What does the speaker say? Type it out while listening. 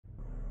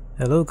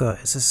Hello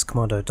guys, this is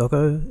Commando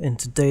Doggo. In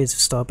today's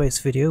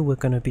Starbase video we're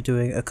going to be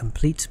doing a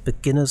complete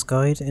beginner's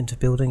guide into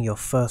building your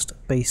first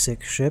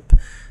basic ship.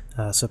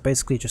 So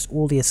basically just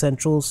all the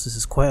essentials. This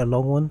is quite a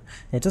long one.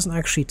 It doesn't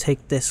actually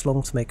take this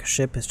long to make a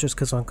ship, it's just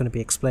because I'm going to be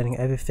explaining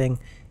everything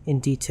in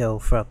detail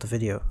throughout the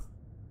video.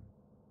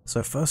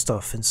 So first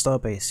off, in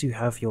Starbase you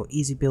have your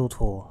easy build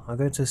hall. I'm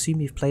going to assume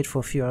you've played for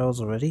a few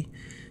hours already,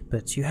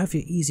 but you have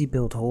your easy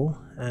build hall,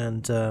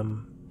 and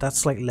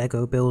that's like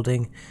Lego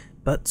building,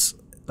 but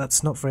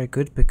that's not very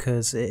good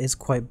because it is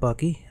quite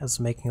buggy as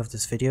the making of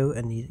this video,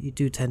 and you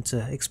do tend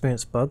to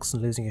experience bugs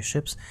and losing your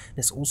ships. And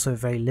it's also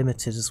very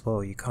limited as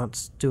well. You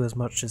can't do as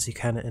much as you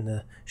can in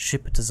a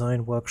ship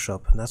design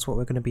workshop, and that's what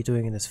we're going to be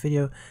doing in this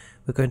video.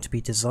 We're going to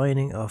be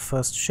designing our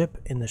first ship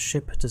in the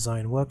ship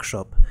design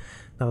workshop.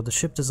 Now the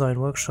ship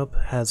design workshop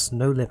has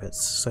no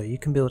limits, so you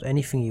can build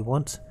anything you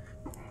want,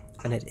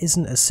 and it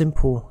isn't a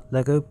simple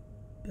Lego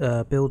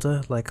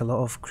builder like a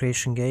lot of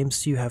creation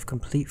games. You have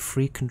complete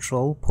free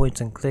control,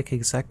 point and click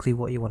exactly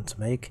what you want to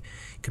make.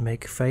 You can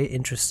make very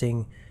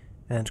interesting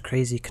and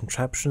crazy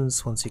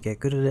contraptions once you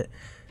get good at it,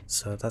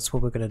 so that's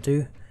what we're going to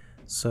do.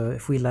 So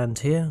if we land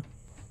here,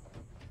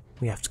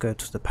 we have to go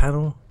to the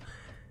panel,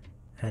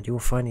 and you'll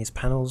find these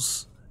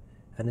panels,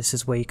 and this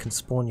is where you can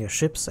spawn your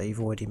ships that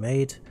you've already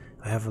made.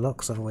 I have a lot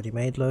because I've already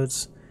made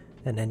loads,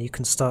 and then you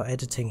can start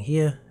editing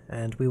here,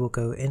 and we will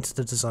go into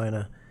the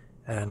designer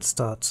and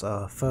start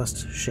our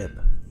first ship.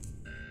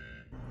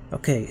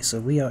 Okay, so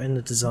we are in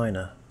the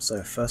designer.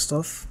 So first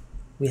off,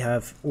 we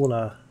have all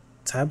our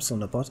tabs on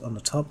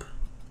the top.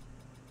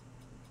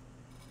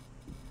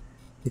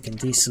 We can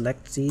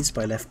deselect these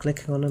by left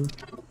clicking on them.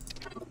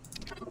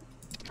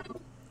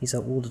 These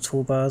are all the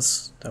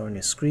toolbars that are on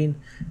your screen,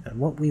 and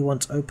what we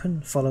want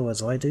open, follow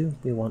as I do,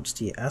 we want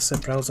the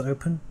asset browser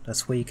open.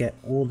 That's where you get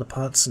all the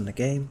parts in the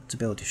game to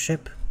build your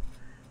ship.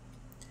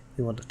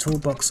 We want the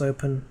toolbox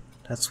open.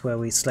 That's where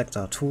we select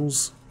our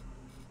tools,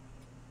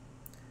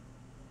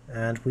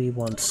 and we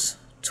want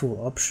tool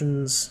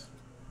options,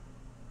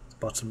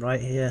 bottom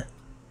right here,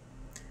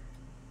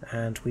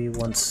 and we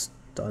want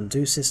the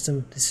undo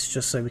system. This is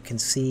just so we can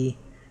see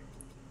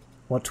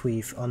what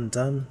we've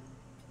undone.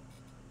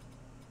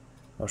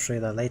 I'll show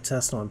you that later,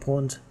 it's not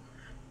important.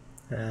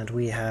 And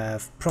we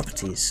have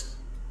properties,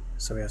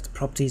 so we have the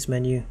properties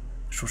menu,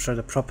 which will show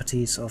the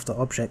properties of the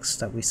objects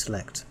that we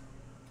select.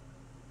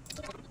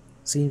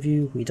 Scene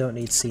view, we don't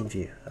need scene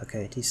view.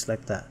 Okay,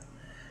 deselect that.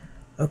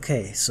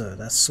 Okay, so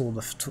that's all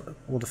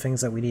the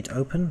things that we need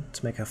open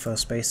to make our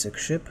first basic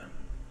ship.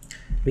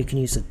 We can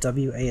use the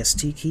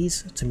WASD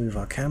keys to move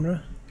our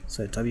camera.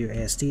 So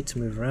WASD to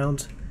move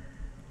around.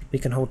 We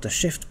can hold the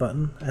shift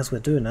button as we're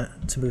doing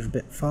that to move a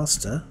bit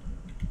faster.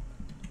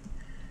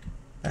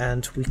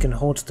 And we can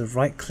hold the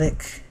right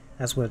click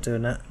as we're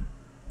doing that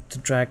to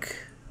drag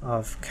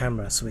our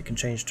camera so we can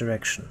change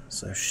direction.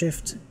 So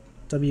shift,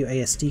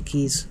 WASD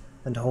keys,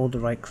 and hold the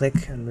right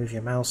click and move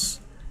your mouse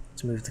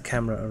to move the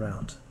camera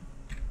around.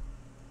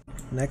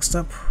 Next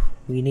up,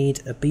 we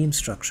need a beam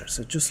structure.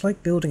 So just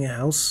like building a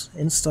house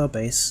in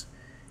Starbase,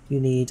 you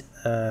need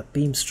a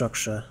beam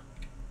structure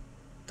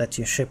that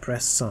your ship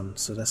rests on.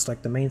 So that's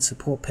like the main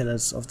support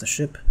pillars of the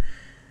ship,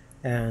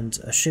 and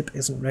a ship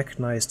isn't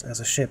recognized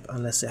as a ship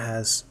unless it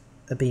has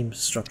a beam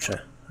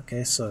structure.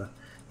 Okay, so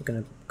we're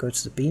going to go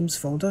to the beams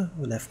folder,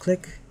 we'll left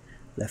click,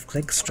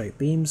 straight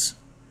beams.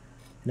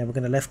 Now we're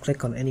going to left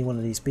click on any one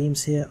of these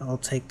beams here. I'll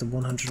take the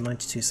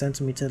 192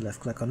 centimeter,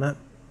 left click on that.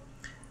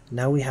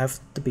 Now we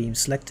have the beam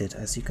selected,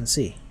 as you can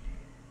see.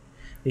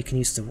 We can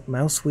use the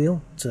mouse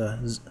wheel to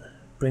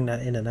bring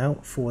that in and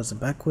out, forwards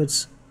and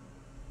backwards.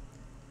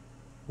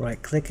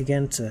 Right click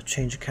again to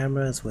change the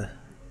camera as we're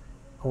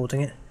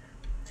holding it.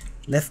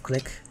 Left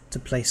click to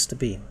place the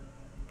beam.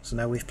 So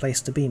now we've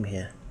placed the beam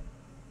here.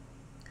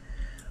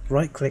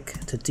 Right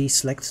click to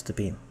deselect the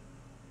beam.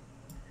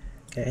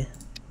 Okay.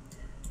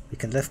 We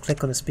can left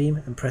click on this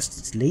beam and press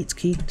the delete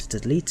key to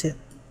delete it.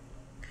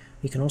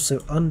 We can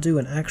also undo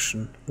an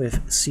action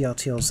with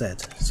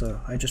CTRL-Z.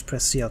 So I just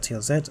press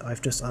CTRL-Z,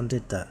 I've just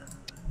undid that.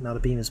 Now the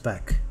beam is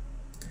back.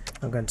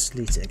 I'm going to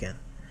delete it again.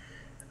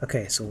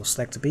 Okay, so we'll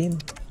select the beam,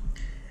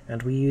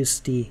 and we use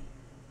the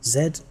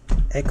Z,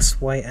 X,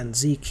 Y and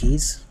Z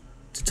keys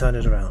to turn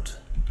it around.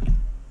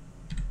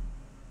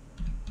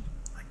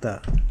 Like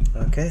that.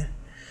 Okay.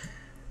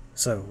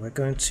 So we're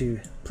going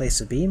to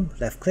place a beam,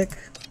 left click.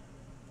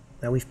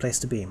 Now we've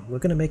placed a beam. We're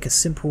going to make a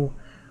simple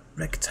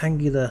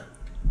rectangular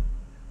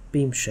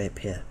beam shape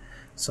here.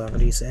 So I'm going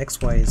to use the X,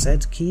 Y,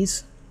 Z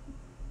keys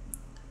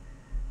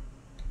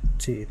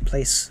to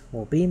place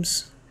more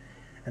beams.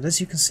 And as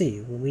you can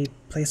see, when we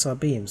place our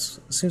beams,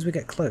 as soon as we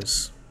get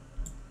close,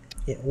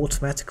 it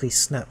automatically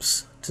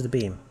snaps to the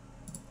beam,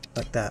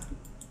 like that.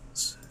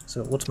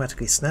 So it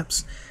automatically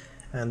snaps,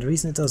 and the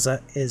reason it does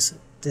that is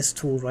this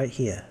tool right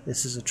here.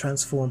 This is a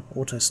transform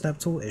auto snap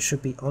tool. It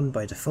should be on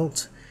by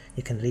default.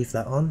 You can leave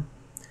that on,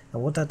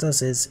 and what that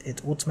does is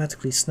it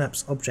automatically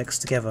snaps objects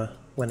together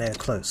when they are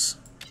close.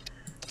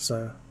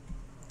 So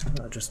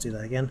I'll just do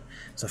that again.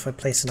 So if I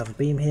place another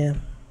beam here,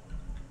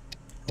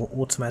 it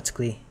will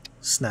automatically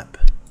snap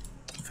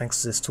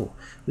thanks to this tool.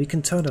 We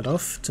can turn it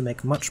off to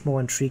make much more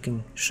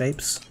intriguing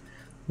shapes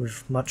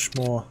with much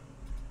more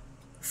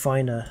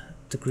finer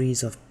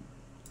degrees of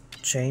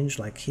change.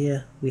 Like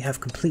here, we have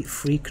complete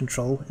free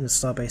control in the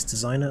Starbase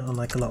Designer,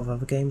 unlike a lot of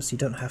other games. You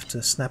don't have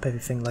to snap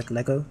everything like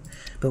Lego,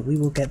 but we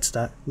will get to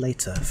that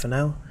later. For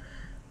now,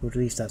 we'll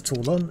leave that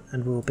tool on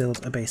and we'll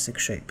build a basic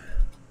shape.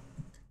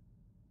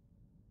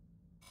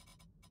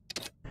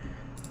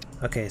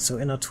 Okay, so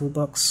in our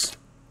toolbox,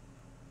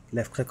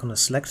 left click on the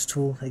select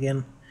tool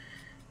again.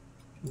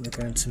 We're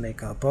going to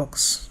make our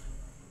box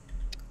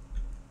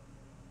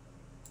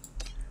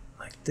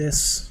like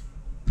this.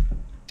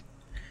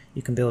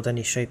 You can build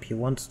any shape you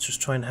want,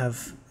 just try and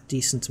have a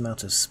decent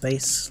amount of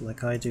space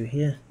like I do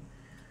here.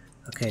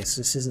 Okay, so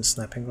this isn't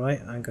snapping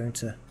right. I'm going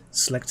to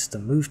select the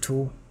move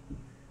tool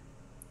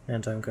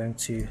and I'm going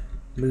to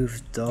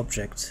move the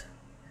object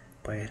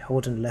by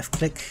holding left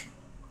click,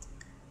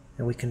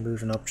 and we can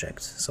move an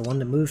object. So when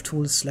the move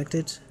tool is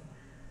selected,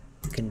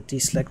 we can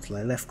deselect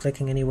by left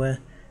clicking anywhere,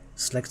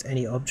 select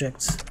any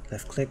object,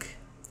 left click,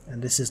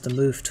 and this is the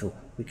move tool.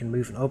 We can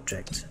move an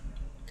object.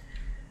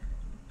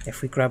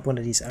 If we grab one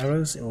of these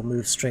arrows, it will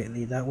move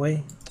straightly that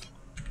way.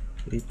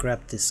 We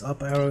grab this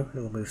up arrow, it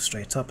will move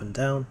straight up and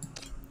down.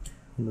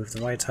 We move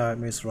the right arrow, it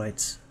moves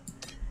right.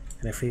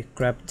 And if we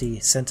grab the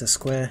center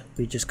square,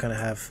 we just kind of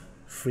have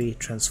free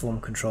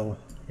transform control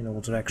in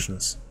all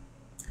directions.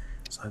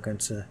 So I'm going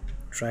to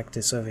drag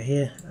this over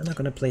here and I'm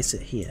going to place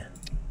it here.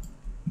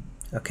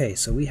 Okay,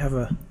 so we have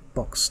a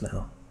box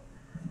now.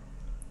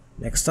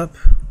 Next up,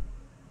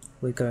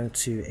 we're going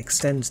to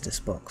extend this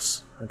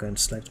box. I'm going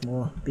to select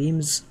more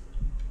beams.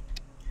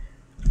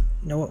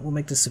 You know what, we'll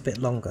make this a bit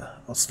longer.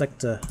 I'll select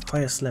the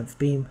highest length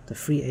beam, the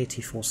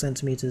 384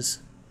 centimeters.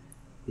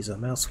 Use our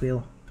mouse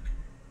wheel,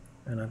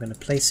 and I'm going to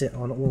place it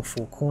on all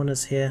four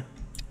corners here.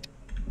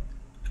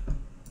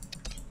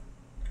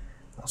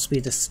 I'll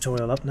speed this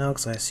tutorial up now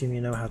because I assume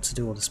you know how to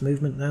do all this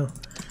movement now.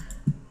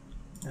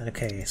 And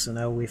okay, so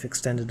now we've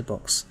extended the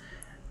box.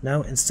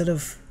 Now instead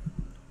of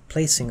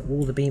placing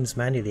all the beams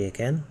manually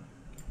again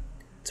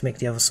to make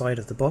the other side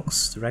of the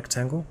box, the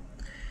rectangle,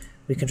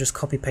 we can just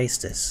copy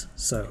paste this.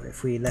 So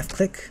if we left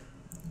click,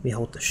 we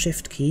hold the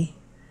shift key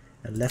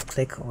and left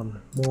click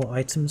on more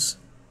items,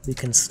 we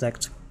can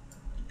select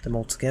them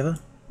all together,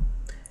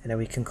 and then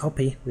we can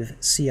copy with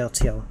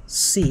CTRL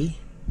C,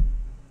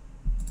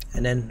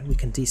 and then we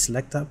can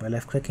deselect that by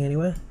left clicking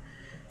anywhere,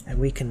 and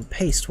we can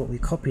paste what we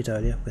copied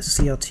earlier with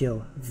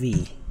CTRL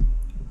V.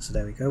 So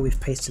there we go,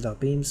 we've pasted our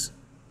beams,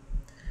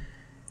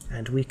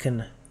 and we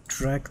can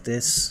drag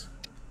this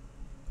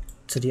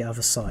to the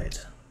other side.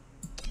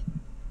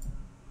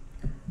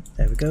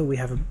 There we go, we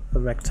have a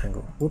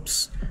rectangle.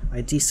 Whoops,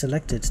 I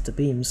deselected the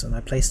beams and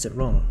I placed it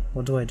wrong.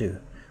 What do?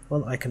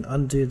 Well, I can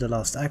undo the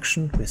last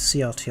action with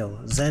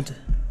CTRL Z.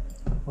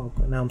 Well,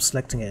 now I'm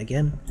selecting it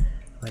again.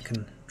 I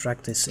can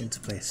drag this into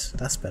place.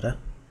 That's better.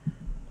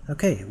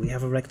 Okay, we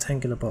have a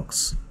rectangular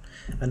box.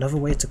 Another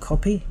way to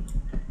copy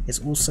is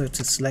also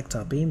to select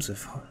our beams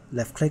with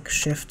left click,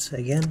 shift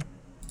again.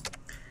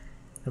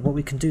 And what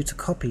we can do to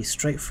copy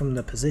straight from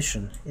the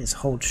position is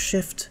hold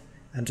shift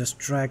and just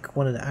drag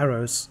one of the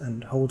arrows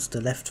and hold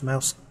the left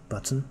mouse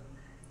button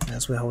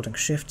as we're holding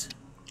shift,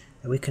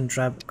 and we can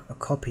drag a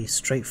copy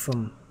straight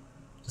from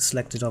the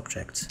selected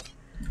object.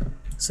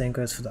 Same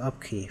goes for the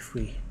up key. If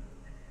we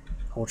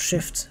hold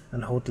shift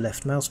and hold the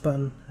left mouse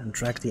button and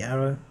drag the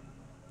arrow,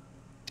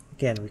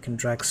 again we can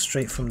drag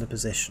straight from the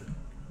position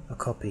a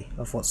copy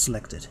of what's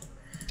selected.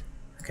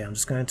 Okay, I'm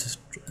just going to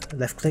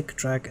left click,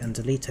 drag and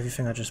delete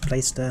everything I just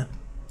placed there.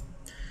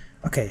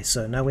 Okay,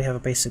 so now we have a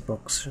basic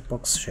box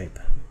shape.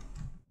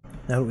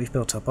 Now that we've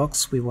built our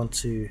box, we want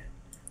to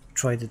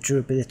try the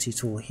durability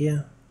tool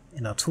here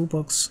in our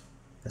toolbox.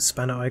 The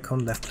spanner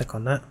icon, left click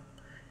on that.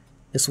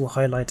 This will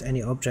highlight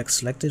any object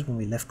selected when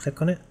we left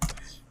click on it.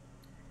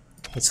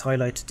 It's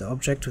highlighted the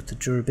object with the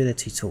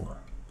durability tool.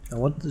 Now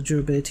what the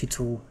durability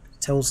tool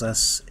tells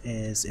us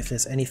is if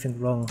there's anything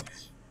wrong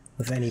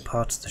with any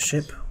part of the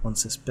ship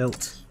once it's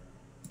built.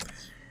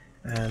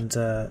 And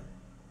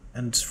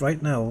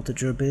right now the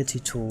durability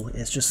tool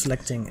is just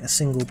selecting a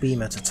single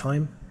beam at a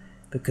time,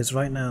 because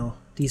right now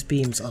these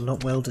beams are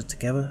not welded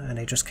together and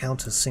they just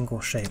count as single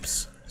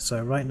shapes.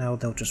 So right now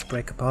they'll just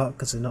break apart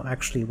because they're not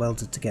actually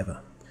welded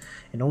together.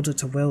 In order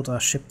to weld our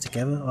ship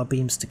together, our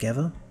beams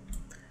together,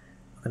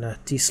 I'm going to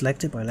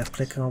deselect it by left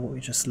clicking on what we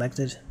just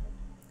selected.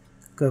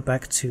 Go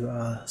back to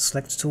our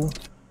select tool.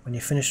 When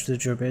you're finished with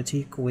the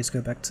durability, always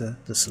go back to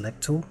the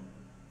select tool.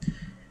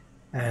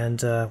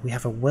 And we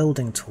have a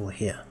welding tool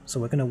here. So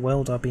we're going to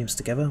weld our beams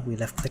together. We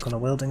left click on a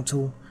welding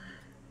tool,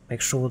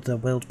 make sure the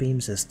weld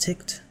beams is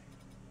ticked,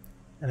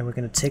 and then we're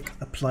going to tick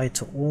apply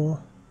to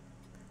all,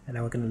 and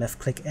then we're going to left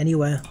click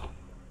anywhere,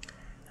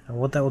 and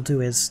what that will do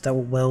is that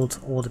will weld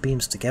all the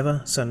beams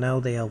together, so now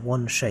they are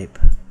one shape.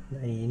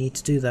 And you need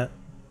to do that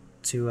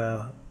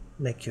to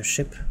make your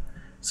ship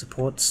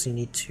supports. You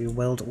need to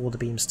weld all the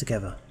beams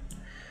together.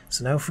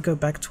 So now if we go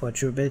back to our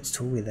durability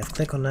tool, we left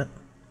click on that,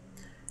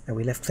 and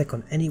we left click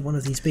on any one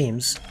of these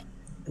beams,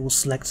 it will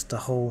select the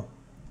whole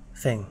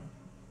thing,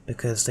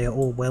 because they are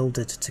all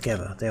welded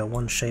together. They are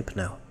one shape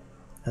now.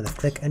 I left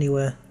click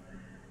anywhere,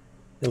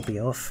 it'll be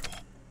off.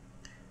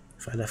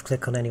 If I left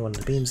click on any one of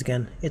the beams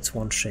again, it's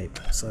one shape.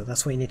 So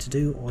that's what you need to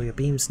do. All your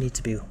beams need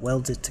to be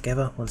welded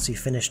together once you've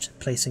finished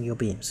placing your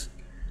beams.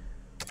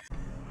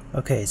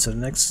 Okay, so the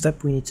next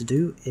step we need to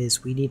do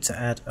is we need to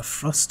add a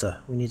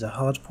thruster. We need a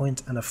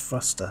hardpoint and a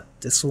thruster.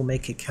 This will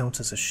make it count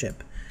as a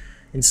ship.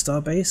 In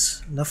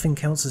Starbase, nothing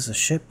counts as a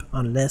ship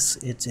unless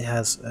it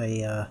has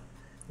a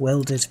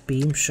welded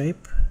beam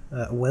shape,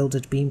 a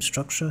welded beam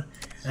structure,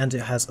 and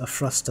it has a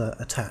thruster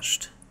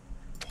attached.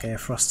 Okay, a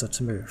thruster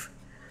to move.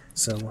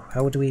 So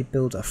how do we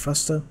build a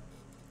thruster?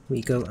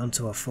 We go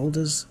onto our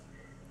folders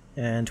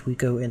and we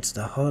go into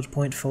the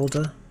hardpoint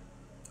folder.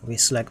 We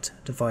select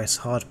device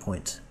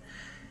hardpoint.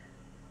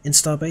 In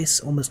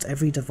Starbase, almost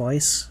every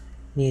device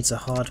needs a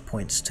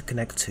hardpoint to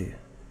connect to.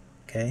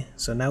 Okay,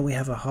 so now we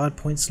have a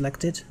hardpoint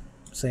selected,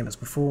 same as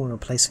before when we're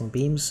placing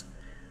beams.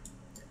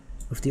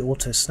 With the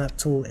auto snap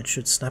tool, it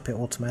should snap it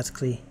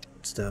automatically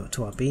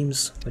to our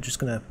beams. We're just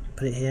going to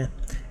put it here,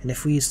 and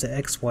if we use the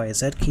X, Y,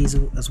 Z keys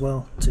as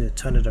well to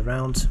turn it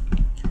around,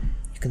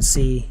 you can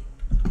see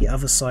the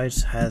other side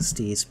has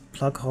these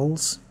plug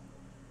holes.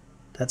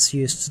 That's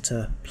used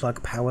to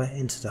plug power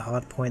into the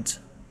hardpoint.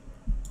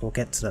 We'll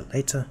get to that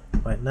later.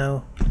 Right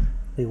now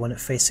we want it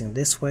facing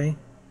this way,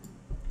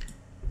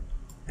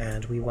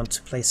 and we want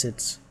to place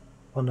it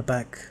on the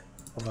back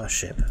of our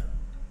ship.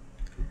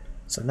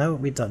 So now that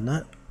we've done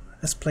that,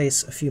 let's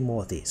place a few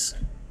more of these.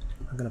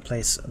 I'm going to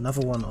place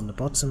another one on the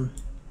bottom,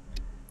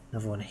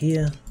 another one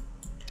here,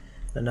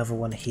 another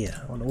one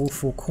here, on all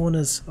four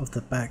corners of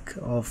the back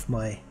of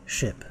my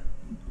ship.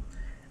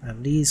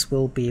 And these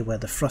will be where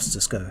the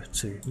thrusters go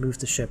to move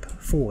the ship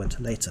forward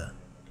later.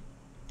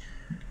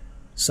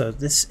 So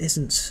this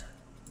isn't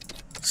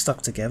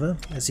stuck together.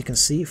 As you can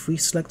see, if we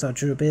select our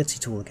durability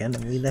tool again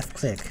and we left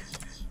click,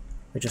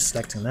 we're just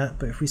selecting that,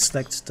 but if we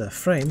select the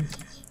frame,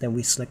 then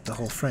we select the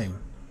whole frame,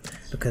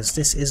 because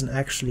this isn't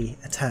actually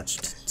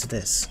attached to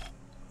this.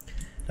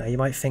 Now you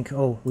might think,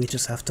 oh, we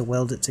just have to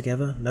weld it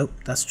together. Nope,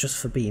 that's just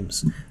for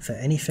beams. For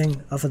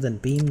anything other than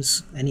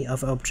beams, any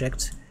other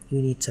object,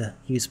 you need to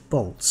use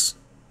bolts.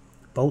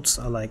 Bolts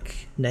are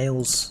like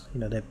nails, you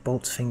know, they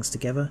bolt things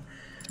together.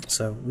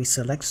 So we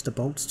select the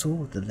bolt tool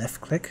with the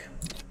left click,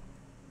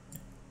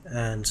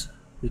 and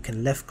we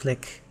can left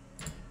click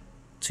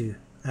to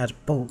add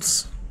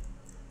bolts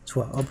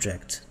to our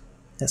object.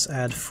 Let's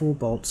add 4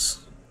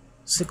 bolts,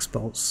 6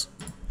 bolts,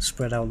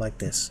 spread out like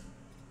this.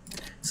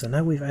 So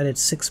now we've added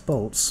 6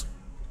 bolts,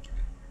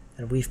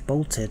 and we've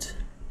bolted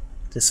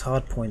this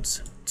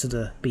hardpoint to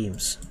the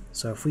beams.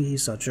 So if we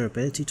use our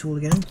durability tool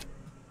again,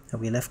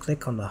 and we left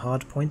click on the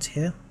hardpoint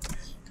here,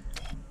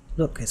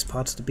 look, it's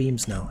part of the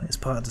beams now. It's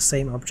part of the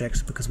same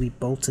object because we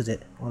bolted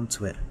it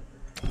onto it.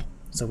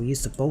 So we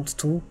use the bolt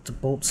tool to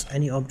bolt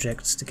any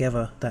objects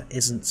together that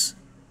isn't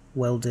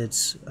welded,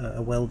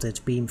 a welded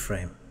beam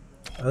frame.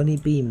 Only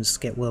beams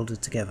get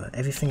welded together.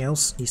 Everything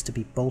else needs to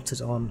be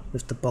bolted on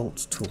with the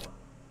bolt tool.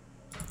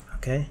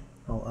 Okay,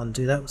 I'll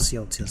undo that with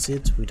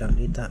Ctrl+Z. We don't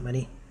need that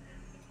many.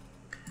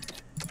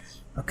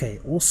 Okay,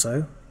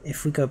 also,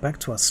 if we go back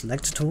to our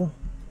select tool,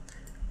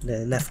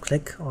 left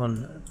click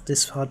on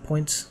this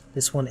hardpoint,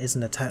 this one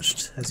isn't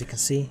attached, as you can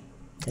see,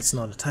 it's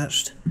not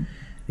attached.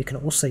 We can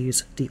also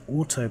use the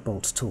auto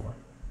bolt tool.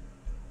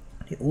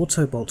 The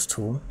auto bolt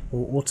tool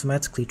will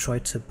automatically try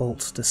to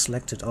bolt the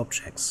selected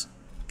objects.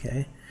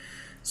 Okay,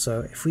 so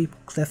if we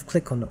left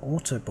click on the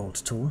auto bolt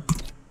tool,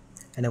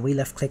 and then we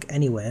left click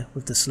anywhere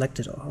with the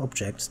selected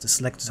object, the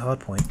selected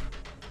hardpoint,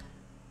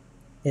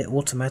 it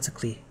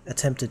automatically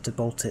attempted to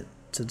bolt it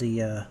to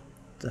the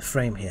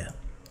frame here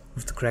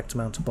with the correct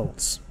amount of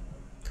bolts.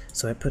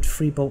 So it put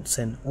 3 bolts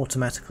in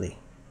automatically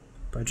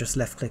by just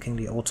left clicking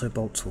the auto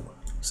bolt tool.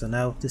 So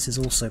now this is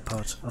also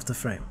part of the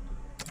frame.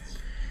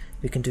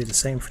 We can do the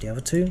same for the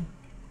other 2.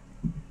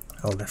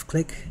 I'll left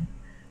click,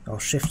 I'll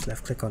shift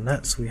left click on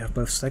that so we have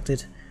both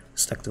selected.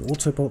 Select the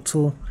auto bolt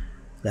tool,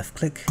 left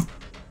click,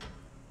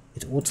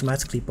 it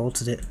automatically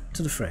bolted it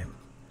to the frame.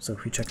 So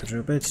if we check the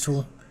durability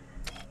tool,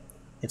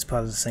 it's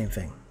part of the same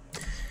thing.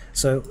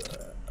 So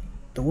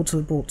the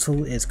auto bolt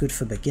tool is good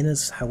for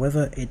beginners,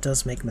 however it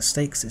does make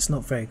mistakes. It's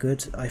not very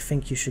good. I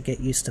think you should get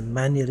used to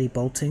manually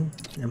bolting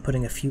and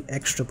putting a few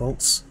extra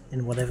bolts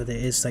in whatever it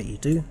is that you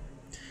do,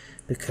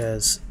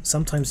 because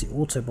sometimes the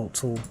auto bolt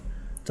tool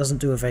doesn't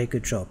do a very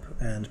good job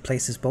and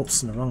places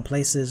bolts in the wrong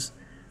places,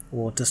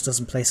 or just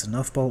doesn't place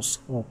enough bolts,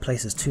 or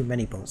places too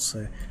many bolts.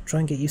 So try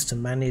and get used to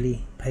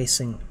manually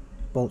placing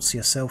bolts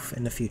yourself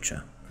in the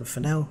future. But for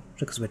now,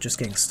 because we're just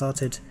getting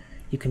started,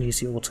 you can use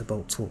the auto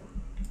bolt tool.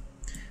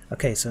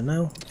 Okay, so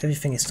now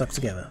everything is stuck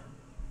together.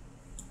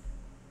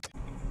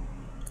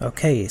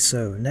 Okay,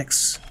 so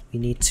next we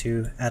need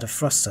to add a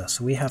thruster.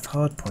 So we have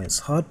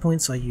hardpoints.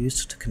 Hardpoints are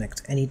used to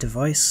connect any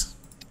device.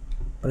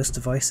 Most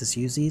devices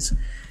use these.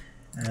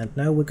 And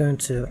now we're going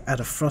to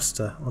add a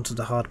thruster onto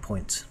the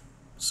hardpoint.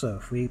 So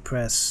if we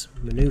press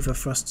maneuver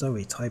thruster,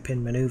 we type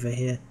in maneuver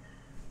here.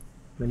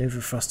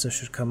 Maneuver thruster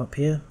should come up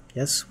here.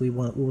 Yes,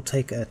 we'll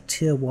take a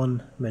tier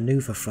 1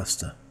 maneuver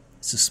thruster.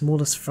 It's the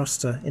smallest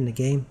thruster in the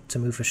game to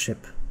move a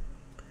ship.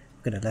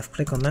 We're going to left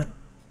click on that.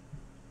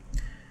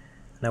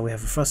 Now we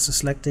have a thruster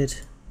selected.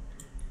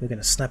 We're going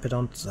to snap it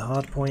onto the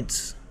hard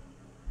point.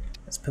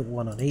 Let's put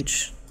one on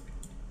each.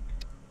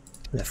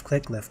 Left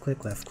click, left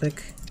click, left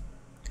click.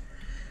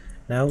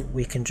 Now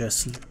we can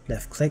just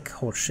left click,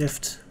 hold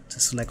shift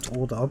to select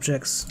all the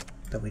objects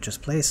that we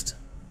just placed.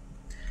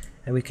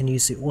 And we can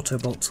use the auto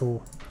bolt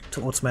tool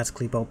to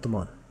automatically bolt them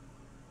on.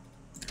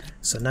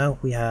 So now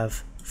we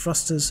have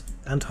thrusters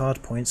and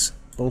hard points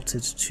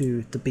bolted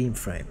to the beam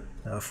frame.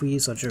 Now if we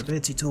use our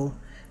durability tool,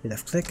 we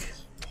left click,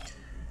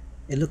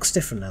 it looks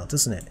different now,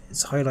 doesn't it?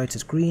 It's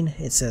highlighted green,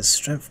 it says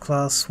strength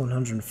class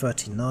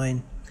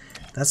 139.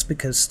 That's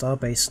because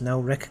Starbase now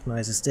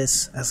recognizes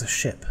this as a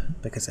ship,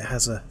 because it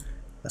has a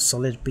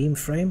solid beam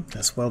frame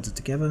that's welded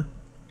together,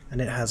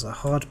 and it has a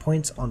hard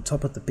point on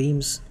top of the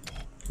beams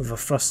with a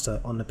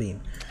thruster on the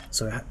beam.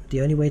 So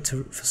the only way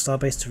for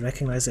Starbase to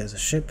recognize it as a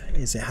ship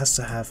is it has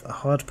to have a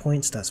hard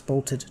point that's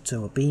bolted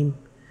to a beam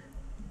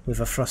with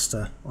a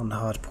thruster on the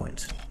hard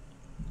point.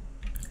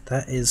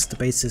 That is the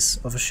basis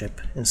of a ship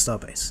in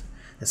Starbase.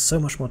 There's so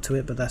much more to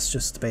it, but that's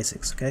just the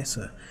basics, okay?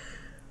 So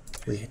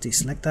we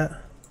deselect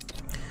that.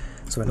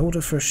 So in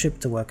order for a ship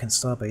to work in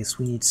Starbase,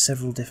 we need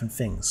several different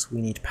things.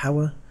 We need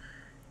power,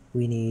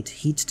 we need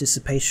heat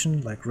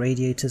dissipation, like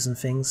radiators and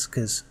things,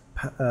 because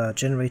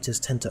generators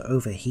tend to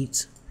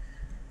overheat.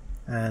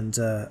 And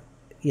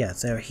yeah,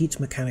 there are heat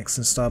mechanics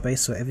in Starbase,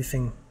 so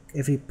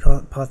every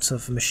part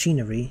of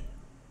machinery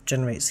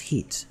generates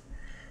heat.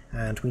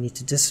 And we need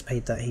to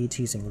dissipate that heat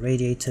using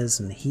radiators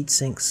and heat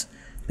sinks,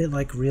 a bit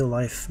like real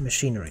life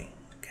machinery,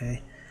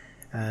 okay?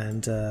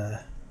 And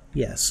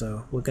yeah,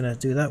 so we're going to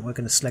do that. We're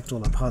going to select all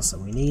the parts that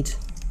we need.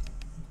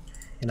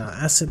 In our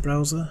asset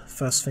browser,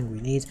 first thing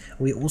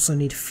we also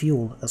need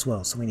fuel as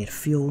well. So we need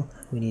fuel,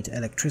 we need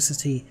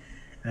electricity,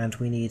 and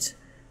we need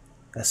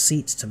a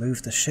seat to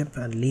move the ship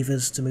and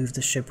levers to move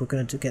the ship. We're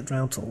going to get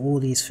around to all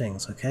these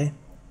things, okay?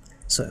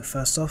 So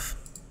first off,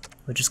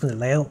 we're just going to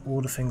lay out all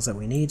the things that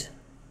we need.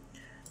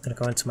 I'm going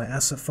to go into my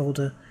asset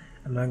folder,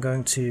 and I'm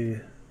going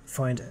to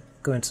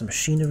go into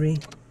machinery.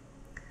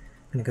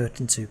 I'm going to go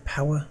into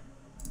power,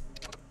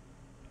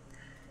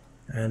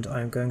 and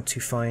I'm going to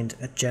find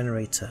a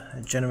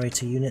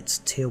generator unit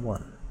tier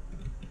 1.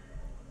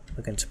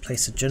 We're going to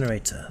place a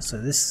generator, so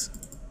this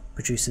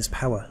produces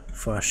power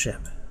for our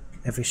ship.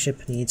 Every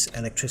ship needs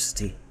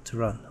electricity to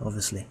run,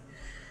 obviously.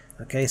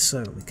 Okay,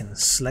 so we can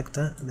select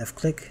that, left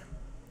click,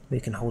 we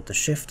can hold the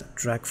shift,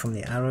 drag from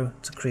the arrow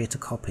to create a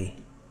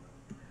copy.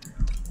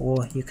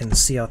 Or you can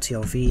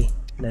CRTLV,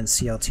 then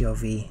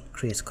CRTLV,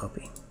 create a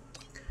copy.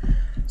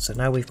 So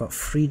now we've got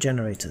 3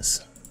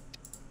 generators.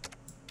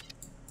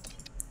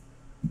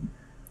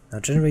 Now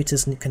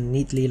generators can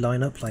neatly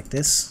line up like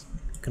this.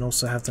 You can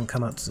also have them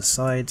come out to the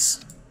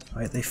sides.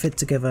 Right, they fit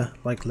together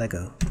like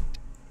Lego.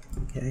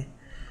 Okay,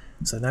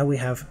 so now we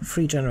have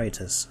 3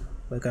 generators.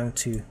 We're going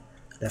to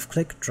left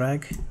click,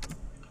 drag,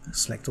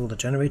 select all the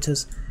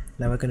generators.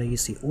 Now we're going to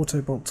use the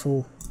auto bolt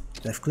tool,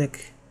 left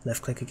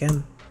click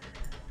again.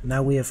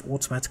 Now we have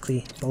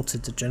automatically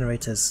bolted the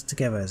generators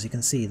together. As you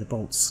can see, the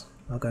bolts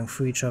are going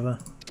through each other.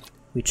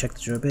 We check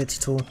the durability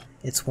tool,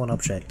 it's one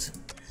object.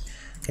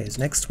 Okay,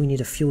 so next we need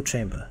a fuel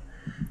chamber.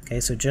 Okay,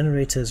 so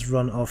generators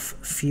run off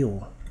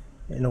fuel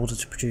in order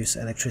to produce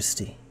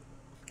electricity.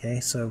 Okay,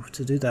 so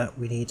to do that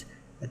we need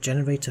a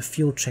generator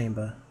fuel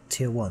chamber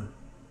tier 1.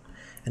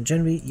 And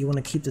generally you want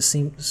to keep the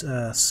same,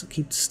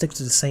 stick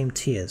to the same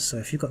tiers. So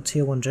if you've got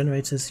tier 1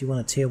 generators, you want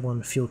a tier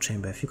 1 fuel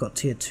chamber. If you've got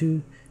tier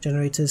 2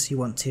 generators, you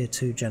want tier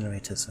 2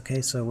 generators.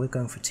 Okay, so we're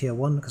going for tier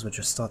 1 because we're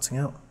just starting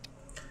out.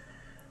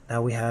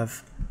 Now we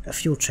have a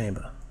fuel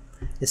chamber.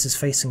 This is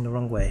facing the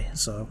wrong way,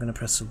 so I'm going to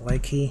press the Y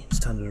key to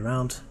turn it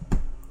around.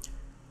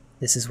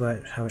 This is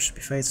how it should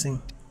be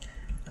facing,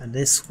 and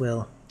this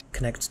will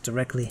connect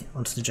directly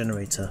onto the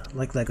generator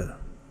like Lego.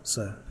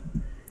 So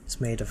it's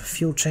made of a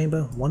fuel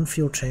chamber, 1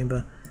 fuel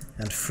chamber,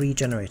 and 3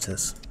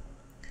 generators.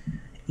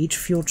 Each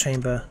fuel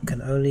chamber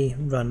can only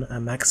run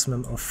a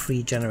maximum of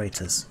 3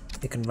 generators.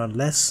 It can run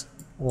less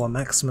or a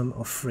maximum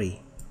of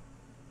 3.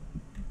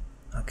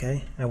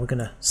 Okay, and we're going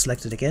to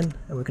select it again,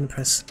 and we're going to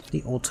press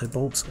the auto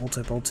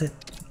bolt it.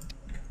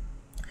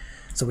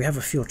 So we have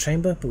a fuel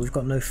chamber, but we've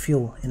got no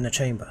fuel in the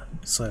chamber,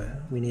 so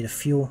we need a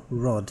fuel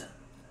rod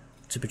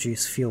to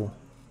produce fuel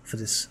for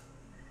this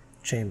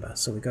chamber.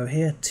 So we go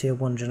here, tier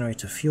 1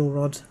 generator fuel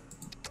rod,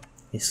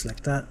 you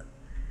select that,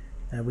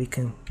 and we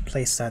can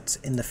place that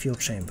in the fuel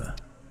chamber.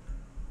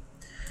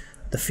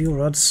 The fuel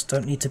rods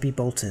don't need to be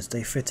bolted,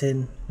 they fit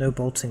in, no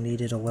bolting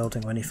needed or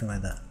welding or anything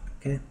like that.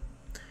 Okay,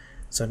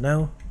 so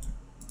now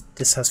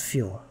this has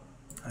fuel.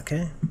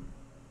 Okay,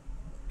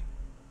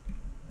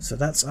 so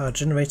that's our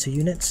generator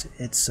unit.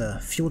 It's a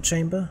fuel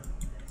chamber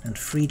and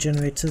 3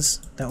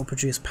 generators that will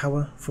produce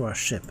power for our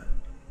ship.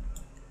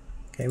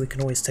 Okay, we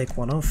can always take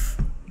one off,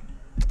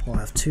 or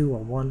have 2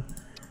 or 1,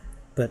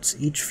 but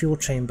each fuel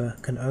chamber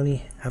can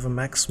only have a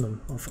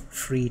maximum of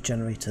 3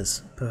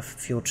 generators per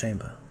fuel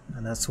chamber,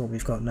 and that's what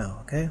we've got now.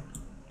 Okay,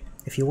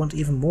 if you want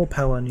even more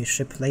power on your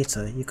ship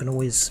later, you can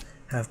always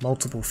have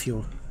multiple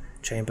fuel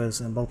chambers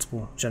and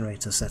multiple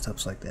generator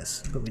setups like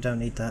this, but we don't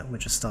need that, we're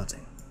just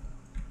starting.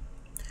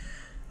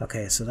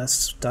 Okay, so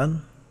that's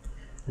done.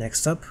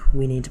 Next up,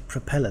 we need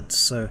propellant.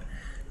 So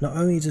not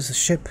only does a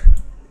ship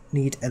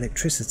need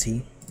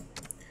electricity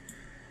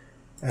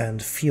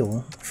and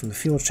fuel from the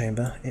fuel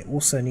chamber, it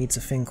also needs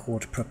a thing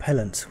called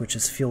propellant, which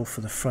is fuel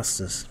for the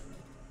thrusters.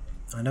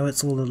 I know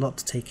it's all a lot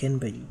to take in,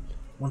 but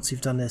once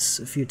you've done this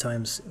a few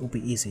times, it will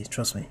be easy,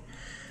 trust me.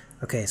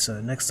 Okay,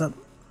 so next up,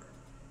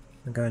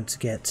 I'm going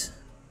to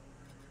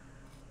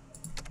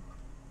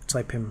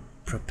type in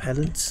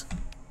propellant.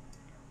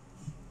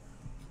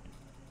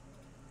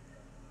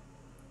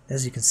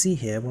 As you can see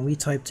here, when we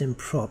typed in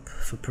prop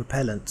for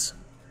propellant,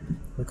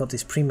 we've got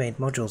these pre-made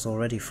modules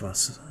already for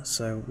us,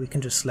 so we can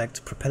just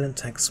select propellant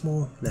tank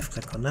small, left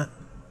click on that.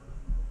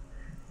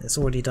 It's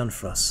already done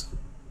for us.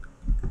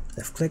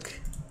 Left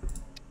click.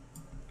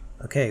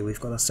 Okay, we've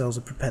got ourselves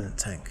a propellant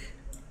tank.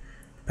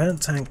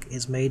 Propellant tank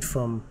is made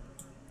from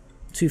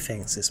two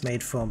things. It's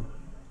made from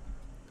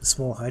the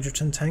small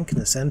hydrogen tank in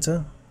the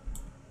center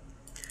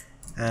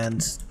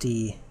and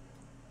the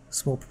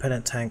small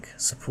propellant tank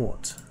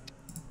support.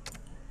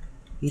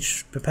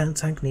 Each propellant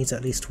tank needs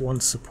at least one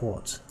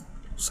support,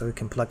 so we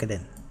can plug it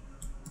in.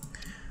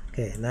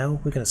 Okay, now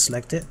we're going to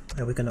select it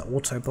and we're going to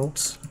auto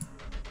bolt.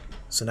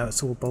 So now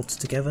it's all bolted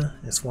together,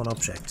 it's one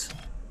object.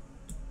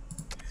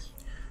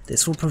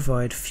 This will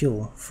provide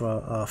fuel for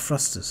our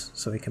thrusters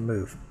so we can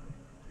move.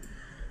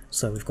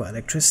 So we've got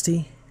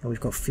electricity and we've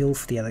got fuel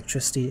for the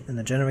electricity and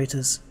the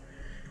generators,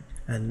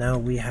 and now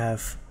we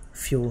have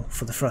fuel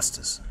for the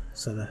thrusters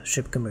so the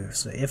ship can move.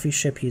 So every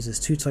ship uses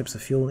two types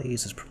of fuel. It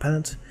uses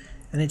propellant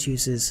and it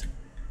uses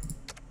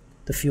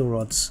the fuel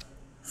rods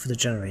for the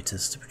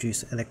generators to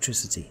produce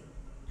electricity.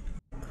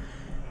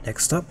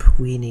 Next up,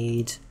 we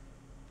need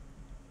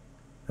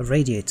a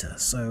radiator.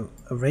 So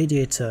a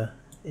radiator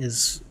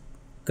is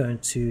going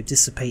to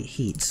dissipate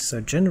heat. So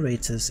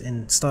generators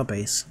in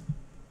Starbase,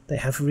 they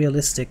have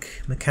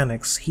realistic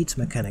mechanics, heat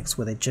mechanics,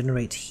 where they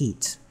generate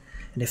heat,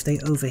 and if they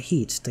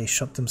overheat they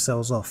shut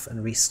themselves off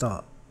and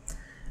restart.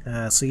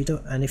 So you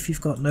don't, and if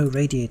you've got no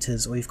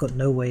radiators or you've got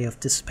no way of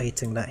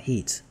dissipating that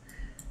heat,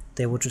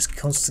 they will just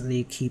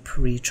constantly keep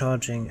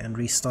recharging and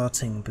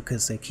restarting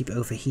because they keep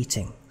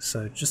overheating.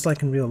 So just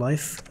like in real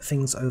life,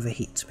 things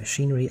overheat,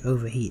 machinery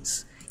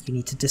overheats, you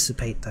need to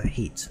dissipate that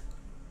heat.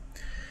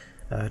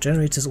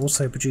 Generators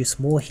also produce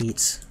more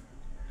heat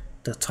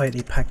the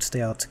tightly packed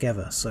they are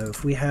together. So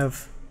if we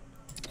have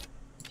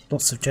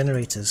lots of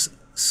generators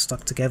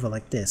stuck together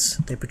like this,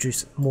 they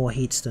produce more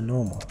heat than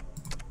normal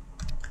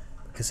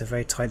because they're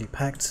very tightly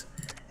packed.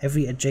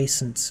 Every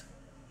adjacent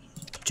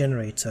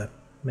generator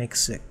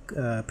makes it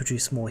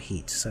produce more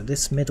heat. So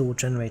this middle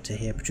generator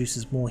here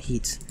produces more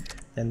heat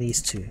than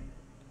these two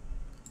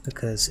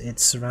because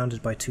it's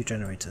surrounded by two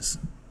generators.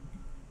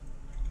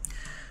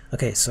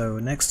 Okay, so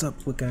next up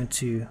we're going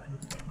to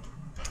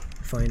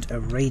find a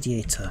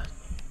radiator.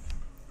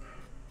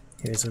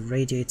 Here's a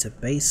radiator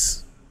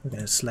base. We're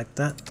going to select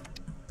that.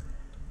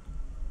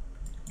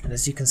 And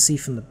as you can see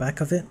from the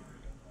back of it,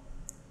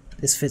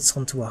 this fits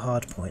onto a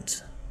hard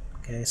point.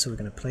 Okay, so we're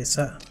going to place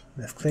that,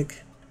 left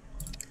click.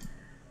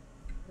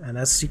 And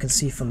as you can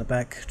see from the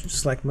back,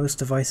 just like most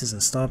devices in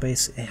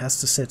Starbase, it has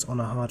to sit on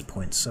a hard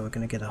point. So we're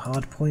going to get a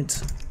hard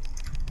point.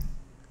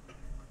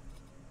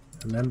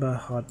 Remember,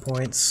 hard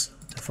points,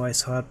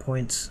 device hard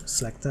point,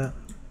 select that.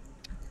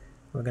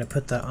 We're going to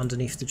put that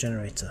underneath the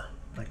generator,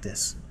 like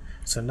this.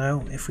 So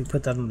now if we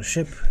put that on the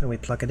ship and we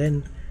plug it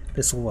in,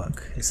 this will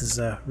work. This is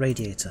a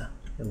radiator.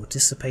 It will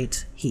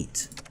dissipate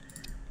heat,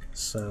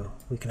 so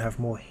we can have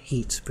more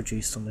heat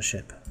produced on the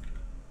ship.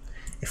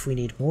 If we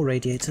need more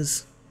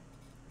radiators,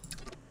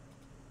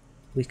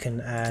 we can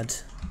add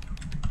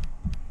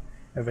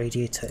a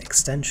radiator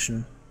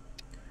extension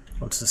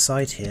onto the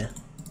side here.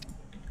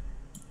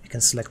 We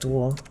can select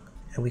all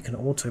and we can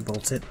auto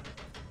bolt it.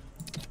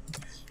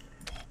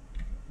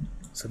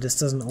 So this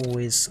doesn't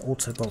always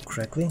auto bolt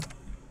correctly.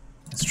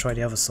 Let's try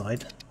the other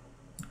side,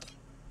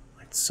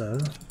 like so.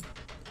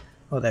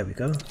 Oh, there we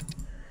go.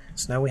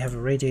 So now we have a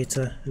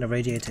radiator and a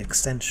radiator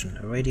extension.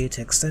 A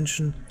radiator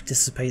extension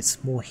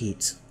dissipates more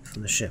heat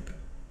from the ship.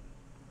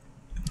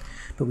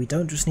 But we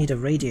don't just need a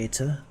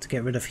radiator to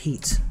get rid of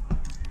heat.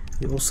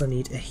 We also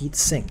need a heat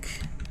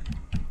sink.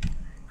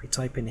 If we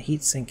type in a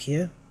heat sink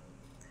here,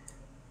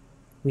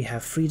 we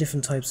have 3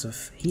 different types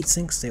of heat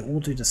sinks. They all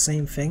do the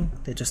same thing,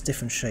 they're just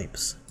different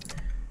shapes.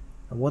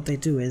 And what they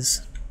do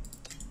is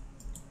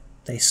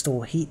they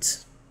store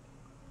heat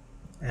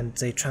and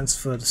they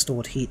transfer the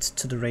stored heat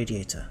to the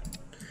radiator.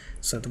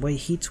 So the way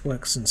heat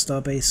works in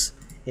Starbase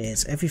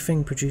is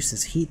everything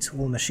produces heat,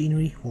 all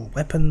machinery, all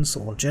weapons,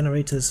 all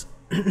generators.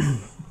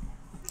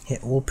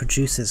 It all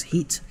produces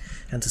heat,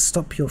 and to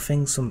stop your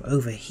things from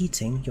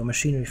overheating, your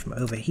machinery from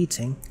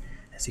overheating,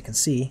 as you can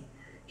see,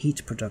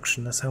 heat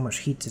production, that's how much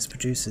heat this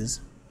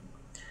produces,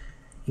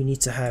 you need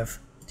to have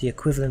the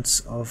equivalents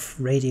of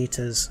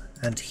radiators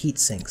and heat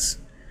sinks.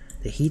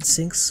 The heat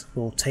sinks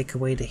will take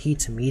away the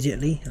heat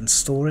immediately and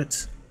store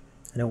it,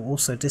 and it will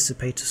also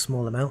dissipate a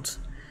small amount,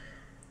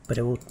 but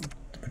it will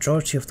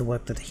Majority of the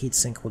work that the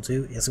heatsink will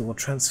do is it will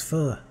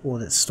transfer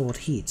all its stored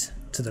heat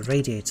to the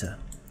radiator,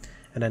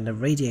 and then the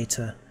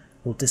radiator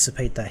will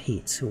dissipate that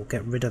heat, it will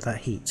get rid of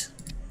that heat.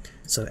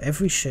 So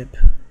every ship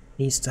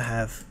needs to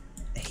have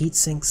heat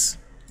sinks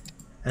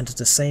and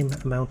the same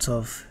amount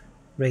of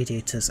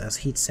radiators as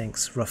heat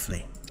sinks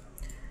roughly.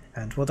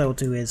 And what that will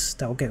do is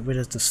that will get rid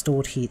of the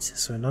stored heat,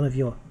 so none of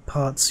your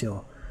parts,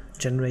 your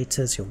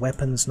generators, your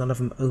weapons, none of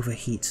them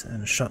overheat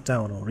and shut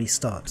down or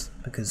restart,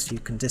 because you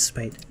can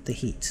dissipate the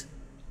heat.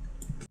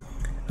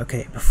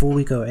 Okay, before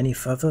we go any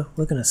further,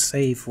 we're going to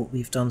save what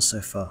we've done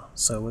so far.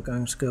 So we're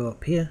going to go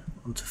up here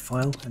onto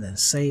File and then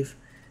Save,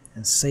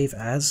 and Save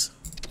As.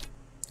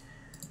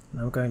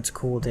 Now we're going to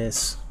call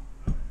this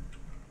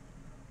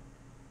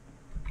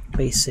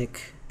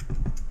Basic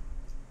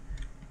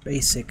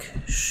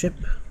Ship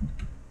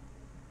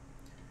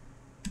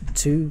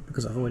 2,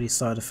 because I've already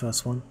started the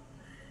first one.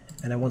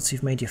 And then once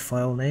you've made your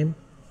file name,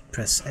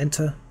 press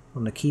Enter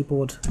on the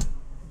keyboard,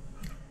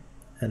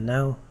 and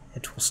now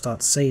it will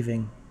start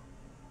saving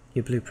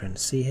your blueprint.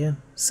 See here?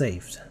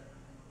 Saved.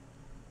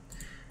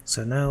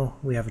 So now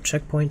we have a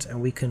checkpoint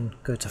and we can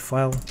go to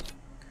File,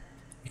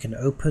 we can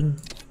open,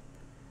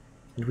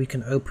 and we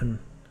can open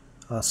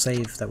our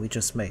save that we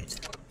just made.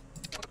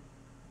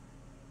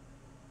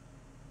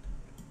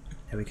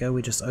 There we go,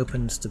 we just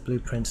opened the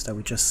blueprint that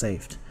we just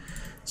saved.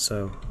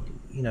 So,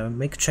 you know,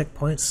 make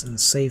checkpoints and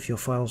save your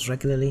files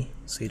regularly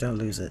so you don't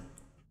lose it.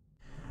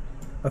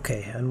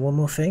 Okay, and one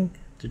more thing.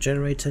 The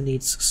generator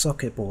needs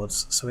socket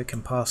boards so it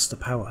can pass the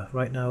power.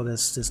 Right now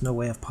there's no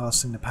way of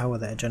passing the power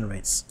that it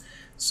generates.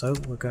 So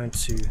we're going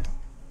to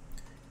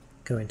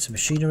go into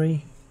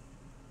Machinery,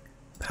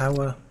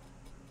 Power,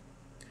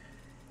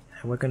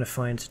 and we're going to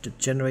find the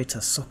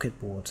generator socket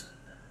board.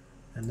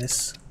 And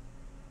this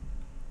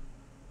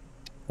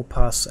will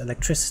pass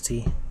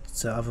electricity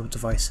to other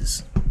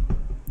devices.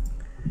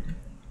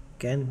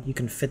 Again, you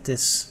can fit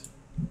this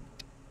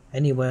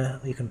anywhere.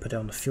 You can put it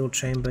on the fuel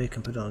chamber, you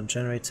can put it on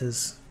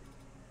generators.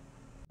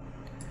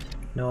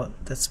 You know what,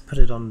 let's put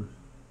it on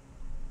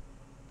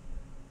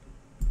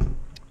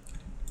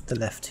the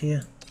left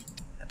here,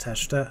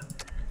 attach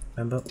that.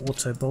 Remember,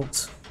 auto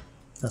bolt,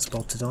 that's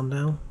bolted on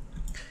now.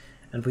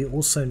 And we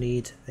also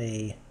need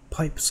a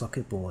pipe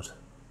socket board.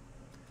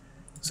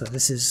 So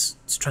this is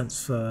to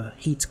transfer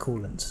heat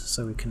coolant,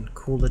 so we can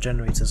cool the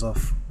generators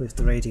off with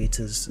the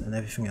radiators and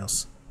everything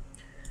else.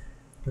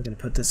 We're going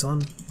to put this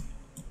on,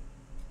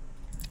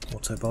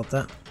 auto bolt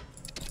that.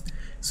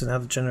 So now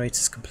the generator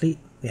is complete,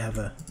 we have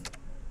a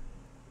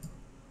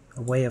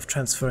way of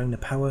transferring the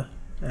power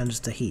and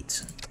the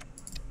heat.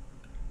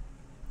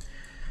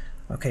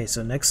 Okay,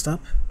 so next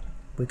up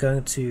we're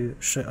going to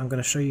I'm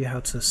going to show you how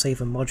to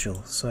save a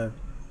module. So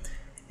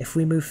if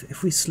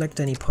we select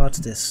any part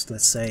of this,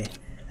 let's say,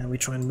 and we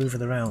try and move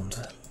it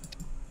around,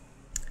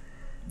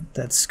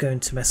 that's going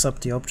to mess up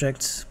the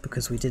object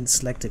because we didn't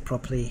select it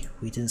properly,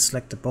 we didn't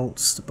select the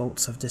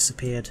bolts have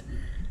disappeared.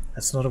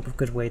 That's not a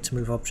good way to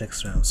move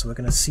objects around. So we're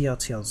going to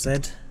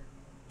CTRL-Z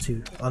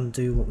to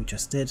undo what we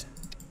just did.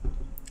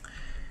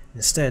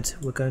 Instead,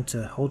 we're going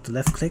to hold the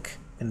left click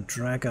and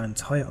drag our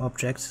entire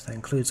object, that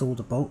includes all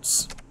the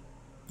bolts,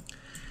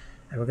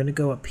 and we're going to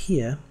go up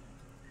here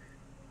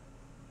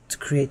to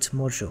create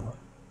module.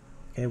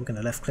 Okay, we're going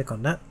to left click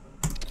on that.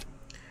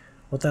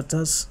 What that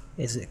does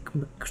is it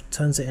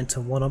turns it into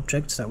one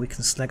object that we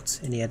can select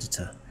in the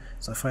editor.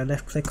 So if I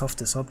left click off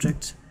this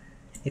object,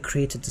 it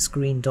created this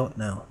green dot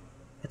now.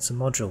 It's a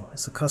module,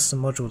 it's a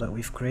custom module that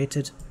we've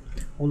created.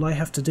 All I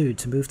have to do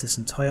to move this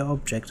entire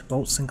object,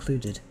 bolts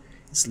included,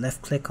 is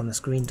left click on this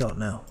green dot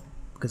now,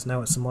 because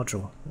now it's a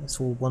module, it's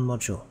all one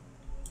module.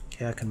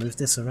 Okay, I can move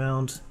this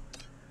around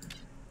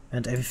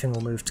and everything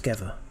will move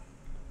together.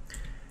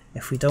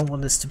 If we don't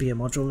want this to be a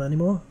module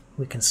anymore,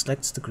 we can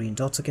select the green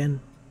dot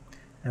again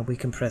and we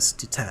can press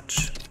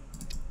detach.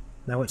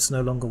 Now it's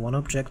no longer one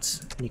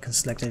object and you can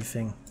select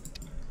everything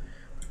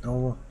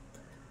normal,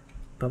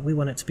 but we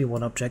want it to be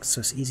one object so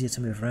it's easier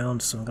to move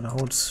around. So I'm going to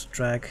hold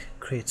drag,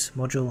 create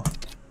module,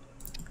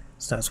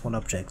 so that's one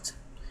object.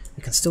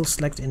 We can still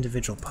select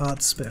individual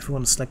parts, but if we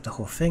want to select the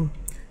whole thing,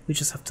 we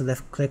just have to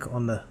left click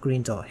on the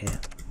green dot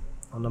here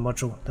on the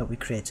module that we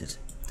created.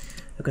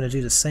 We're going to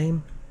do the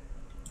same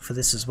for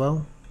this as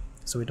well,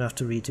 so we don't have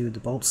to redo the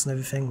bolts and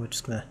everything. We're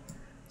just going to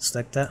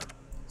select that.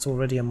 It's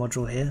already a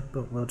module here,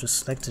 but we'll just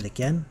select it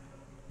again,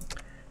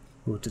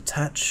 we'll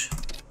detach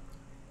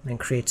and then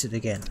create it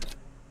again.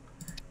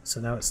 So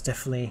now it's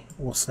definitely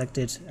all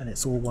selected and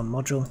it's all one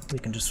module. We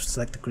can just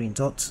select the green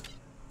dot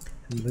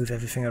and move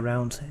everything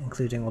around,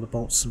 including all the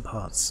bolts and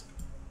parts.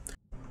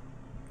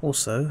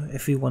 Also,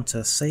 if we want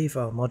to save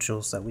our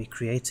modules that we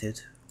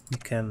created, we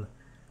can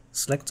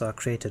select our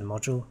created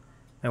module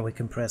and we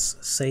can press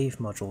Save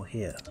Module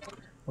here.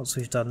 Once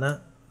we've done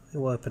that, it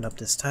will open up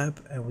this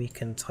tab and we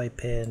can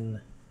type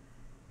in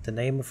the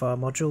name of our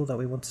module that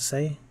we want to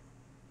say.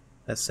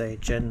 Let's say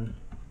Gen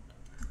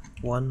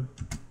 1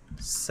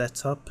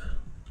 Setup,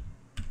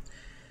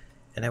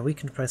 and then we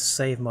can press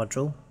Save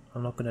Module.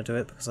 I'm not going to do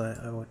it because I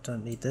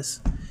don't need this.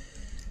 And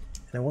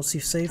then once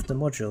you've saved the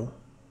module,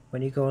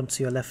 when you go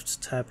onto your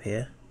left tab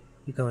here,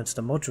 you go into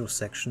the module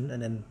section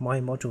and then my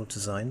module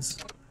designs.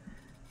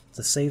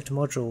 The saved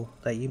module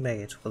that you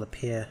made will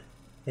appear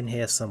in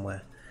here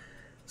somewhere.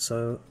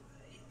 So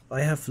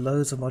I have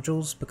loads of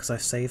modules because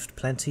I've saved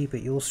plenty,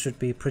 but yours should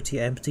be pretty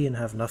empty and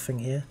have nothing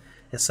here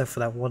except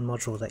for that one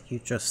module that you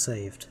just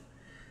saved.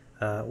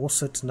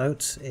 Also to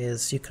note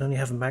is you can only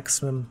have a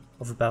maximum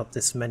of about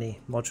this many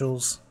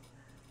modules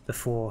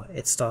before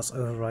it starts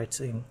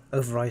overwriting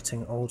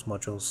old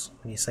modules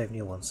when you save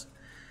new ones.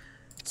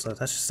 So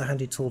that's just a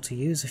handy tool to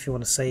use if you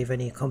want to save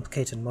any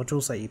complicated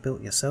modules that you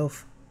built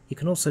yourself. You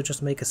can also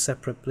just make a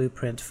separate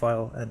blueprint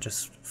file and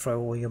just throw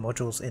all your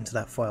modules into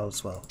that file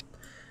as well.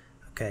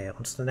 Okay,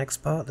 on to the next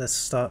part. Let's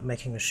start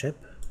making a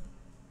ship.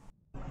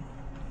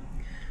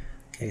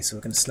 Okay, so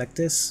we're going to select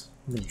this,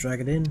 we're going to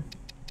drag it in,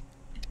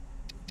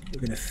 we're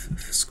going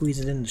to squeeze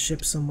it in the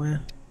ship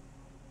somewhere.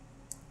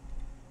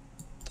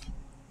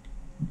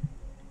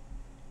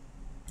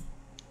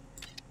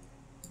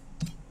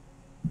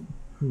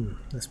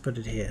 Let's put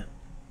it here.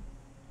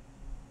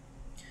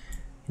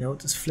 You know what,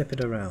 just flip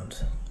it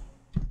around.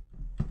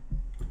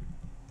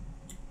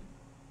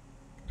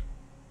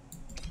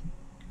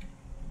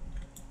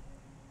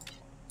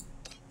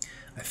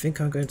 I think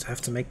I'm going to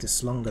have to make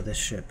this longer, this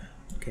ship.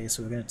 Okay,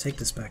 so we're going to take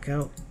this back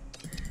out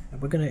and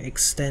we're going to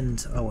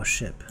extend our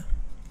ship.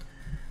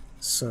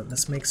 So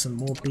let's make some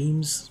more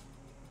beams.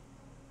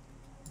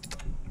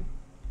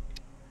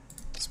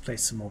 Let's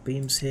place some more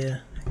beams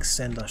here,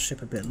 extend our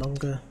ship a bit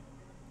longer.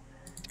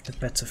 A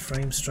better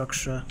frame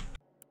structure.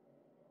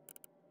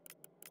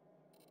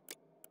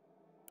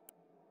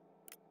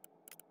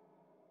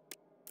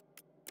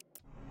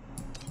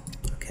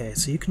 Okay,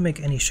 so you can make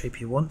any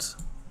shape you want.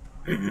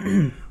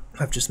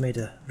 I've just made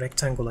a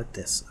rectangle like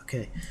this.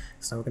 Okay,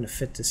 so now we're going to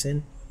fit this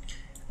in.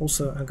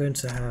 Also, I'm going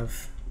to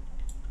have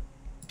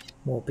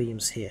more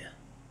beams here.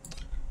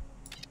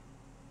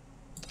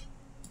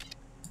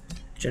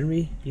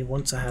 Generally, you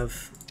want to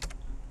have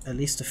at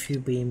least a few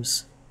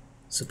beams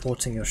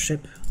supporting your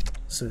ship,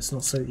 so it's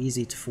not so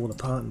easy to fall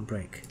apart and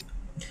break.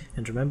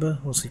 And remember,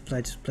 once we've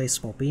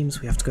placed more beams,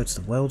 we have to go to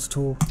the weld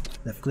tool,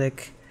 left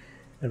click,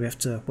 and we have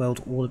to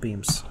weld all the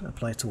beams,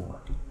 apply to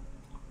all.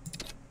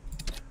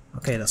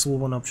 Okay, that's all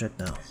one object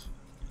now.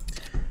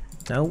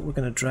 Now we're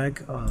going to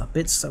drag our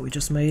bits that we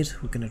just made,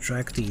 we're going to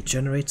drag the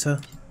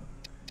generator.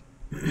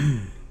 I'm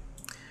going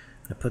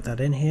to put that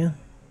in here.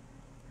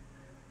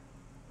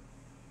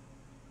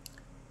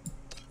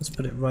 Let's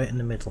put it right in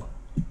the middle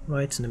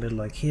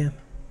like here.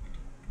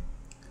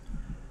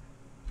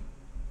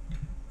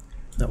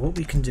 Now what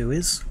we can do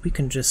is, we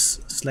can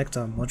just select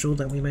our module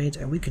that we made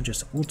and we can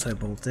just auto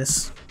bolt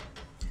this.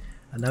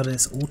 And now that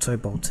it's auto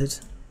bolted,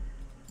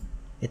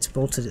 it's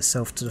bolted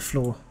itself to the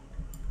floor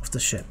of the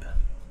ship.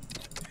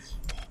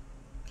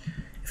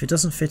 If it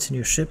doesn't fit in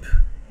your ship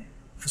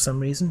for some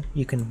reason,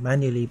 you can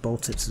manually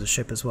bolt it to the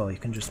ship as well. You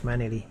can just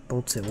manually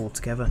bolt it all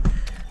together.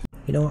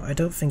 You know what, I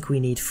don't think we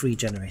need 3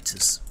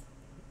 generators.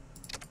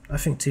 I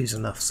think 2 is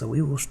enough, so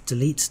we will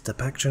delete the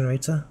back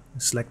generator,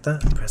 select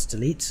that and press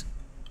delete.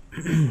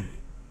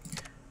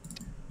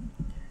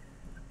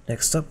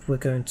 Next up, we're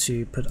going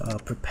to put our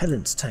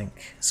propellant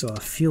tank, so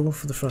our fuel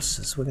for the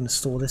thrusters. We're going to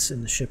store this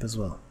in the ship as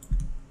well.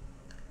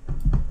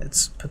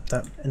 Let's put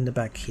that in the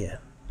back here.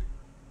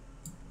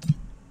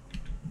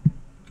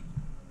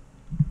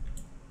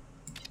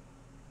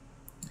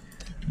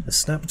 The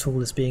snap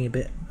tool is being a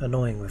bit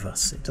annoying with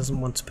us. It doesn't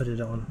want to put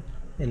it on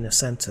in the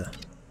center.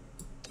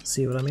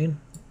 See what I mean?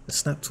 The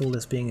snap tool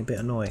is being a bit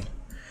annoying.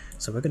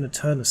 So we're going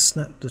to turn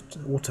the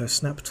auto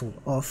snap tool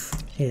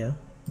off here.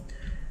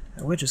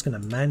 And we're just going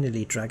to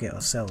manually drag it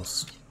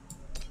ourselves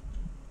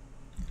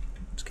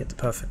to get the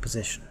perfect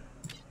position.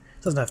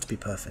 It doesn't have to be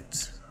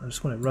perfect. I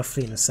just want it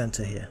roughly in the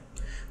center here.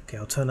 Okay,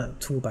 I'll turn that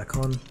tool back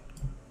on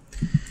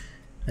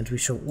and we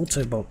shall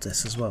auto bolt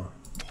this as well.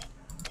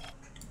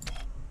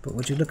 But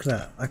would you look at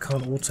that, I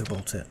can't auto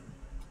bolt it.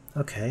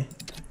 Okay,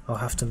 I'll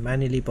have to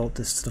manually bolt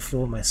this to the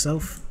floor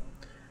myself.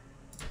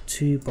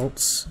 2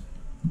 bolts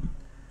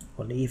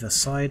on either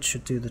side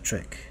should do the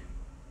trick.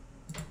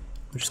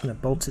 We're just going to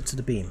bolt it to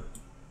the beam.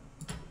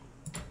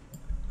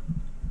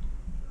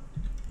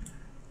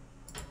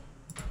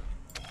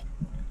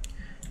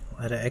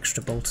 I'll add an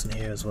extra bolt in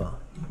here as well.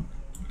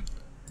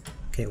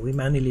 Okay, we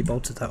manually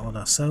bolted that on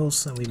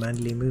ourselves and we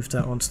manually moved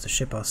that onto the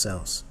ship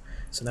ourselves.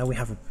 So now we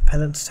have a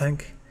propellant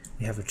tank,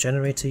 we have a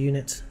generator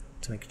unit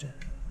to make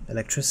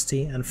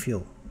electricity and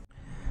fuel.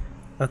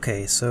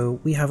 Okay, so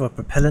we have our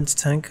propellant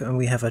tank and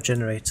we have our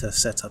generator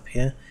set up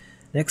here.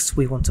 Next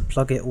we want to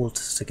plug it all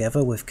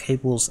together with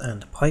cables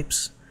and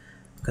pipes,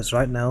 because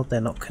right now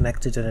they're not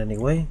connected in any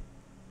way.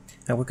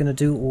 And we're going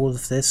to do all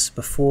of this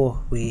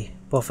before we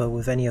bother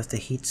with any of the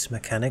heat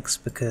mechanics,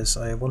 because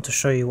I want to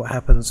show you what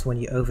happens when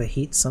you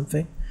overheat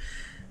something.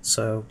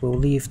 So we'll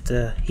leave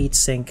the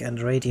heatsink and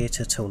the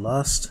radiator till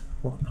last.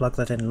 We'll plug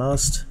that in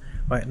last.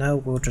 Right now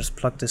we'll just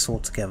plug this all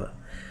together.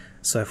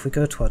 So if we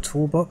go to our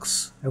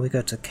toolbox and we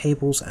go to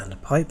cables and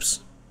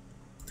pipes,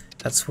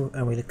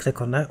 and we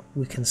click on that,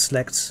 we can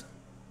select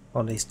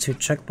on these 2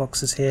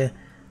 checkboxes here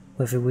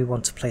whether we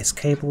want to place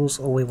cables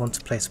or we want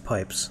to place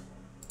pipes.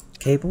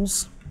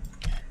 Cables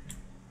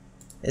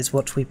is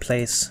what we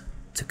place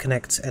to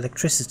connect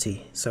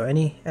electricity. So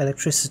any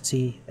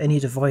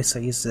device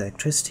that uses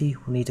electricity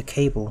will need a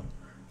cable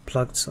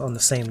plugged on the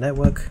same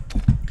network,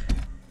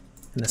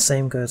 and the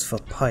same goes for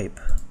pipe.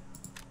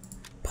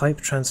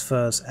 Pipe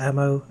transfers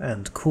ammo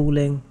and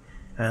cooling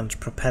and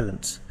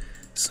propellant.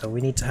 So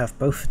we need to have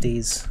both of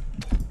these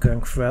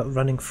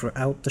running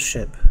throughout the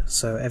ship,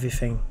 so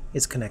everything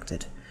is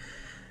connected.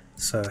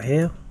 So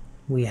here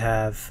we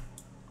have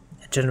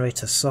a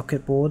generator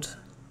socket board,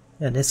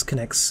 and this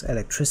connects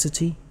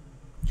electricity.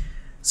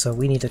 So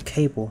we need a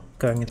cable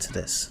going into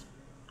this.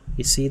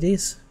 You see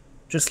these?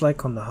 Just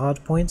like on the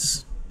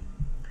hardpoints,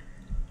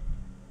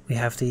 we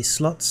have these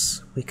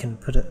slots. We can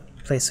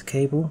place a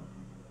cable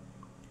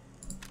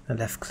and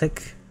left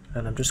click,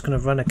 and I'm just going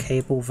to run a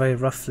cable very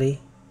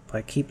roughly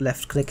by keep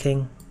left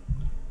clicking.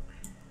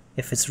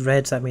 If it's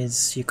red, that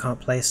means you can't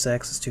place there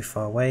because it's too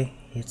far away.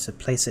 You need to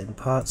place it in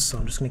parts, so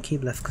I'm just going to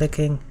keep left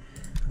clicking.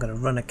 I'm going to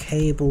run a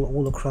cable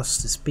all across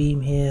this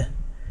beam here.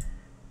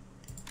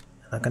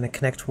 And I'm going to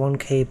connect one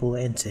cable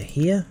into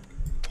here.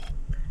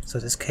 So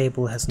this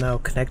cable has now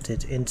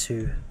connected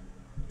into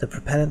the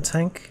propellant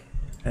tank,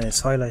 and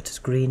it's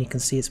highlighted green. You can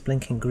see it's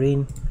blinking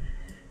green.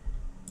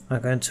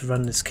 I'm going to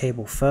run this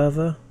cable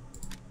further.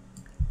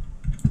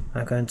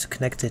 I'm going to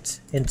connect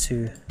it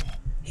into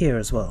here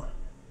as well,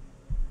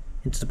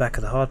 into the back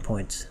of the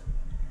hardpoint,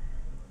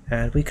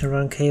 and we can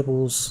run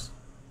cables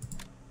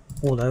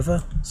all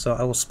over. So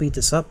I will speed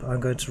this up.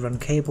 I'm going to run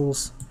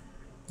cables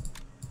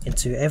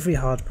into every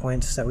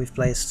hardpoint that we've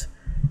placed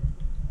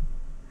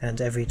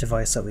and every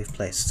device that we've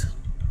placed.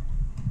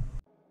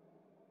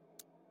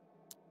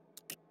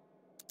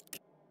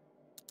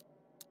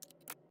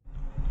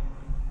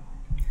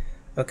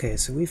 Okay,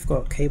 so we've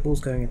got cables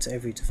going into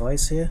every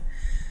device here.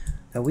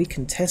 Now we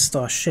can test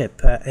our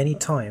ship at any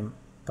time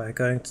by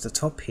going to the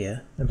top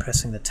here and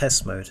pressing the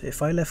test mode.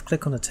 If I left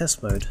click on the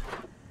test mode,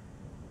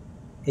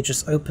 it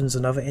just opens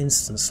another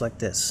instance like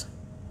this.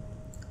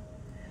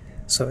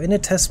 So in a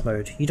test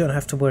mode, you don't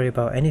have to worry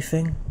about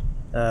anything.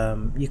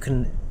 You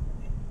can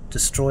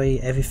destroy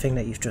everything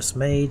that you've just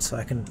made. So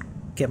I can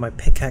get my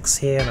pickaxe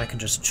here and I can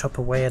just chop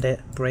away at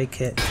it,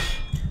 break it.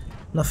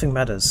 Nothing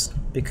matters,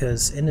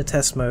 because in the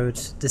test mode,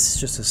 this is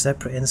just a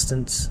separate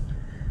instance,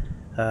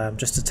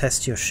 just to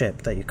test your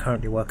ship that you're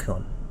currently working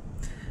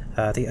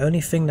on. The only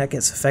thing that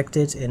gets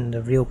affected in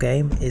the real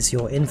game is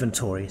your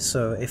inventory.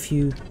 So if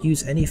you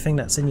use anything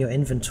that's in your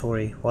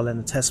inventory while in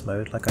the test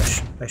mode, like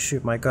I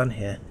shoot my gun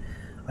here,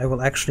 I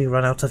will actually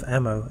run out of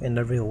ammo in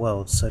the real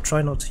world. So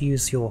try not to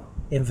use your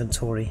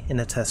inventory in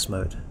the test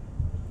mode.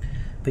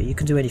 But you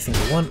can do anything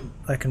you want.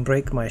 I can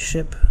break my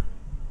ship.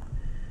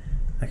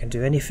 I can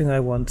do anything I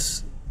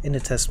want in the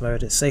test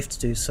mode. It's safe to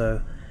do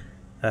so.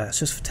 It's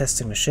just for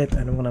testing the ship,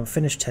 and when I'm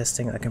finished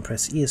testing I can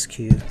press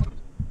ESQ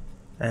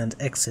and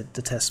exit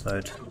the test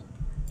mode,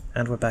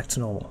 and we're back to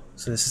normal.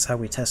 So this is how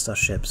we test our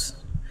ships.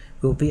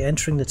 We'll be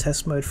entering the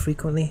test mode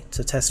frequently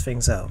to test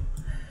things out.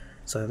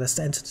 So let's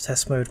enter the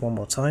test mode one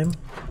more time.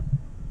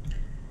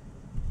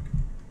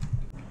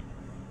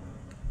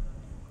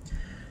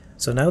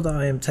 So now that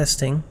I am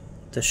testing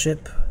the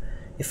ship,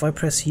 if I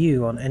press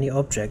U on any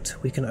object,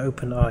 we can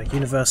open our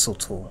universal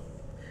tool.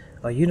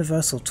 Our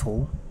universal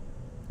tool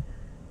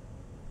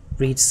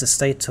reads the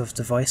state of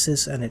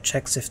devices and it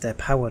checks if they're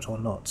powered or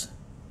not.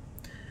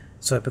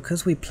 So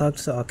because we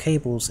plugged our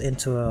cables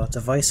into our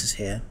devices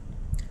here,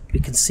 we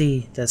can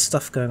see there's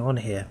stuff going on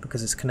here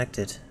because it's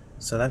connected.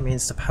 So that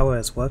means the power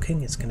is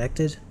working, it's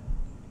connected.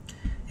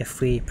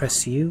 If we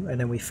press U and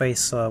then we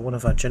face one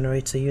of our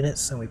generator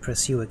units and we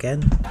press U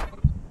again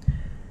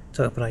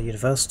to open our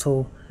universal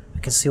tool, we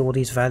can see all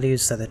these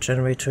values that the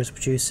generator is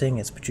producing.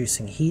 It's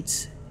producing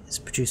heat, it's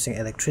producing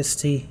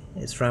electricity,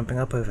 it's ramping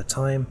up over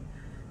time,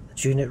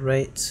 the unit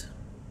rate.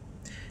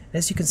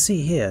 As you can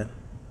see here,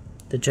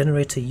 the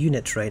generator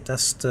unit rate,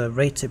 that's the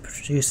rate it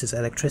produces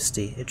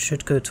electricity, it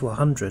should go to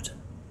 100.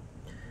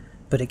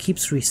 But it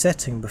keeps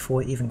resetting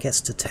before it even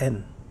gets to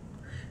 10.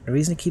 The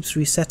reason it keeps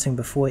resetting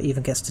before it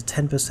even gets to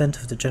 10%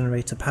 of the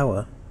generator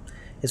power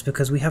is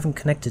because we haven't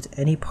connected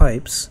any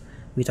pipes,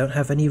 we don't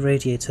have any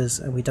radiators,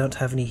 and we don't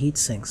have any heat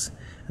sinks.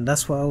 And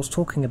that's what I was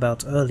talking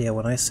about earlier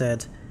when I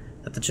said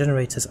that the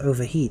generators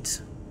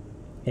overheat,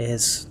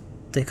 is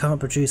they can't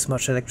produce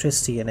much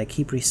electricity and they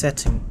keep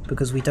resetting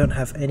because we don't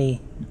have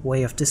any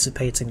way of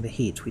dissipating the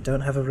heat. We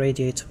don't have a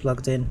radiator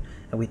plugged in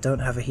and we don't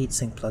have a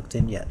heatsink plugged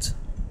in yet.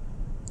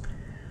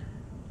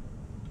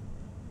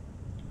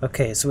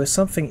 Okay, so if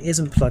something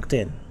isn't plugged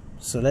in,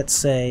 so let's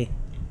say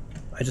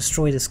I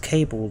destroy this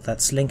cable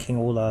that's linking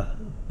all our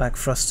back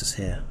thrusters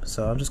here.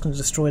 So I'm just going to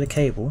destroy the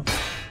cable.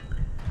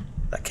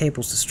 That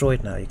cable's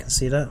destroyed now, you can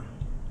see that.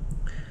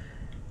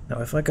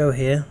 Now if I go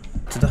here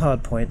to the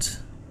hardpoint,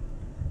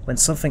 when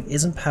something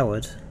isn't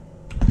powered,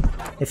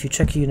 if you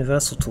check your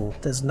universal tool,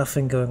 there's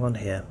nothing going on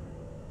here.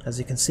 As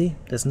you can see,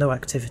 there's no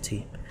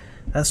activity.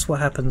 That's what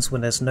happens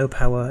when there's no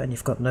power and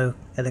you've got no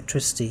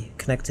electricity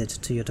connected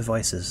to your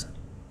devices.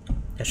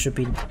 There should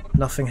be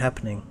nothing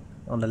happening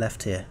on the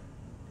left here,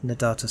 in the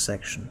data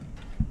section.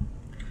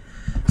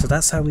 So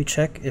that's how we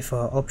check if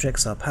our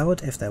objects are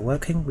powered, if they're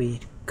working. We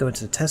go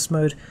into the test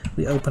mode,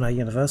 we open our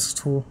universal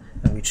tool,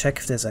 and we check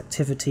if there's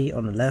activity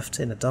on the left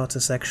in the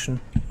data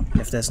section.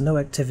 If there's no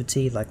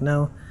activity, like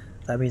now,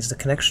 that means the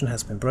connection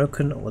has been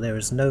broken or there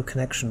is no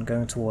connection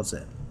going towards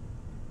it.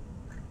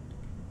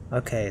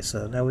 Okay,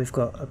 so now we've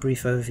got a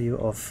brief overview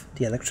of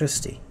the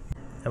electricity.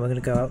 And we're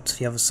going to go out to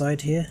the other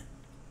side here.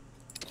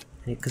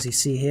 Because you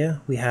see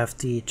here, we have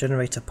the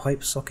generator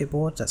pipe socket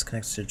board that's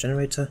connected to the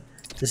generator.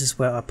 This is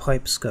where our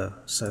pipes go.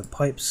 So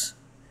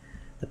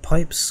the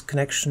pipes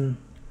connection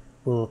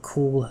will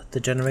cool the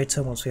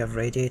generator once we have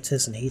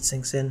radiators and heat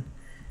sinks in.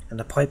 And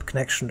the pipe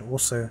connection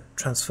also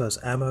transfers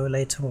ammo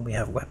later when we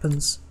have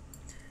weapons.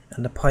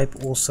 And the pipe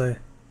also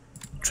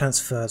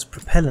transfers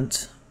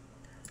propellant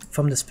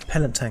from this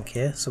propellant tank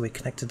here. So we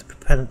connected the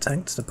propellant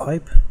tank to the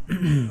pipe.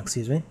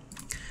 Excuse me.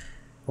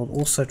 We'll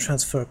also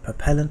transfer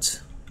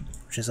propellant,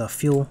 which is our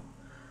fuel,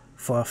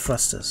 for our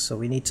thrusters. So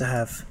we need to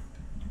have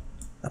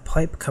a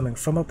pipe coming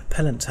from our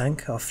propellant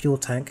tank, our fuel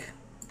tank.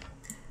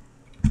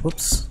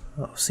 Whoops,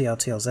 oh,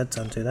 CRTLZ,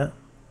 don't do that.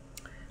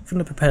 From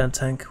the propellant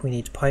tank, we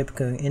need pipe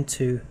going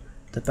into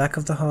the back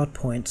of the hard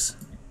points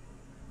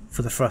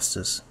for the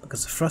thrusters,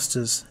 because the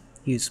thrusters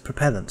use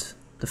propellant,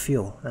 the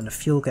fuel, and the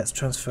fuel gets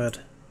transferred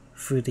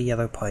through the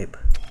yellow pipe.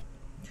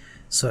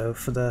 So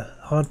for the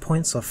hard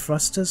points of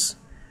thrusters,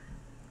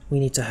 we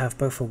need to have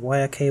both a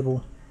wire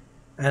cable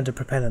and a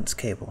propellant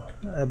cable,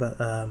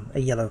 a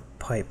yellow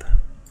pipe,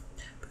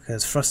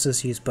 because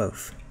thrusters use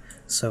both.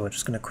 So we're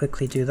just going to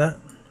quickly do that.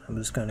 I'm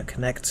just going to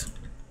connect.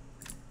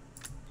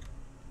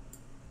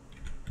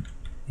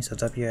 These are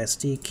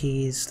WSD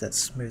keys.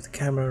 Let's move the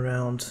camera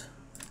around.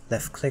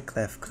 Left click,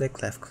 left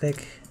click, left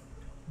click.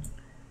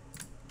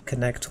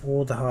 Connect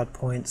all the hard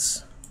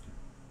points.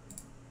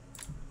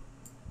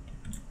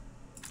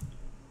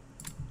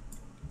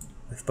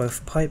 With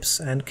both pipes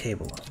and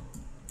cable.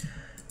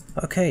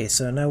 Okay,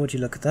 so now would you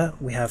look at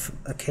that? We have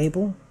a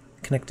cable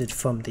connected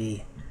from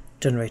the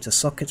generator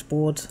socket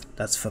board.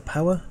 That's for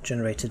power,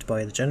 generated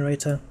by the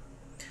generator.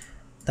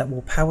 That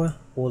will power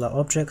all our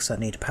objects that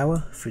need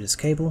power through this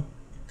cable.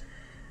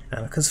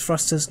 And because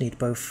thrusters need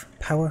both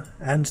power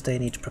and they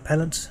need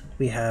propellant,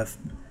 we have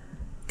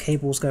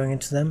cables going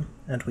into them,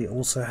 and we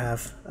also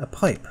have a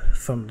pipe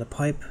from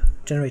the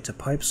generator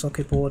pipe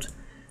socket board,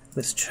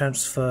 which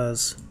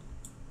transfers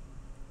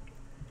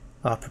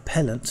our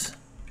propellant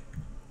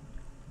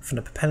from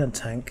the propellant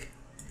tank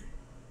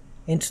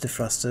into the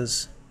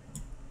thrusters,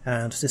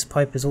 and this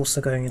pipe is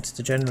also going into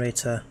the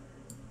generator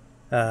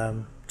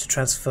to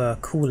transfer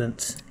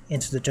coolant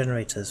into the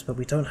generators, but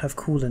we don't have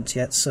coolant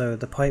yet, so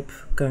the pipe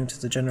going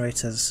to the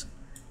generators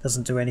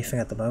doesn't do anything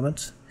at the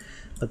moment,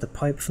 but the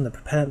pipe from the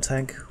propellant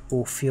tank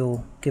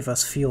will give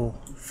us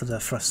fuel for the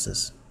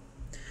thrusters.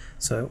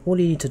 So all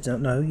you need to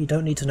know, you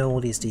don't need to know all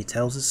these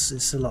details,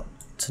 it's a lot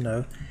to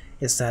know,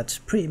 is that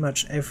pretty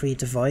much every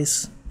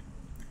device,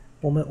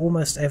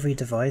 almost every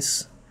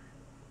device,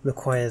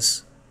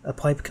 requires a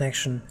pipe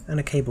connection and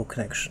a cable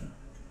connection.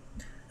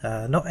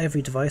 Not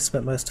every device,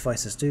 but most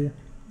devices do.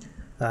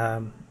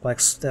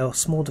 Like there are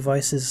small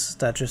devices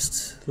that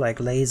just like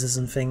lasers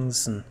and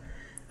things, and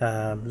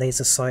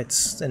laser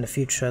sights in the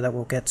future that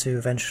we'll get to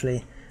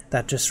eventually,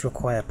 that just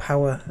require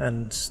power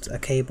and a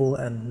cable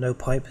and no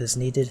pipe is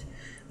needed.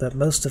 But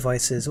most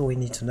devices, all we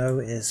need to know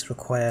is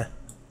require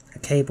a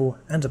cable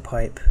and a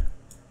pipe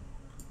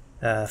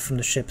from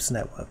the ship's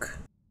network.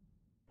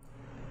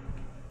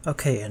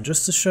 Okay, and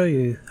just to show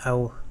you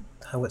how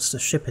the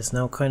ship is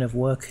now kind of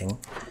working,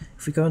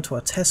 if we go into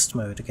our test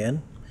mode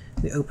again,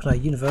 we open our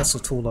universal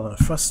tool on our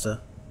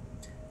thruster,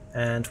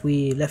 and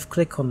we left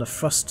click on the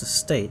thruster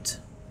state,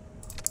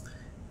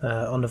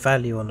 on the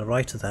value on the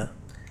right of that.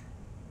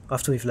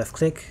 After we've left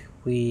click,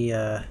 we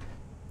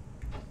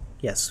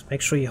yes, make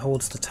sure you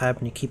hold the tab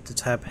and you keep the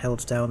tab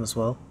held down as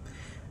well.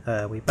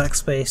 We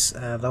backspace,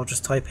 and I'll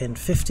just type in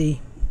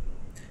 50,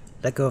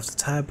 let go of the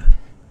tab,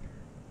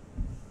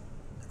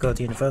 let go of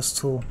the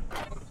universal tool,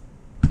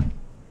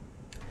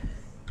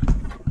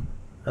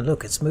 and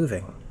look, it's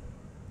moving.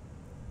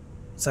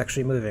 It's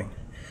actually moving.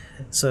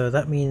 So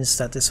that means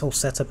that this whole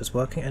setup is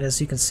working, and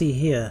as you can see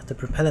here, the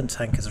propellant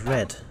tank is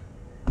red.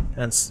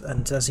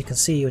 And as you can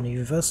see on the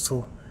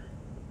universal,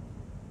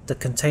 the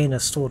container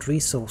stored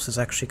resource is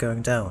actually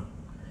going down.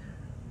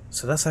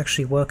 So that's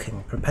actually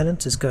working.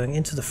 Propellant is going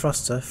into the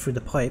thruster through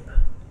the pipe.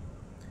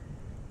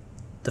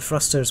 The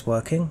thruster is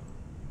working.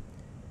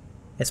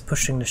 It's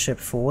pushing the ship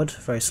forward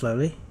very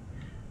slowly.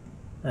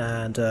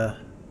 And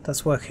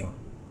that's working.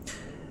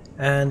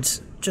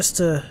 And just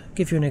to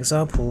give you an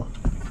example,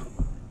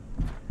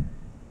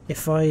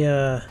 if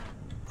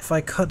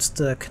I cut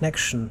the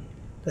connection,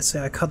 let's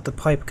say I cut the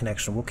pipe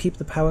connection, we'll keep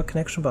the power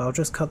connection, but I'll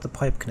just cut the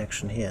pipe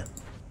connection here.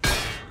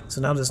 So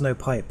now there's no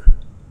pipe.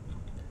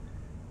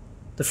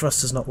 The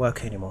thruster's not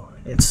working anymore,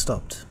 it's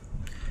stopped.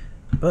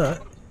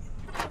 But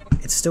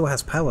it still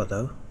has power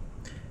though.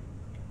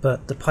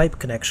 But the pipe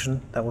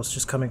connection that was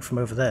just coming from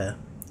over there,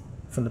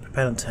 from the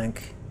propellant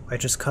tank, I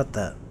just cut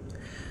that.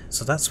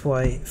 So that's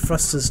why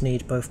thrusters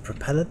need both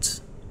propellant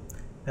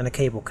and a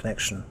cable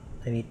connection.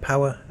 They need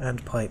power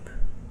and pipe.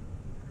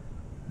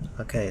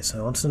 Okay,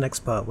 so on to the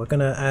next part. We're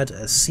going to add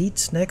a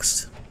seat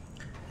next.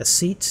 A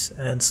seat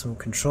and some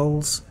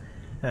controls,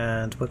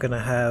 and we're going to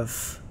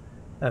have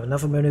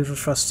another maneuver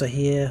thruster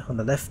here on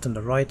the left and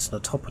the right, on the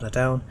top and the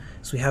down.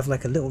 So we have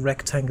like a little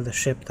rectangular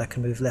ship that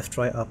can move left,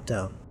 right, up,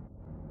 down.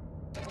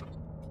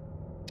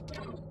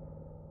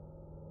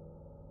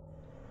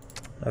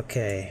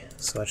 Okay,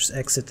 so I just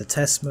exit the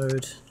test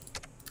mode.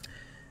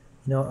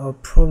 You know, I'll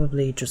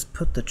probably just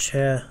put the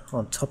chair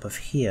on top of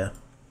here.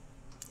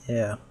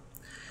 Yeah.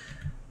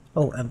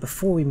 Oh, and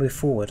before we move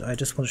forward, I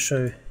just want to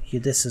show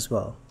you this as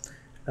well.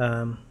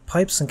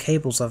 Pipes and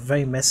cables are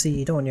very messy.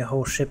 You don't want your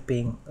whole ship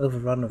being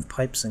overrun with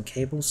pipes and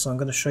cables, so I'm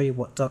going to show you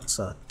what ducts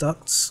are.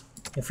 Ducts,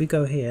 if we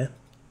go here,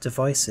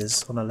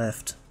 devices on the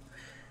left,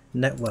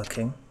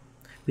 networking,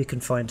 we can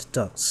find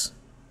ducts.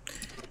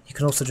 You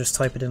can also just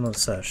type it in on the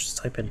search. Just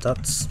type in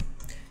ducts,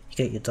 you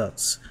get your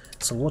ducts.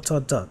 So what are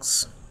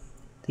ducts?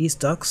 These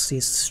ducts,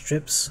 these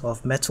strips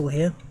of metal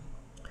here,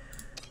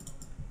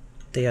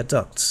 they are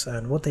ducts,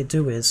 and what they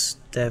do is,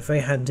 they're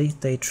very handy.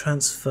 They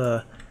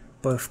transfer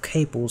both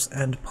cables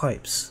and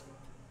pipes.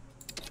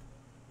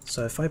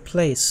 So if I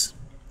place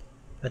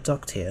a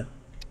duct here,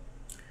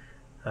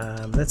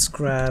 let's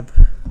grab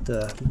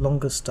the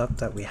longest duct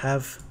that we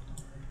have.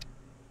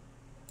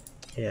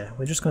 Yeah,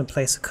 we're just going to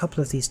place a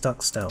couple of these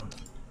ducts down.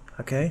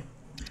 Okay,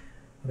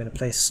 we're going to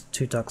place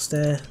 2 ducts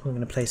there, we're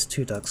going to place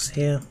 2 ducts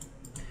here,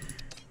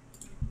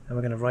 and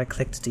we're going to right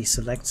click to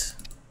deselect,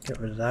 get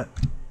rid of that.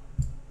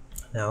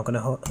 Now I'm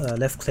going to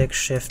left click,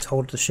 shift,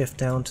 hold the shift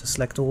down to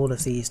select all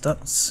of these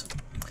ducts.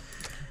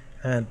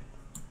 And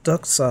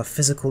ducts are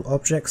physical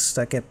objects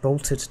that get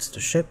bolted to the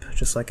ship,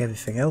 just like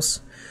everything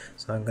else.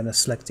 So I'm going to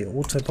select the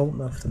auto bolt,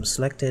 now with them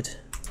selected,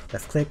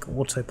 left click,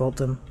 auto bolt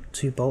them,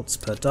 2 bolts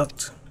per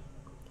duct.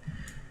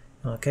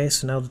 Okay,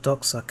 so now the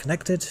ducts are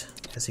connected,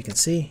 as you can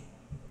see.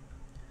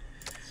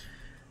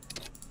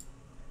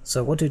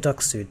 So what do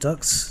ducts do?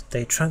 Ducts,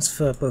 they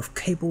transfer both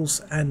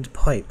cables and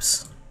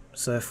pipes.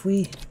 So if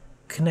we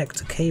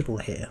connect a cable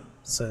here,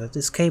 so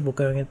this cable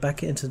going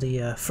back into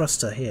the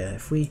thruster here,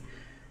 if we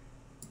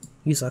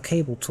use our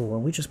cable tool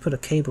and we just put a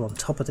cable on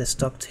top of this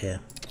duct here,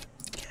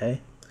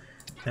 okay,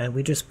 and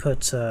we just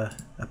put a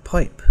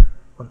pipe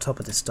on top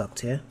of this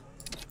duct here,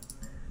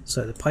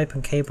 so the pipe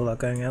and cable are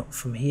going out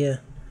from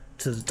here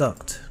to the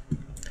duct.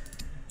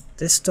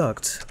 This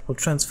duct will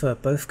transfer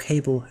both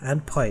cable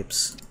and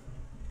pipes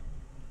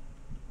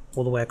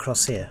all the way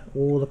across here,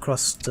 all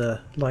across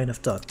the line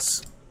of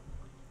ducts.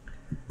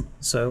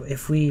 So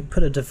if we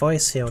put a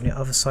device here on the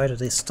other side of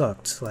this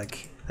duct,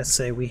 like let's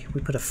say we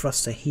put a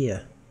thruster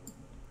here,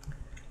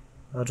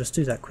 I'll just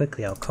do that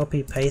quickly. I'll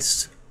copy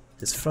paste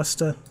this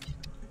thruster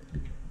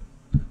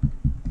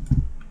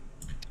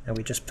and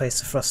we just place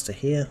the thruster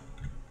here.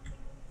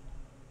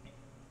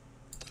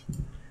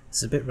 This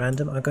is a bit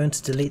random. I'm going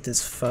to delete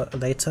this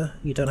later.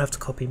 You don't have to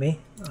copy me.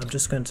 I'm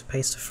just going to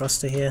paste the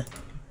thruster here.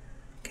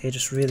 Okay,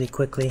 just really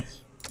quickly.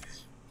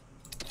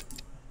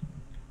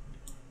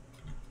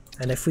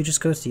 And if we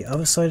just go to the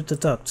other side of the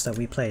duct that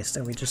we placed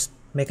and we just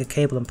make a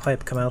cable and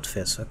pipe come out of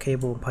it. So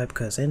cable and pipe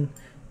goes in,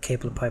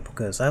 cable and pipe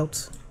goes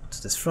out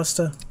to this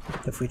thruster.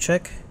 If we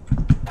check,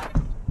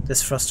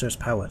 this thruster is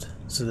powered.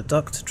 So the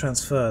duct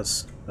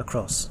transfers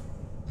across.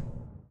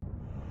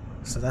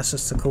 So that's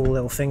just a cool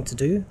little thing to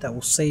do that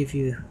will save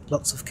you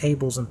lots of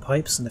cables and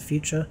pipes in the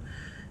future,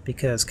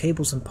 because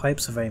cables and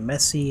pipes are very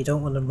messy. You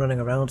don't want them running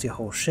around your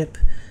whole ship.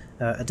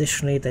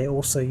 Additionally, they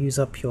also use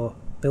up your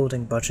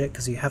building budget,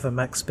 because you have a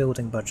max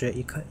building budget.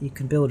 You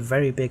can build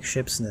very big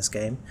ships in this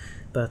game,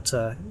 but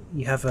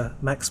you have a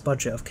max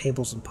budget of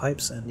cables and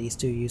pipes, and these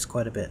do use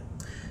quite a bit.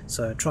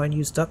 So try and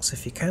use ducts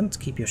if you can to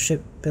keep your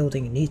ship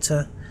building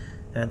neater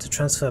and to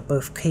transfer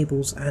both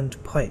cables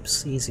and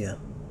pipes easier.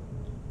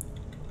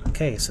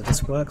 Okay, so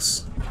this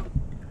works.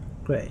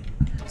 Great.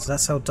 So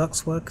that's how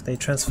ducts work. They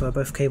transfer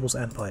both cables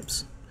and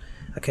pipes.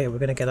 Okay, we're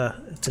going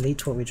to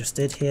delete what we just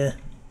did here.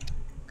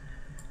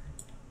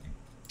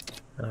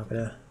 And I'm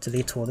going to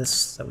delete all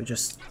this that we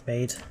just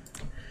made.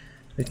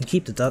 We can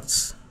keep the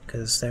ducts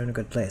because they're in a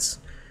good place.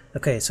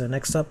 Okay, so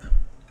next up.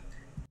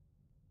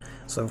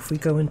 So if we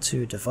go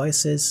into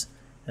devices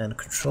and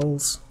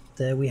controls,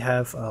 there we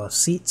have our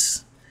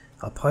seats,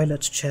 our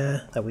pilot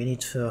chair that we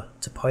need to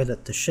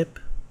pilot the ship.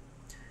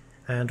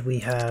 And we're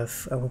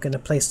going to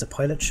place the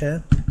pilot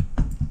chair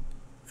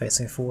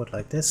facing forward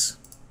like this.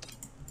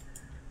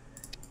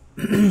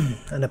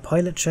 And a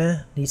pilot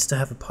chair needs to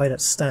have a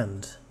pilot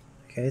stand.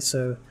 Okay,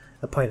 so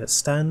a pilot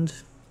stand,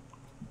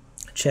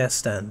 chair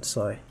stand,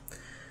 sorry.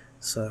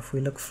 So if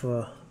we look for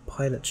a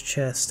pilot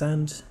chair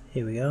stand,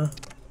 here we are.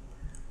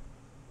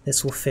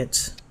 This will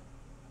fit,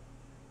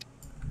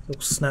 it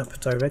will snap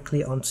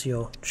directly onto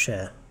your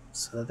chair,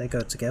 so that they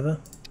go together.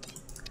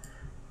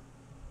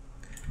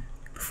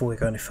 Before we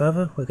go any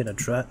further, we're going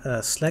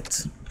to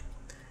select,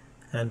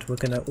 and we're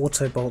going to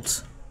auto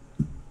bolt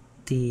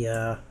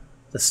the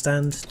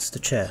stand to the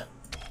chair.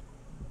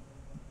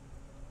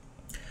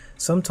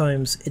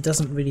 sometimes it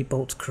doesn't really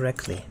bolt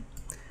correctly.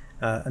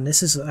 And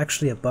this is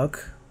actually a bug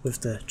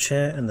with the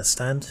chair and the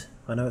stand.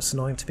 I know it's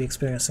annoying to be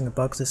experiencing a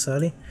bug this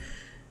early,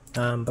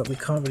 but we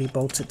can't really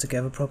bolt it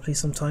together properly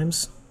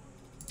sometimes.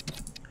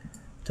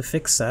 To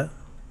fix that,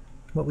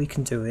 what we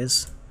can do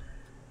is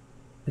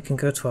we can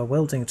go to our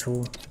welding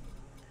tool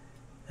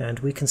and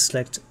we can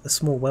select a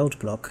small weld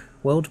block.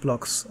 Weld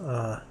blocks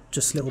are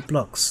just little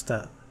blocks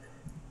that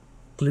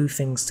glue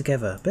things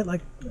together, a bit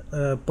like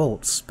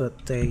bolts,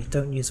 but they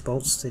don't use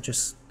bolts, they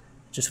just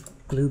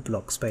glue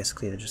blocks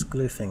basically, they just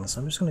glue things.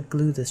 I'm just going to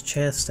glue this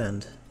chair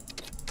stand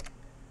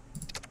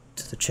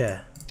to the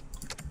chair.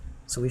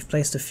 So we've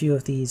placed a few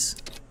of these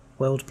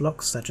weld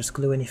blocks that just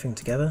glue anything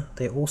together.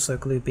 They also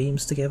glue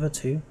beams together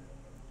too.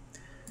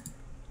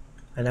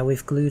 And now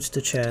we've glued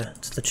the chair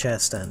to the chair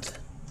stand.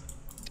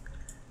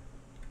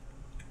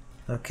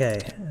 Okay,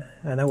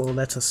 and now it will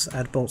let us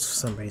add bolts for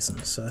some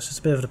reason, so that's just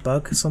a bit of a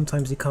bug.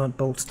 Sometimes you can't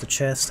bolt the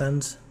chair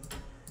stand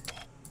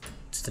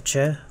to the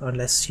chair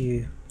unless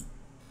you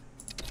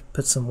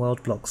put some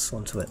weld blocks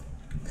onto it.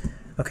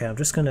 Okay, I'm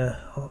just going to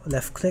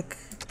left click,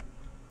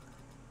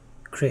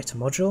 create a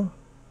module.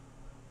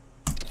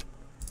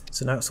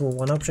 So now it's all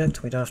one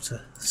object, we don't have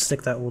to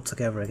stick that all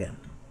together again.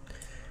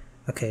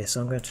 Okay,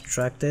 so I'm going to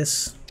drag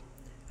this,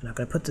 and I'm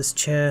going to put this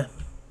chair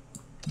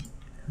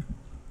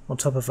on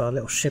top of our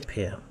little ship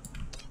here.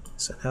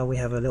 So now we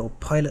have a little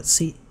pilot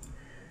seat.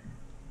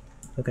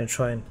 We're going to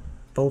try and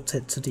bolt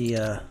it to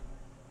the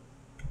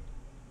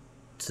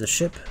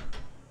ship.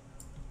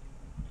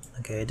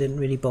 Okay, it didn't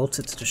really bolt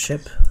it to the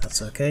ship.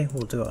 That's okay.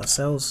 We'll do it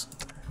ourselves.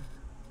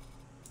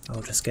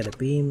 I'll just get a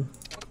beam.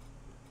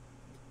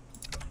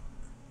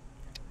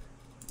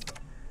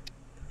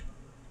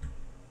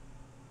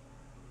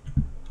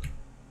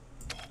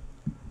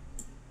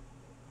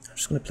 I'm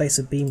just going to place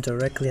a beam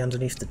directly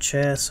underneath the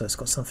chair so it's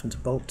got something to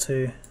bolt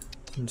to.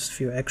 And just a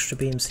few extra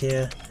beams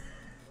here.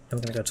 I'm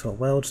going to go to a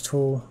weld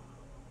tool,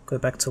 go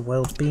back to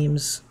weld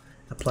beams,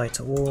 apply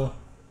to all,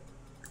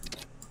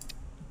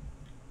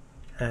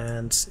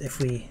 and if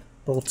we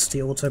bolt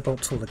the auto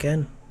bolt tool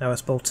again, now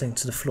it's bolting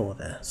to the floor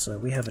there. So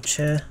we have a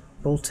chair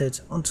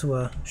bolted onto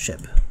a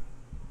ship.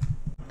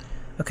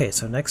 Okay,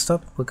 so next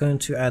up we're going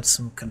to add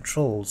some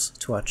controls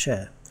to our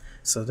chair.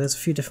 So there's a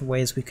few different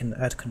ways we can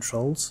add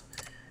controls.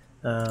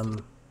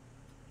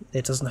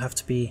 It doesn't have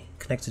to be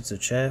connected to the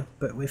chair,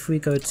 but if we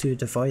go to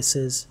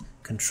devices,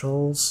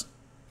 controls,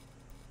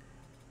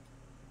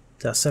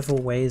 there are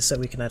several ways that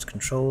we can add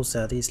controls.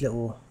 There are these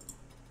little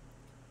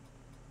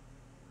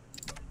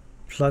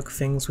plug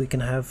things we can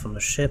have on the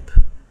ship,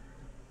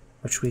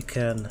 which we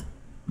can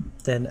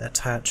then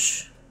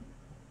attach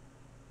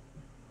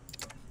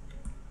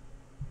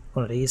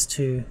one of these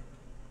to,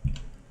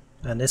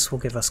 and this will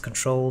give us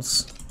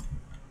controls,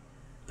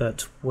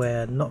 but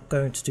we're not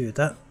going to do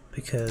that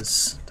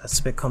because that's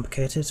a bit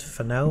complicated.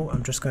 For now,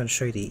 I'm just going to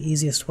show you the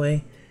easiest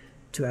way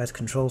to add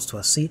controls to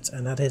our seat,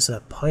 and that is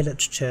a pilot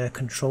chair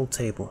control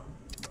table.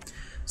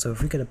 So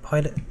if we get a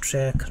pilot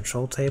chair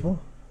control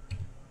table,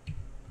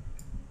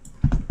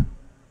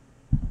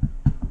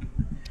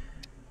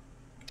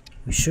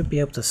 we should be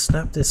able to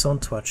snap this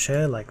onto our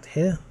chair like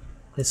here.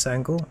 This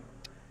angle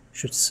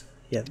should,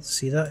 yeah,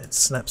 see that? It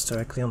snaps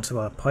directly onto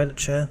our pilot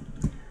chair.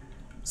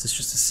 So it's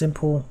just a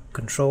simple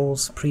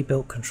controls,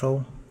 pre-built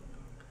control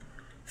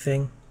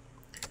thing.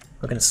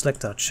 We're going to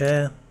select our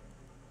chair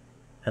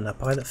and our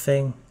pilot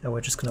thing, and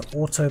we're just going to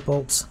auto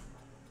bolt,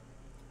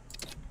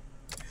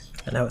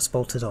 and now it's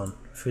bolted on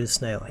through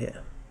this nail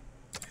here.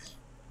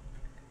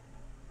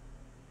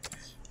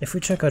 If we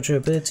check our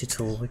durability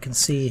tool, we can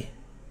see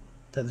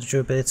that the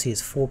durability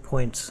is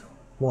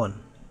 4.1,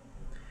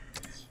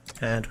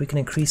 and we can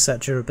increase that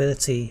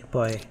durability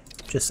by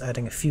just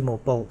adding a few more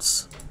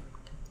bolts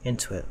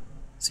into it.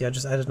 See, I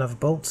just added another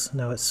bolt,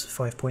 now it's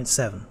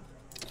 5.7.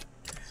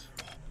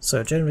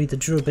 So generally the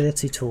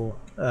durability tool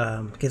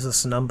gives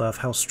us a number of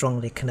how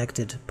strongly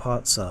connected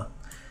parts are,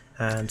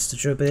 and the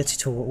durability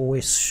tool will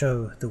always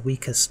show the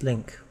weakest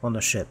link on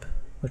the ship,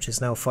 which is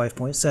now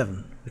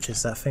 5.7, which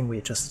is that thing we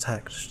just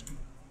attached.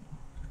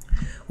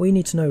 All you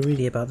need to know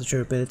really about the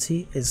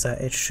durability is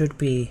that it should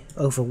be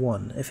over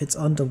 1. If it's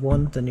under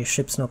 1, then your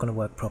ship's not going to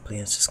work properly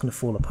and it's just going to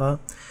fall apart.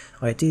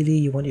 Ideally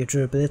you want your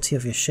durability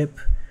of your ship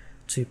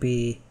to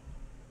be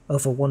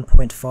over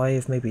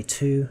 1.5, maybe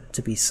 2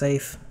 to be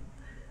safe.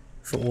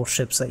 For all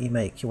ships that you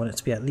make, you want it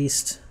to be at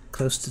least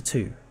close to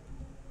 2.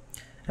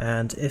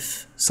 And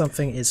if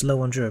something is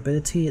low on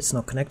durability, it's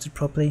not connected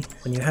properly,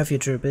 when you have your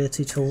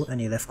durability tool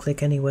and you left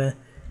click anywhere,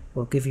 it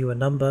will give you a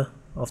number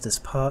of this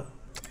part.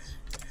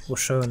 It will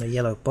show in a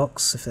yellow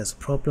box if there's a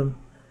problem,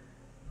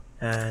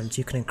 and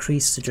you can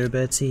increase the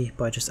durability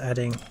by just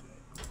adding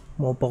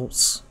more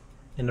bolts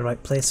in the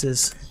right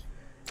places.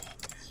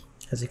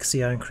 As you can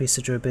see, I increased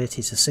the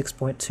durability to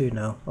 6.2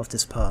 now of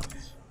this part.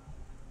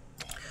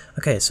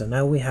 Okay, so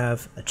now we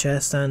have a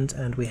chair stand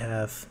and we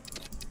have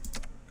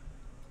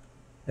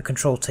a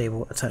control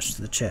table attached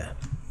to the chair.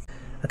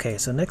 Okay,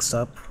 so next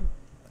up,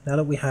 now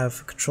that we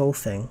have a control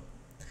thing,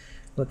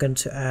 we're going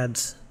to add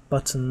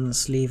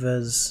buttons,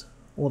 levers,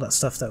 all that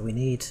stuff that we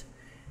need,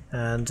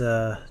 and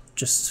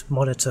just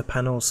monitor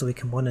panels so we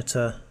can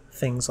monitor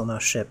things on our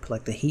ship,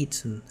 like the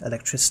heat and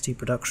electricity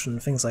production,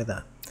 things like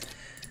that.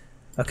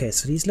 Okay,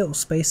 so these little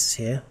spaces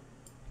here,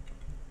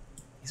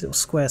 these little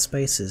square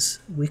spaces,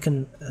 we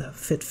can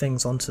fit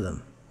things onto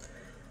them.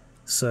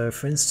 So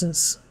for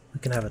instance, we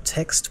can have a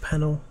text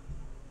panel.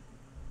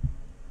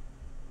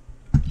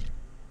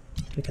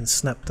 We can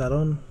snap that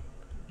on.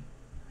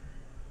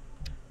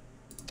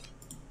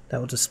 That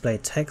will display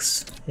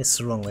text. It's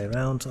the wrong way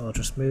around. I'll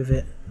just move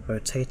it,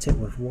 rotate it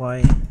with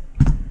Y,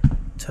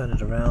 turn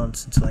it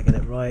around until I get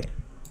it right.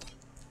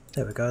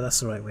 There we go,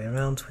 that's the right way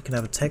around. We can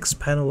have a text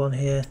panel on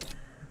here.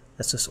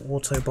 Let's just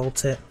auto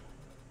bolt it.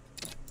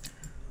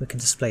 We can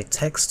display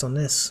text on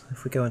this.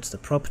 If we go into the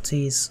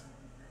properties,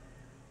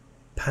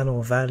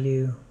 panel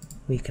value,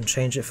 we can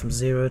change it from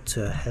 0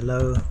 to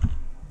hello.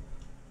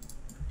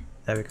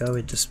 There we go,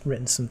 we've just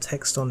written some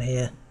text on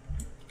here.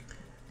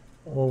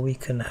 Or we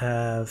can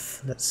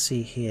have, let's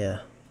see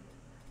here,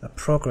 a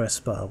progress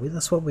bar.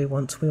 That's what we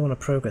want. We want a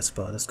progress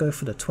bar. Let's go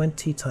for the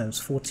 20 times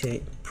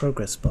 48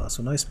 progress bar.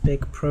 So a nice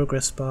big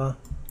progress bar.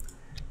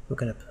 We're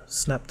going to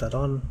snap that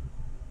on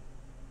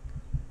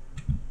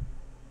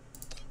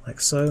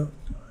like so.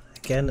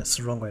 Again, it's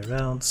the wrong way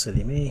around,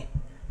 silly me.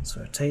 Let's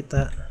rotate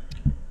that.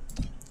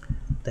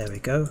 There we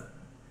go.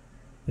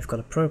 We've got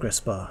a progress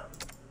bar.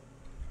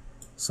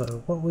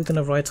 So what we're going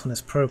to write on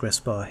this progress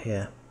bar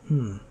here?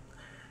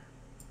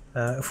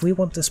 If we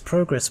want this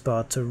progress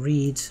bar to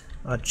read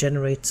our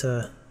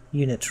generator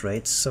unit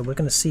rates, so we're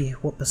going to see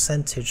what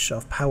percentage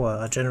of power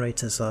our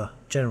generators are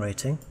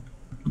generating.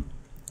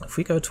 If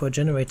we go to our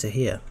generator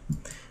here,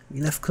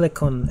 we left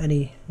click on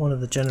any one of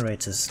the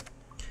generators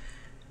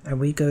and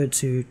we go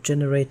to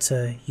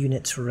generator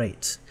unit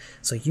rate.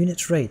 So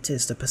unit rate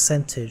is the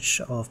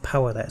percentage of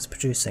power that it's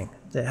producing.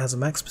 It has a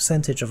max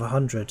percentage of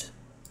 100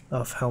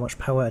 of how much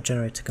power a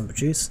generator can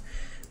produce.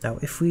 Now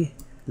if we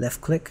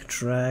left click,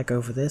 drag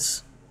over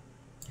this,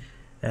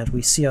 and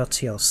we see our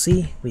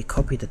TLC, we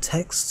copy the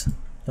text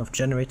of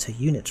generator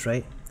unit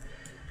rate.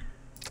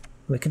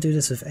 We can do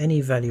this with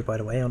any value, by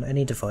the way, on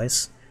any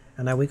device.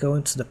 And now we go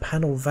into the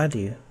panel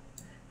value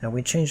and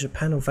we change the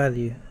panel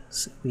value.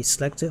 We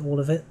select it, all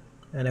of it,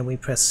 and then we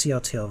press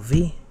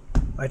CRTL-V.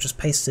 I just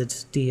pasted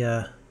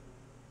the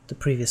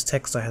previous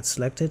text I had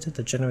selected,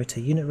 the generator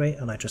unit rate,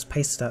 and I just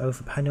pasted that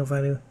over panel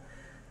value.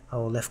 I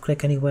will left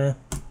click anywhere.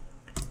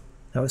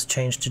 Now it's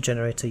changed to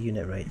generator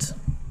unit rate.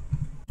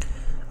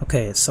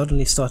 Okay, it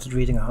suddenly started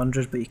reading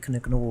 100, but you can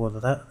ignore all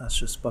of that, that's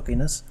just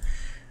bugginess.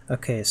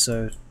 Okay,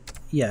 so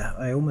yeah,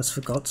 I almost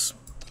forgot.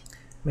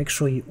 Make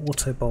sure you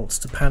auto bolt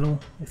to panel.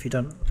 If you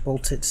don't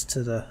bolt it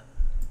to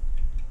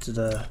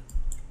the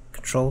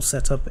control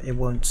setup, it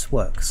won't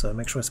work, so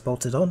make sure it's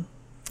bolted on.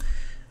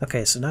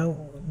 Okay, so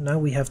now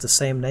we have the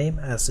same name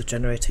as the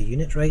generator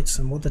unit rate,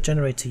 and what the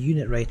generator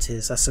unit rate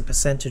is, that's the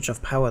percentage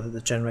of power that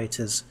the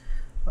generators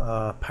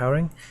are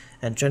powering.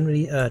 And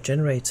generally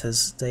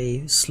generators,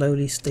 they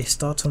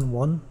start on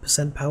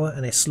 1% power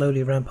and they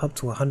slowly ramp up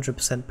to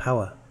 100%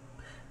 power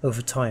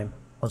over time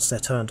once they're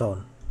turned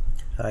on.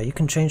 You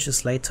can change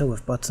this later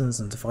with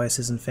buttons and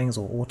devices and things,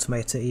 or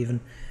automate it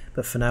even,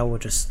 but for now I'll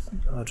just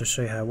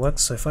show you how it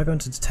works. So if I go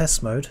into the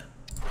test mode,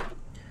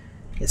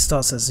 it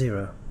starts at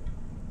 0.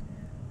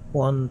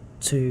 1,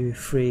 2,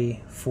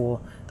 3,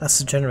 4, that's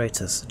the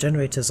generators. The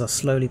generators are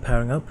slowly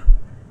powering up,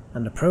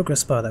 and the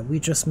progress bar that we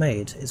just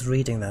made is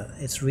reading that.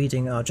 It's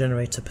reading our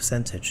generator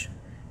percentage.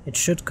 It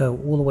should go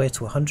all the way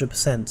to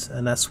 100%,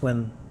 and that's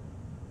when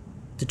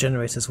the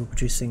generators were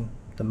producing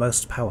the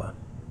most power.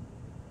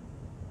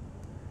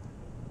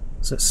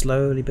 So it's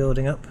slowly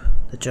building up,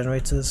 the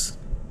generators.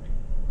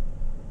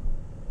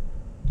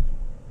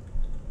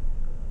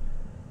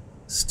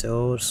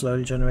 Still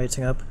slowly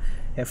generating up.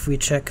 If we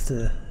check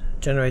the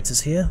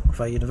generators here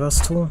with our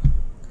universal tool,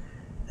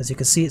 as you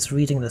can see, it's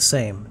reading the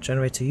same.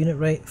 Generator unit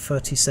rate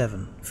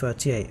 37,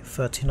 38,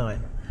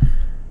 39.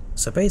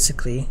 So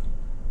basically,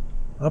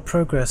 our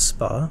progress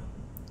bar,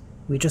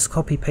 we just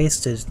copy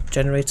pasted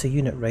generator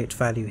unit rate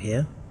value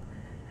here,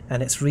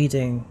 and it's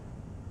reading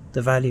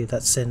the value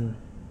that's in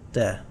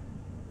there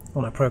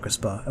on our progress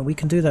bar. And we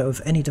can do that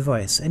with any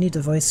device. Any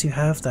device you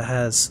have that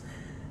has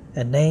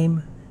a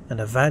name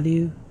and a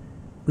value,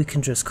 we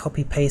can just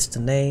copy paste the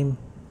name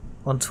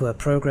onto a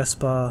progress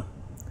bar,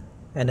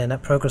 and then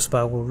that progress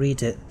bar will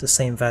read it the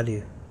same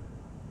value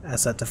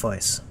as that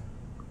device.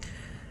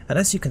 And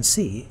as you can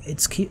see,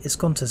 it's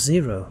gone to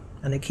 0,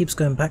 and it keeps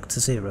going back to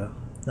 0.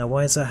 Now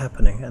why is that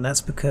happening? And that's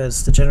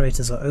because the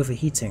generators are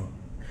overheating.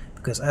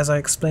 Because as I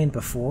explained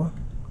before,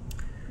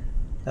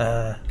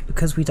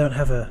 because we don't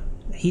have a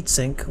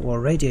heatsink or a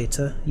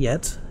radiator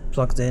yet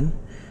plugged in,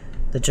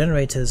 the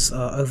generators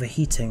are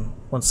overheating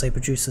once they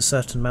produce a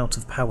certain amount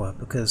of power,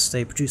 because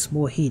they produce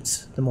more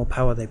heat the more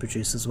power they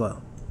produce as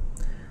well.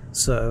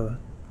 So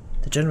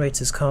the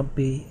generators can't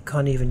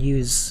even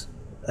use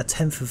a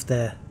tenth of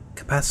their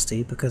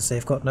capacity, because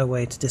they've got no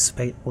way to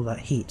dissipate all that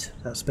heat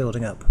that's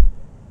building up.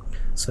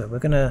 So we're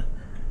going to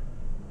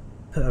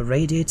put a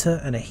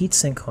radiator and a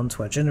heatsink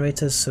onto our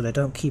generators so they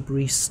don't keep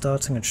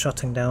restarting and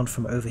shutting down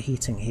from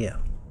overheating here.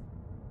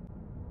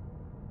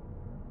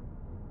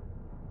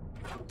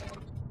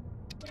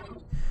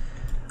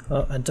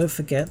 Oh, and don't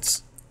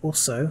forget,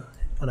 also,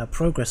 on our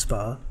progress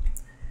bar,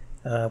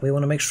 we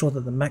want to make sure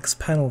that the max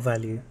panel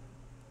value,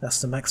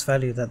 that's the max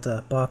value that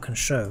the bar can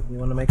show, we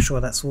want to make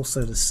sure that's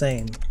also the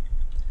same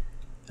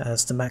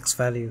as the max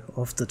value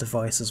of the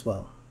device as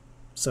well,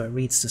 so it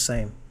reads the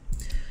same.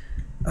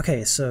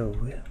 Okay, so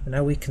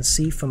now we can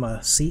see from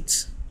our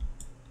seat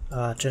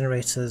our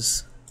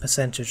generator's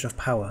percentage of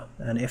power,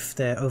 and if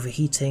they're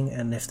overheating,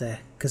 and if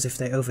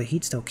they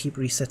overheat they'll keep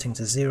resetting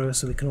to 0,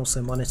 so we can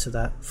also monitor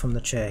that from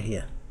the chair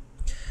here.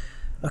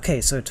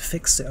 Okay, so to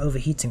fix the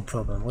overheating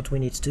problem, what do we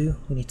need to do?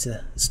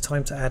 It's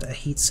time to add a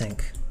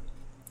heatsink.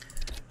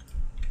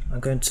 I'm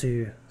going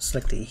to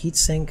select the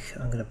heatsink,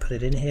 I'm going to put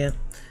it in here.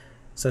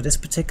 So this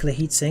particular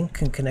heatsink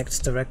can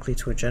connect directly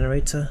to a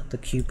generator, the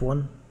cube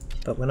one,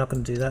 but we're not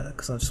going to do that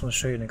because I just want to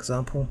show you an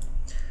example.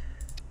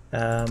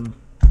 I'm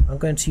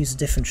going to use a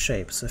different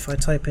shape, so if I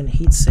type in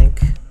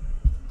heatsink,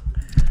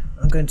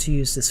 I'm going to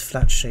use this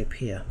flat shape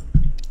here.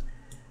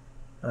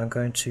 I'm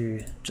going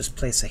to just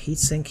place a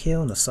heatsink here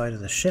on the side of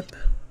the ship.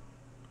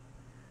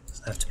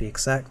 Doesn't have to be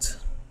exact.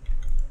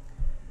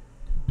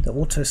 The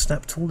auto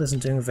snap tool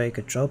isn't doing a very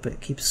good job, it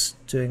keeps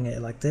doing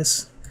it like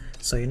this.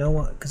 So you know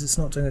what, because it's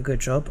not doing a good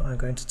job, I'm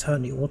going to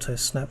turn the auto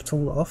snap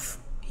tool off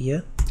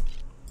here,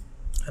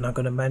 and I'm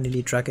going to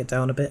manually drag it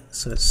down a bit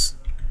so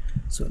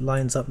it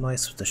lines up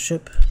nice with the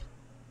ship.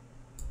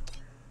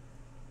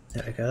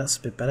 There we go, that's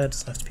a bit better, it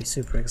doesn't have to be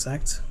super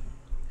exact.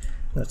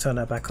 I'm going to turn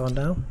that back on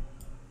now,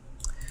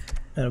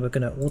 and we're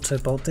going to auto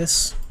bolt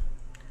this.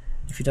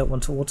 If you don't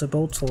want to auto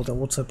bolt, or the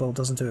auto bolt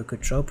doesn't do a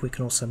good job, we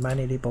can also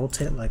manually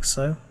bolt it like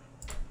so.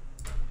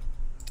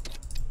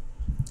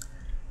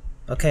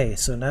 Okay,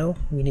 so now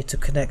we need to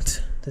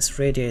connect this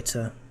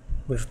radiator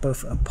with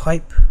both a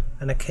pipe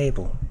and a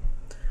cable.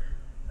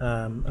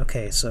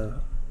 Okay,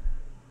 so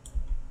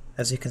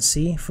as you can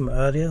see from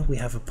earlier, we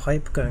have a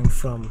pipe going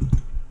from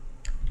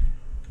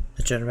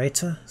the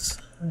generator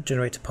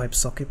pipe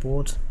socket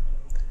board,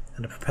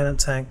 and a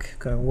propellant tank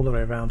going all the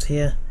way around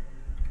here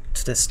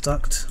to this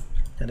duct,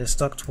 and this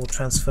duct will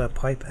transfer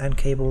pipe and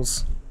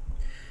cables.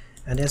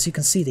 And as you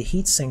can see, the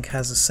heatsink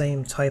has the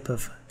same type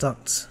of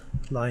duct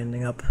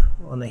lining up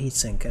on the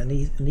heatsink,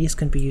 and these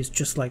can be used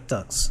just like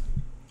ducts.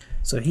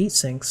 So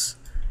heatsinks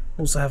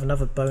also have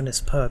another bonus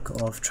perk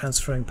of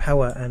transferring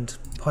power and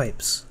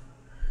pipes.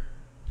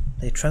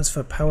 They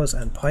transfer powers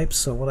and pipes,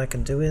 so what I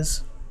can do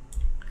is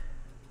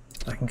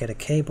I can get a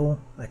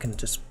cable, I can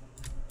just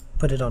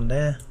put it on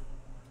there,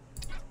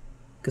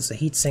 because the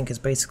heatsink is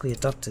basically a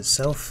duct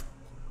itself.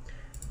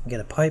 I can get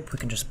a pipe, we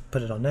can just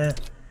put it on there.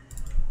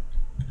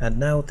 And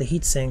now the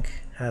heatsink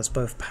has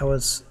both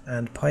powers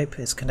and pipe,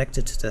 is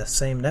connected to the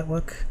same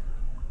network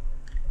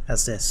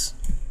as this.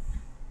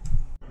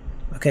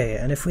 Okay,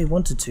 and if we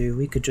wanted to,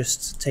 we could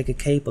just take a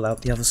cable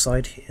out the other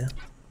side here,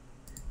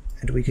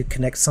 and we could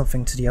connect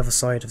something to the other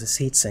side of this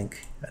heatsink,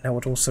 and that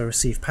would also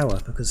receive power,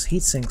 because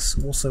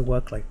heatsinks also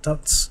work like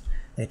ducts.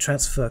 They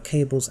transfer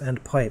cables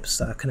and pipes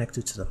that are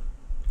connected to them.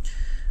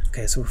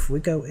 Okay, so if we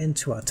go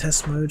into our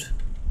test mode,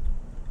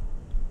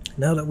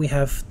 now that we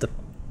have the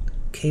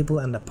cable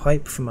and the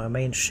pipe from our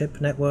main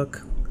ship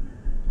network,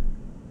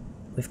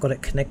 we've got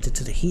it connected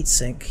to the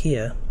heatsink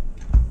here.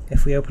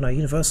 If we open our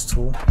universal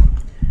tool,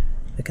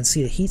 we can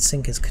see the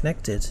heatsink is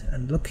connected,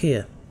 and look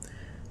here,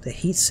 the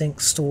heatsink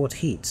stored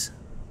heat.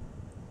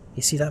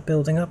 You see that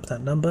building up,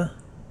 that number?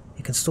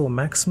 It can store a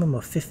maximum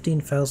of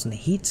 15,000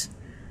 heat,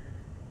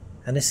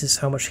 and this is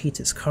how much heat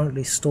it's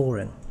currently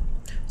storing.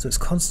 So it's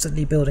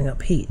constantly building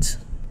up heat,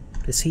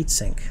 this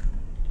heatsink.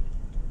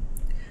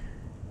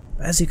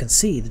 As you can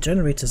see, the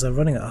generators are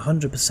running at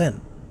 100%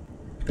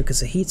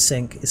 because the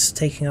heatsink is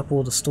taking up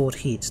all the stored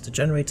heat. The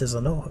generators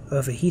are not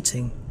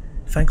overheating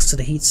thanks to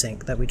the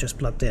heatsink that we just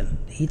plugged in.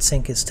 The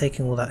heatsink is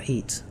taking all that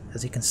heat,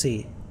 as you can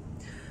see.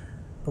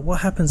 But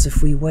what happens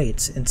if we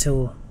wait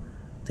until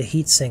the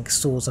heatsink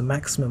stores a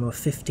maximum of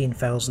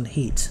 15,000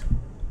 heat?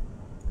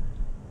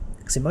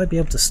 Because it might be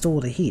able to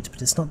store the heat,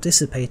 but it's not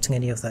dissipating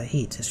any of that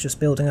heat, it's just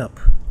building up.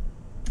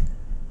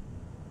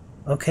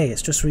 Okay,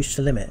 it's just reached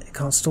the limit, it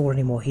can't store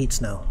any more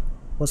heat now.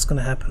 What's going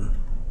to happen?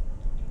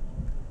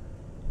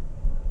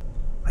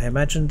 I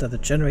imagine that the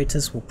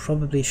generators will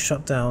probably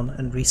shut down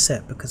and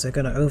reset because they're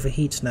going to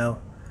overheat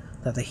now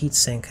that the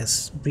heatsink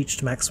has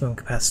reached maximum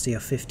capacity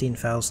of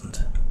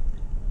 15,000.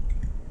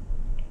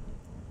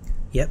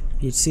 Yep,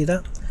 you'd see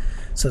that?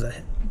 So the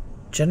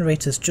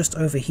generators just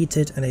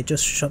overheated and they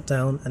just shut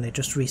down and they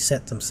just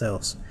reset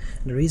themselves.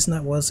 And the reason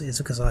that was is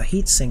because our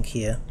heatsink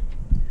here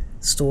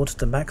stored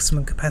the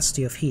maximum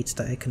capacity of heat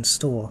that it can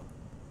store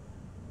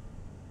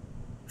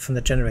from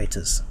the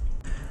generators.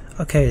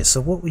 Okay, so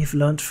what we've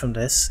learnt from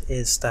this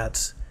is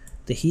that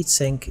the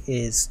heatsink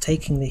is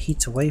taking the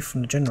heat away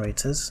from the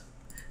generators,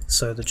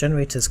 so the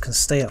generators can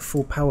stay at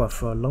full power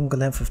for a longer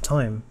length of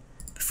time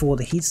before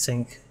the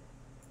heatsink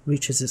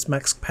reaches its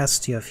max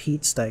capacity of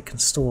heat that it can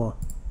store,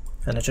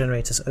 and the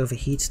generators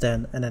overheat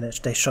then, and then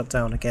they shut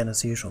down again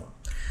as usual.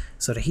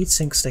 So the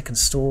heatsinks, they can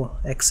store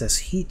excess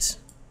heat.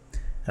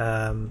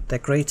 They're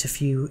great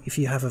if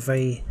you have a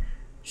very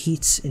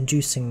heat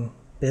inducing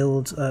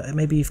build,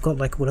 maybe you've got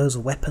like loads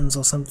of weapons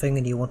or something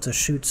and you want to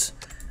shoot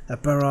a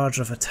barrage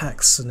of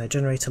attacks and they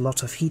generate a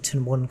lot of heat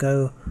in one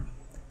go,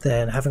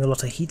 then having a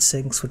lot of heat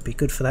sinks would be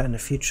good for that in the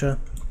future,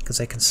 because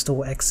they can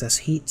store excess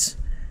heat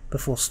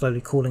before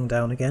slowly cooling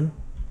down again.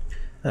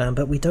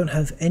 But we don't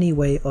have any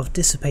way of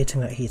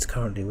dissipating that heat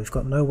currently. We've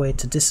got no way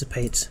to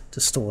dissipate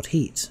the stored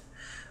heat.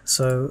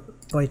 So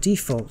by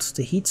default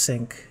the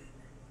heatsink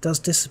does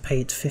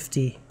dissipate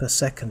 50 per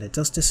second. It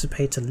does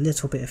dissipate a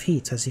little bit of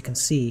heat, as you can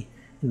see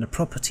in the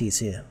properties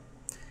here.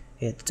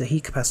 The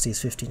heat capacity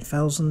is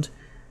 15,000,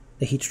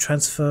 the heat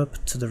transfer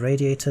to the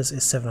radiators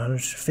is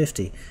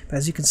 750. But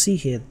as you can see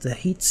here, the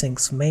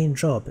heatsink's main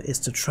job is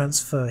to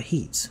transfer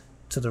heat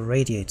to the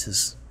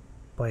radiators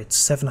by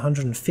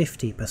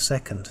 750 per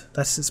second.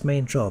 That's its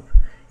main job.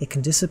 It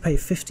can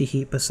dissipate 50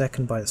 heat per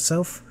second by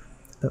itself,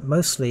 but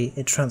mostly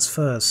it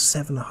transfers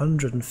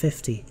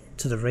 750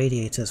 to the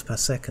radiators per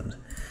second.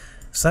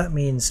 So that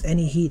means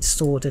any heat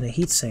stored in a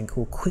heatsink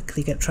will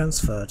quickly get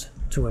transferred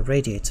to a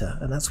radiator,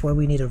 and that's why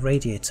we need a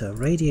radiator. A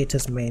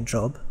radiator's main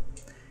job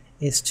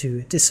is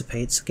to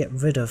dissipate, get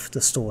rid of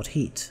the stored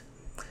heat.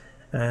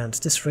 And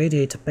this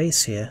radiator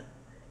base here,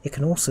 it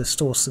can also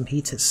store some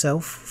heat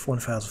itself,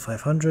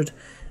 1500,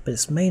 but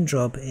its main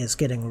job is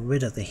getting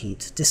rid of the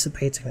heat,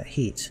 dissipating that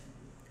heat.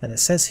 And it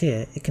says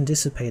here it can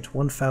dissipate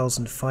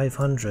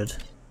 1500,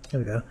 there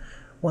we go,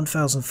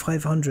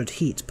 1500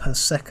 heat per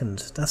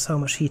second. That's how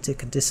much heat it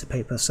can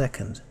dissipate per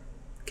second.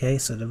 Okay,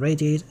 so the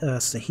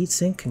so the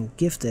heatsink can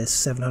give this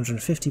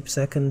 750 per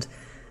second,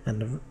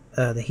 and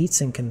the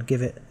heatsink can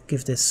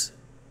give this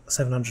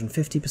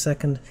 750 per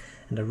second,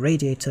 and the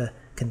radiator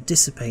can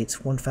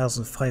dissipate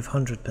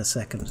 1500 per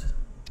second.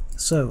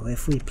 So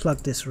if we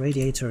plug this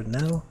radiator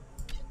now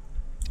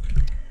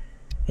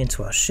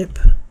into our ship,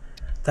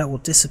 that will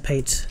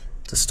dissipate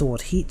the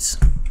stored heat.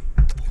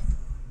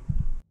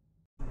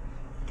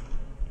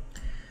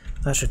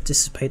 That should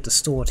dissipate the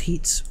stored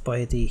heat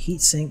by the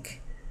heatsink,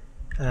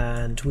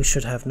 and we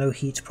should have no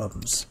heat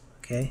problems.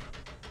 Okay,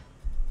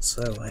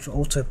 so I've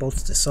auto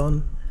bolted this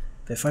on,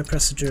 but if I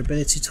press the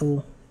durability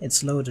tool,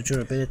 it's lowered the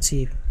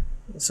durability.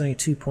 It's only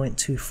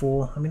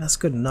 2.24. I mean, that's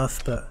good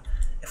enough, but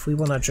if we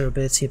want our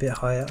durability a bit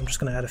higher, I'm just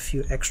going to add a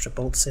few extra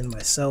bolts in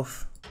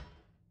myself.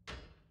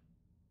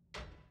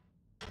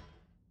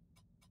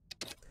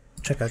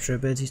 Check our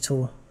durability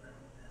tool.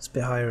 It's a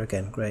bit higher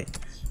again, great.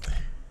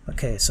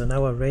 Okay, so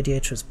now our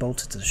radiator is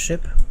bolted to the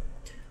ship.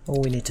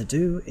 All we need to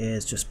do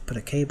is just put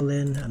a cable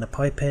in and a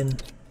pipe in,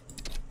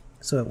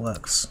 so it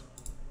works.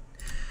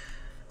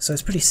 So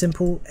it's pretty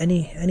simple.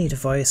 Any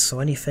device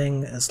or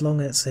anything, as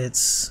long as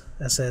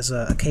there's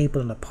a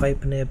cable and a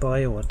pipe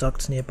nearby, or a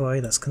duct nearby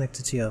that's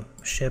connected to your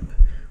ship,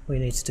 all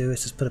you need to do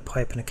is just put a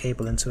pipe and a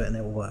cable into it and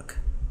it will work.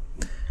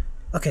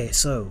 Okay,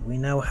 so we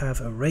now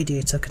have a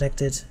radiator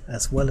connected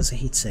as well as a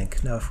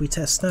heatsink. Now if we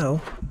test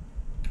now,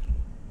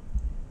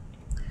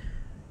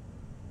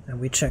 and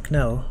we check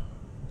now,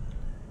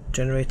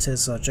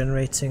 generators are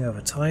generating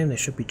over time. They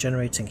should be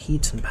generating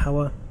heat and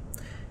power.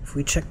 If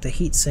we check the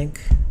heatsink,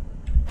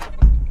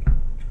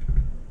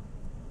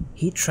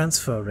 heat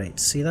transfer rate,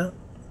 see that?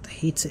 The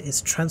heat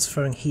is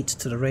transferring heat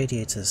to the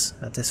radiators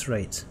at this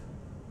rate.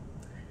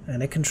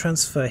 And it can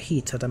transfer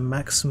heat at a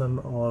maximum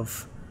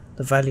of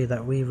the value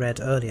that we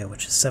read earlier,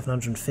 which is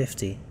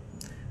 750.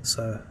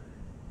 So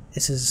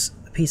this is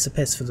a piece of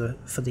piss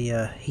for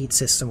the heat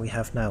system we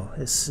have now.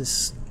 This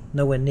is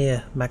nowhere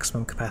near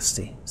maximum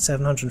capacity.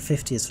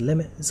 750 is the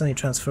limit. It's only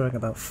transferring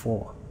about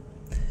 4.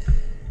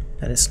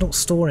 And it's not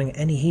storing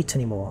any heat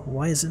anymore.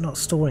 Why is it not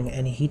storing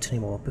any heat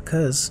anymore?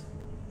 Because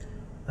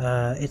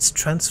it's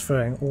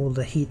transferring all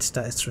the heat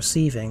that it's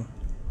receiving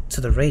to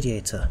the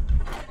radiator,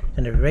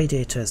 and the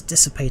radiator is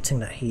dissipating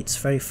that heat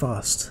very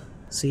fast.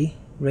 See,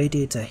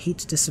 radiator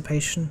heat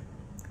dissipation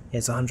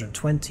is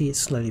 120. It's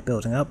slowly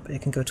building up.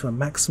 It can go to a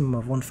maximum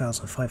of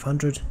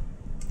 1500.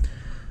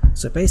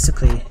 So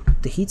basically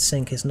the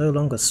heatsink is no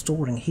longer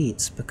storing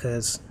heat,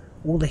 because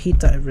all the heat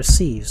that it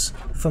receives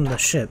from the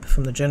ship,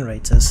 from the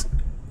generators,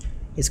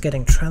 is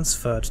getting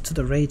transferred to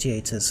the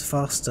radiators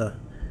faster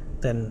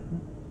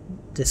than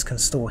this can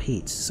store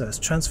heat. So it's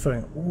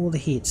transferring all the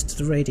heat to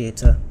the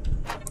radiator,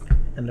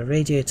 and the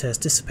radiator is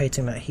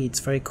dissipating that heat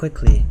very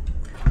quickly.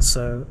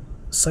 So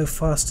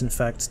fast in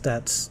fact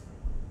that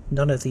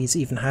none of these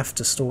even have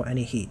to store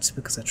any heat,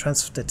 because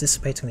they're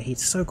dissipating the heat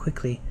so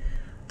quickly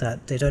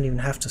that they don't even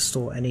have to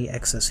store any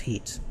excess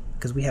heat,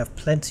 because we have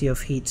plenty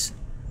of heat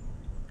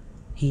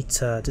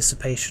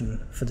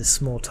dissipation for this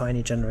small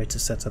tiny generator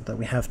setup that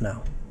we have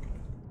now.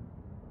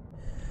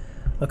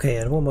 Okay,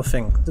 and one more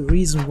thing. The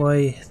reason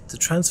why the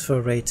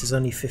transfer rate is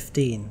only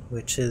 15,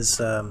 which is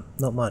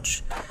not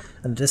much,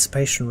 and the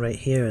dissipation rate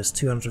here is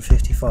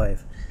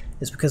 255,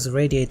 is because the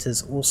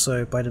radiators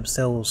also by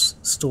themselves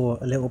store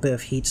a little bit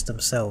of heat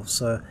themselves.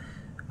 So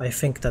I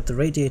think that the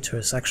radiator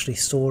is actually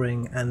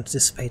storing and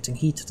dissipating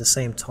heat at the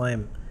same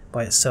time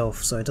by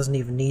itself, so it doesn't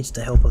even need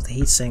the help of the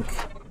heatsink,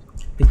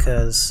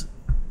 because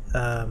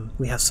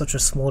we have such a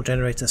small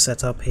generator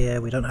set up here,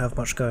 we don't have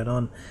much going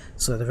on,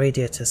 so the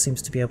radiator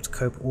seems to be able to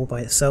cope all by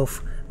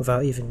itself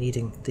without even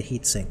needing the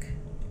heatsink.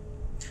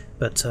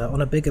 But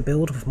on a bigger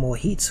build with more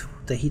heat,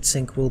 the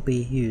heatsink will be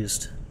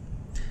used.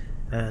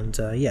 And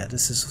yeah,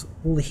 this is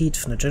all the heat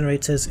from the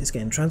generators is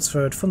getting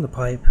transferred from the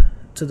pipe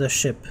to the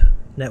ship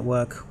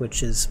network,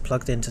 which is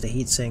plugged into the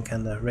heatsink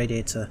and the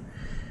radiator.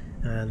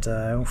 And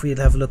if we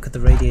have a look at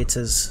the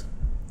radiators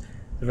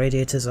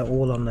are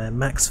all on their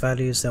max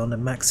values. They're on the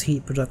max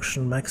heat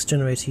production, max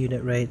generator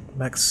unit rate,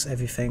 max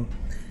everything.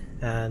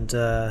 And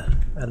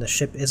the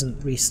ship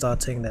isn't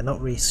restarting. They're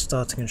not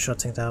restarting and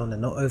shutting down. They're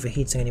not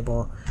overheating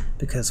anymore,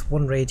 because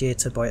one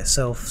radiator by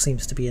itself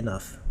seems to be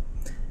enough,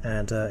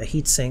 and a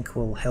heatsink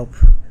will help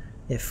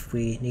if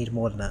we need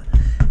more than that.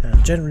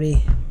 And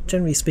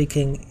generally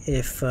speaking,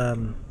 if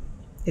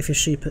your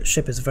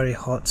ship is very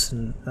hot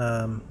and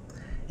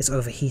it's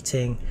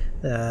overheating,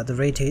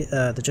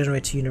 the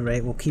generator unit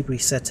rate will keep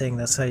resetting.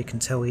 That's how you can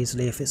tell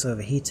easily if it's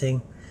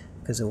overheating,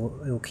 because it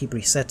will keep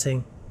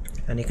resetting.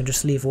 And you can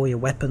just leave all your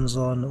weapons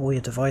on, all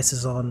your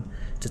devices on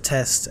to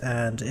test,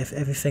 and if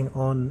everything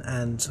on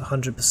and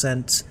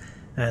 100%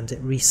 and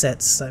it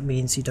resets, that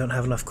means you don't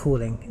have enough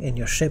cooling in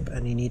your ship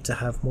and you need to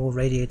have more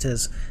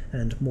radiators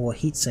and more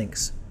heat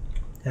sinks.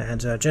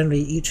 And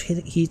generally each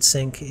heat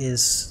sink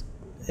is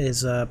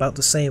about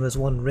the same as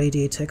one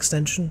radiator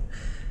extension,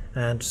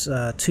 and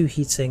 2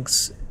 heat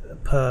sinks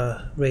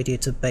per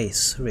radiator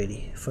base,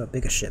 really, for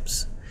bigger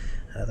ships.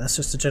 That's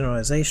just a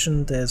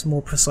generalization. There's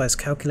more precise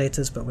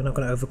calculators, but we're not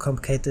going to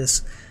overcomplicate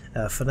this.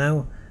 For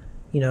now,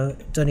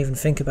 don't even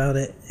think about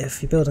it.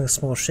 If you're building a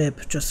small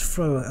ship, just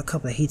throw a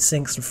couple of heat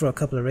sinks and throw a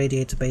couple of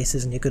radiator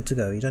bases and you're good to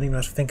go. You don't even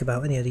have to think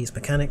about any of these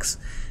mechanics.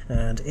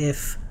 And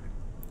if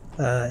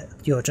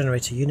your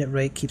generator unit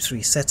rate keeps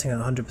resetting at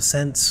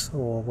 100%,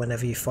 or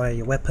whenever you fire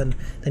your weapon,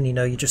 then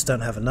you just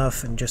don't have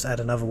enough, and just add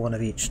another one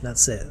of each, and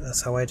that's it.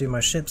 That's how I do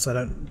my ships. I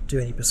don't do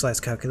any precise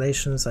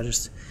calculations. I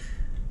just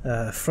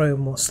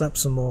slap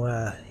some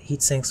more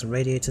heat sinks and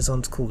radiators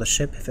on to cool the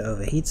ship if it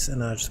overheats,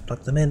 and I just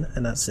plug them in,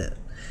 and that's it.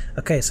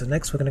 Okay, so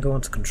next we're going to go on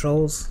to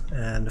controls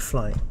and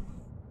flying.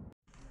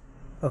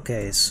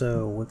 Okay,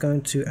 so we're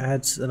going to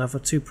add another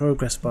 2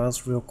 progress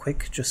bars real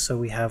quick, just so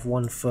we have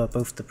one for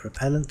both the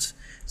propellant,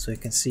 so you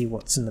can see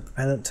what's in the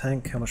propellant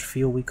tank, how much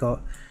fuel we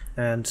got,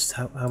 and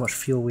how much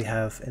fuel we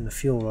have in the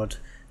fuel rod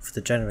for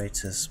the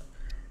generators.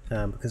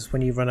 Because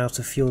when you run out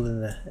of fuel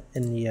in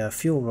the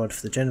fuel rod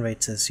for the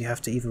generators, you have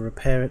to either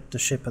repair the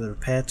ship at the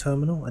repair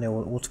terminal, and it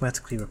will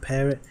automatically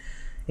repair it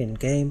in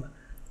game,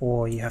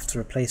 or you have to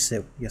replace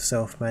it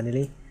yourself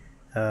manually.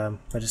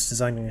 We're just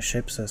designing a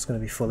ship, so it's going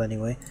to be full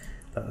anyway,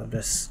 but I'm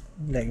just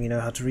letting you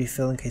know how to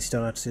refill in case you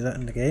don't know how to do that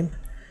in the game.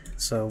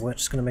 So we're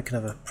just going to make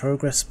another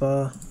progress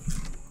bar.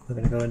 We're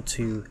going to go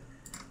into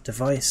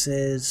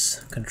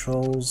devices,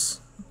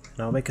 controls, and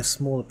I'll make a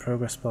smaller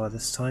progress bar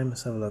this time.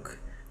 Let's have a look.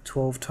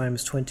 12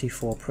 times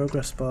 24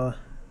 progress bar.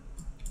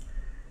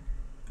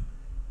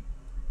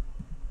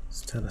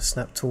 Let's turn the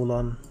snap tool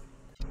on.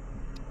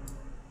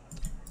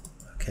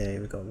 Okay,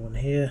 we've got one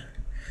here.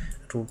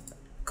 And we'll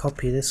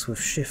copy this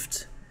with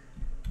shift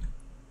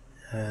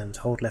and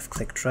hold left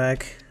click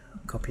drag.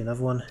 Copy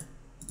another one.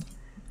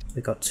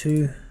 We've got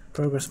 2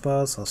 progress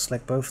bars. I'll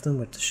select both of them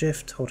with the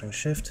shift, holding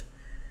shift.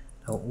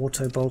 I'll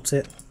auto bolt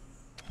it.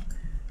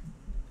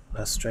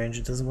 That's strange,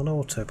 it doesn't want to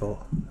auto bolt.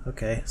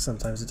 Okay,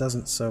 sometimes it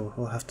doesn't, so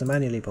we'll have to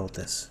manually bolt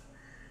this.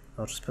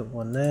 I'll just put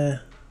one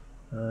there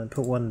and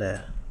put one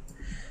there.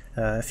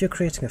 If you're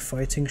creating a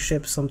fighting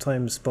ship,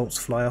 sometimes bolts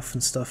fly off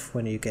and stuff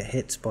when you get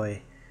hit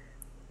by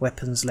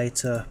weapons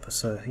later,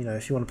 so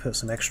if you want to put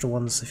some extra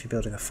ones if you're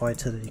building a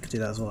fighter, then you could do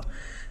that as well.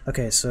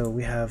 Okay, so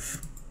we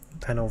have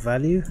panel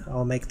value.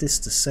 I'll make this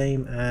the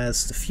same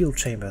as the fuel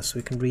chamber, so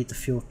we can read the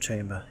fuel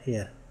chamber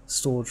here,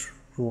 stored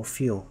raw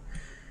fuel.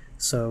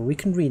 So we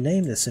can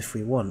rename this if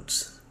we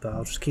want, but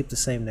I'll just keep the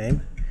same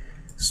name.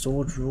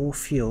 Stored raw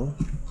fuel.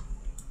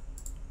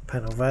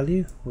 Panel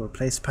value. We'll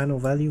replace panel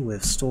value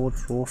with stored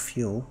raw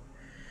fuel.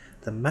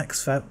 The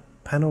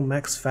panel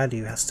max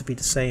value has to be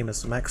the same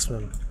as the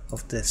maximum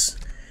of this.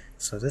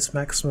 So this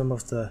maximum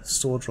of the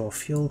stored raw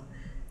fuel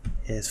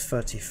is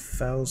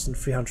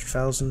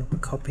 300,000. We'll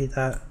copy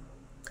that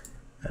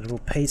and we'll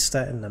paste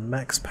that in the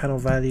max panel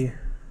value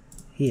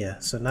here.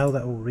 So now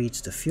that will read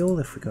the fuel.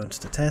 If we go into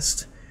the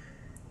test,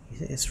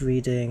 it's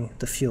reading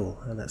the fuel,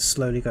 and that's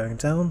slowly going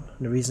down,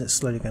 and the reason it's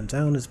slowly going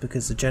down is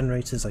because the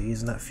generators are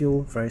using that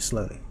fuel very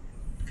slowly.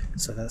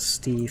 So that's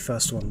the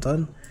first one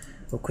done.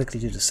 We'll quickly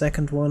do the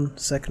second one,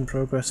 second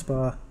progress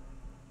bar.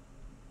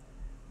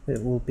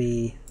 It will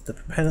be the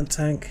propellant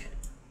tank.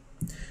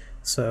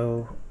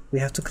 So we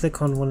have to click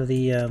on one of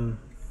the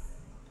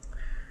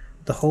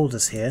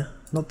holders here,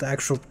 not the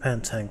actual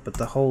propellant tank but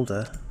the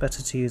holder,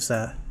 better to use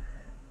that,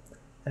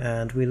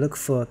 and we look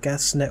for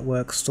gas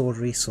network stored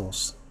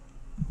resource.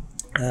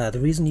 The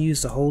reason you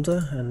use the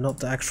holder and not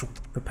the actual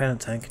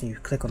propellant tank, and you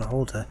click on a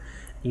holder,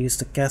 you use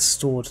the gas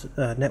stored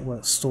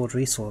network stored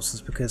resources,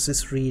 because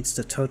this reads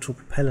the total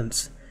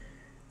propellant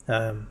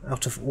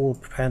out of all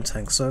propellant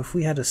tanks. So if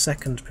we had a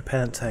second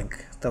propellant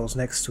tank that was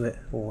next to it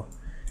or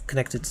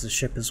connected to the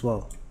ship as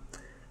well,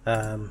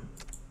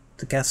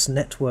 the gas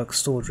network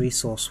stored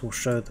resource will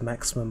show the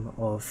maximum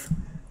of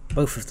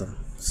both of them.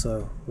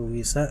 So we'll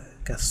use that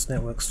gas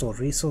network stored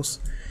resource.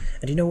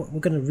 And you know what, we're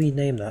going to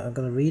rename that. I'm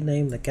going to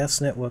rename the gas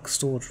network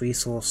stored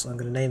resource. I'm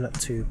going to name that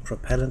to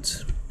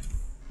propellant.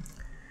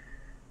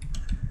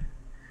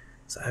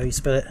 Is that how you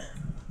spell it?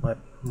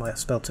 Might have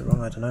spelled it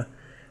wrong, I don't know.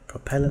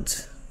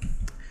 Propellant.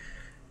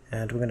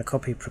 And we're going to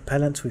copy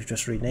propellant, we've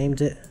just renamed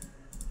it.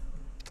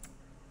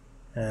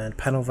 And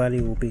panel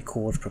value will be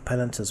called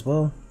propellant as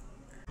well.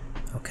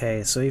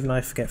 Okay, so even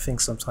I forget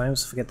things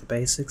sometimes, forget the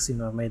basics, even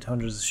though I've made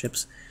hundreds of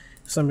ships.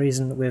 For some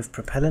reason with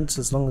propellant,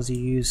 as long as you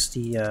use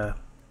the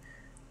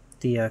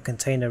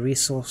container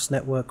resource,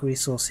 network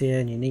resource here,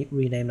 and you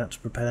rename that to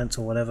propellant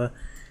or whatever,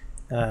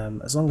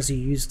 as long as you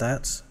use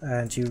that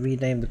and you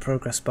rename the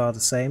progress bar the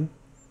same,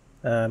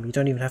 you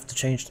don't even have to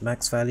change the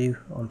max value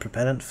on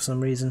propellant for some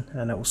reason,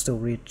 and it will still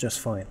read just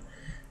fine.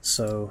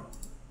 So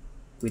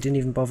we didn't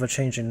even bother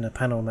changing the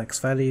panel max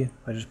value,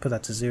 I just put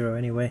that to 0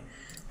 anyway,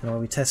 and when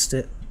we test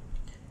it,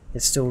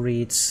 it still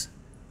reads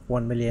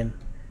 1 million,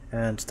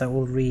 and that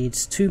will read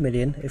 2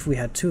 million if we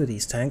had 2 of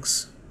these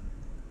tanks,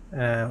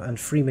 and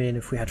 3 million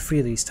if we had 3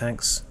 of these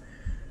tanks.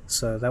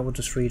 So that will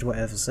just read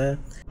whatever's there.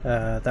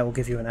 That will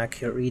give you an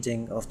accurate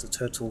reading of the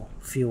total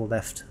fuel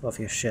left of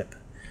your ship.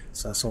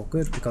 So that's all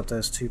good, we've got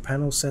those 2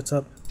 panels set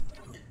up.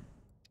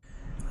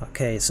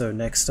 Okay, so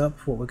next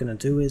up what we're going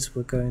to do is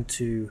we're going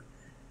to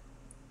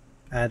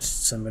add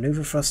some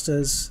maneuver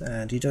thrusters,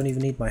 and you don't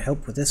even need my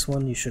help with this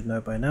one, you should know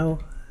by now.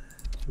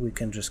 We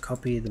can just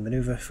copy the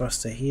maneuver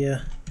thruster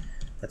here,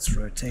 let's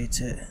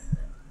rotate it,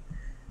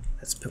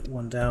 let's put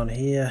one down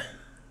here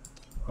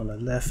on the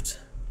left,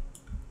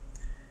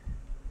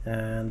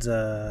 and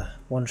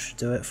one should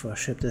do it for a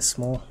ship this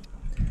small.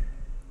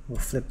 We'll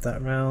flip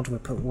that around, we'll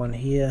put one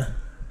here,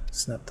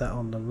 snap that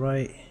on the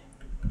right.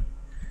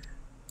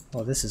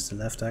 Oh, this is the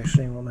left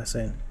actually, what am I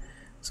saying?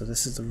 So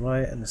this is the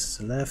right and this is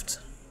the left.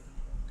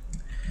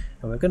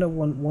 And we're going to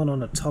want one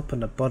on the top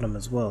and the bottom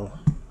as well,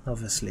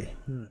 obviously.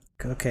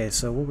 Okay,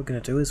 so what we're going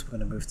to do is we're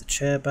going to move the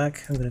chair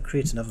back. I'm going to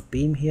create another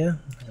beam here.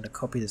 I'm going to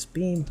copy this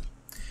beam.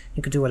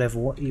 You can do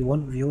whatever you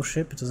want with your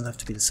ship, it doesn't have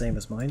to be the same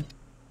as mine.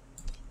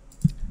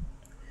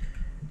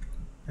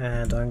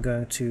 And I'm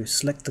going to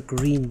select the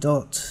green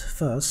dot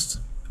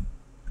first,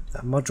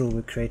 that module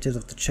we created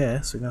of the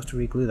chair, so we're going to have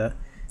to reglue that.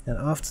 And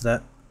after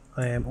that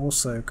I am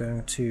also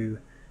going to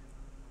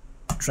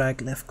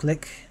drag left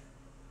click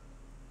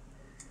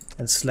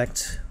and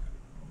select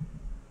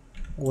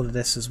all of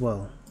this as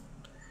well,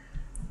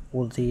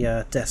 all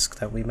the desk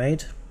that we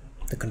made,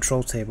 the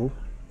control table,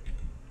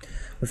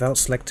 without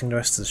selecting the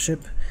rest of the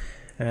ship.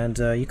 And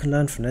you can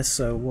learn from this.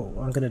 So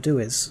what I'm going to do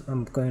is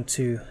I'm going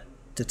to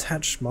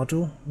detach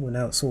module, well,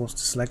 now it's all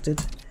selected,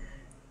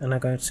 and I'm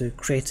going to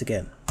create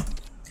again.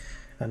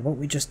 And what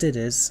we just did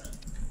is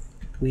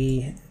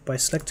by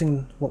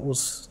selecting what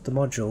was the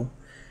module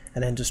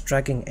and then just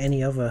dragging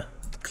any other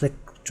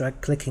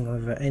clicking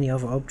over any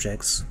other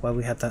objects while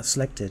we had that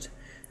selected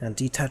and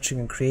detaching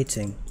and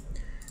creating,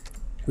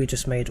 we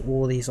just made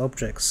all these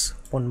objects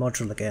one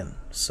module again.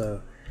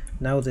 So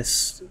now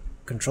this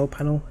control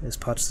panel is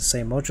part of the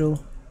same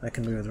module. I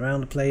can move it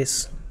around the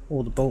place,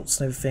 all the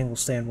bolts and everything will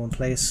stay in one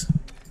place.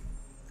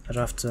 I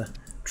don't have to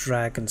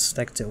drag and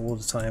select it all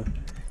the time.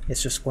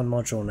 It's just one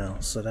module now,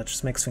 so that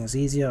just makes things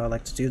easier. I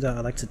like to do that.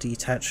 I like to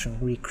detach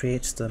and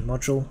recreate the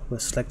module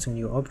with selecting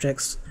new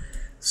objects,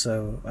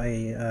 so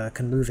I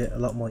can move it a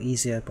lot more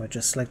easier by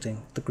just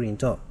selecting the green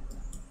dot.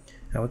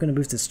 Now we're going to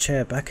move this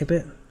chair back a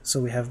bit so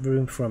we have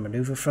room for a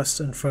maneuver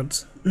thruster in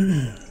front.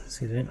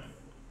 Excuse me. I'm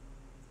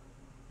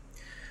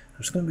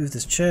just going to move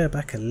this chair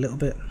back a little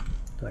bit,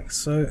 like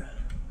so,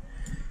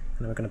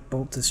 and we're going to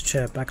bolt this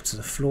chair back to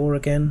the floor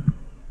again.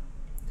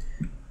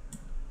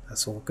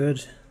 That's all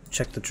good.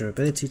 Check the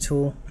durability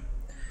tool.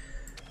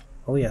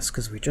 Oh yes,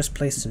 because we just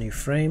placed a new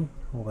frame,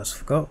 almost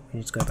forgot, we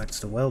need to go back to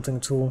the welding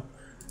tool.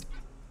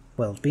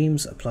 Weld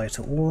beams, apply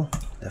to all,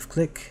 left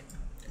click.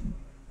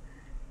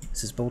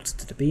 This is bolted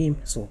to the beam,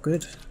 it's all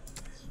good.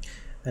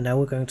 And now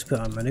we're going to put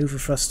our maneuver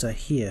thruster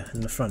here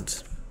in the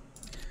front.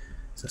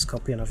 So let's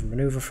copy another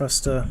maneuver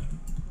thruster.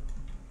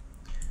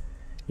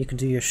 You can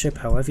do your ship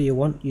however you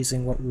want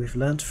using what we've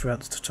learnt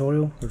throughout the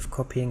tutorial with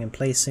copying and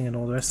placing and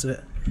all the rest of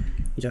it.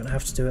 You don't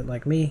have to do it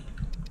like me.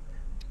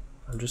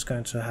 I'm just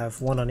going to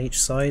have one on each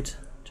side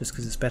just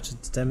because it's better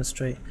to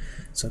demonstrate.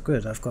 So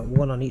good, I've got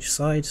one on each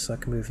side so I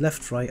can move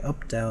left, right,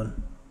 up,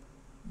 down,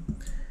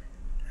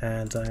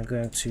 and I'm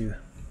going to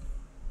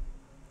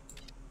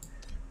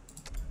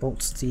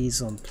bolt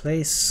these on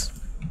place.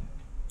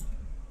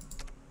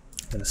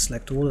 I'm going to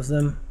select all of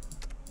them.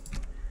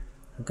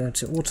 I'm going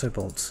to auto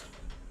bolt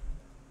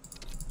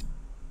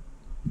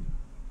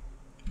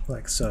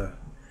like so.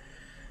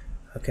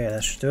 Okay,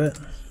 that should do it.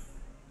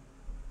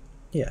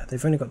 Yeah,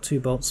 they've only got 2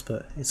 bolts,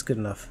 but it's good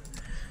enough.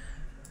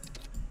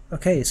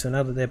 Okay, so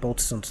now that they're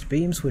bolted onto the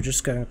beams, we're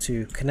just going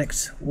to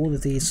connect all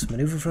of these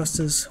maneuver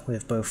thrusters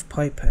with both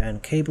pipe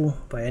and cable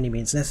by any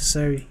means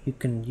necessary. You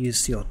can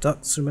use your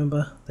ducts,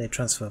 remember, they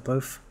transfer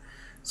both.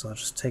 So I'll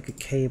just take a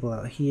cable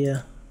out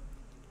here.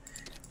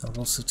 I'll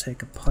also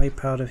take a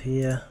pipe out of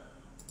here.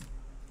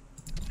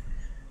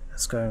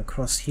 It's going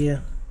across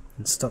here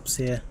and stops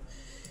here.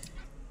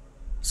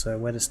 So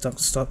where this duct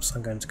stops,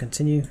 I'm going to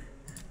continue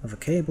with a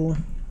cable.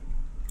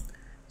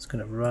 It's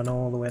going to run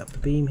all the way up the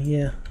beam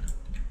here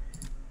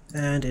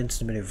and into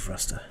the maneuver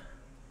thruster.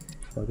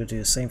 We're going to do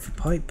the same for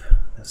pipe.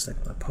 Let's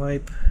take my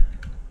pipe,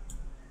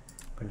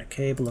 bring the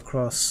cable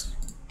across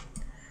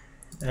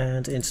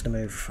and into the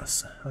maneuver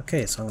thruster.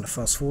 Okay, so I'm going to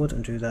fast forward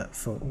and do that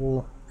for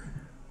all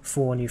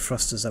 4 new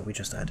thrusters that we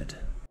just added.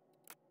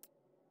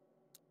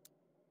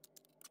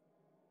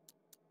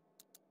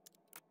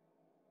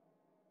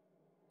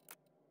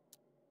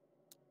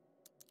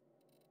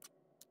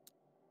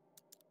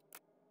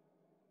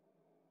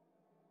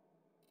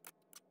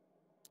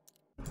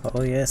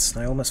 Oh yes,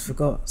 I almost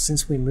forgot.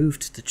 Since we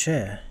moved the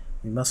chair,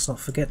 we must not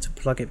forget to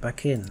plug it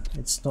back in.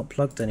 It's not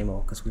plugged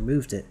anymore because we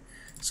moved it.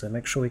 So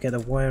make sure we get a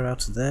wire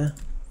out of there.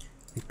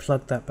 We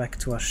plug that back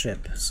to our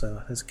ship.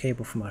 So there's a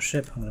cable from our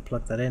ship. I'm going to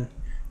plug that in.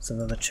 So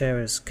now the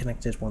chair is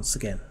connected once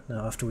again.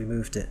 Now after we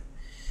moved it.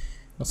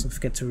 Mustn't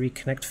forget to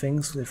reconnect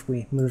things if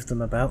we move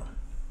them about,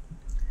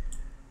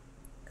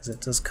 because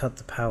it does cut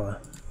the power.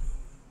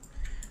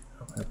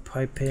 I'm going to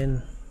pipe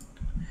in,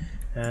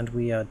 and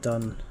we are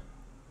done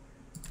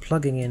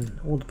plugging in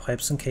all the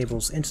pipes and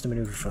cables into the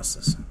maneuver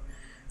thrusters.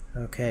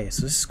 Okay,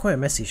 so this is quite a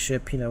messy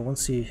ship. You know,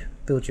 once you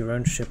build your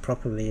own ship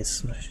properly,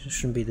 it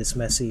shouldn't be this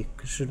messy.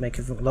 It should make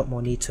it a lot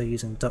more neater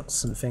using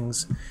ducts and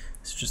things.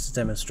 It's just a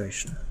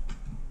demonstration.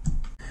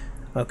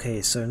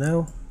 Okay, so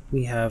now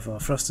we have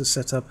our thrusters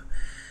set up.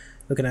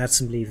 We're going to add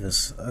some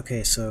levers.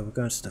 Okay, so we're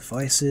going to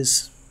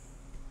devices,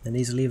 and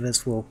these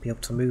levers will be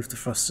able to move the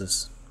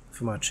thrusters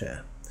from our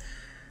chair.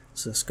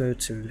 So let's go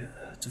to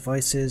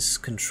devices,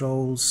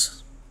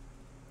 controls,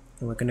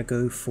 and we're going to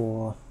go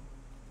for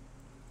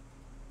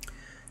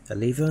a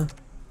lever.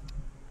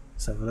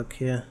 Let's have a look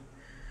here.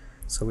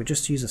 So we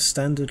just use a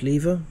standard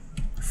lever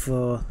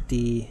for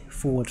the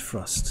forward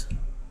thrust.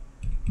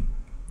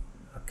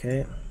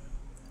 Okay,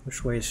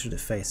 which way should it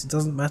face? It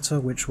doesn't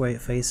matter which way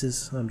it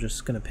faces. I'm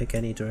just going to pick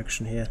any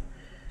direction here.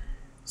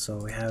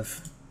 So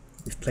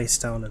we've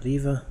placed down a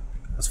lever.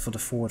 That's for the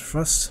forward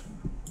thrust.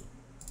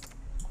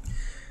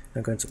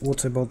 I'm going to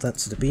auto bolt that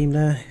to the beam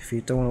there. If you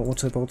don't want to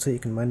auto bolt it, you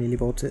can manually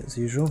bolt it as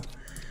usual.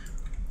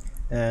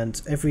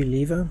 And every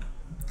lever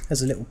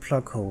has a little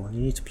plug hole.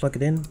 You need to plug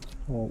it in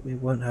or it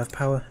won't have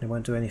power and it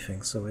won't do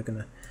anything. So we're going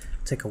to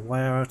take a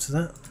wire out of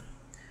that.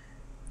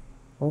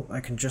 Oh, I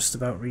can just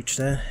about reach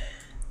there.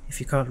 If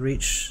you can't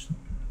reach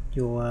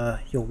your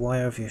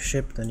wire of your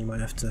ship, then you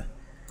might have to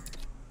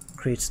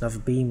create another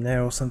beam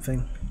there or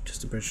something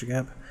just to bridge the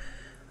gap.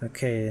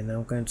 Okay, now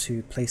I'm going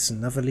to place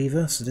another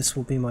lever. So this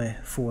will be my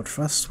forward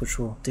thrust, which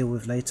we'll deal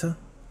with later.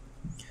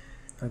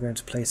 I'm going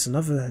to place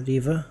another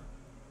lever,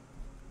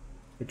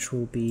 which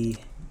will be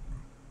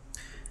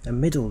a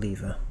middle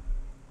lever.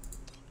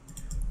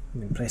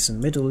 I'm going to place a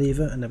middle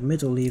lever, and a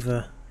middle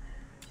lever,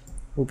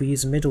 we'll be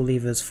using middle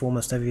levers for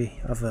almost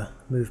every other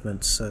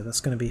movement. So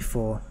that's going to be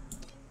for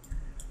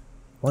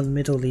one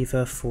middle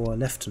lever for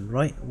left and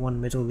right,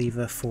 one middle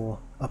lever for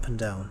up and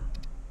down.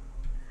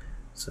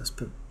 So let's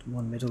put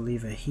one middle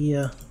lever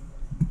here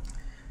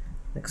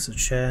next to the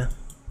chair.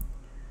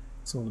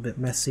 It's all a bit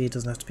messy, it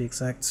doesn't have to be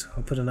exact.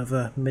 I'll put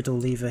another middle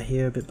lever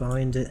here a bit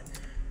behind it.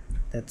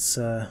 That's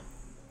and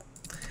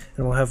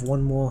we'll have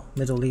one more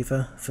middle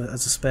lever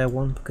as a spare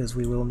one, because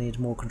we will need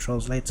more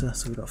controls later.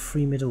 So we've got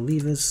 3 middle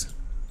levers,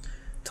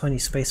 tiny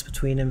space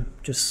between them,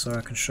 just so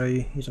I can show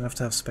you. You don't have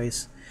to have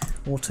space.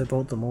 Auto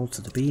bolt them all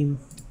to the beam.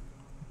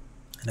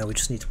 And now we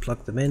just need to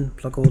plug them in.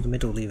 Plug all the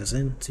middle levers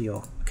in to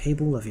your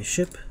cable of your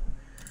ship.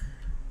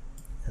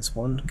 There's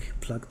one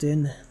plugged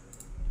in,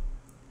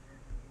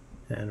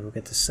 and we'll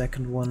get the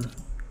second one.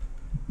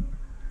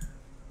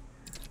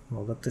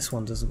 Oh look, this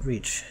one doesn't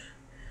reach.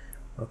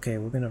 Okay,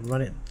 we're going to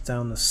run it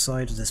down the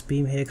side of this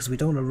beam here, because we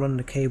don't want to run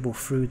the cable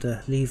through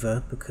the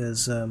lever,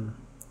 because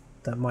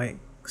that might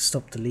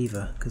stop the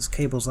lever, because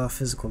cables are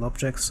physical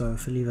objects. So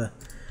if a lever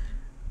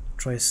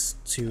tries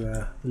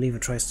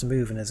to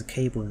move and there's a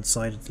cable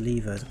inside of the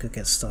lever, it could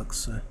get stuck.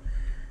 So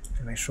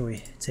make sure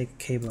we take a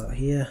cable out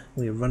here,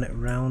 we run it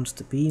around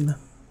the beam.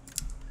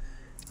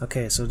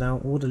 Okay, so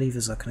now all the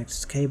levers are connected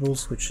to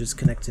cables, which is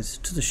connected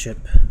to the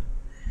ship,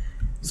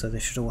 so they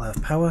should all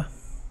have power.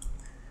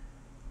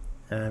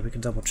 We can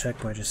double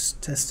check by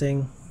just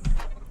testing.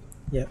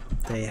 Yep,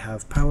 they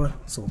have power,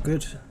 it's all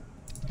good.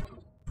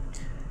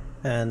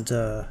 And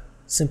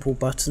simple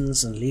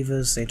buttons and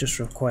levers, they just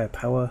require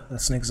power.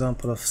 That's an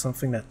example of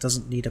something that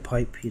doesn't need a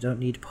pipe. You don't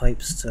need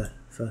pipes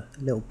for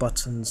little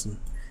buttons and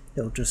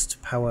little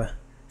just power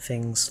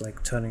things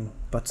like turning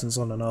buttons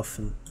on and off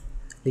and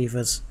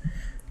levers.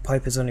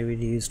 Pipe is only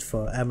really used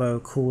for ammo,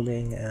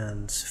 cooling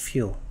and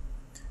fuel.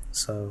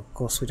 So of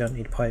course we don't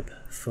need pipe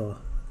for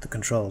the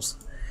controls.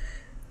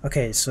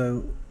 Okay,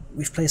 so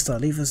we've placed our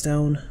levers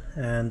down,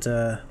 and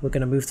we're going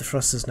to move the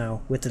thrusters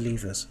now with the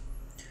levers.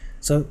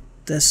 So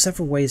there's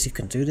several ways you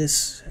can do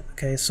this.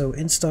 Okay, so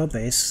in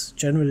Starbase,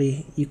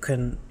 generally you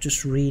can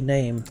just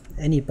rename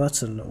any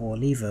button or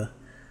lever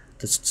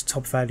that's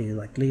top value,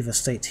 like lever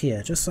state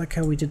here, just like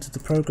how we did to the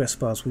progress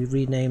bars. We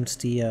renamed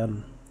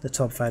the the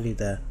top value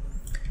there.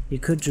 You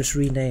could just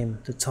rename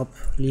the top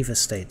lever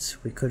state.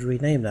 We could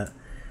rename that,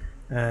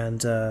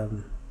 and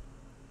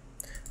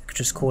we could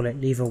just call it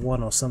lever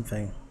 1 or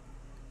something,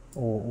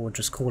 or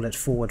just call it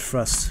forward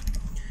thrust.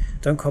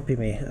 Don't copy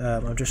me,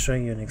 I'm just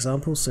showing you an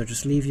example, so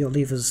just leave your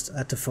levers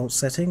at default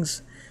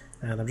settings,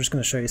 and I'm just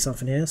going to show you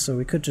something here. So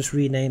we could just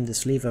rename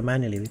this lever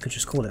manually. We could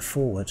just call it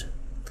forward,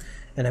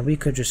 and then we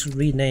could just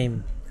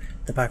rename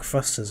the back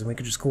thrusters, and we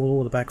could just call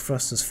all the back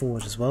thrusters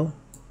forward as well.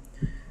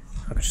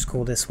 I could just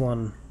call this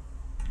one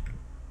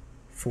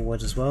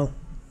forward as well.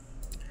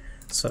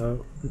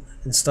 So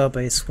in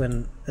Starbase,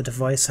 when a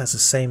device has the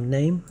same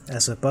name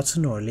as a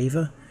button or a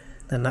lever,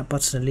 then that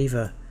button and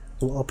lever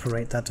will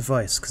operate that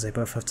device because they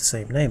both have the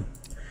same name.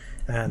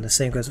 And the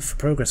same goes for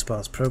progress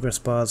bars. Progress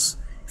bars,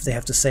 if they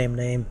have the same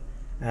name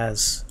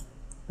as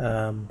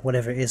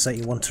whatever it is that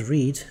you want to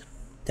read,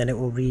 then it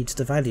will read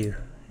the value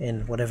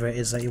in whatever it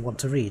is that you want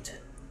to read,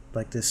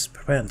 like this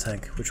propellant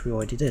tank, which we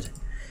already did.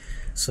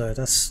 So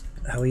that's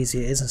how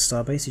easy it is in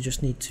Starbase. You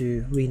just need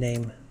to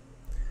rename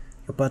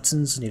your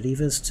buttons and your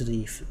levers to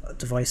the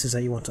devices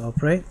that you want to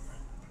operate.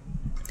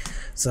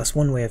 So that's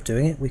one way of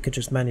doing it. We could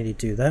just manually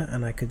do that,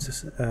 and I could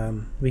just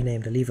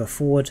rename the lever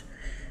forward.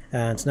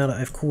 And now that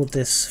I've called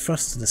this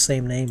thruster the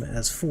same name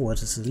as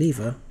forward as the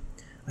lever,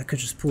 I could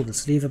just pull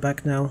this lever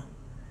back now,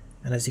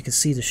 and as you can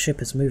see, the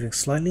ship is moving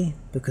slightly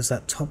because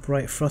that top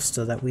right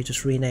thruster that we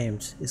just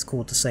renamed is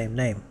called the same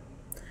name.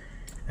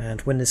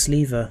 And when this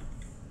lever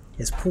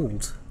is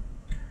pulled,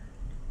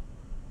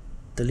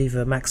 the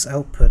lever max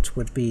output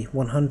would be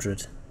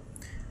 100,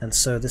 and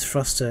so this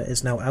thruster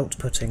is now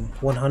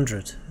outputting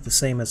 100, the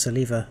same as the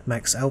lever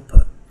max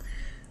output.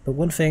 But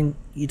one thing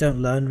you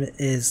don't learn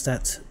is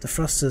that the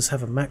thrusters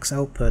have a max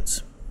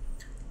output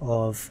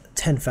of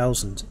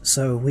 10,000,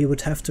 so we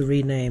would have to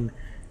rename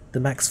the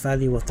max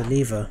value of the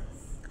lever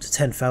to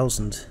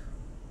 10,000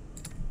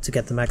 to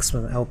get the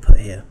maximum output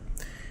here.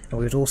 And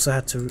we would also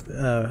have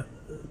to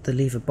the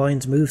lever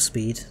bind move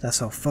speed, that's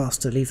how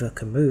fast the lever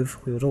can move,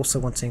 we would also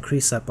want to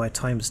increase that by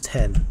times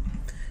 10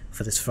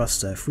 for this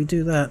thruster. If we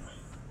do that,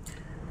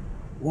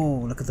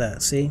 whoa, look at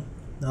that, see?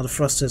 Now the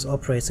thruster is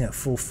operating at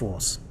full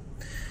force.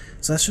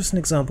 So that's just an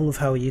example of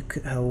how you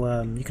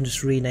can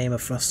just rename a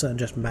thruster and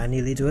just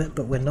manually do it,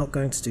 but we're not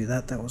going to do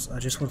that. I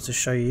just wanted to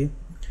show you,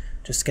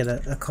 just to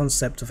get a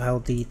concept of how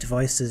the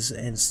devices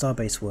in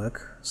Starbase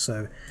work.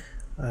 So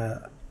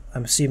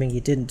I'm assuming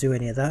you didn't do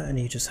any of that, and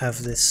you just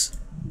have this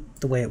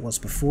the way it was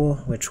before,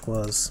 which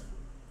was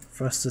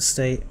thruster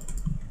state,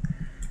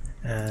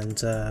 and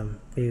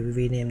we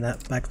renamed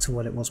that back to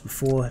what it was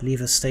before.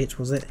 Lever state,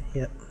 was it?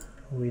 Yep,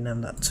 we'll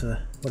rename that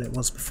to what it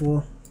was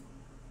before.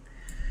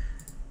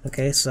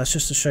 Okay, so that's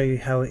just to show you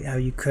how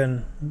you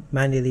can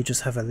manually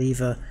just have a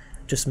lever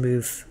just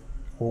move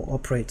or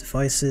operate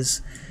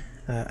devices.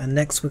 And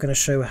next we're going to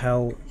show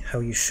how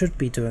you should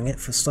be doing it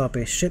for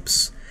Starbase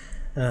ships,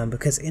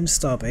 because in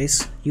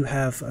Starbase you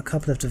have a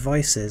couple of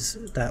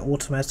devices that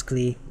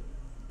automatically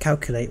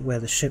calculate where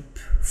the ship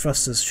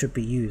thrusters should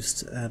be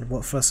used and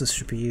what thrusters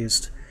should be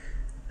used,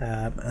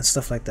 and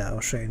stuff like that.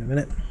 I'll show you in a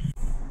minute.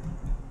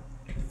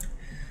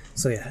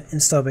 So yeah, in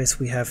Starbase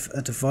we have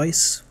a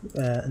device,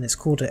 and it's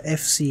called a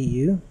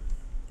FCU,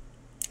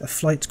 a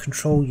flight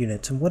control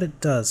unit, and what it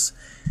does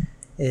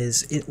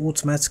is it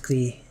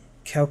automatically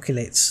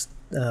calculates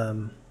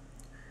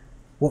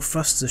what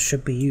thrusters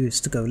should be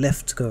used to go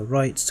left, to go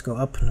right, to go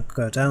up and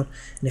go down.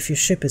 And if your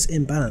ship is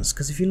imbalanced,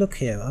 because if you look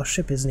here, our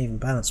ship isn't even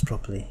balanced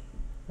properly.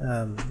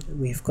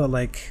 We've got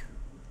like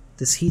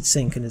this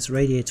heatsink and this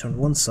radiator on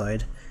one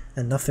side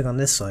and nothing on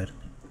this side.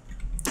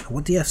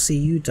 What the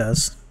FCU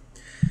does,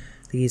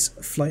 these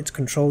flight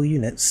control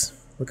units,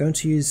 we're going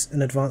to use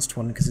an advanced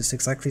one because it's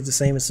exactly the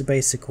same as the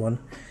basic one,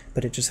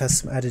 but it just has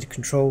some added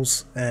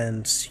controls,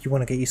 and you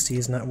want to get used to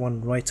using that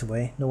one right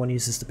away. No one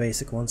uses the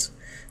basic ones,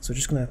 so we're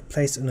just going to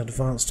place an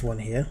advanced one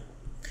here.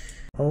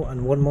 Oh,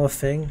 and one more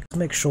thing,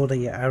 make sure that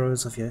your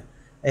arrows of your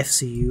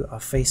FCU are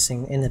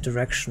facing in the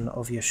direction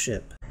of your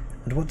ship.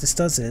 And what this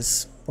does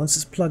is, once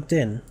it's plugged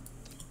in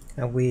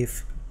and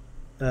we've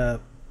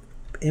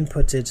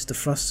inputted the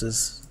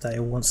thrusters that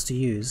it wants to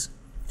use,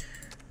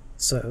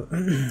 so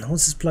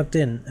once it's plugged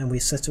in and we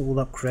set it all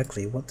up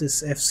correctly, what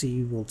this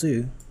FCU will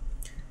do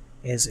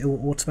is it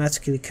will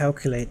automatically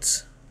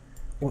calculate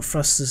what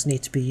thrusters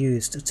need to be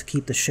used to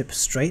keep the ship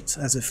straight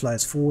as it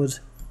flies forward.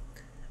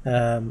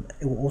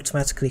 It will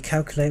automatically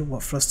calculate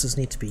what thrusters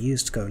need to be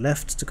used to go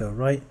left, to go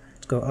right,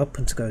 to go up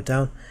and to go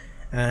down,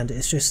 and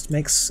it just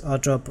makes our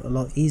job a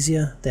lot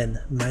easier than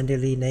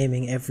manually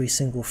naming every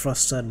single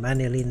thruster and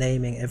manually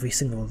naming every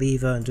single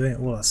lever and doing it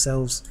all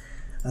ourselves.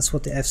 That's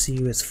what the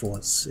FCU is for.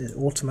 It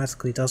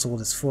automatically does all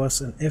this for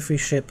us, and every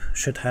ship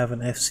should have an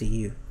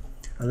FCU.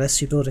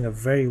 Unless you're building a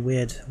very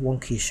weird,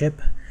 wonky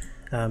ship,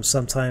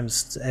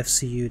 sometimes the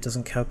FCU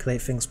doesn't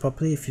calculate things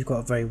properly. If you've got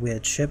a very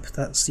weird ship,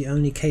 that's the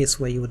only case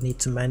where you would need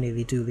to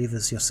manually do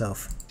levers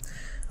yourself.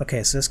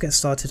 Okay, so let's get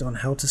started on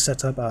how to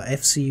set up our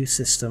FCU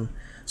system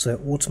so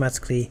it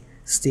automatically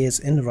steers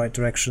in the right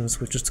directions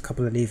with just a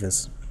couple of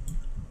levers.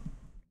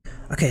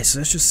 Okay, so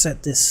let's just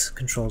set this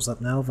controls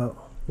up now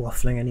without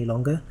waffling any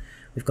longer.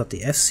 We've got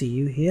the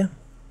FCU here.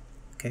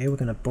 Okay, we're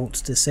going to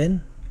bolt this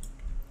in.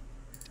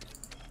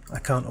 I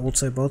can't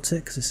auto bolt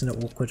it because it's in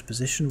an awkward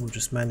position. We'll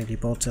just manually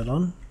bolt it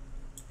on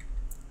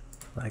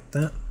like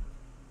that.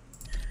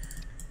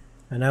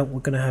 And now we're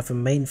going to have a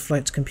main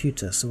flight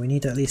computer, so we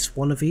need at least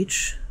one of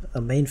each,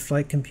 a main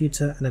flight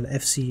computer and an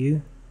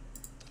FCU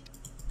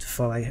to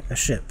fly a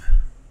ship.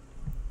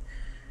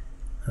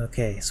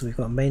 Okay, so we've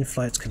got a main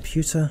flight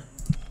computer.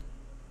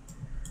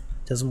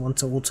 Doesn't want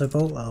to auto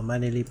bolt. I'll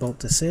manually bolt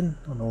this in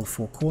on all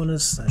four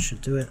corners. That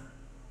should do it.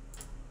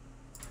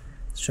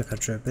 Let's check our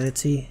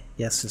durability.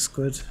 Yes, it's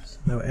good.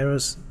 No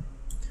errors.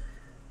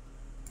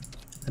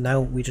 And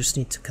now we just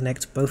need to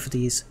connect both of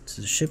these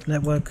to the ship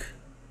network.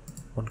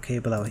 One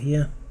cable out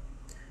here.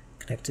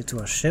 Connect it to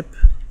our ship.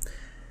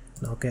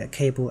 And I'll get a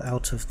cable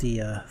out of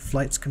the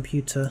flight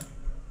computer.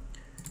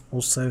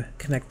 Also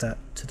connect that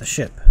to the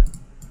ship.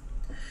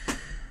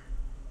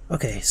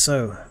 Okay,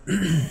 so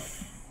the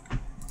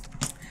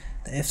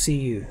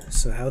FCU.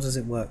 So how does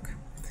it work?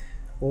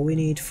 All we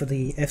need for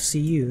the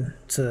FCU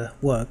to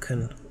work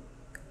and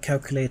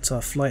calculate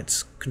our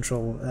flight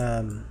control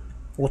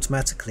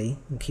automatically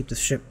and keep the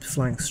ship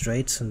flying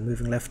straight and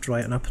moving left,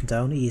 right and up and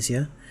down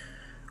easier,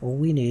 all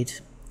we need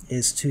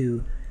is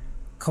to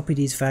copy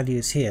these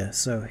values here.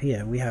 So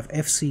here we have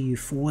FCU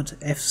forward,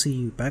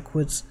 FCU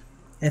backwards,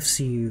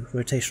 FCU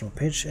rotational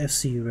pitch,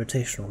 FCU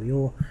rotational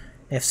yaw,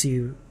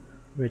 FCU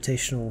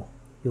rotational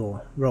yaw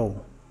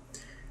roll.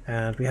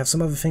 And we have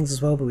some other things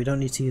as well, but we don't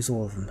need to use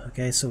all of them.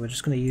 Okay, so we're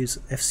just going to use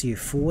FCU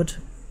forward.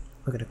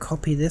 We're going to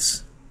copy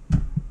this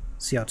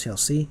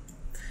CRTLC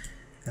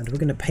and we're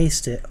going to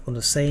paste it on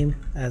the same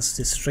as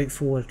this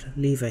straightforward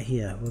lever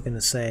here. We're going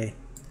to say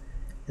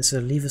it's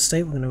a lever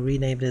state. We're going to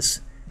rename this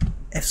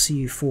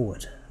FCU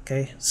forward.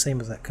 Okay, same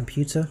as that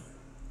computer.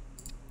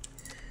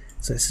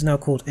 So this is now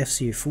called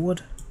FCU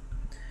forward,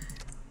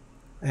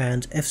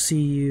 and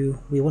FCU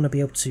we want to be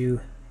able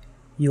to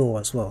yaw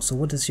as well. So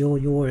what is yaw?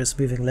 Yaw is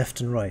moving left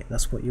and right.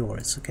 That's what yaw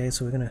is. Okay,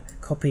 so we're going to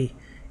copy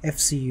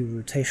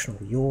FCU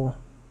rotational yaw.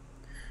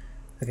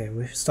 Okay,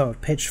 we start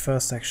with pitch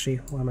first actually.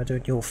 Why am I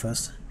doing yaw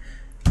first?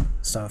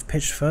 Start with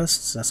pitch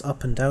first, so that's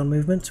up and down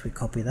movement. We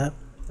copy that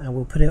and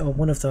we'll put it on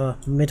one of the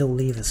middle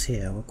levers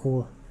here. We'll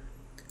call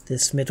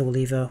this middle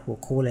lever, we'll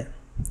call it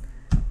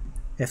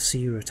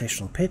FCU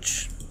rotational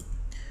pitch.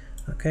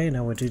 Okay,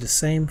 now we'll do the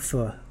same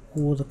for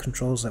all the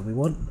controls that we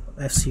want.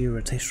 FCU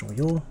rotational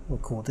yaw, we'll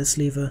call this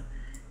lever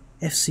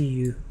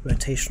FCU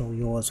rotational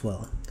yaw as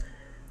well.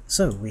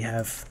 So we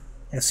have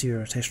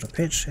FCU rotational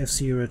pitch,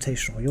 FCU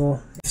rotational yaw,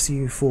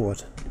 FCU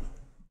forward.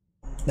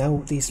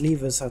 Now these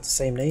levers have the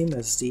same name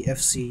as the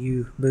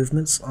FCU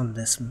movements on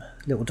this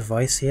little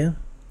device here.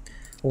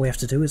 All we have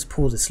to do is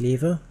pull this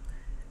lever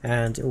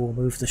and it will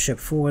move the ship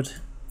forward.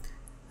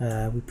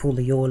 We pull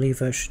the yaw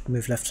lever, it should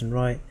move left and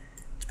right,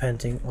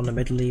 depending on the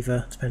middle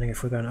lever, depending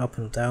if we're going up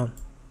and down,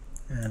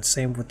 and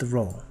same with the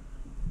roll.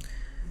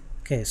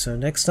 Okay, so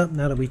next up,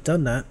 now that we've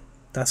done that,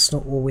 that's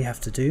not all we have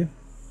to do.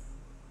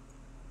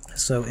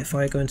 So if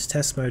I go into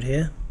test mode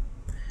here,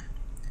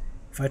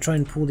 if I try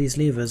and pull these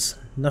levers,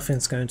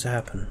 nothing's going to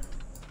happen,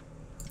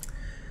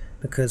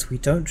 because we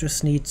don't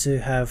just need to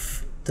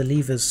have the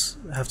levers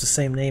have the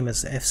same name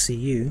as the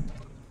FCU,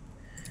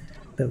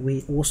 but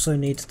we also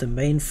need the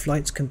main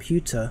flight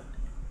computer.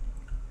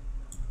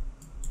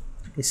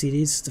 You see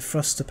these, the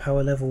thruster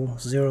power level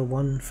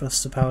 01,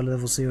 thruster power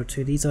level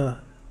 02, these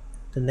are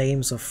the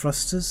names of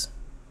thrusters.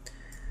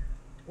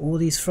 All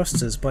these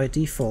thrusters by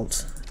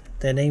default,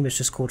 their name is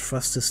just called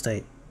thruster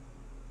state.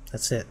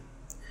 That's it.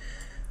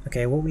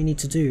 Okay, what we need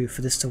to do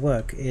for this to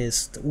work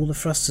is that all the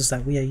thrusters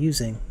that we are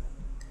using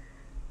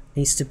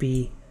needs to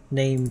be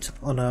named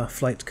on our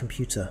flight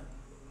computer.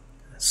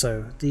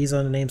 So these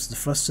are the names of the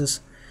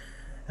thrusters,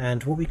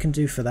 and what we can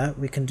do for that,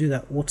 we can do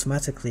that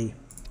automatically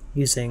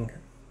using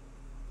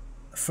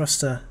a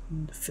thruster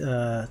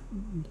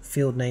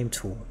field name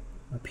tool.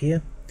 Up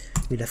here,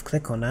 we left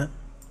click on that.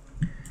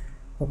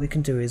 What we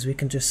can do is we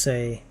can just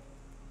say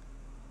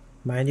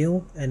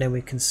manual, and then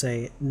we can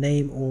say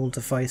name all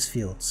device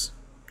fields,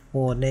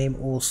 or name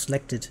all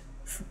selected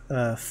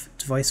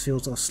device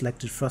fields or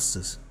selected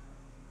thrusters.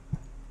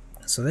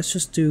 So let's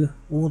just do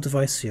all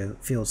device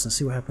fields and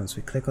see what happens.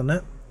 We click on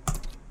that.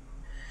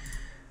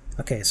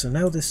 Okay, so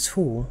now this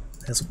tool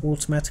has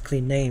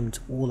automatically named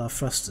all our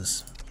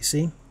thrusters. You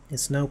see,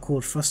 it's now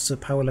called thruster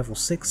power level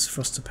 6,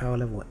 thruster power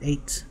level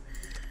 8,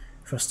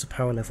 thruster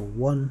power level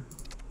 1.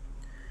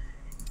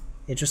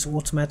 It just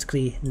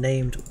automatically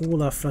named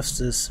all our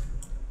thrusters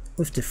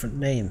with different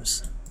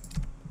names,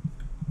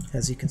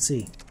 as you can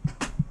see.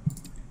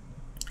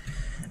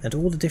 And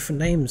all the different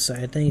names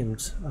that are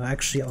named are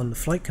actually on the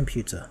flight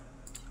computer.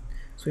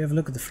 So we have a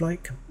look at the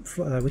flight,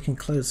 we can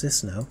close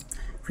this now.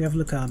 If we have a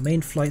look at our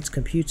main flight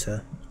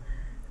computer,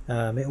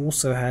 it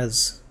also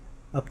has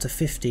up to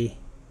 50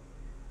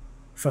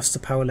 thruster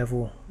power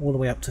level, all the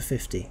way up to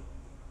 50.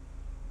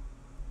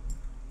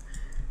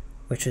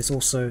 which is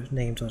also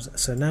named on.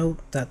 So now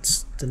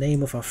that the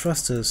name of our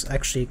thrusters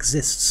actually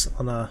exists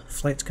on our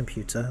flight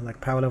computer,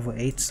 like power level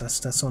 8,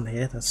 that's on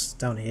here, that's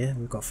down here,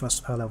 we've got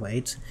thruster power level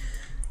 8,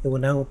 it will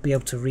now be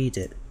able to read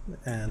it,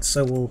 and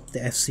so will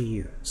the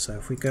FCU. So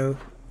if we go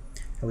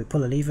and we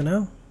pull a lever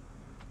now,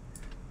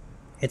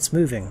 it's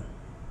moving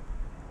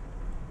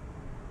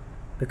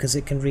because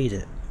it can read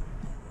it.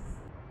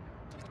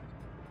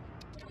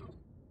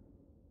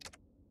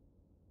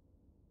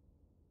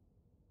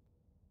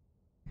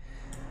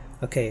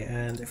 Okay,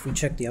 and if we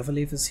check the other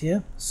levers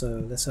here,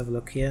 so let's have a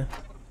look here.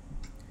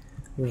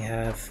 We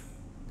have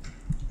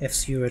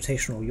FCU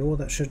rotational yaw,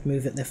 that should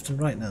move it left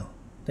and right now.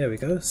 There we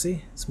go,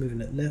 see? It's moving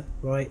it left,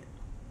 right.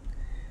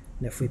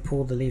 And if we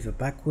pull the lever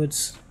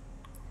backwards,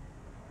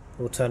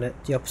 we'll turn it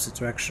the opposite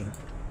direction.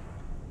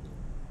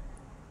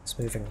 It's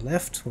moving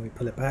left when we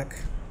pull it back.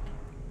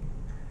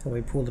 And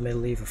when we pull the middle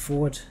lever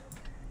forward,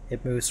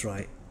 it moves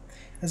right.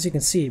 As you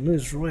can see, it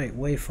moves right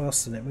way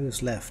faster than it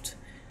moves left.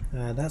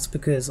 That's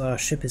because our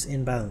ship is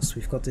imbalanced.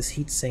 We've got this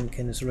heat sink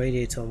and this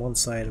radiator on one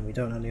side and we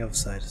don't on the other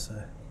side,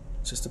 so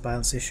it's just a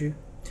balance issue.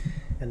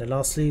 And then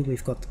lastly,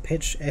 we've got the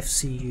pitch,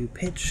 FCU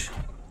pitch,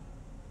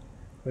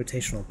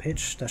 rotational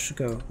pitch, that should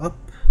go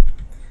up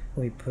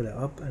when we put it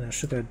up, and that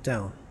should go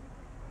down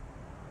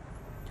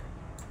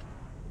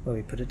when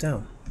we put it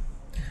down.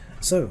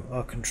 So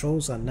our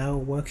controls are now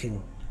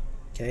working.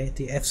 Okay,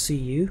 the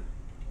FCU,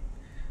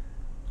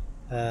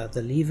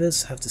 the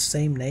levers have the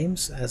same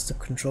names as the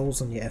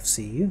controls on the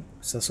FCU,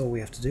 so that's all we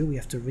have to do. We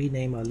have to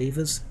rename our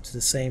levers to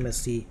the same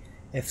as the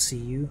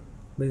FCU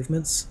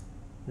movements.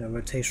 You know,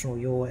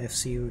 rotational yaw,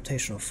 FCU,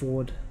 rotational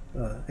forward,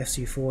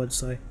 FCU forward,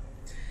 sorry.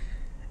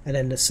 And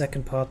then the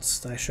second part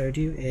that I showed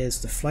you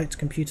is the flight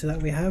computer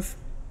that we have,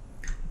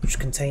 which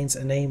contains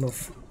a name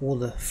of all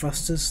the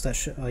thrusters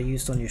that are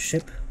used on your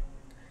ship.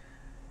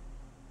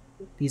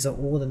 These are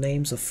all the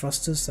names of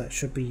thrusters that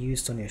should be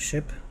used on your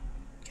ship.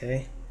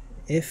 Okay,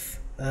 if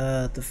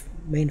the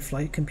main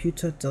flight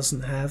computer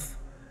doesn't have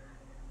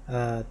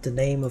the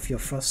name of your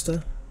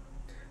thruster,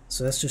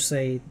 so let's just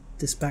say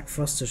this back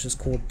thruster is just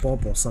called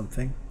Bob or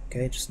something.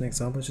 Okay, just an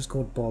example, it's just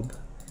called Bob,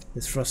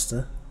 this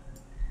thruster.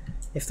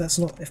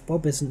 If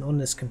Bob isn't on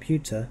this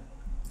computer,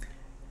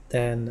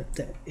 then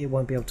it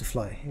won't be able to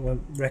fly. It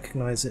won't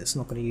recognize it, it's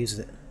not going to use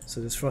it.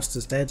 So this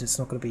thruster's dead, it's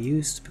not going to be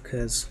used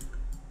because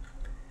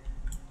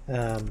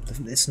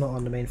it's not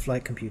on the main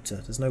flight computer.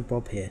 There's no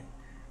Bob here.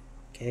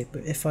 Okay,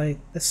 but if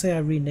let's say I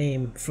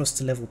rename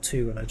thruster level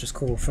 2 and I just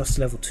call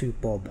thruster level 2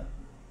 Bob.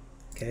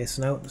 Okay,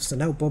 so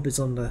now Bob is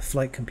on the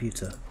flight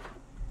computer.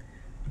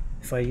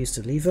 If I use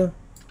the lever,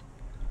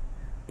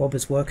 Bob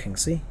is working,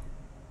 see?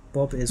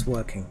 Bob is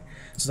working.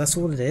 So that's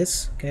all it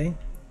is, okay?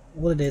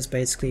 All it is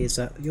basically is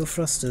that your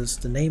thrusters,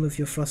 the name of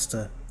your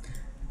thruster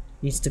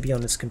needs to be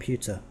on this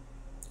computer.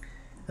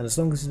 And as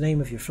long as the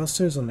name of your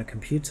thruster is on the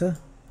computer,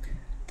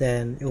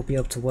 then it will be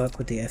able to work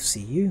with the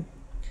FCU.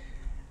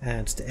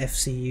 And the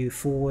FCU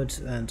forward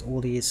and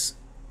all these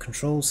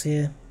controls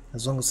here,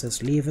 as long as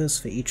there's levers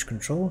for each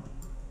control,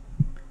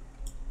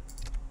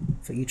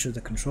 for each of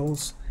the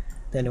controls,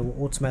 then it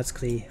will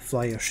automatically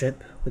fly your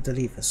ship with the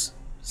levers.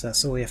 So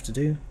that's all you have to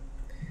do.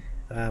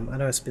 I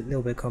know it's a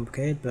little bit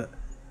complicated, but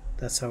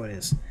that's how it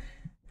is.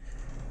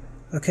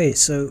 Okay,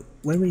 so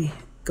when we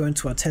go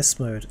into our test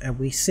mode and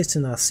we sit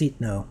in our seat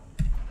now,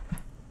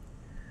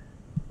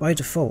 by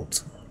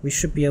default we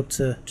should be able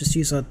to just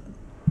use our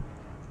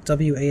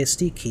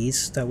WASD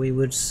keys that we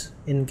would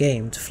in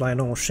game to fly a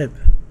normal ship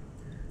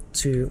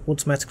to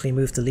automatically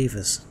move the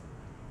levers.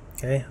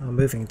 Okay, I'm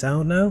moving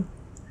down now.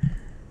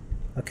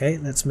 Okay,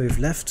 let's move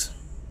left,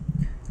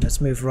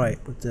 let's move right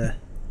with the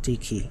D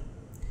key.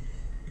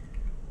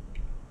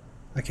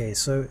 Okay,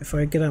 so if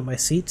I get out my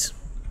seat,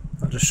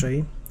 I'll just show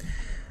you.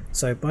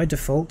 So by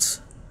default,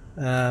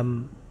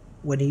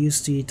 when you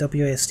use the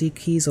WASD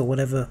keys or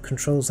whatever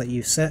controls that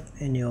you've set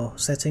in your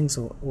settings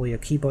or your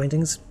key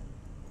bindings,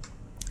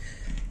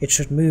 it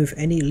should move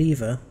any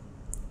lever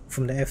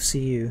from the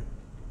FCU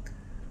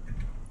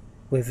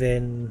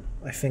within,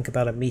 I think,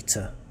 about a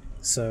meter.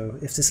 So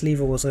if this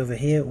lever was over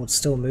here, it would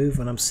still move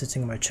when I'm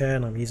sitting in my chair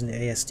and I'm using the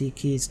ASD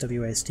keys,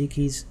 WASD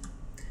keys.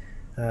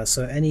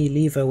 So any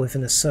lever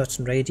within a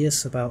certain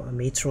radius, about a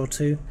meter or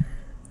two,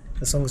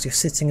 as long as you're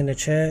sitting in a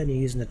chair and you're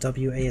using the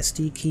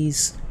WASD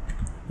keys,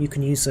 you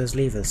can use those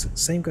levers.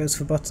 Same goes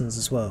for buttons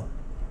as well.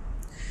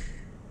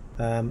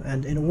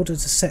 And in order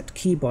to set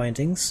key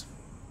bindings,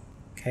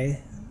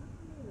 okay,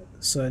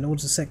 so in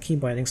order to set key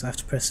bindings I have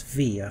to press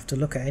V. I have to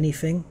look at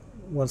anything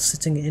while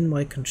sitting in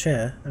my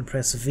chair and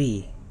press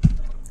V.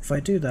 If I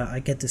do that, I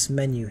get this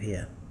menu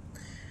here.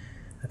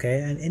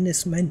 Okay, and in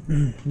this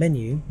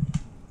menu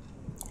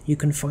you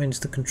can find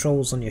the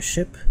controls on your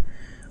ship.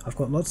 I've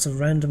got lots of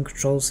random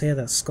controls here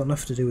that's got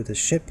nothing to do with the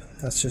ship.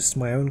 That's just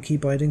my own key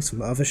bindings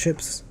from other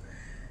ships.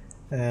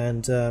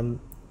 And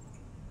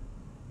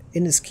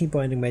in this key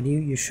binding menu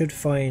you should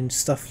find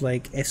stuff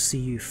like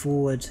FCU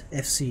forward,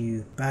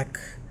 FCU back.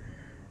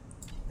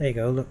 There you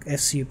go, look,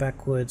 FCU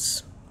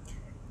backwards,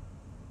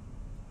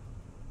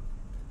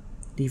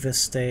 lever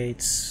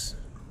states.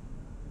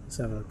 Let's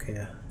have a look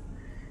here.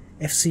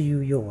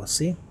 FCU yaw,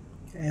 see?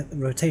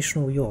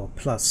 Rotational yaw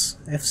plus.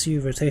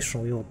 FCU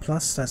rotational yaw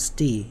plus, that's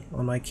D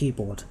on my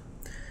keyboard.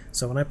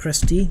 So when I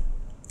press D,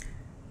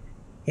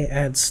 it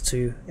adds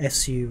to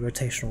FCU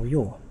rotational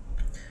yaw.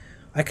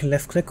 I can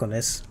left click on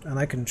this and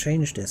I can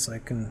change this. I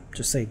can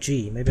just say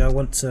G. Maybe I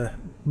want to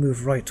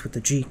move right with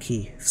the G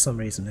key for some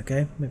reason,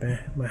 okay? Maybe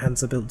my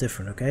hands are built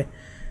different, okay?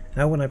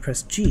 Now when I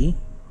press G,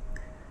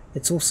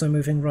 it's also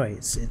moving right.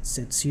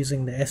 It's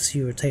using the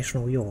FCU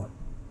rotational yaw.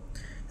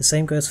 The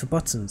same goes for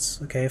buttons.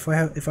 Okay, if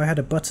I had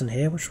a button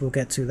here, which we'll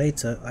get to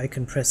later, I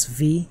can press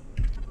V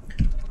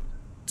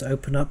to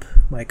open up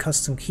my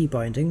custom key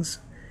bindings.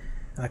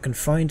 I can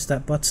find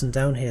that button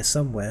down here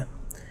somewhere,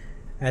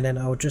 and then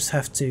I'll just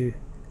have to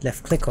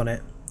left click on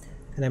it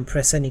and then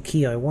press any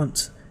key I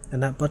want,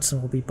 and that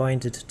button will be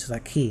binded to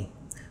that key.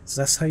 So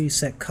that's how you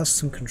set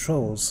custom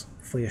controls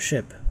for your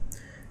ship.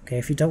 Okay,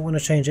 if you don't want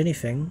to change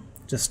anything,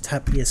 just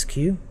tap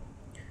ESQ.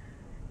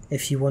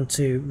 If you want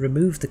to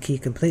remove the key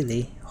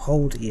completely,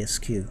 hold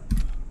ESQ.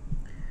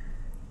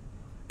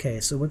 Okay,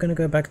 so we're going to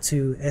go back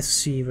to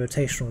SC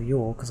rotational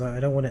yaw because I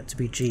don't want it to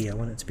be G, I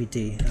want it to be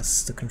D.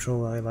 That's the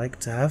control I like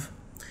to have.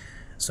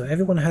 So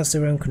everyone has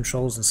their own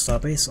controls in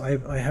Starbase.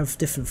 I have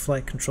different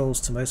flight controls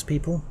to most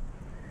people.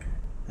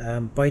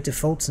 By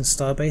default in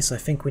Starbase, I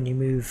think when you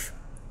move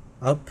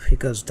up it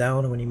goes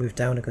down, and when you move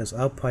down it goes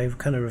up. I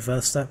kind of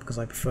reverse that because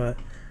I prefer it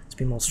to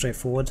be more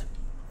straightforward.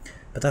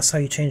 But that's how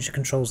you change the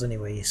controls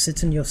anyway. You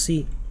sit in your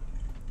seat,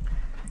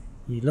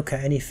 you look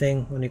at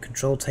anything on your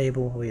control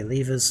table or your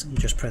levers, you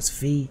just press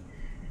V,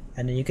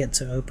 and then you get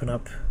to open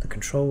up the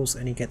controls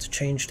and you get to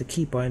change the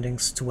key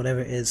bindings to whatever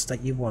it is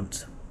that you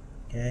want.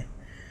 Okay,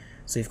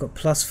 so you've got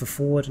plus for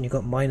forward and you've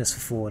got minus for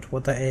forward.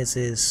 What that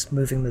is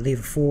moving the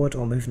lever forward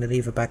or moving the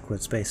lever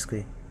backwards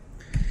basically.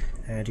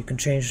 And you can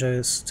change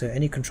those to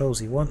any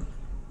controls you want.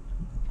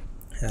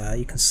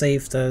 You can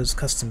save those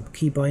custom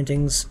key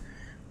bindings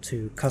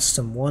to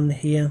custom 1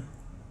 here,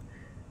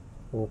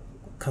 or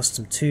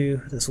custom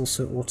 2. There's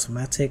also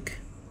automatic.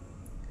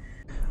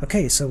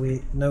 Okay, so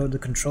we know the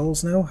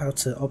controls now, how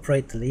to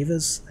operate the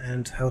levers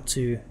and how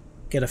to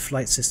get a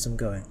flight system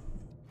going.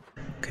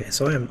 Okay,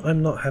 so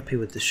I'm not happy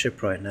with this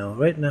ship right now.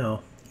 Right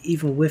now,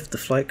 even with the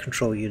flight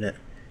control unit,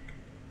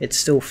 it's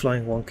still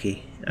flying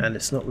wonky and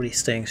it's not really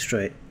staying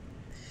straight.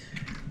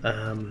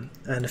 And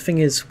the thing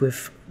is,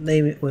 with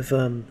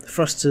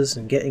thrusters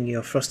and getting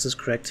your thrusters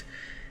correct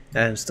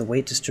and the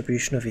weight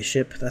distribution of your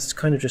ship, that's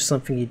kind of just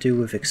something you do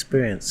with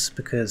experience,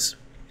 because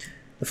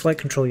the flight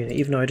control unit,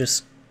 even though I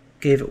just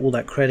gave it all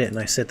that credit and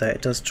I said that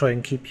it does try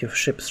and keep your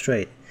ship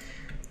straight,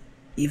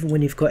 even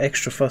when you've got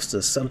extra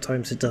thrusters,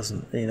 sometimes it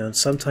doesn't, you know, and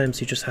sometimes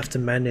you just have to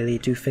manually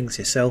do things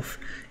yourself.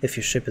 If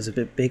your ship is a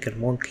bit big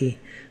and wonky,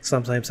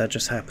 sometimes that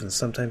just happens.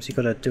 Sometimes you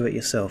gotta do it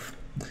yourself.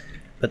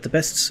 But the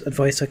best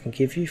advice I can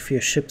give you for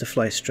your ship to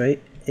fly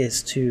straight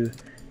is to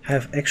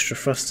have extra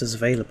thrusters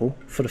available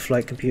for the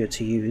flight computer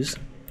to use.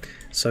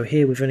 So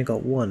here we've only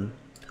got 1.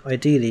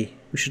 Ideally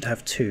we should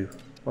have 2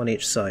 on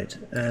each side,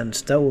 and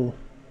that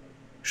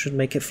should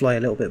make it fly a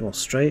little bit more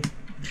straight.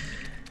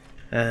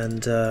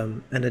 And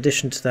in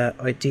addition to that,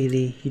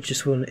 ideally you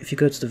just want, if you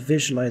go to the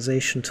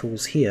visualization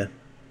tools here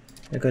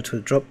and go to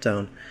the drop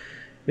down,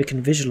 we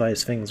can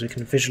visualize things. We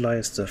can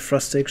visualize the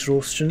thruster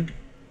exhaustion.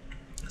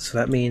 So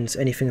that means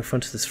anything in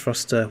front of this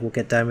thruster will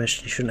get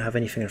damaged. You shouldn't have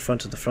anything in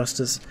front of the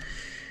thrusters.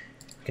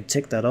 We can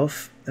tick that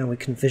off, and we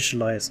can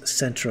visualize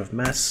center of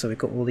mass. So we've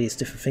got all these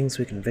different things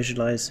we can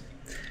visualize.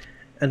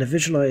 And to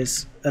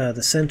visualize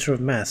the center of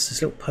mass,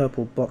 this little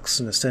purple box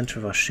in the center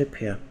of our ship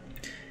here,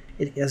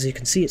 as you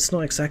can see, it's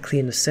not exactly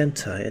in the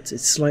center, it's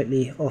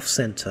slightly off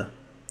center.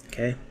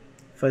 Okay,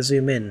 if I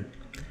zoom in,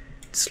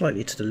 it's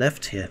slightly to the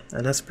left here,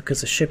 and that's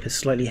because the ship is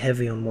slightly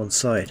heavy on one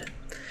side.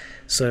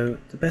 So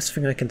the best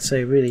thing I can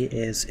say really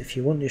is, if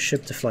you want your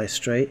ship to fly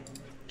straight,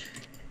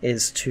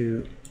 is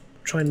to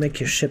try and make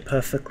your ship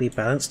perfectly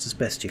balanced as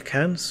best you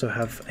can. So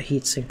have a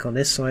heatsink on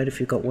this side if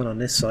you've got one on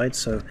this side,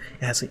 so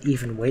it has an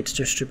even weight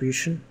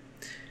distribution.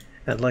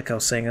 And like I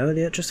was saying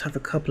earlier, just have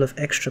a couple of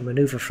extra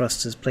maneuver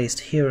thrusters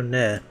placed here and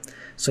there,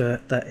 so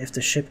that if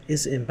the ship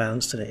is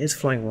imbalanced and it is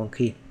flying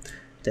wonky,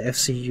 the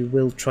FCU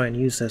will try and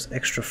use those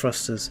extra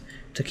thrusters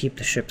to keep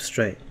the ship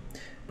straight.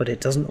 But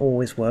it doesn't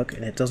always work,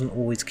 and it doesn't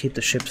always keep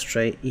the ship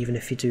straight, even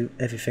if you do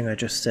everything I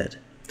just said.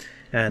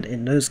 And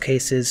in those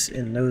cases,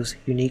 in those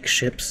unique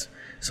ships,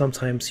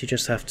 sometimes you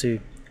just have to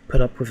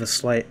put up with a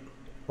slight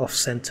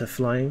off-center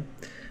flying,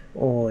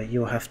 or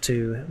you'll have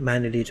to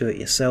manually do it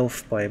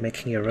yourself by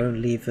making your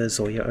own levers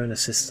or your own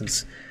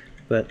assistance.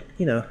 But,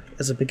 you know,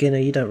 as a beginner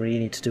you don't really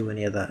need to do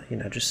any of that. You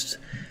know, just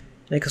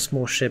make a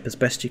small ship as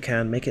best you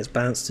can, make it as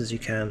balanced as you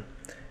can,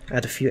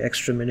 add a few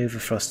extra maneuver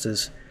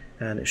thrusters,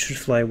 and it should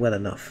fly well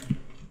enough.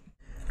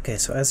 Okay,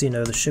 so as you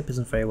know, the ship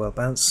isn't very well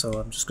balanced, so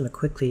I'm just going to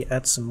quickly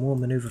add some more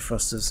maneuver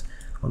thrusters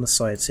on the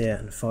sides here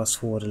and fast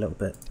forward a little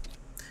bit.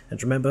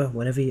 And remember,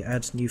 whenever you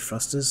add new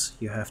thrusters,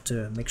 you have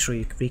to make sure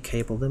you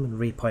recable them and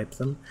repipe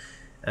them,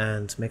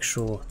 and make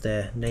sure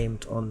they're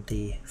named on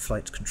the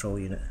flight control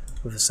unit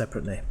with a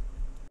separate name.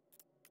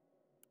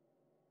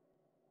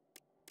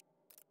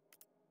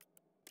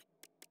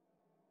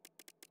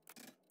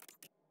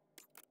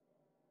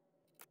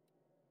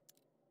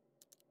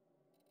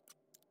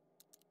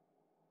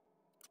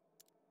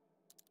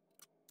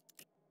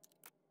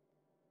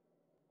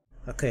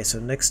 Okay, so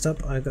next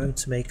up I'm going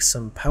to make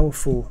some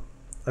powerful,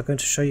 I'm going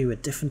to show you a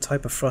different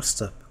type of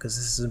thruster because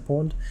this is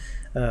important.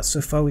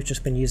 So far we've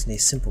just been using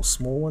these simple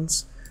small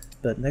ones,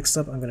 but next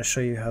up I'm going to show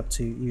you how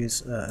to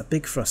use a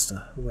big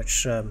thruster,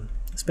 which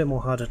is a bit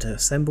more harder to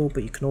assemble,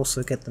 but you can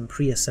also get them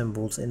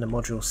pre-assembled in the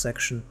module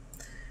section,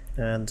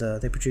 and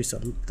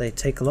they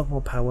take a lot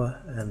more power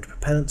and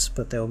propellant,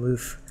 but they'll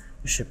move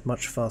the ship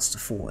much faster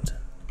forward.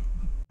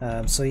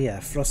 So yeah,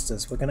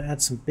 thrusters. We're going to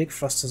add some big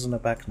thrusters on the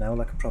back now,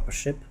 like a proper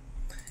ship.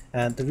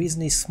 And the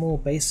reason these small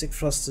basic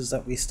thrusters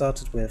that we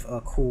started with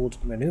are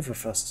called maneuver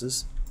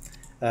thrusters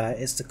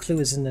is the clue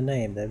is in the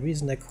name. The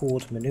reason they're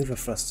called maneuver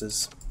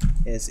thrusters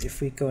is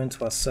if we go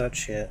into our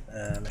search here,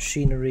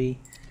 machinery,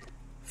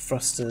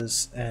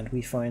 thrusters, and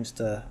we find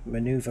the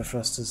maneuver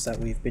thrusters that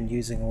we've been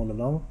using all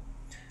along.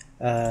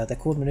 They're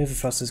called maneuver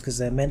thrusters because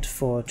they're meant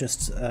for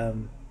just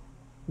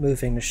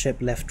moving the ship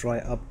left,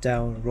 right, up,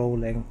 down,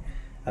 rolling,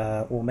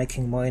 or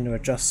making minor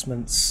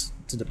adjustments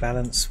to the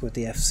balance with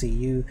the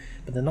FCU,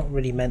 but they're not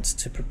really meant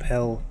to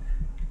propel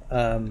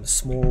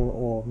small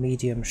or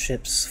medium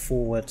ships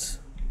forward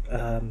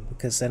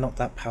because they're not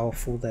that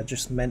powerful. They're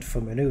just meant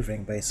for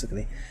maneuvering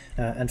basically,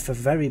 and for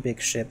very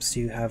big ships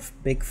you have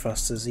big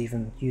thrusters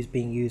even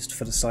being used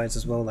for the sides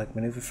as well, like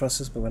maneuver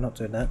thrusters, but we're not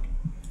doing that.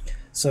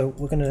 So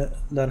we're going to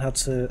learn how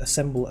to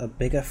assemble a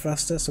bigger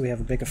thruster. So we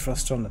have a bigger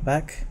thruster on the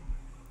back.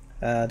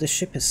 This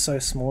ship is so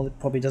small it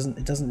probably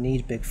doesn't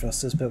need big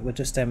thrusters, but we're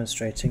just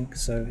demonstrating,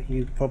 so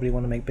you probably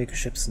want to make bigger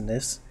ships than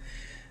this.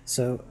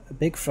 So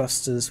big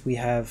thrusters, we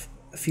have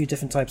a few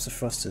different types of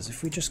thrusters.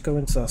 If we just go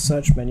into our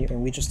search menu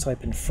and we just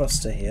type in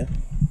thruster here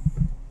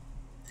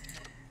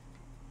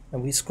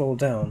and we scroll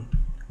down,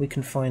 we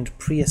can find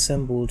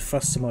pre-assembled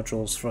thruster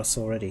modules for us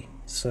already.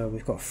 So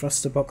we've got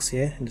thruster box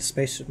here in the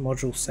spaceship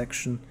module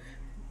section,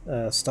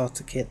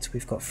 starter kit.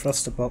 We've got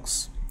thruster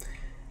box.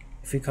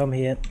 If we come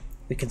here,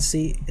 we can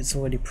see it's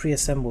already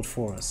pre-assembled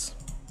for us.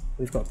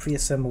 We've got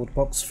pre-assembled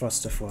box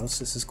thruster for us.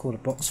 This is called a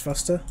box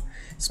thruster.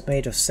 It's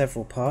made of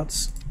several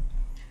parts.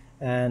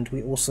 And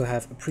we also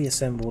have a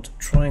pre-assembled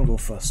triangle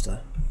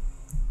thruster,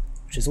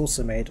 which is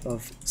also made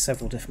of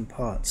several different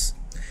parts.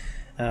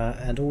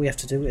 And all we have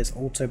to do is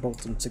auto bolt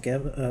them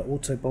together,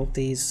 auto bolt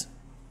these,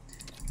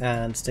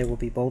 and they will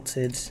be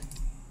bolted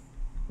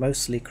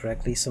mostly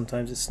correctly.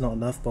 Sometimes it's not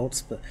enough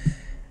bolts, but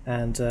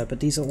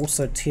these are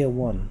also tier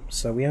 1,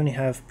 so we only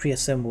have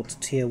pre-assembled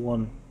tier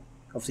 1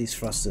 of these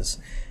thrusters,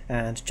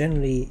 and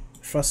generally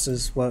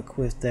thrusters work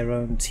with their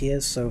own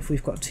tiers. So if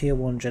we've got a tier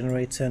 1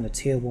 generator and a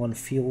tier 1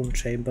 fuel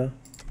chamber,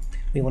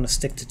 we want to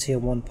stick to tier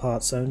 1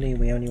 parts only, and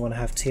we only want to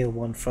have tier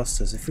 1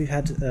 thrusters. If we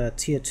had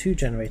tier 2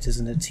 generators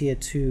and a tier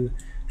 2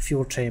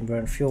 fuel chamber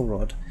and fuel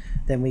rod,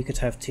 then we could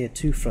have tier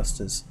 2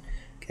 thrusters.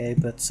 Okay,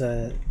 but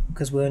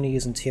because we're only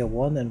using tier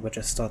 1 and we're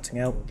just starting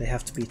out, they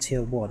have to be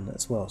tier 1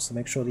 as well, so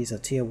make sure these are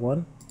tier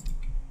 1.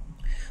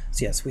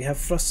 So yes, we have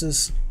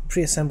thrusters,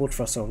 pre-assembled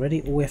thruster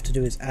already. All we have to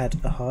do is add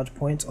a hard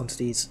point onto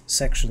these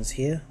sections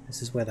here.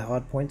 This is where the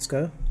hard points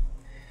go,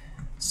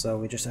 so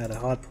we just add a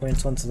hard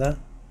point onto that.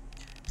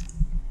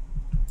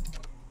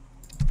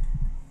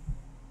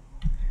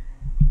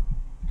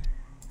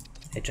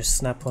 They just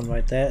snap on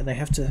right there, and they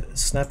have to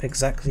snap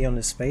exactly on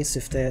this space.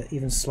 If they're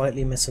even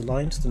slightly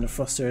misaligned, then the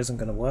thruster isn't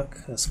going to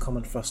work. That's a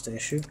common thruster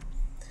issue.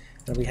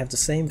 And we have the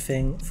same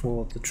thing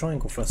for the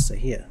triangle thruster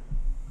here.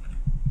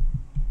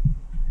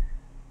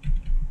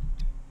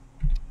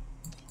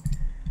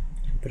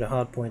 Put a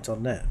hard point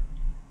on there.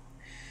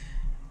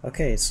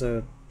 Okay,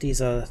 so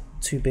these are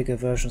two bigger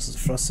versions of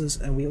the thrusters,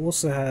 and we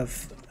also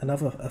have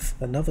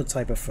another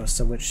type of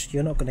thruster which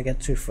you're not going to get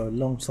to for a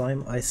long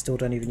time. I still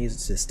don't even use it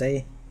to this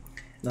day.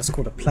 That's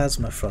called a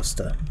plasma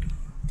thruster.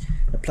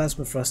 A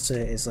plasma thruster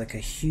is like a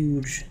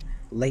huge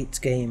late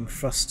game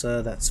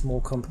thruster that's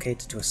more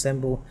complicated to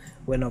assemble.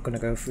 We're not going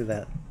to go through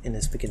that in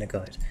this beginner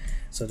guide.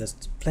 So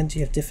there's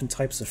plenty of different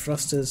types of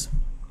thrusters.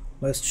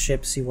 Most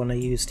ships you want to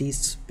use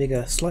these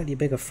bigger, slightly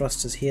bigger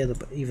thrusters here,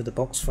 either the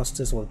box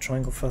thrusters or the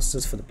triangle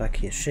thrusters for the back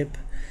of your ship.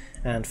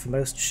 And for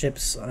most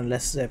ships,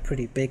 unless they're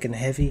pretty big and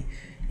heavy,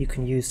 you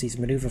can use these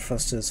maneuver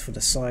thrusters for the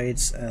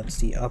sides and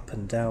the up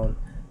and down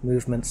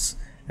movements,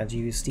 and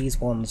use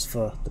these ones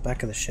for the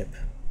back of the ship.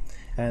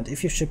 And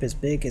if your ship is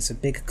big, it's a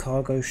big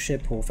cargo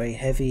ship or very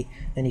heavy,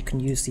 then you can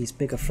use these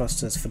bigger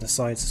thrusters for the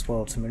sides as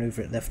well to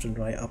maneuver it left and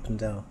right, up and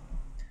down.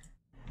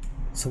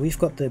 So we've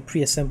got the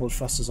pre-assembled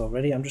thrusters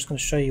already. I'm just going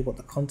to show you what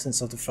the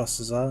contents of the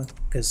thrusters are,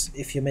 because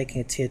if you're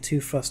making a tier 2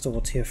 thruster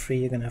or tier 3,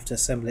 you're going to have to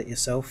assemble it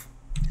yourself.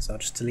 So I'll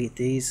just delete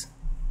these.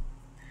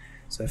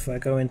 So if I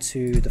go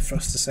into the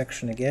thruster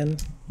section again,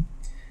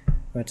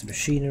 go into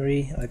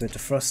machinery, I go to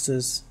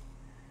thrusters,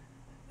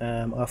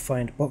 I'll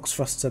find box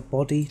thruster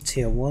body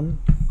tier 1,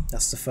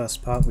 that's the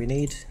first part we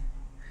need.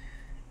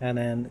 And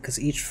then, because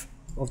each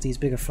of these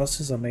bigger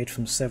thrusters are made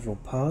from several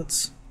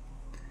parts,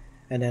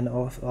 and then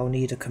I'll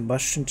need a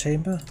combustion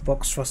chamber,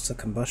 box thruster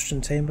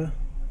combustion chamber.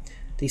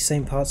 These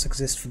same parts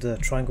exist for the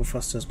triangle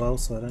thruster as well,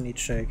 so I don't need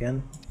to show you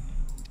again.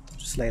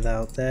 Just lay that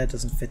out there, it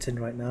doesn't fit in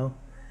right now,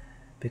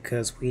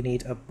 because we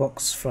need a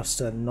box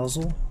thruster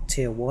nozzle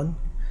tier 1.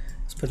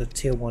 Let's put a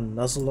tier 1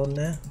 nozzle on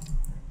there.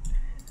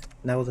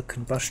 Now the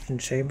combustion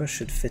chamber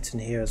should fit in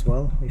here as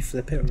well. We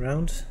flip it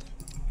around.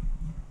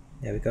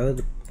 There we go,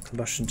 the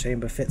combustion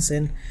chamber fits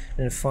in. And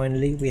then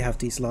finally we have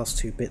these last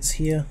two bits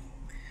here,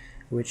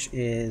 which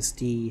is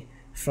the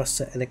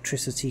thruster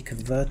electricity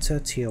converter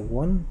tier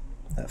 1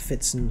 that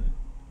fits in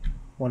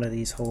one of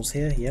these holes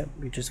here. Yep,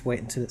 we just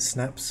wait until it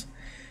snaps.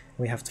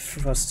 We have the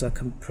thruster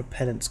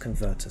propellant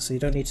converter, so you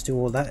don't need to do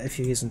all that. If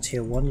you're using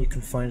tier 1, you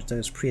can find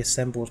those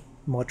pre-assembled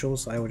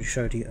modules I already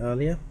showed you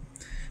earlier,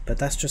 but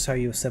that's just how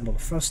you assemble the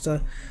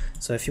thruster.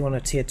 So if you want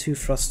a tier 2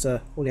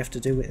 thruster, all you have to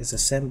do is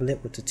assemble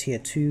it with the tier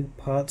 2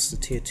 parts, the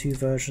tier 2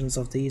 versions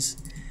of these,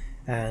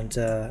 and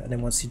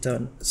then once you're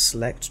done,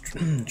 select,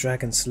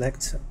 drag and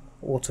select,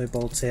 auto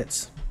bolt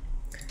it,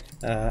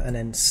 and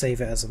then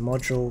save it as a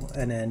module,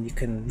 and then you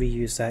can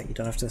reuse that. You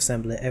don't have to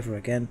assemble it ever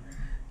again.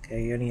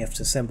 Okay, you only have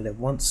to assemble it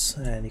once,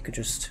 and you could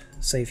just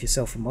save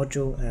yourself a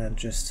module and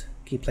just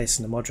keep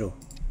placing the module.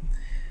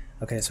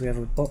 Okay, so we have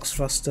a box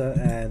thruster,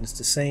 and it's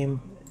the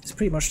same. It's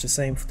pretty much the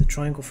same for the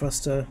triangle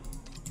thruster.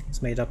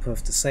 It's made up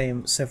of the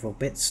same several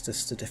bits,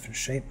 just a different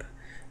shape.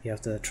 You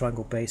have the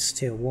triangle base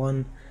tier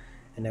 1,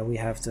 and then we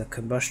have the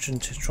combustion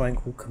to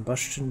triangle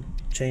combustion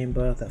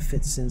chamber that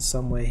fits in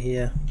somewhere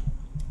here.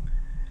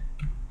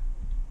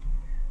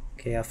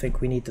 Okay, I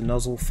think we need the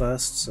nozzle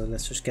first, so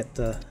let's just get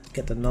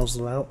the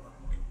nozzle out.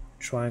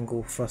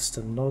 Triangle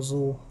thruster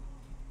nozzle.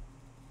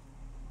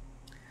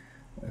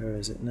 Where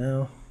is it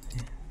now?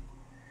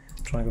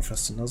 Triangle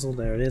thruster nozzle,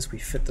 there it is. We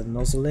fit the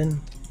nozzle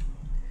in,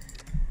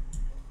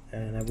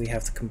 and then we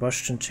have the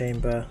combustion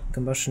chamber.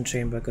 Combustion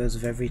chamber goes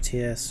with every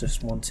tier, it's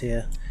just one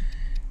tier,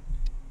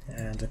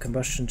 and the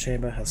combustion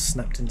chamber has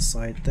snapped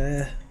inside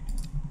there.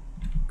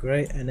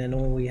 Great, and then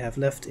all we have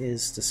left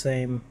is the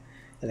same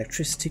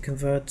electricity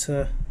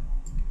converter.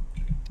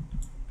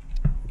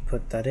 We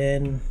put that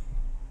in.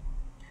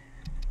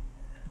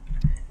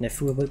 And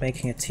if we were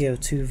making a tier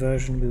 2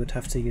 version, we would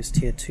have to use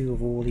tier 2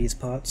 of all these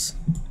parts.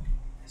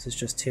 This is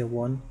just tier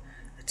 1.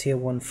 A tier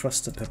 1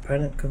 thruster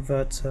propellant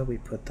converter, we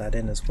put that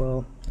in as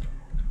well.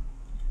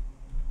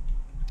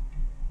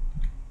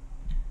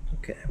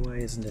 Okay, why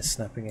isn't this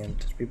snapping in?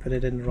 Did we put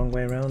it in the wrong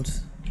way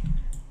around?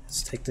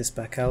 Let's take this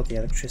back out, the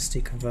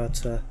electricity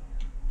converter.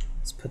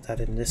 Let's put that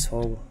in this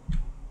hole.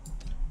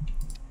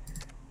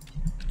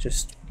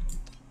 Just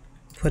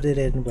put it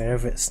in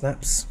wherever it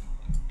snaps.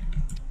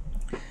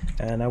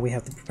 And now we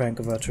have the propellant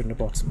converter in the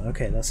bottom.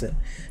 Okay, that's it.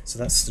 So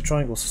that's the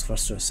triangle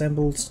thruster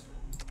assembled.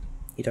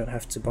 You don't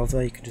have to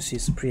bother, you can just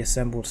use the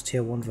pre-assembled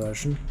tier 1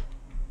 version.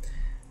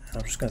 And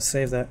I'm just going to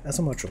save that as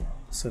a module.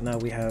 So now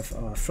we have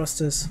our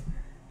thrusters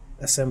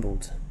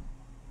assembled.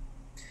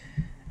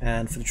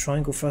 And for the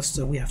triangle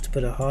thruster, we have to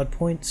put a hard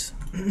point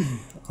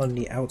on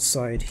the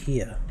outside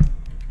here.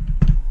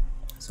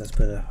 So let's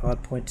put a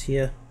hard point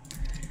here.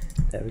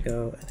 There we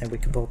go, and then we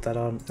can bolt that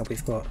on, and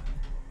we've got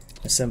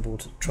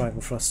assembled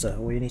triangle thruster.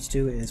 All you need to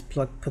do is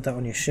put that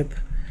on your ship,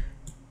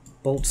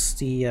 bolt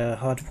the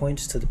hard point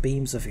to the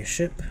beams of your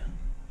ship,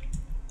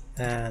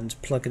 and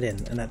plug it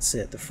in, and that's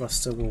it. The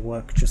thruster will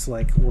work just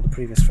like all the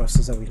previous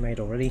thrusters that we've made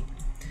already.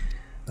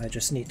 I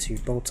just need to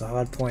bolt a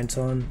hard point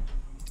on.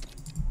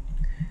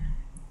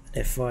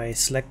 If I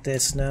select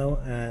this now,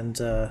 and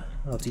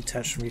I'll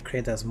detach and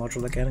recreate that as a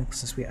module again,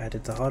 since we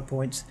added the hard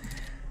point,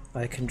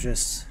 I can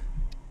just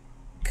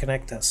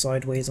connect that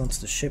sideways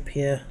onto the ship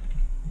here.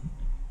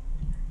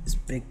 This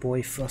big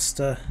boy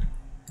thruster.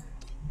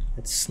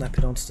 Let's snap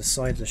it onto the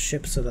side of the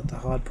ship so that the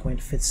hard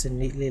point fits in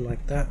neatly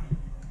like that.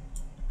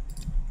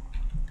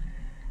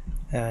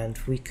 And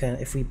we can,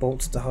 if we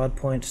bolt the hard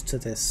point to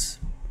this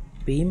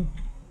beam,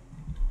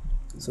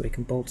 so we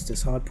can bolt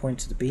this hard point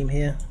to the beam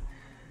here.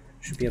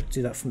 Should be able to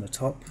do that from the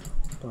top.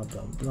 Blah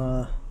blah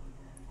blah.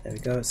 There we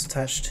go, it's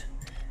attached.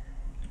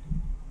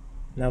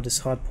 Now this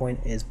hard point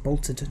is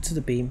bolted to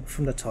the beam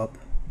from the top,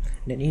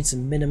 and it needs a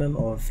minimum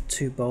of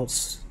 2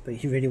 bolts,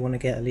 but you really want to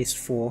get at least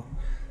 4,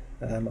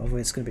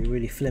 otherwise it's going to be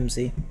really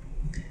flimsy.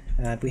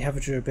 And we have a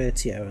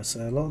durability error,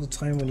 so a lot of the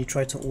time when you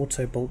try to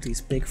auto bolt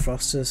these big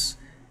thrusters,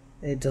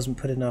 it doesn't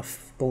put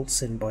enough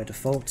bolts in by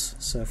default.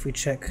 So if we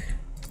check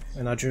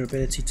in our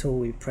durability tool,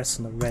 we press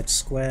on the red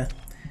square,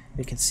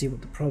 we can see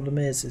what the problem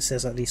is. It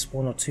says at least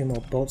 1 or 2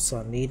 more bolts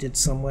are needed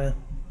somewhere,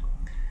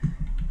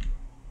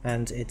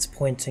 and it's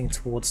pointing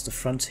towards the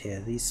front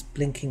here. These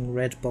blinking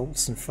red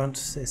bolts in front,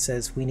 it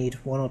says we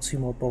need 1 or 2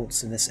 more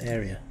bolts in this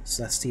area.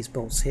 So that's these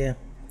bolts here.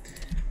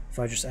 If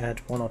I just add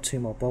 1 or 2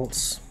 more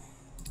bolts,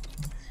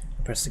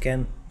 press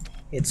again,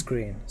 it's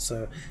green.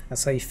 So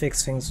that's how you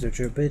fix things with the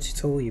durability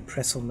tool. You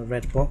press on the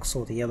red box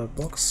or the yellow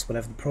box,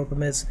 whatever the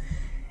problem is.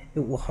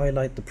 It will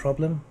highlight the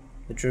problem.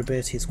 The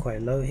durability is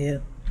quite low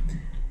here.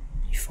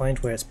 You find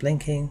where it's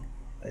blinking.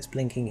 It's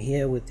blinking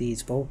here with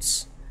these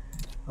bolts.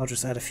 I'll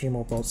just add a few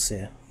more bolts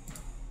here.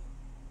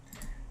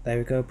 There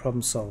we go,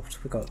 problem solved.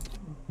 We've got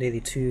nearly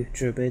 2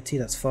 durability,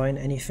 that's fine.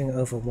 Anything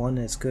over 1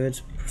 is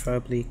good.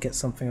 Preferably get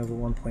something over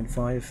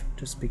 1.5,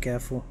 just be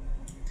careful.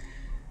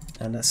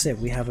 And that's it,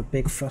 we have a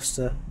big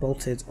thruster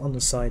bolted on the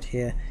side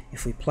here.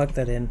 If we plug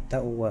that in,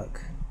 that will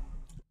work.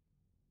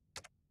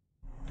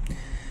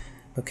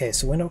 Okay,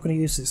 so we're not going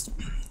to use this.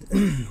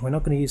 We're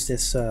not going to use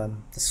this the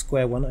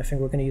square one. I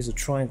think we're going to use a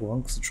triangle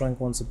one because the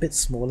triangle one's a bit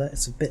smaller.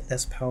 It's a bit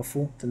less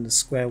powerful than the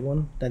square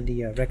one, than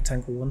the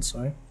rectangle one.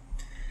 Sorry,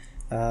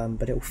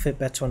 but it will fit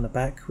better on the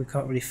back. We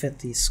can't really fit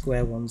these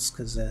square ones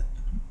because they're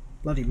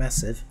bloody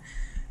massive,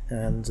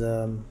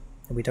 and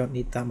we don't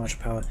need that much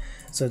power.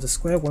 So the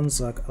square ones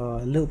are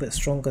a little bit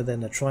stronger than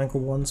the triangle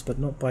ones, but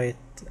not by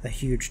a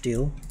huge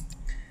deal.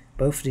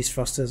 Both of these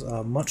thrusters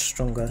are much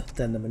stronger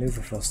than the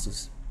maneuver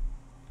thrusters.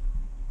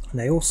 And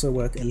they also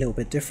work a little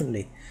bit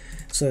differently.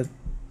 So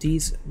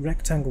these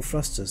rectangle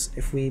thrusters,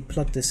 if we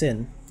plug this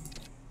in,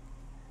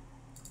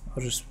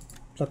 I'll just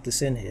plug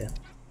this in here,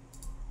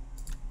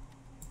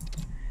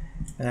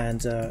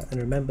 and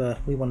remember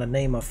we want to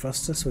name our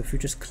thruster, so if we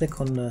just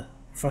click on the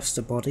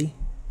thruster body,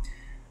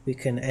 we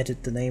can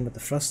edit the name of the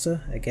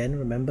thruster. Again,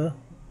 remember,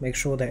 make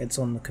sure that it's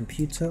on the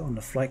computer, on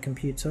the flight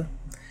computer.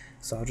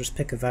 So I'll just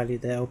pick a value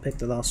there. I'll pick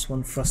the last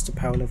one, thruster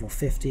power level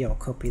 50. I'll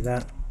copy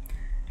that,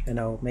 and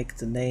I'll make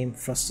the name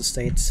thruster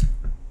state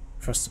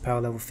thruster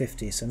power level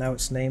 50. So now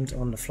it's named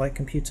on the flight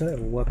computer. It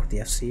will work with the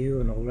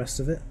FCU and all the rest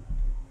of it,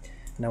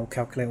 and I will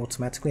calculate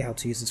automatically how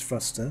to use this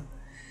thruster.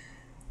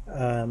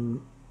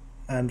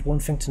 And one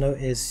thing to note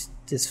is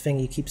this thing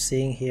you keep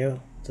seeing here,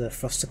 the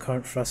thruster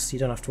current thrust. You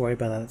don't have to worry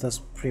about that. It does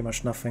pretty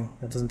much nothing.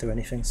 It doesn't do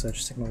anything, so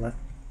just ignore that.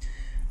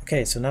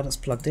 Okay, so now that's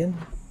plugged in.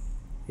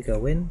 We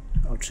go in.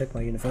 I'll check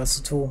my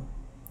universal tool.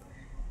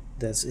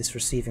 It's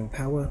receiving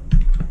power.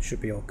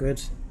 Should be all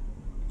good.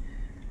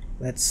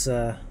 Let's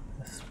turn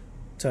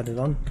it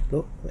on.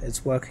 Look,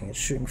 it's working. It's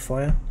shooting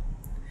fire,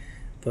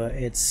 but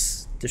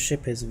the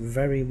ship is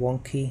very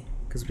wonky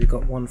because we've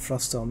got one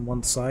thruster on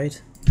one side.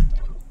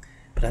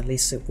 But at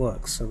least it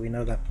works, so we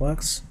know that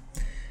works.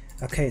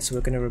 Okay, so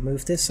we're going to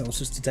remove this. That was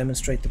just to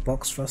demonstrate the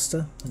box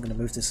thruster. I'm going to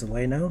move this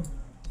away now,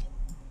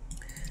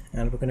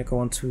 and we're going to go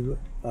on to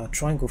our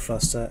triangle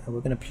thruster, and we're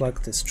going to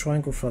plug this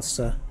triangle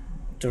thruster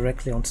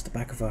directly onto the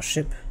back of our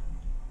ship.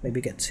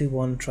 Maybe get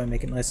 2-1, try and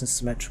make it nice and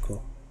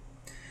symmetrical.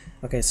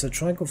 Okay, so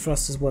triangle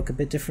thrusters work a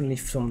bit differently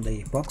from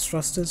the box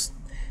thrusters.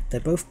 They're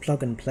both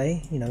plug and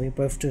play. You know, you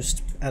both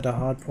just add a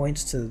hard point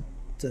to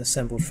the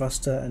assembled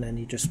thruster, and then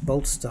you just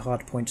bolt the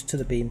hard point to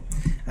the beam.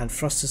 And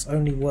thrusters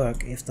only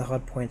work if the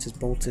hard point is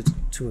bolted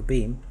to a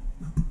beam,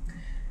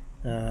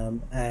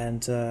 and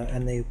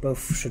they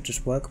both should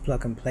just work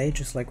plug and play,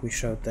 just like we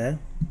showed there.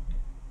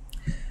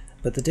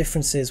 But the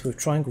difference is with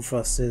triangle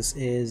thrusters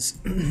is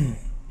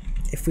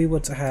if we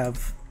were to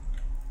have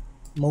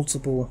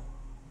multiple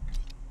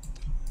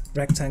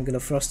rectangular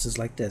thrusters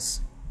like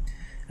this,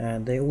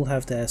 and they all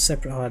have their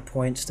separate hard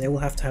point, they all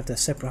have to have their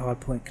separate hard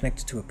point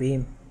connected to a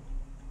beam.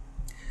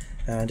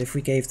 And if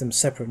we gave them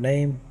separate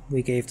name,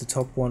 we gave the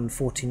top one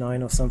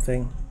 49 or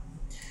something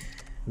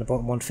and the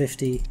bottom one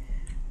 50,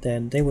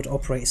 then they would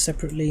operate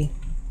separately.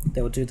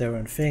 They would do their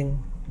own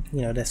thing.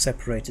 You know, they're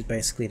separated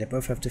basically. They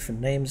both have different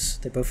names,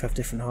 they both have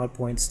different hard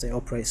points, they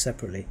operate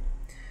separately.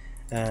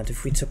 And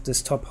if we took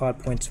this top hard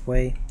point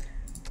away,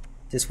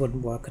 this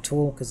wouldn't work at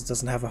all because it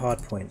doesn't have a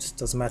hard point. It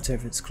doesn't matter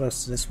if it's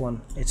close to this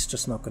one, it's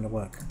just not going to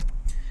work.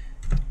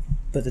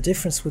 But the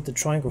difference with the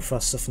triangle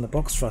thruster from the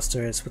box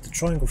thruster is, with the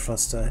triangle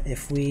thruster,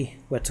 if we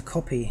were to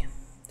copy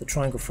the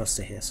triangle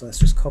thruster here, so let's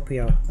just copy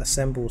our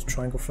assembled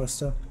triangle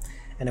thruster,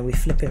 and then we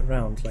flip it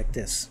around like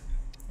this,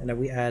 and then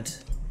we add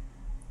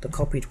the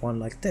copied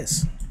one like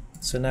this.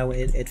 So now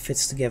it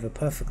fits together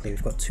perfectly.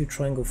 We've got two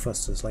triangle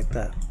thrusters like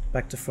that,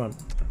 back to front,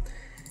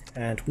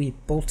 and we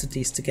bolted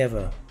these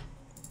together.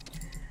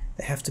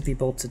 They have to be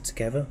bolted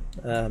together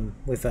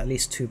with at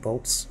least 2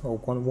 bolts, or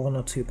one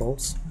or 2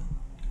 bolts.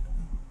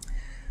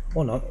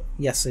 Or not.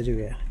 Yes, they do.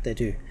 Yeah, they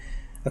do.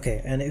 Okay,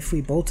 and if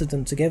we bolted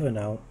them together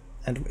now,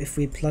 and if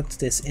we plugged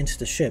this into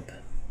the ship,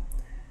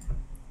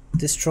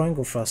 this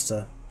triangle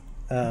thruster,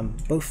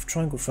 both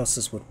triangle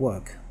thrusters would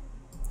work,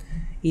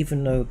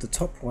 even though the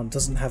top one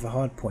doesn't have a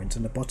hard point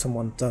and the bottom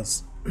one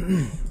does.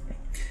 And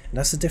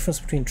that's the difference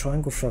between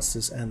triangle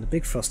thrusters and the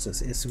big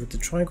thrusters, is with the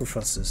triangle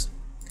thrusters,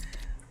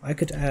 I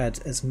could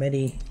add as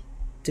many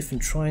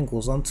different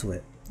triangles onto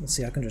it. Let's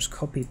see, I can just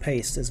copy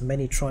paste as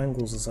many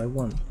triangles as I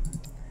want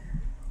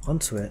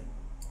onto it,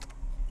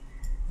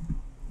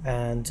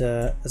 and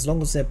as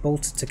long as they're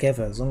bolted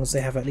together, as long as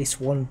they have at least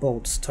 1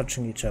 bolt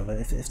touching each other.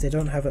 If they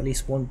don't have at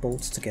least 1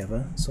 bolt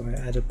together, so I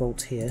add a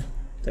bolt here,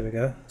 there we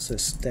go, so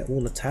they're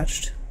all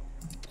attached,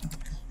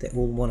 they're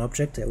all one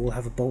object, they all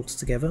have a bolt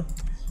together.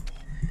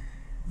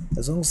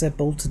 As long as they're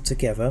bolted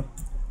together,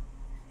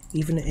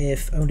 even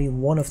if only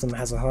one of them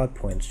has a hard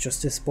point,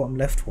 just this bottom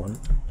left one,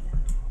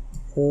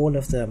 all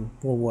of them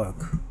will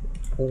work,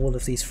 all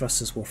of these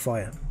thrusters will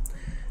fire.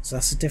 So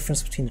that's the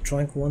difference between the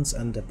triangle ones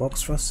and the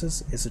box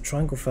thrusters, is the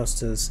triangle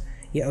thrusters,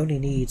 you only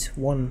need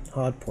 1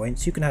 hard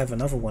point. You can have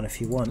another one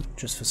if you want,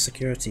 just for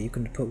security. You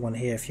can put one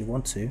here if you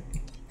want to,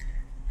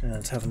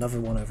 and have another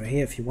one over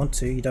here if you want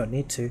to. You don't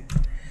need to.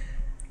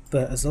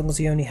 But as long as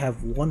you only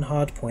have 1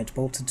 hard point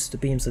bolted to the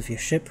beams of your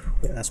ship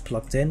that's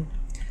plugged in,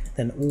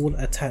 then all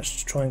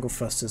attached triangle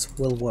thrusters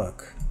will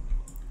work.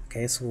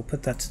 Okay, so we'll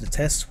put that to the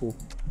test. We'll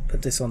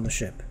put this on the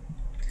ship.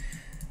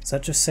 So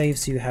that just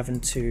saves you having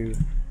to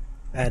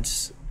add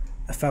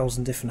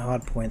 1,000 different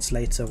hardpoints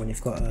later when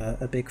you've got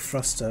a big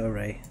thruster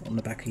array on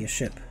the back of your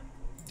ship.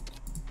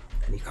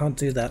 And you can't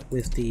do that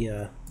with the...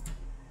 I'm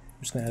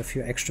just going to add a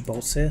few extra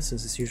bolts here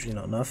since it's usually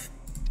not enough.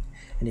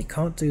 And you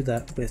can't do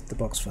that with the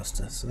box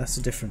thruster, so that's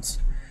the difference.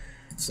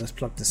 So let's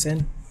plug this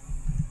in.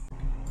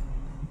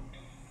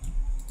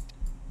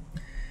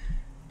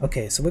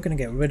 Okay, so we're going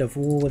to get rid of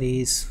all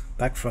these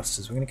back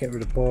thrusters. We're going to get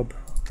rid of Bob.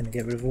 We're going to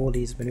get rid of all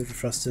these maneuver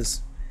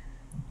thrusters.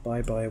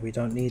 Bye bye, we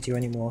don't need you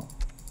anymore.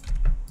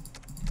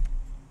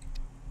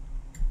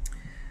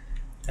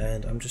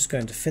 And I'm just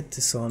going to fit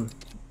this on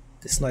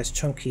this nice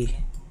chunky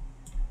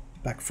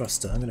back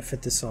thruster. I'm going to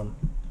fit this on.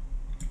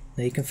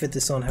 Now you can fit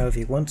this on however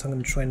you want. I'm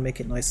going to try and make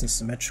it nice and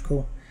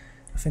symmetrical.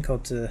 I think I'll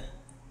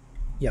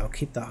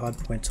keep that hard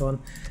point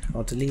on.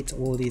 I'll delete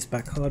all these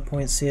back hard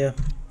points here.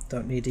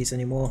 Don't need these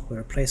anymore. We're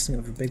replacing it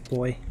with a big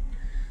boy.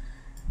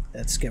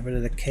 Let's get rid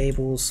of the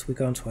cables. We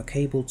go into our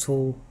cable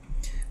tool.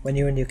 When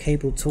you're in your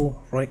cable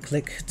tool, right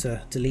click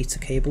to delete a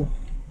cable.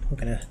 We're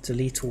going to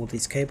delete all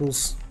these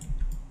cables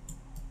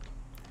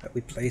that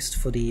we placed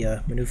for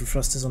the maneuver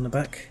thrusters on the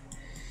back.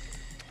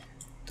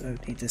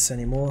 Don't need this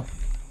anymore.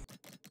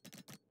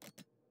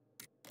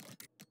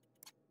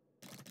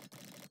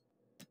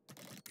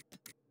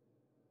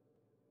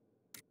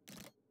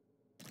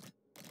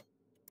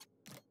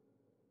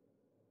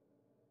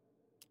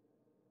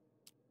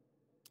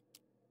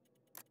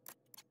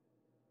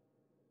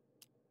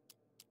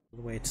 All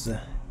the way to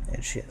the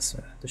edge here,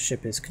 so the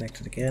ship is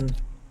connected again.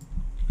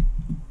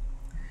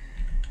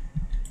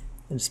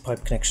 And this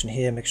pipe connection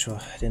here, make sure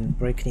I didn't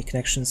break any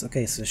connections.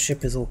 Okay, so the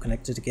ship is all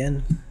connected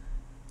again.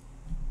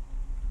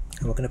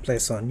 And we're going to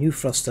place our new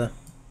thruster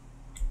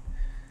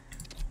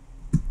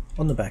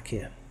on the back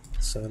here.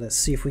 So let's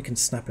see if we can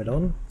snap it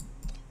on.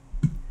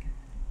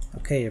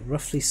 Okay, it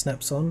roughly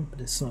snaps on, but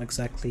it's not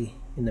exactly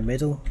in the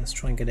middle. Let's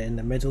try and get it in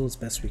the middle as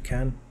best we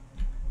can.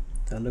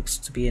 That looks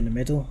to be in the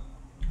middle.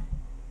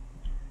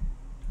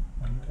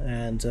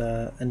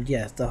 And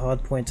yeah, the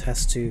hard point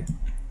has to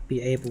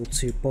be able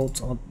to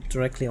bolt on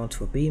directly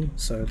onto a beam.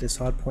 So this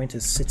hard point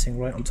is sitting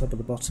right on top of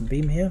the bottom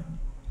beam here.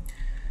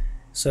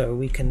 So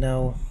we can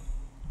now,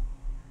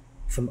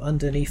 from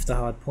underneath the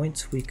hard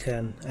point, we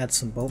can add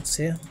some bolts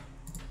here.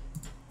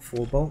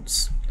 4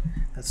 bolts.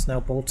 That's now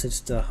bolted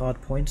the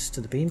hard point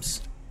to the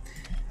beams,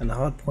 and the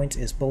hard point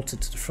is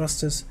bolted to the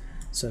thrusters.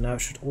 So now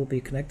it should all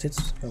be connected.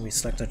 When we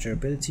select our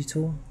durability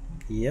tool,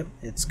 yep,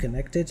 it's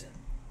connected.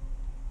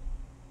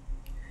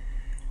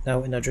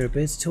 Now in our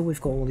durability tool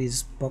we've got all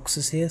these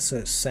boxes here, so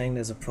it's saying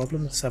there's a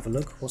problem. Let's have a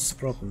look. What's the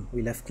problem?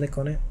 We left click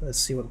on it. Let's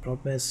see what the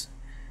problem is.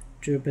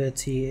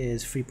 Durability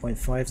is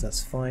 3.5,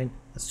 that's fine.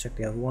 Let's check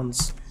the other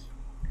ones.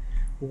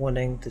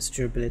 Warning, this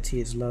durability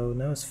is low.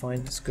 No, it's fine,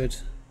 it's good.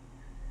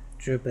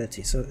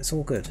 Durability, so it's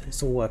all good,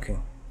 it's all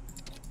working.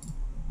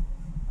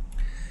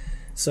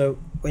 So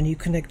when you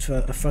connect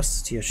a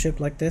thruster to your ship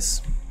like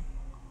this,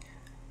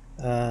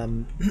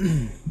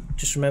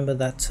 just remember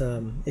that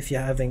if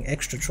you're having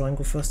extra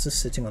triangle thrusters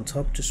sitting on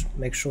top, just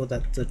make sure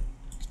that the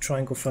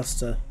triangle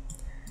thruster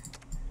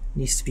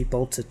needs to be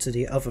bolted to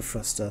the other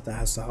thruster that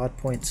has the hard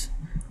point,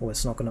 or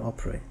it's not going to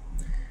operate.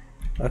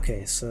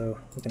 Okay, so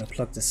we're going to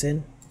plug this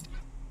in.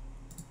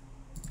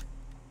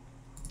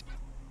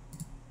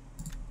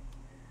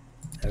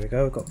 There we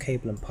go, we've got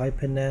cable and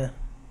pipe in there.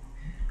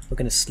 We're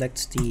going to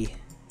select the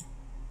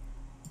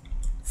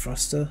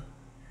thruster.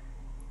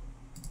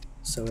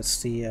 So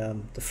it's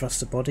the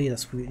thruster body,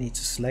 that's what we need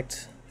to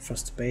select,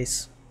 thruster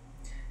base.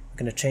 We're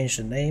going to change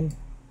the name.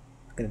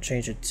 We're going to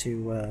change it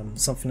to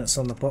something that's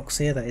on the box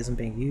here that isn't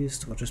being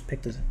used. I'll just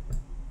pick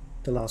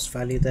the last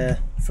value there,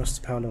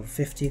 thruster power level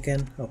 50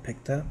 again, I'll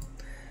pick that.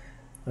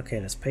 Okay,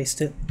 let's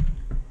paste it.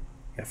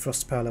 Yeah,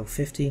 thruster power level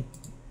 50.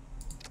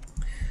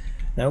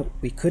 Now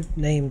we could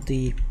name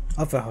the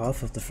other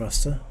half of the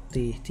thruster,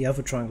 the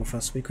other triangle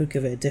thruster, we could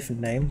give it a different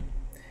name,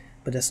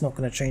 but that's not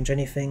going to change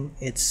anything,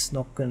 it's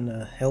not going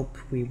to help.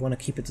 We want to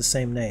keep it the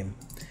same name,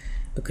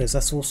 because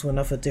that's also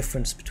another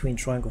difference between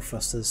triangle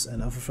thrusters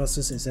and other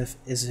thrusters,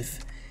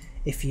 is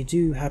if you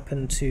do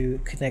happen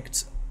to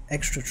connect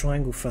extra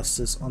triangle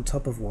thrusters on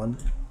top of one,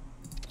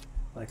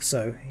 like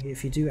so,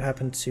 if you do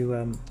happen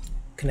to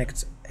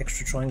connect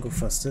extra triangle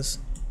thrusters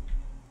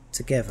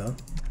together,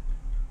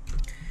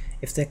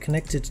 if they're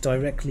connected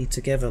directly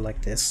together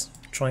like this,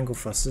 triangle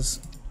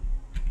thrusters,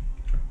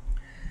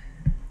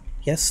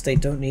 yes, they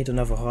don't need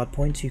another hard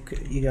point.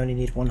 You only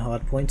need one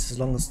hard point. As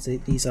long as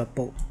these are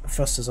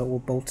thrusters are all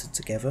bolted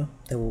together,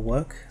 they will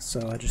work.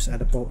 So I just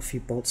add a few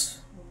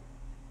bolts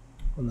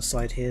on the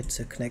side here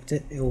to connect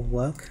it. It will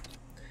work,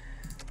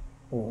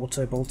 or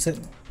auto bolt it.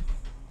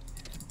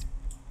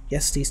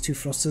 Yes, these two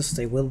thrusters,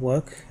 they will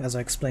work as I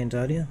explained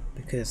earlier,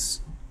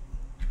 because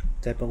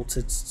they're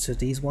bolted to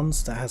these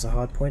ones that has a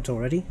hard point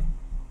already.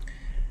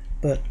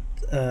 But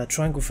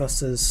triangle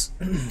thrusters,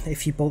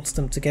 if you bolt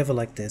them together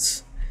like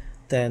this,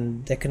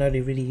 then they can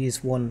only really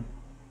use one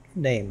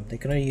name. They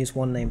can only use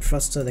one name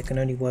thruster, they can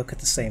only work at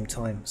the same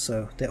time.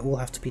 So they all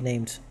have to be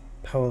named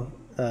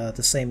the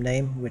same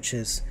name, which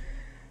is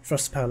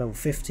thruster power level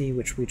 50,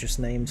 which we just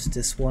named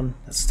this one,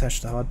 that's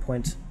attached to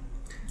Hardpoint.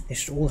 They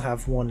should all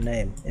have one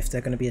name if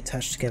they're going to be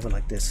attached together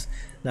like this.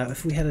 Now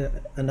if we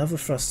had another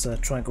thruster,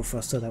 triangle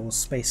thruster, that was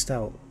spaced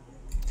out,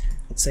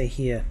 let's say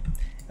here,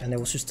 and there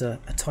was just a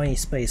tiny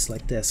space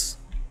like this,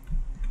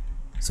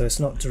 so it's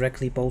not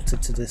directly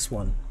bolted to this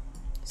one.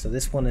 So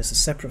this one is a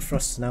separate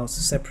thruster now, it's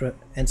a separate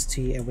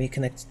entity, and we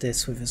connected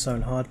this with its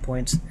own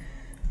hardpoint,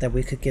 then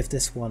we could give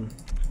this one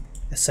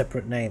a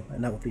separate name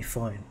and that would be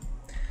fine.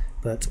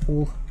 But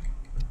all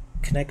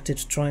connected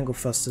triangle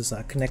thrusters that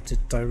are connected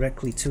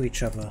directly to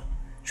each other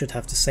should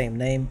have the same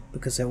name,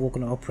 because they're all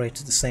going to operate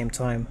at the same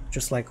time,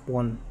 just like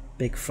one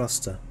big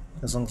thruster,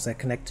 as long as they're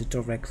connected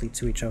directly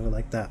to each other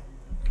like that.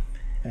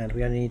 And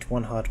we only need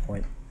one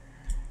hardpoint.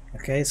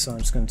 Okay, so I'm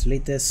just going to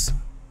delete this.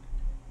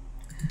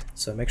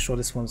 So make sure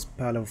this one's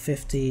power level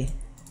 50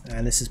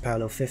 and this is power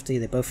level 50,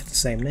 they both have the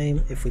same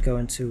name. If we go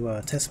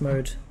into test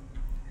mode,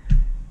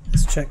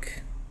 let's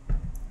check.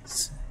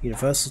 It's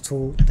universal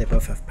tool, they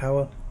both have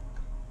power.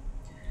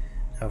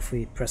 Now if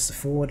we press the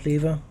forward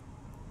lever,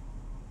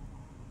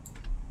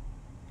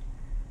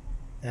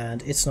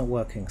 and it's not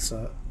working,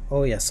 so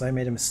oh yes, I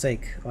made a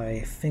mistake. I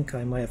think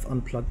I might have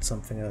unplugged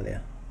something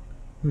earlier.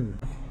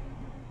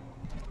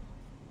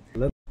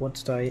 Look, what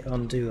did I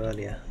undo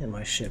earlier in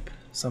my ship?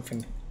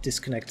 Something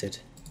disconnected.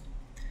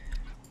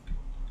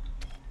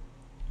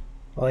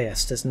 Oh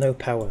yes, there's no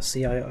power.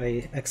 See,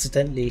 I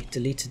accidentally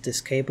deleted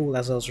this cable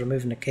as I was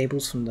removing the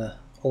cables from the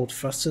old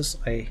thrusters.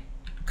 I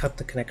cut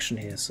the connection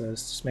here, so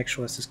let's just make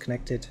sure this is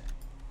connected.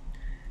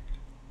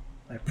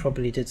 I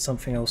probably did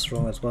something else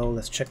wrong as well.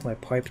 Let's check my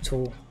pipe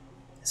tool,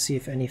 see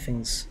if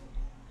anything's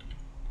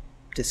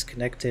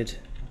disconnected.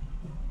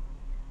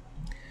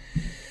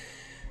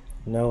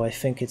 No, I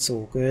think it's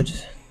all good.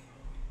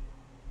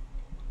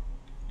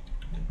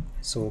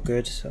 It's all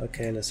good.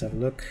 Okay, let's have a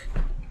look.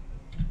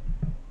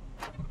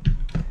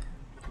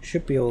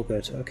 Should be all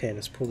good. Okay,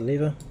 let's pull the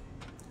lever.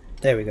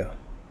 There we go.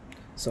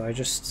 So I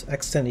just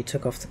accidentally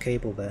took off the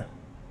cable there.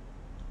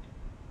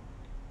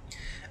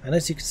 And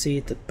as you can see,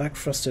 the back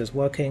thruster is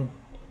working.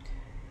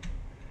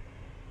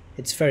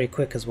 It's very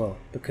quick as well,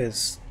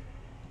 because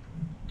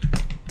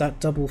that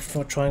double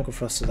triangle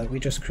thruster that we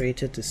just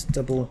created, this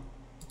double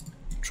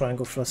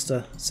triangle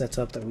thruster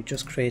setup that we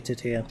just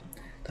created here,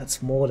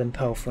 that's more than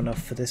powerful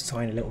enough for this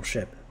tiny little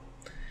ship.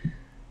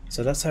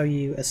 So that's how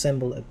you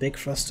assemble a big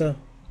thruster.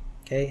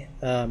 Okay,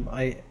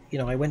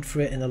 I went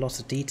through it in a lot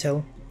of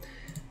detail,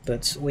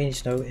 but all you need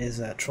to know is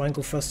that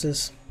triangle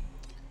thrusters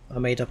are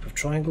made up of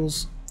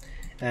triangles,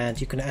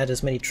 and you can add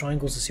as many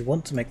triangles as you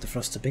want to make the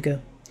thruster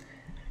bigger.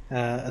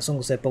 As long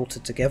as they're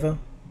bolted together,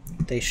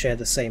 they share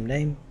the same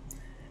name,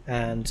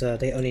 and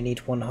they only need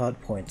one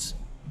hard point.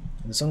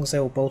 And as long as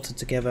they're all bolted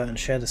together and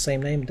share the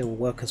same name, they will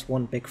work as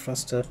one big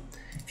thruster.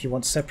 If you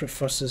want separate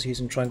thrusters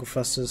using triangle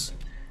thrusters,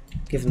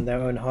 give them their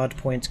own hard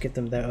point, give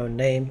them their own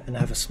name, and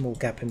have a small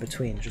gap in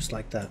between, just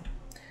like that.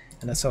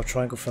 And that's how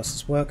triangle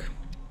thrusters work.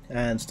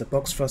 And the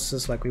box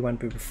thrusters, like we went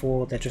through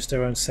before, they're just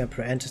their own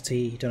separate entity.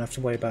 You don't have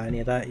to worry about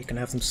any of that. You can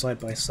have them side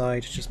by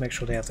side, just make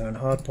sure they have their own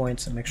hard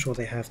points and make sure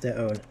they have their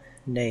own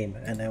name,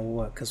 and they will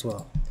work as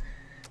well,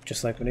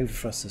 just like maneuver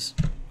thrusters.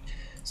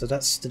 So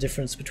that's the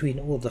difference between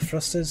all the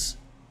thrusters.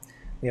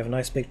 We have a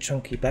nice big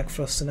chunky back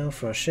thruster now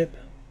for our ship,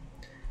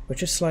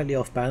 which is slightly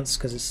off balance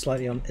because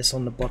it's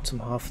on the bottom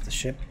half of the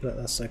ship, but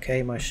that's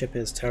okay. My ship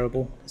is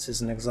terrible. This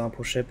is an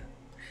example ship.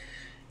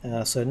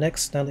 So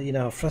next, now that you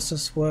know how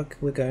thrusters work,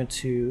 we're going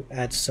to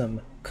add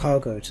some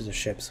cargo to the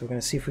ship. So we're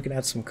going to see if we can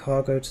add some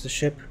cargo to the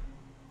ship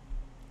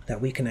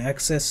that we can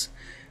access.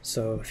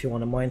 So if you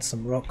want to mine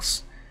some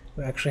rocks,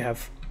 we actually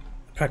have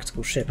a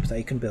practical ship that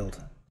you can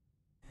build.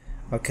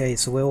 Okay,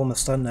 so we're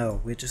almost done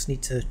now. We just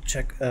need to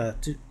check,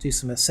 do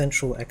some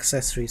essential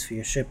accessories for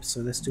your ship.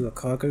 So let's do a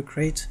cargo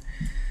crate.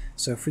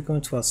 So if we go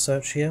into our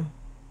search here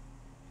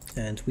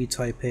and we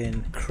type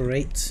in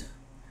crate,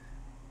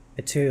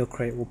 material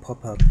crate will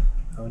pop up.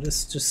 I'll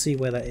just see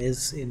where that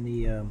is in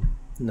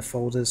the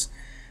folders.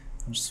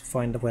 I'll just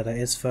find where that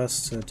is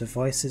first. So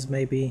devices,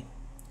 maybe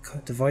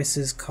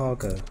devices,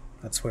 cargo,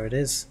 that's where it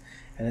is.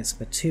 And it's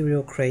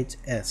material crate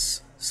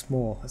S,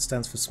 small, that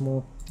stands for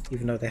small,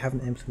 even though they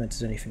haven't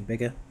implemented anything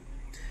bigger.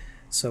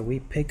 So we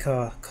pick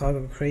our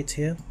cargo crate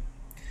here,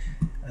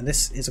 and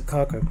this is a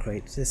cargo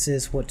crate. This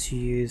is what you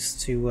use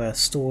to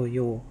store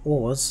your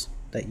ores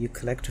that you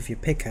collect with your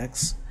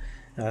pickaxe,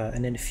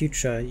 and in the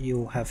future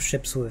you'll have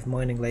ships with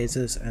mining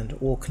lasers and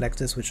ore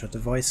collectors, which are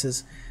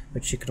devices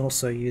which you can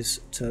also use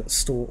to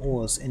store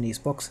ores in these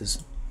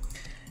boxes.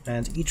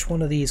 And each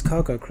one of these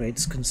cargo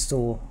crates can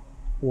store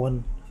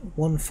one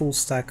full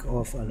stack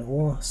of an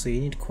ore, so you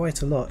need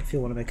quite a lot if you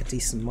want to make a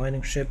decent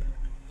mining ship.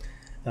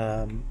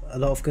 A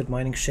lot of good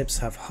mining ships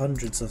have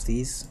hundreds of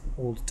these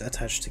all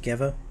attached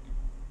together,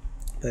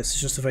 but it's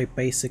just a very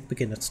basic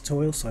beginner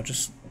tutorial, so I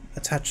just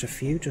attach a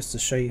few just to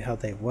show you how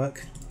they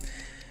work.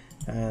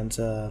 And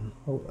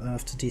oh, I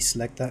have to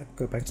deselect that,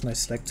 go back to my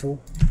select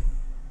tool.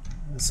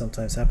 That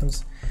sometimes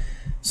happens.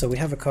 So we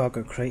have a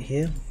cargo crate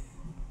here.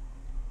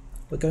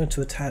 We're going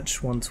to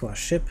attach one to our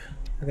ship,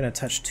 I'm going to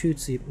attach two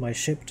to my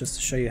ship just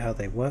to show you how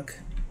they work.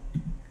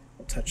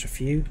 I'll attach a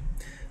few.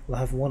 I'll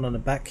have one on the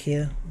back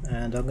here,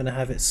 and I'm going to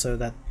have it so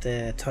that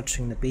they're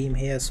touching the beam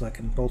here so I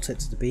can bolt it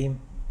to the beam.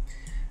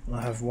 And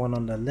I'll have one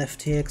on the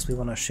left here because we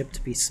want our ship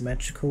to be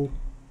symmetrical,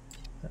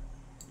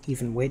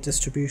 even weight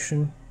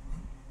distribution.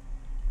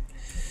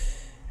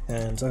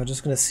 And I'm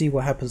just going to see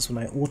what happens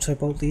when I auto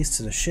bolt these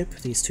to the ship,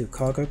 these two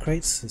cargo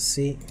crates. Let's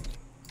see.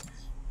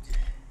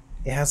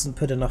 It hasn't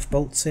put enough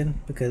bolts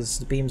in because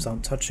the beams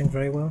aren't touching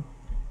very well.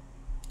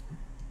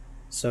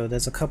 So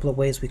there's a couple of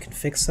ways we can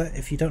fix that.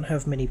 If you don't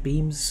have many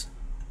beams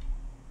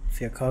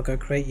for your cargo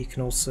crate, you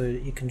can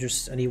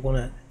just, and you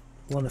want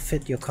to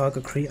fit your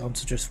cargo crate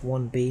onto just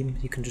one beam,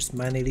 you can just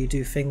manually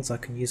do things. I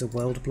can use a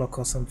weld block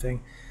or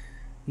something.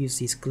 Use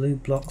these glue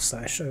blocks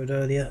that I showed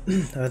earlier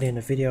in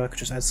the video. I could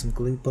just add some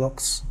glue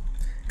blocks,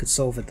 could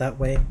solve it that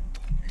way,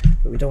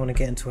 but we don't want to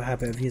get into a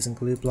habit of using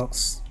glue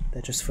blocks.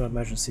 They're just for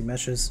emergency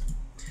measures.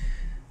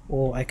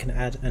 Or I can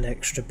add an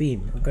extra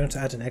beam. I'm going to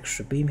add an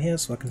extra beam here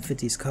so I can fit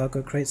these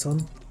cargo crates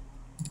on.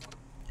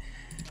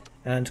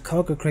 And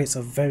cargo crates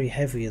are very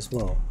heavy as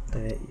well.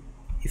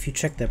 If you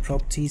check their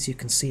properties, you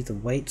can see the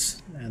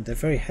weight, and they're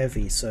very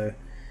heavy. So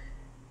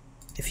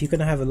if you're going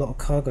to have a lot of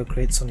cargo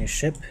crates on your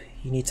ship,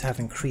 you need to have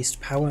increased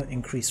power,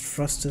 increased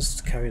thrusters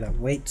to carry that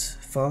weight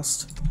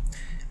fast,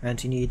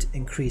 and you need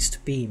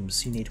increased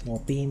beams. You need more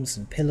beams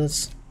and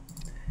pillars,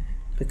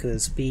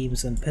 because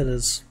beams and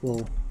pillars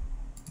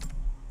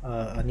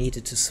are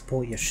needed to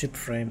support your ship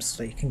frame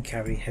so that you can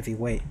carry heavy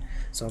weight.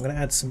 So I'm going to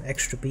add some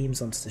extra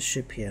beams onto the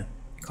ship here.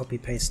 Copy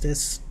paste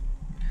this.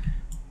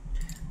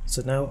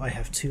 So now I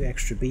have two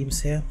extra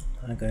beams here.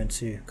 I'm going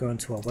to go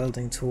into our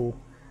welding tool.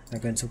 I'm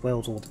going to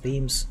weld all the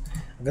beams.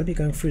 I'm going to be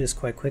going through this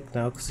quite quick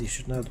now because you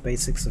should know the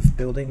basics of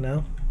building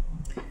now.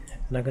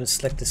 And I'm going to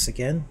select this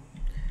again.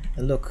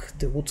 And look,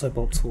 the auto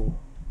bolt tool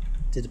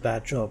did a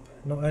bad job.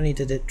 Not only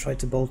did it try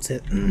to bolt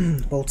it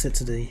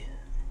to the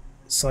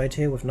side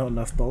here with not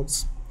enough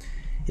bolts,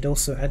 it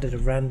also added a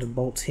random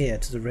bolt here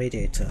to the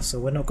radiator. So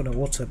we're not going to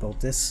auto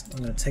bolt this. I'm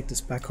going to take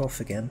this back off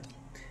again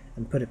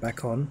and put it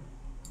back on.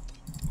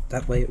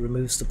 That way it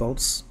removes the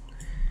bolts,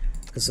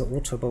 because the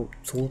auto bolt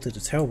tool did a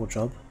terrible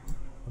job.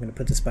 I'm going to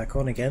put this back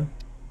on again.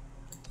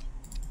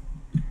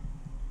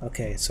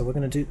 Okay, so we're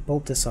going to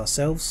bolt this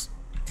ourselves.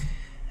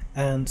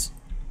 And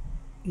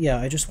yeah,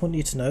 I just want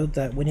you to know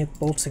that when you're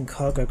bolting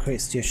cargo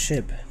crates to your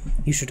ship,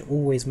 you should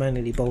always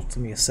manually bolt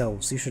them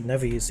yourselves. You should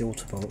never use the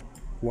auto bolt.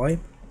 Why?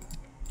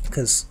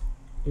 Because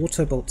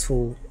auto bolt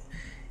tool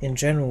in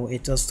general,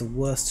 it does the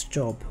worst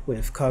job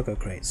with cargo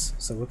crates.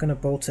 So we're going to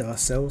bolt it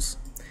ourselves.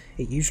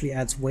 It usually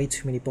adds way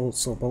too many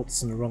bolts or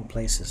bolts in the wrong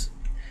places.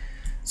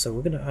 So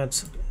we're going to add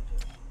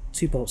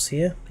two bolts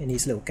here in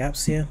these little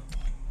gaps here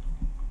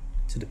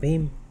to the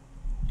beam,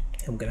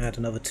 and we're going to add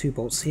another two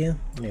bolts here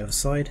on the other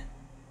side.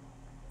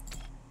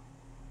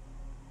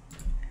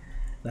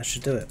 That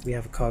should do it. We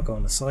have a cargo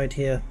on the side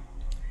here.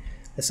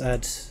 Let's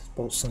add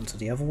bolts onto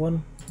the other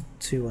one.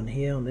 Two on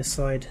here on this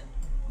side,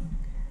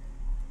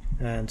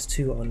 and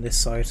two on this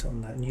side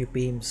on that new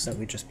beams that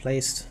we just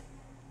placed.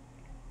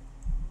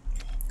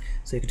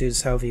 So you can do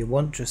this however you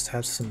want, just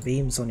have some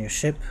beams on your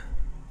ship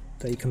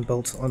that you can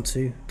bolt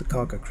onto the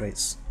cargo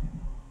crates.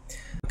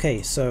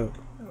 Okay, so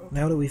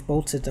now that we've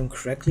bolted them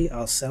correctly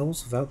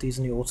ourselves without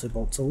using the auto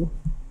bolt tool,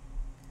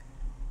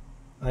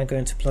 I'm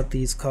going to plug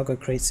these cargo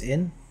crates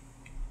in.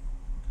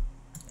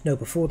 No,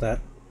 before that,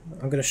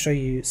 I'm going to show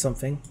you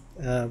something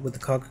with the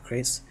cargo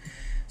crates.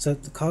 So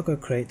the cargo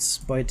crates,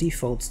 by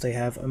default, they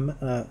have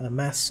a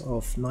mass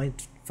of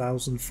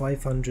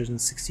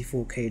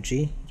 9,564 kg.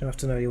 You don't have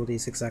to know all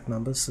these exact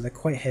numbers, so they're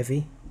quite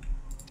heavy.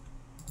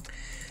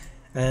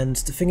 And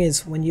the thing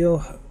is,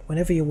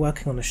 whenever you're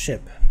working on a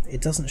ship,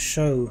 it doesn't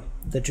show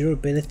the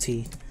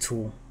durability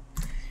tool.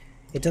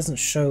 It doesn't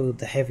show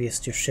the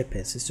heaviest your ship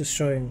is. It's just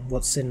showing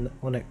what's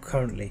on it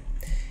currently.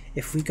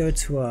 If we go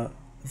to our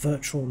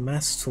virtual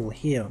mass tool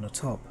here on the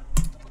top,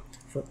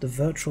 for the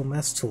virtual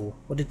mass tool,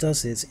 what it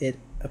does is it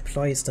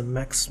applies the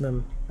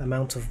maximum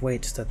amount of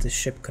weight that this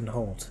ship can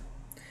hold.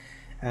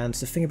 And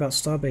the thing about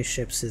Starbase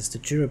ships is the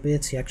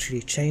durability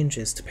actually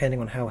changes depending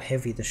on how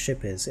heavy the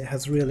ship is. It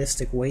has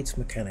realistic weight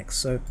mechanics,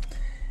 so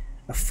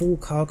a full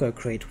cargo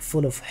crate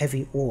full of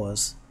heavy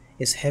ores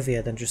is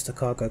heavier than just a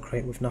cargo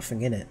crate with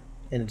nothing in it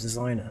in a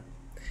designer.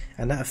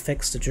 And that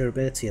affects the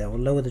durability. That will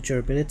lower the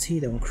durability,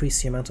 that will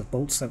increase the amount of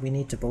bolts that we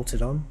need to bolt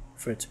it on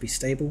for it to be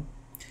stable.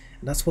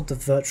 And that's what the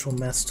virtual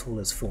mass tool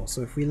is for.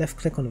 So if we left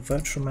click on the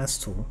virtual mass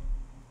tool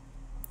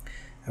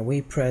and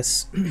we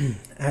press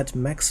add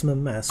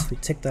maximum mass, we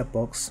tick that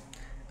box,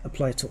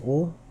 apply to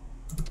all.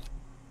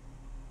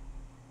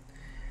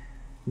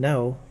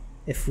 Now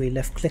if we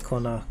left click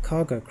on our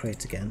cargo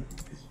crate again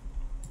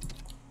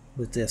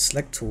with the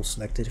select tool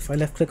selected, if I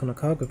left click on a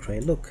cargo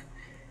crate, look,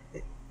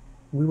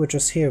 we were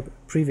just here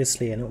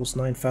previously and it was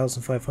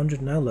 9,500.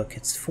 Now look,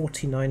 it's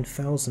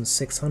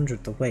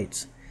 49,600 the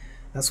weight.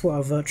 That's what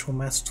our virtual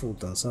mass tool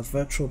does. Our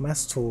virtual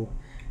mass tool,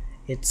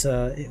 it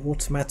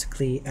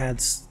automatically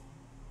adds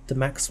the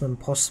maximum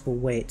possible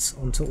weight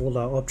onto all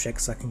our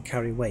objects that can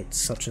carry weight,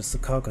 such as the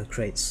cargo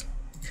crates.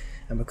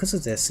 And because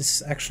of this, this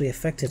has actually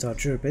affected our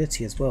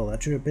durability as well. Our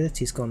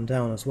durability's gone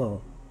down as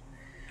well.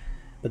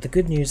 But the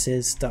good news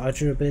is that our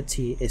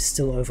durability is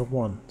still over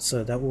 1,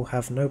 so that will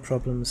have no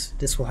problems.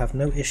 This will have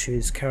no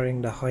issues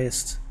carrying the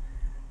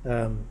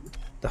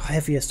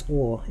heaviest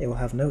ore. It will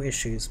have no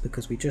issues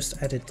because we just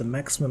added the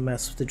maximum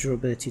mass with the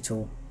durability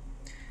tool,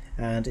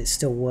 and it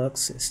still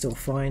works, it's still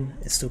fine,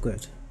 it's still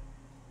good.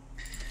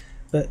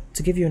 But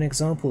to give you an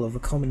example of a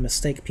common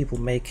mistake people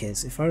make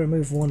is, if I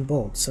remove 1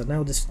 bolt, so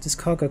now this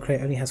cargo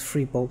crate only has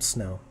 3 bolts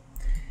now.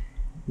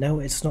 Now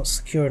it's not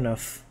secure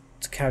enough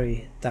to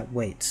carry that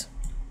weight.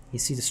 You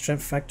see the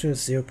strength factor is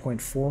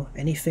 0.4.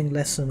 Anything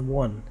less than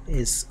 1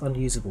 is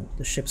unusable.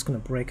 The ship's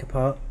going to break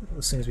apart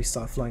as soon as we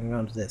start flying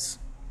around with this.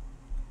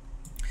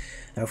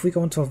 Now if we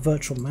go into our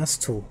virtual mass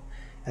tool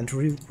and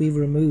we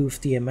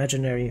remove the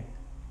imaginary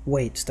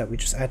weight that we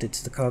just added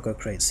to the cargo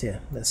crates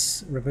here.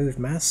 Let's remove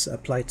mass,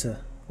 apply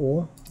to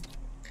ore.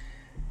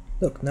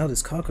 Look, now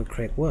this cargo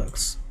crate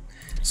works.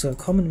 So a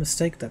common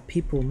mistake that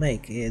people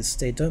make is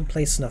they don't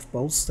place enough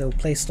bolts. They'll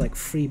place like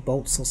 3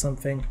 bolts or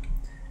something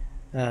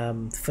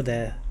for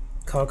their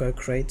cargo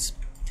crates,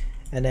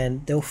 and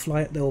then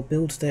they'll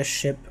build their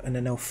ship, and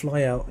then they'll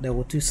fly out, they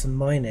will do some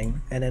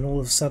mining, and then all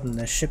of a sudden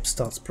their ship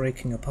starts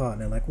breaking apart,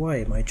 and they're like,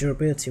 why? My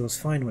durability was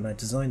fine when I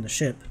designed the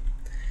ship.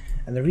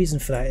 And the reason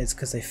for that is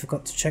because they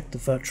forgot to check the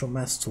virtual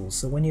mass tool.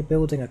 So when you're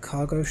building a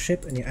cargo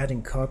ship and you're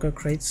adding cargo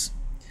crates,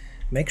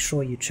 make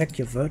sure you check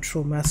your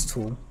virtual mass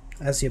tool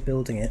as you're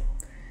building it,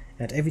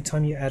 and every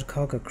time you add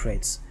cargo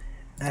crates,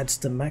 add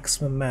the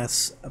maximum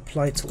mass,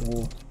 apply to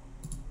all,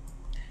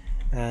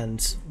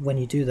 and when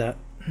you do that,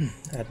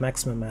 add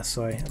maximum mass,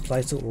 sorry,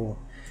 apply to all,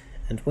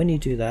 and when you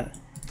do that,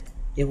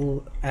 it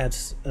will add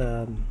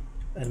an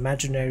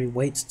imaginary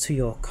weight to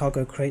your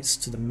cargo crates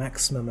to the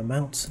maximum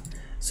amount,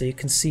 so you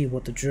can see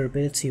what the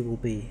durability will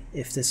be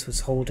if this was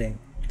holding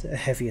the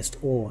heaviest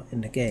ore in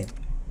the game.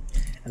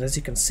 And as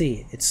you can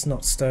see, it's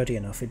not sturdy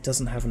enough, it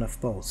doesn't have enough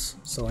bolts,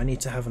 so I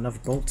need to have another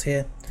bolt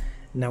here.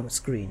 Now it's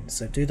green,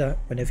 so do that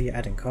whenever you're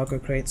adding cargo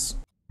crates.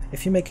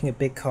 If you're making a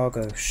big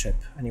cargo ship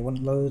and you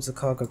want loads of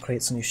cargo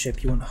crates on your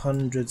ship, you want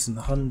hundreds and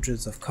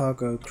hundreds of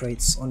cargo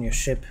crates on your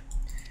ship,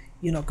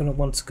 you're not going to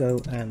want to go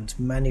and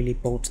manually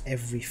bolt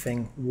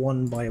everything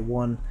one by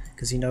one,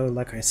 because you know,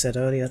 like I said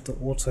earlier, the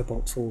auto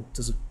bolt tool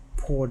does a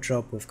poor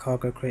job with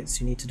cargo crates.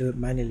 You need to do it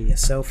manually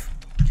yourself.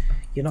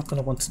 You're not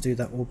going to want to do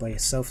that all by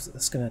yourself,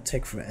 that's going to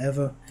take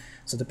forever.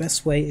 So the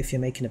best way if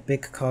you're making a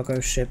big cargo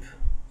ship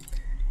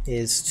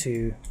is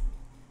to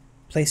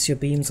place your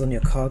beams on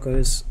your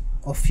cargoes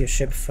off your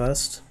ship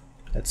first.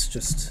 Let's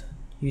just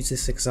use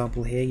this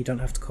example here, you don't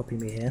have to copy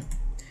me here.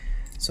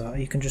 So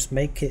you can just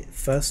make it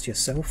first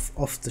yourself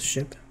off the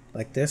ship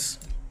like this.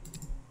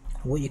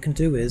 What you can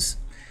do is,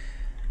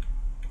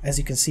 as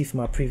you can see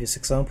from our previous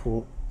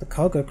example, the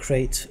cargo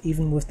crate,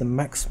 even with the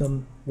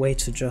maximum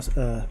weight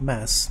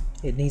mass,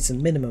 it needs a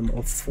minimum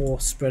of 4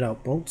 spread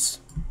out bolts,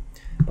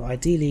 but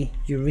ideally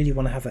you really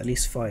want to have at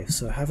least 5,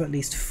 so have at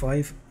least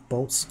 5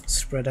 bolts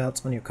spread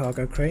out on your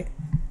cargo crate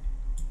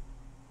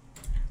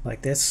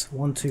like this.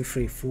 1, 2,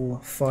 3, 4,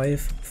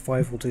 5.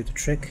 5 will do the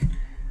trick.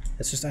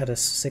 Let's just add a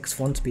 6th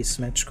one to be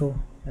symmetrical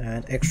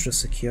and extra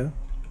secure.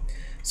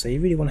 So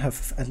you really want to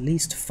have at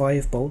least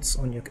 5 bolts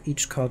on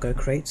each cargo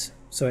crate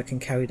so it can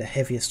carry the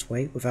heaviest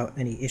weight without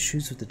any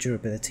issues with the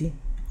durability.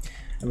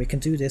 And we can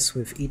do this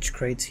with each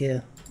crate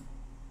here.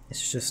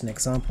 This is just an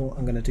example.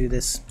 I'm going to do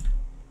this,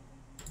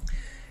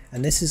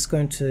 and this is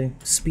going to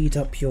speed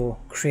up your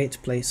crate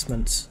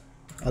placement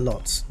a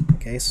lot.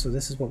 Okay, so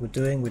this is what we're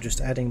doing, we're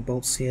just adding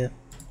bolts here.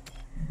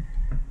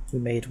 We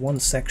made 1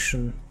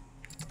 section,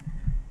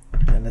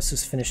 and let's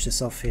just finish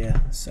this off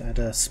here. So add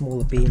a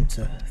smaller beam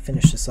to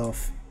finish this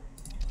off,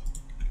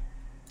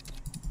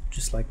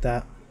 just like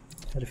that.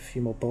 Add a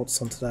few more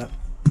bolts onto that.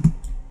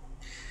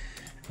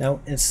 Now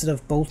instead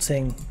of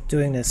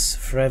doing this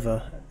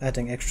forever,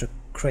 adding extra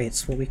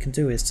crates, what we can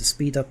do is to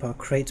speed up our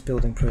crate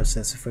building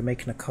process. If we're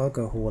making a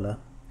cargo hauler,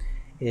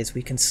 is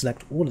we can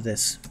select all of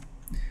this,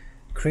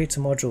 create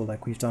a module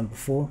like we've done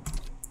before,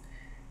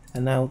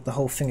 and now the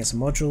whole thing is a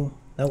module.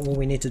 Now all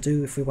we need to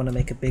do if we want to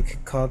make a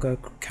big cargo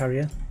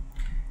carrier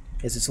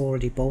is it's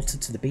already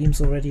bolted to the beams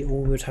already.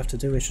 All we would have to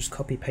do is just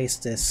copy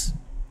paste this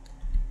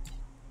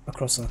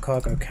across our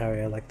cargo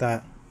carrier like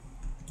that.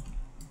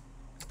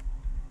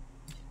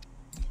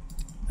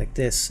 Like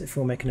this. If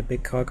we're making a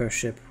big cargo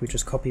ship, we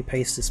just copy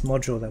paste this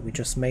module that we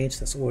just made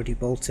that's already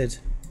bolted,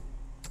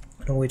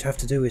 and all we'd have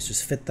to do is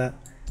just fit that,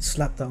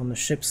 slap that on the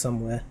ship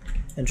somewhere,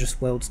 and just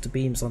weld the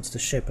beams onto the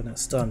ship, and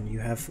that's done. You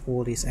have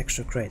all these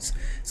extra crates.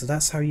 So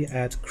that's how you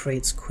add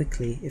crates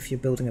quickly if you're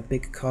building a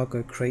big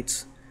cargo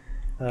crate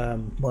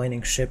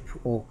mining ship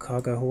or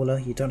cargo hauler.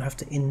 You don't have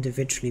to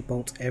individually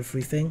bolt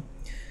everything.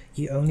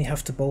 You only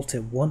have to bolt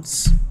it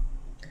once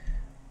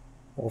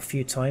or a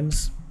few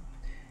times,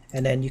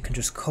 and then you can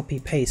just copy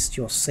paste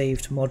your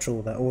saved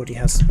module that already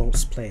has the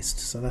bolts placed.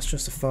 So that's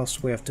just a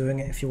fast way of doing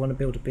it. If you want to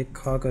build a big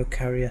cargo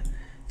carrier,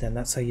 then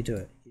that's how you do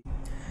it.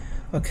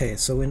 Okay,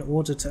 so in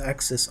order to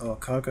access our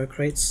cargo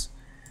crates,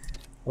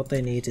 what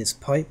they need is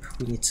pipe.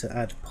 We need to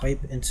add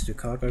pipe into the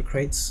cargo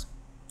crates.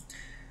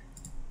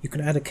 You can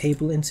add a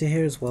cable into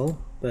here as well,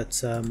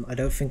 but I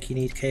don't think you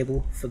need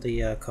cable for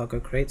the cargo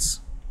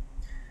crates.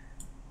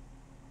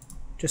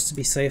 Just to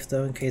be safe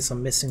though, in case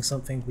I'm missing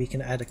something, we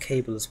can add a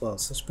cable as well.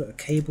 So let's put a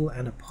cable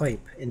and a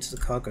pipe into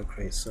the cargo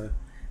crate. So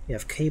we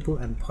have cable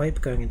and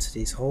pipe going into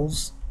these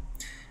holes.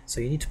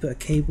 So you need to put a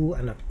cable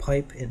and a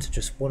pipe into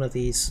just one of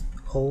these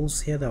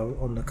holes here that are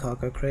on the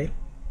cargo crate.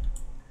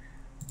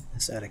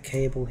 Let's add a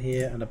cable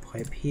here and a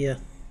pipe here.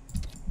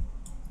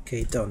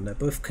 Okay, done. They're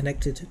both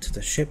connected to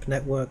the ship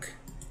network.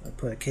 I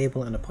put a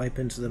cable and a pipe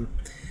into them.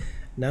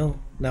 Now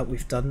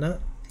we've done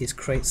that, these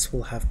crates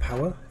will have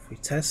power. If we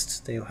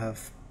test, they'll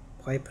have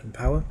pipe and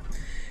power,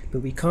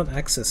 but we can't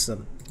access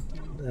them.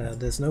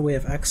 There's no way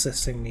of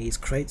accessing these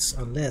crates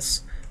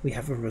unless we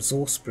have a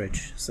resource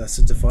bridge. So that's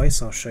a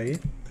device I'll show you.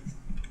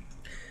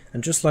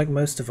 And just like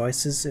most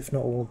devices, if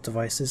not all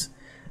devices,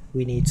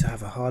 we need to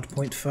have a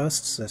hardpoint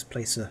first. So let's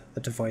place a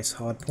device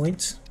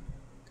hardpoint.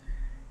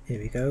 Here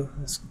we go.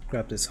 Let's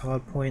grab this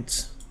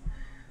hardpoint.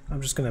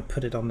 I'm just going to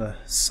put it on the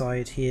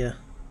side here.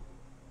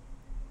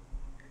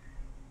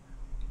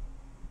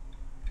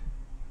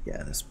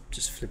 Yeah, let's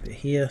just flip it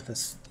here.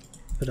 Let's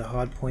put a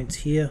hardpoint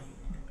here.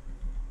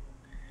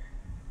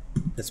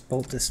 Let's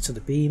bolt this to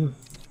the beam.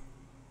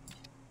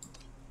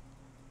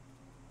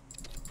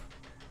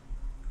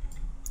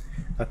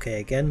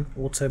 Okay, again,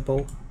 auto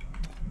bolt.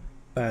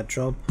 Bad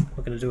job.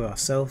 We're going to do it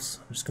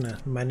ourselves. I'm just going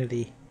to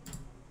manually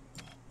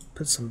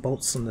put some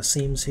bolts on the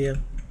seams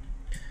here.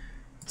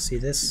 See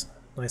this?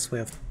 Nice way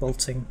of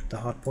bolting the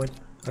hardpoint.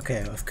 Okay,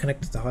 I've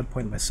connected the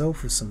hardpoint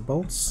myself with some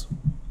bolts.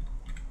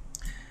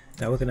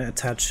 Now we're going to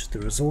attach the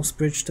resource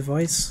bridge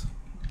device.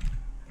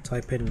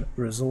 Type in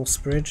resource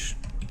bridge.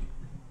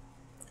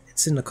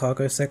 It's in the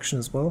cargo section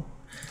as well.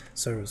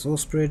 So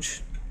resource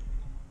bridge,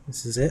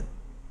 this is it.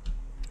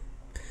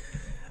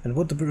 And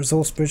what the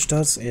resource bridge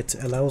does, it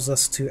allows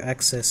us to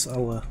access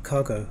our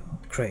cargo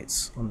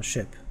crates on the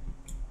ship.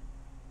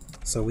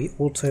 So we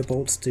auto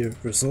bolt the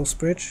resource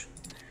bridge.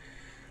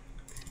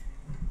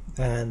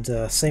 And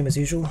same as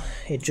usual,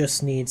 it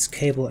just needs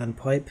cable and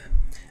pipe.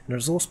 And the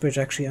resource bridge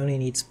actually only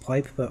needs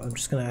pipe, but I'm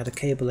just going to add a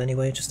cable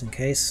anyway, just in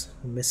case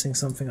I'm missing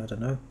something, I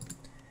don't know.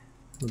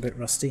 I'm a bit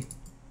rusty.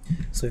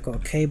 So we've got a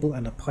cable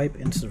and a pipe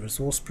into the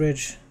resource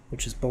bridge,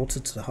 which is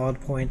bolted to the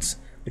hard point,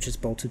 which is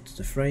bolted to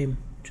the frame,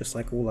 just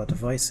like all our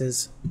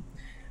devices.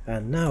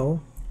 And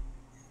now,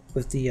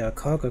 with the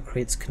cargo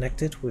crates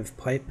connected with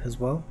pipe as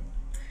well,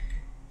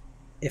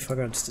 if I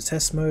go into the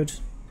test mode,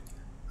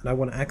 and I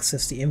want to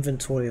access the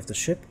inventory of the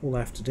ship, all I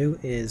have to do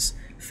is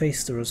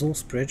face the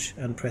resource bridge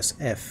and press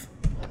F.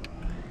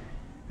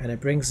 And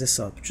it brings this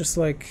up, just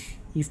like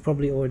you've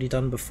probably already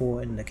done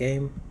before in the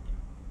game.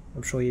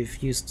 I'm sure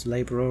you've used the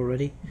laborer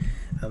already.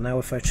 And now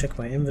if I check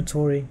my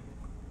inventory,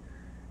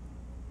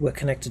 we're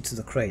connected to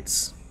the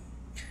crates.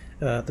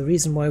 The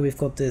reason why we've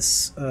got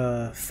this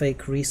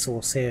fake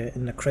resource here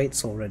in the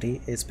crates already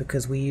is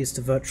because we used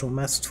the virtual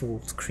mass tool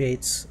to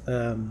create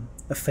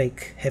a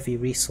fake heavy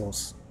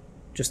resource.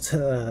 Just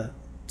to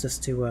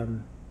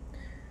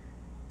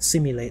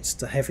simulate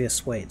the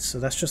heaviest weight. So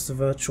that's just the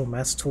virtual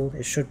mass tool.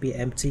 It should be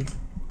empty.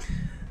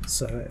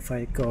 So if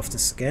I go off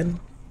this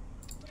again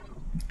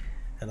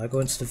and I go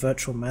into the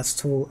virtual mass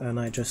tool and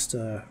I just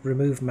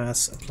remove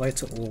mass, apply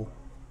to all,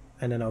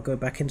 and then I'll go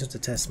back into the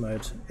test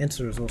mode, enter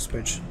the resource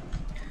bridge.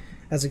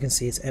 As you can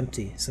see, it's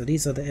empty. So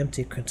these are the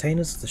empty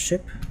containers of the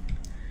ship.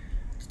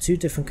 The two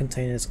different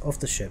containers of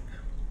the ship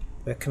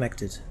were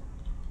connected.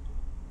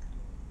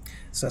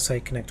 So that's how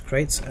you connect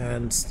crates.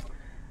 And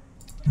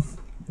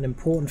an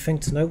important thing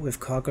to note with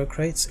cargo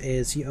crates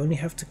is you only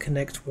have to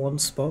connect one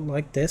spot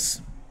like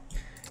this.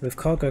 With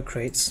cargo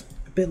crates,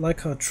 a bit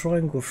like our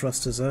triangle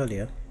thrusters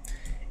earlier,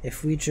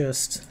 if we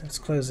just, let's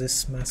close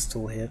this mass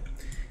tool here,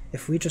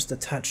 if we just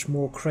attach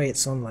more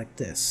crates on like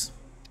this,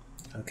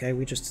 okay,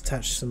 we just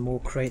attach some more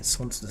crates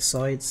onto the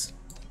sides,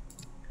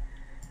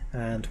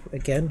 and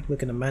again we're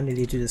going to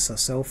manually do this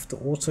ourselves. The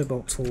auto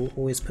bolt tool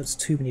always puts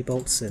too many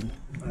bolts in.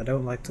 I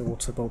don't like the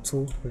auto bolt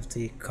tool with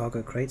the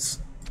cargo crates,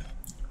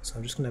 so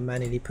I'm just going to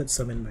manually put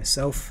some in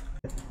myself.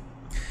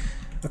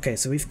 Okay,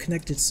 so we've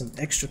connected some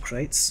extra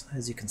crates,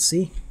 as you can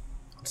see,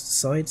 onto the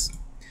sides.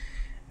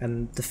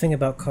 And the thing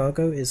about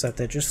cargo is that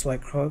they're just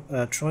like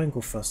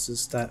triangle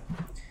thrusters, that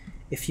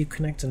if you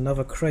connect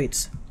another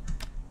crate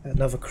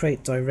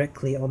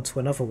directly onto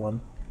another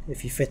one,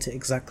 if you fit it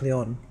exactly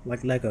on,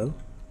 like Lego,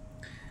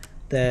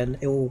 then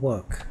it will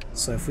work.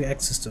 So if we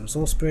access the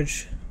resource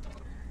bridge,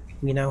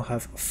 we now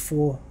have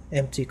 4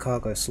 empty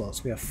cargo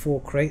slots. We have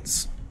 4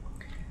 crates,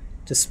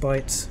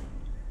 despite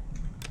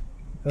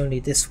only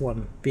this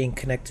one being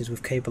connected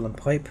with cable and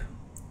pipe.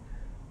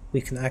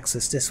 We can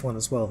access this one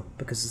as well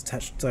because it's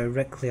attached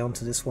directly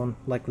onto this one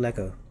like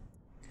Lego.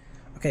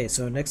 Okay,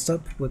 so next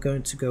up we're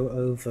going to go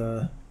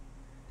over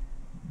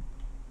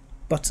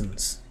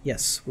buttons.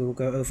 Yes, we will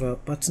go over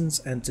buttons,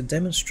 and to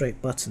demonstrate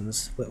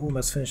buttons, we're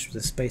almost finished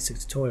with this basic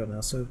tutorial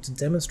now. So to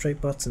demonstrate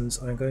buttons,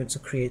 I'm going to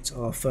create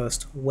our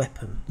first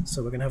weapon.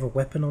 So we're going to have a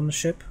weapon on the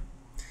ship,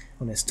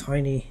 on this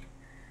tiny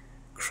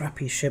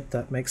crappy ship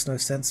that makes no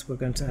sense. We're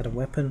going to add a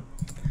weapon.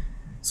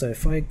 So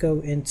if I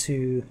go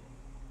into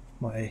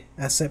my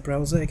asset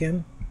browser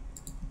again,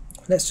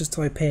 let's just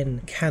type in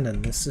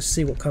cannon. Let's just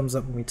see what comes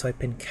up when we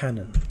type in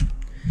cannon.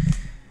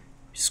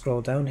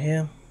 Scroll down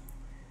here,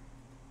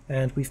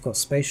 and we've got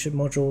spaceship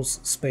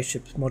modules,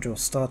 spaceship module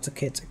starter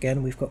kit.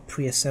 Again, we've got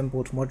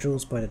pre-assembled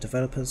modules by the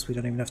developers. We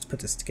don't even have to put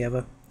this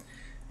together.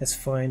 Let's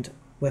find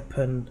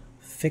weapon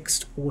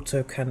fixed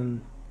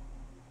autocannon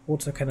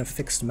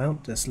fixed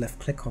mount. Let's left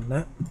click on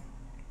that.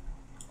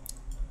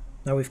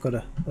 Now we've got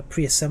a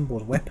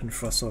pre-assembled weapon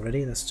for us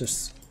already. Let's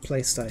just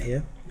place that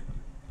here.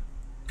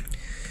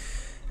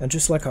 And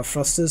just like our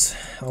thrusters,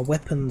 our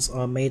weapons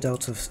are made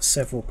out of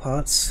several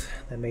parts.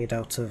 They're made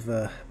out of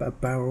a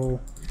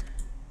barrel,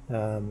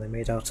 they're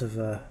made out of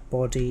a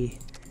body,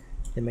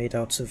 they're made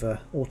out of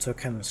a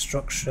autocannon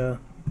structure.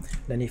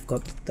 Then you've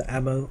got the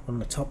ammo on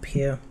the top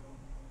here.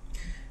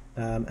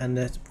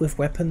 With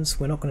weapons,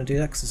 we're not going to do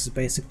that because this is a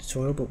basic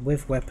tutorial, but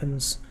with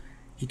weapons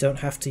you don't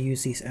have to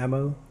use these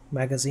ammo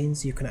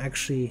magazines. You can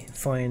actually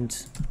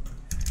find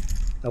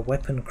a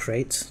weapon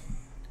crate,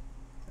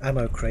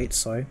 ammo crate,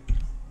 sorry.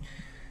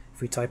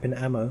 If we type in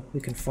ammo, we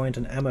can find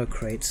an ammo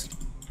crate,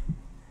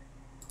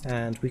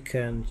 and we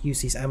can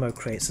use these ammo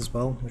crates as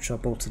well, which are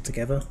bolted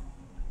together.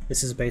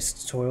 This is a basic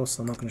tutorial,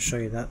 so I'm not going to show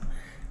you that,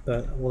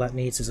 but all that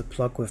needs is a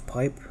plug with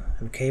pipe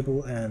and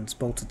cable and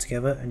bolted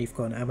together, and you've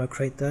got an ammo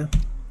crate there.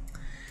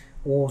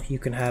 Or you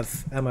can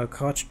have ammo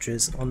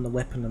cartridges on the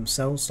weapon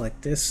themselves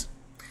like this.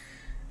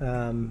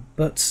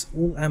 But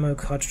all ammo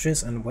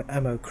cartridges and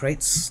ammo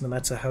crates, no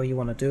matter how you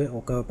want to do it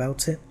or go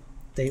about it,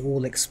 they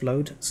all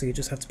explode, so you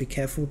just have to be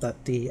careful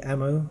that the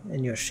ammo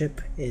in your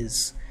ship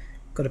is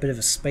got a bit of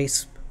a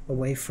space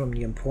away from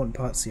the important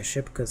parts of your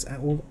ship, because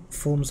all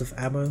forms of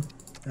ammo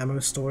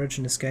storage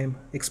in this game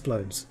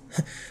explodes.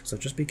 So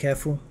just be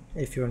careful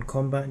if you're in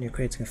combat and you're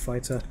creating a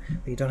fighter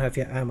that you don't have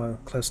your ammo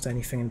close to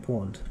anything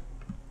important.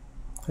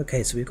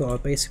 Okay, so we've got our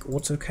basic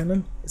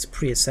autocannon. It's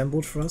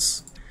pre-assembled for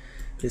us,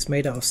 but it's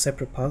made out of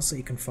separate parts that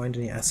you can find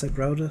in the asset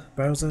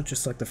browser,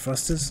 just like the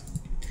thrusters.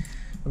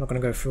 I'm not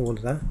going to go through all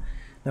of that.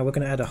 Now we're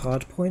going to add a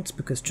hardpoint,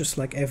 because just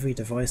like every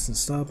device in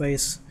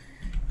Starbase,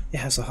 it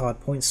has a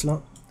hardpoint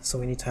slot, so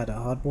we need to add a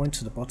hardpoint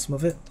to the bottom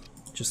of it,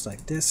 just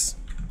like this.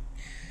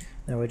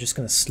 Now we're just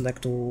going to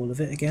select all of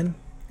it again,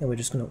 and we're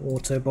just going to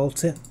auto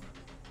bolt it.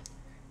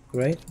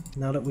 Great,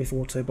 now that we've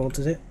auto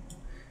bolted it,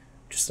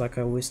 just like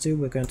I always do,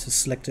 we're going to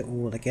select it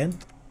all again,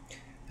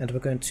 and we're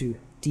going to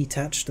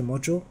detach the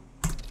module,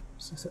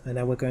 and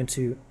now we're going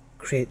to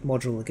create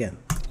module again.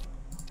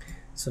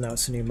 So now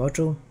it's a new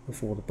module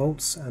with all the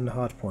bolts and the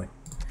hardpoint.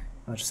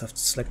 I just have to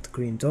select the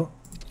green dot,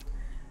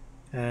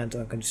 and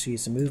I'm going to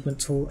use the movement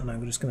tool, and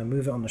I'm just going to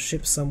move it on the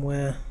ship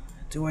somewhere.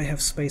 Do I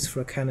have space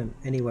for a cannon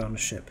anywhere on the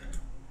ship?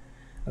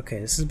 Okay,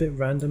 this is a bit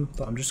random,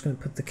 but I'm just going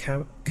to put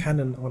the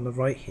cannon on the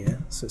right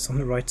here, so it's on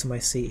the right of my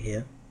seat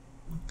here.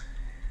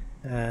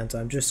 And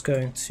I'm just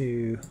going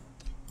to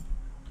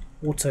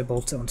auto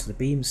bolt it onto the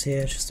beams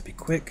here, just to be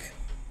quick.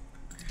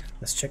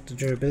 Let's check the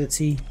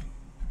durability.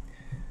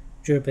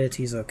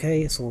 Durability is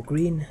okay, it's all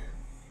green.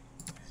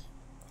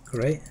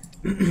 Great.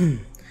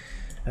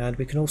 And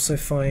we can also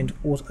find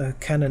a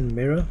cannon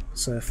mirror.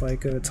 So if I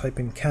go type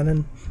in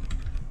cannon,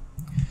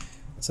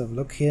 let's have a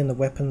look here in the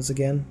weapons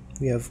again.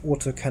 We have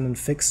autocannon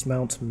fixed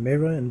mount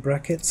mirror in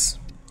brackets.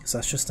 So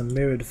that's just a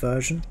mirrored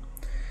version.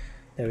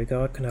 There we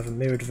go, I can have a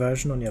mirrored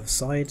version on the other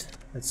side.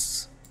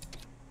 Let's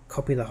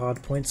copy the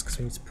hard points, because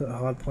we need to put a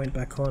hard point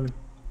back on.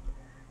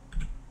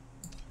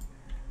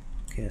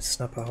 Okay, let's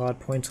snap a hard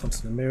point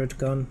onto the mirrored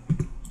gun.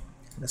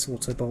 Let's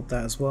auto bolt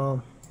that as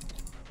well.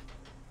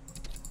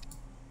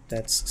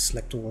 Let's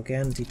select all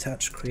again,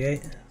 detach,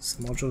 create, it's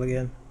the module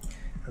again,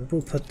 and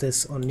we'll put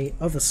this on the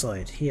other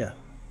side here.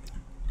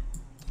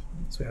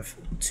 So we have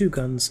two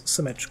guns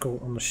symmetrical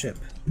on the ship,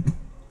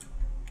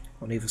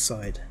 on either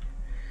side.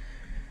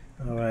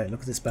 Alright, look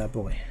at this bad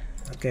boy.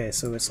 Okay,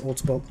 so let's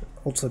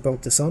auto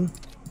bolt this on.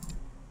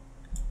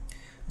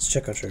 Let's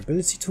check our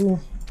durability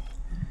tool.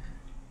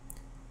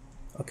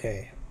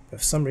 Okay, but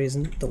for some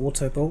reason the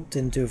auto bolt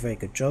didn't do a very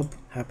good job.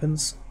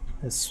 Happens.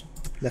 Let's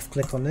left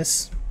click on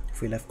this.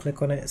 If we left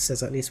click on it, it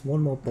says at least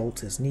one more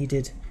bolt is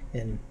needed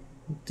in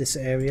this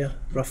area,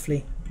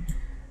 roughly.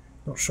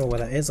 Not sure where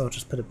that is, I'll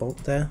just put a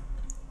bolt there.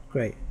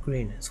 Great,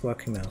 green, it's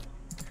working now.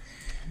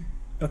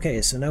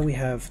 Okay, so now we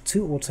have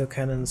two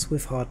autocannons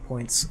with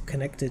hardpoints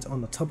connected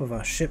on the top of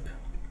our ship.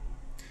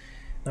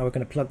 Now we're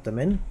going to plug them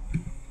in.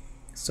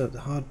 So the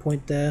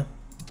hardpoint there,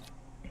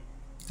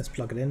 let's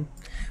plug it in.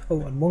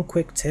 Oh, and one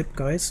quick tip,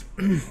 guys.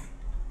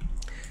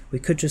 We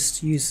could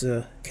just use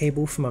a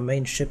cable from our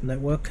main ship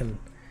network and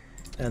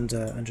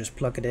just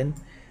plug it in.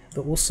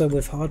 But also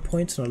with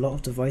hardpoint and a lot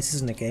of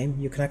devices in the game,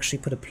 you can actually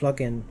put a plug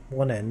in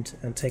one end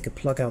and take a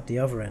plug out the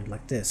other end,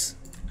 like this.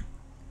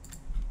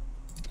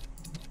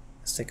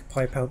 Let's take a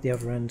pipe out the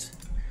other end.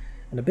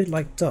 And a bit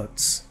like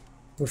ducts,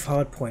 with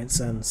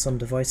hardpoints and some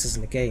devices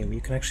in the game,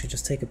 you can actually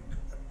just take a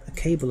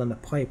cable and a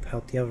pipe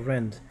out the other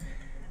end,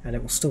 and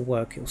it will still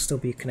work. It will still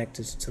be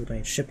connected to the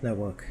main ship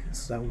network.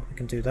 So that we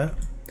can do that.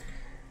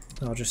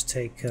 I'll just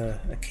take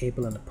a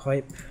cable and a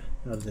pipe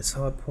out of this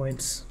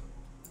hardpoint,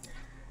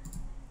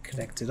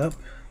 connect it up.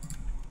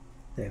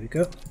 There we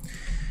go.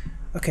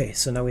 Okay,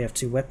 so now we have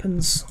two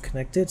weapons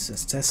connected.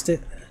 Let's test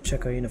it.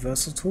 Check our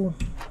universal tool.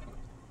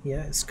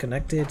 Yeah, it's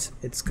connected.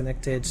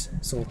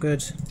 It's all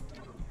good.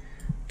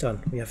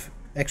 Done. We have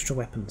extra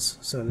weapons.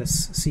 So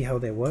let's see how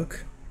they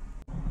work.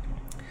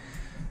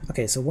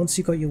 Okay, so once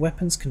you've got your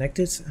weapons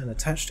connected and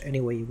attached any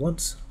way you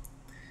want,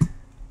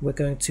 we're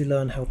going to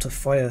learn how to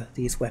fire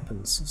these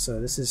weapons. So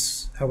this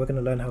is how we're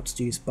going to learn how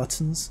to use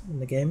buttons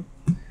in the game.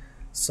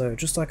 So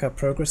just like our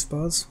progress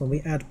bars, when we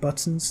add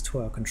buttons to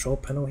our control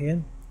panel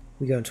here,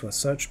 we go into our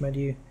search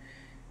menu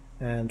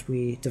and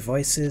we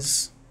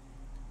devices,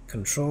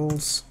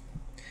 controls,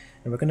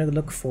 and we're going to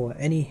look for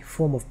any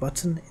form of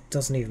button. It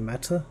doesn't even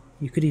matter.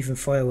 You could even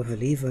fire with a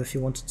lever if you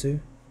wanted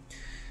to.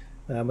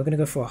 We're going to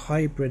go for a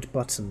hybrid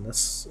button.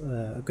 That's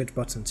a good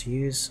button to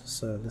use.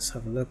 So let's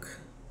have a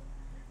look.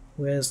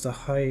 Where's the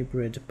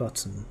hybrid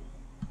button?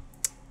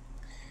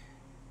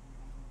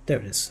 There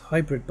it is,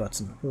 hybrid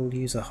button. We'll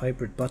use a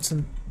hybrid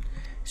button.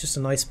 It's just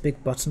a nice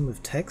big button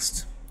with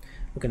text.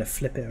 We're going to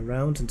flip it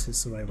around until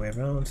it's the right way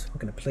around. We're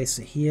going to place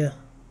it here.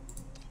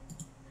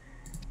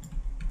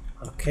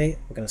 Okay,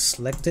 we're going to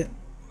select it.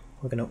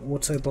 We're going to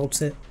auto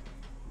bolt it.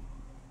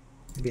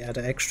 Maybe add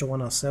an extra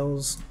one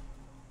ourselves.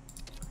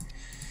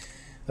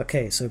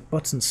 Okay, so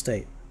button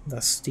state.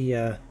 That's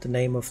the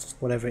name of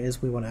whatever it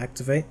is we want to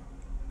activate.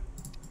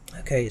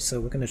 Okay, so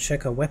we're going to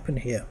check our weapon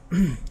here.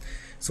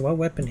 So our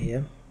weapon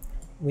here,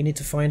 we need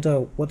to find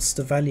out what's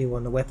the value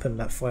on the weapon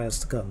that fires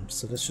the gun.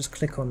 So let's just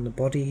click on the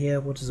body here.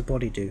 What does the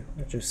body do?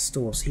 It just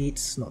stores heat.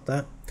 It's not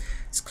that.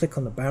 Let's click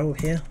on the barrel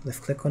here.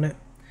 Left click on it.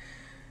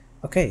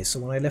 Okay, so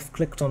when I left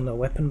clicked on the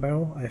weapon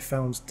barrel, I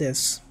found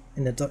this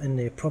in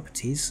the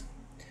properties.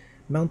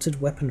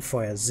 Mounted weapon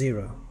fire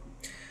 0.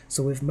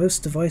 So with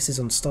most devices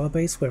on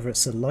Starbase, whether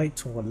it's a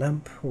light or a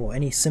lamp or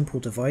any simple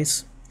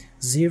device,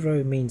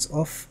 0 means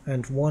off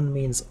and 1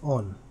 means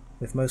on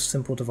with most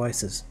simple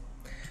devices.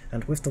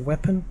 And with the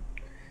weapon,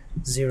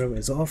 0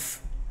 is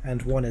off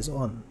and 1 is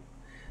on.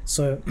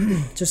 So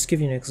just to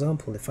give you an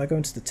example, if I go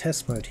into the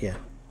test mode here,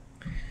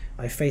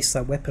 I face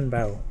that weapon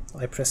barrel,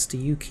 I press the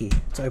U key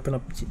to open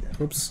up,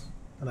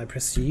 and I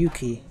press the U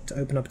key to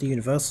open up the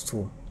universal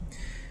tool.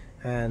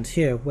 And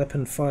here,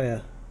 weapon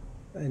fire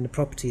in the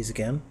properties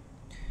again.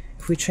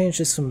 If we change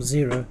this from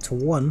 0 to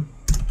 1,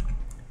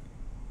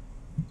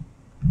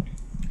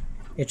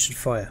 it should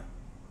fire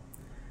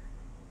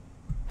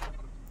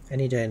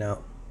any day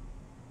now.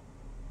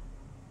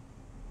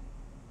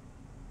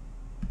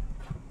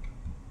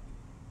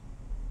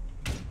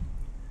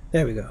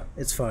 There we go,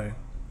 it's firing.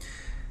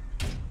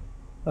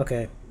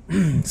 Okay,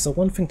 so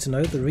one thing to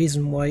note, the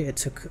reason why it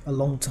took a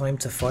long time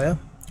to fire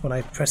when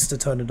I pressed to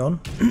turn it on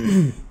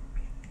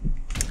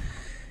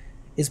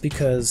is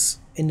because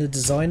in the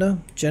designer,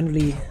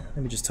 generally, let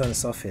me just turn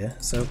this off here,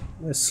 so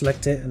let's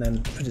select it and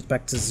then put it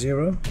back to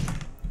 0,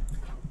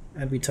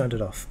 and we turned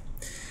it off.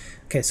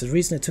 Okay, so the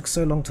reason it took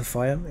so long to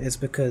fire is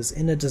because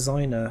in the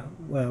designer,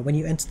 when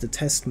you enter the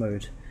test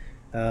mode,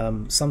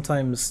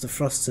 sometimes the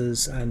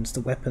thrusters and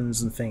the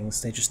weapons and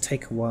things, they just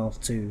take a while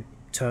to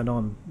turn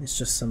on. It's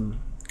just some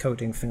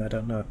coding thing, I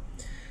don't know.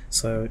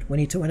 So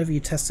whenever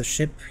you test a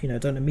ship,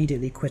 don't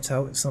immediately quit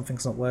out if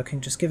something's not working.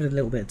 Just give it a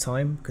little bit of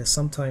time, because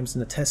sometimes in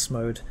the test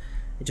mode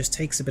it just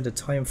takes a bit of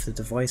time for the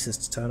devices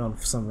to turn on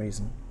for some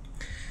reason.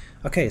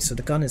 Okay, so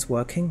the gun is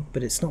working,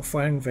 but it's not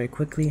firing very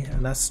quickly,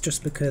 and that's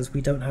just because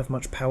we don't have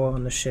much power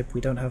on the ship.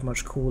 We don't have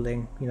much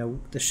cooling.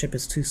 The ship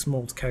is too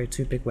small to carry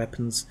two big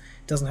weapons.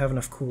 It doesn't have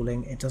enough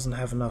cooling. It doesn't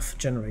have enough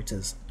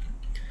generators.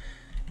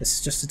 This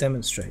is just to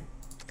demonstrate.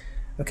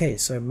 Okay,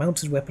 so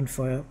mounted weapon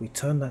fire, we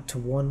turned that to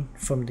 1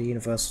 from the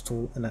universal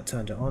tool, and that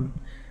turned it on.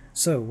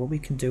 So what we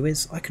can do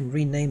is, I can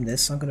rename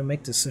this. I'm going to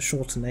make this a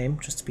shorter name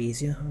just to be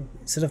easier.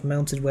 Instead of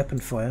mounted weapon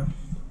fire,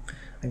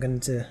 I'm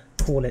going to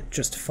call it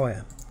just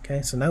fire.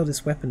 Okay, so now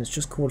this weapon is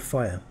just called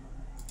fire.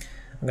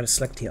 I'm going to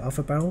select the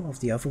other barrel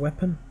of the other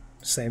weapon,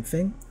 same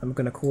thing. I'm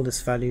going to call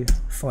this value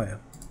fire.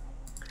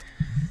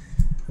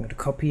 I'm going to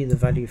copy the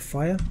value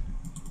fire.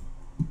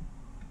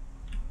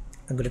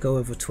 I'm going to go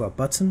over to our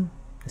button.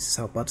 This is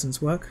how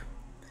buttons work.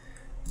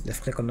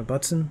 Left click on the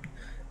button.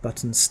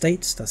 Button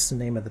state, that's the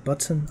name of the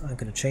button. I'm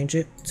going to change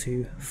it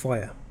to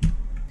fire.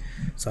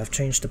 So I've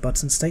changed the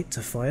button state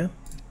to fire.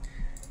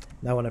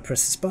 Now when I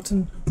press this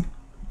button,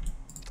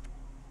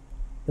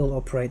 it'll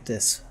operate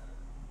this,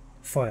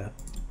 fire.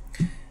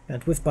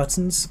 And with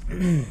buttons,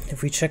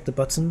 if we check the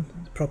button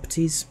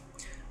properties,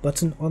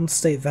 button on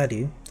state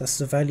value, that's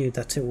the value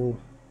that it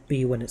will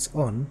be when it's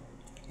on,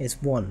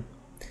 is 1.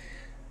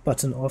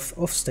 Button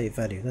off state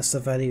value, that's the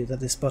value that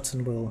this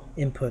button will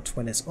input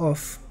when it's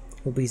off,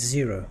 will be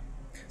 0.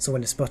 So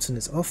when this button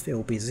is off, it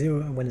will be 0,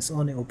 and when it's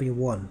on, it will be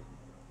 1.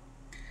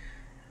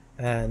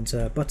 And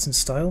button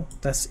style,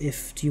 that's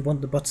if do you want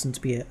the button to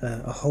be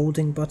a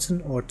holding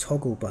button or a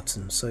toggle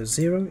button. So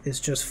 0 is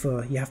just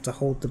for you have to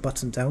hold the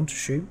button down to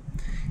shoot.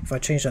 If I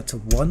change that to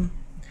 1,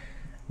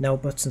 now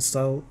button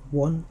style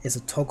 1 is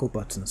a toggle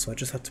button, so I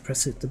just have to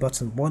press the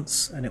button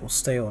once and it will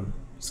stay on.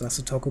 So that's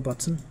a toggle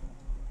button.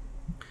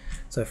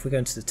 So if we go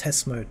into the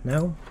test mode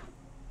now,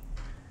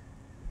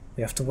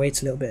 we have to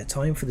wait a little bit of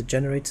time for the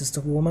generators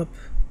to warm up,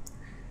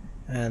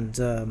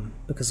 and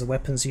because the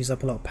weapons use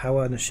up a lot of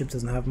power and the ship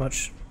doesn't have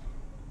much.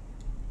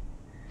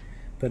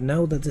 But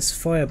now that this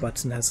fire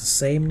button has the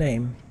same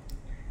name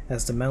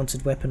as the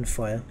mounted weapon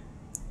fire,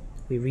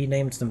 we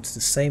renamed them to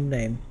the same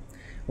name.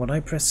 When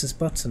I press this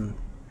button,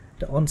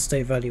 the on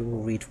state value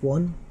will read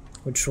 1,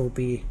 which will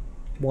be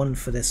 1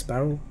 for this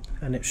barrel,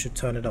 and it should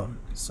turn it on.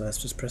 So let's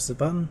just press the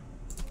button.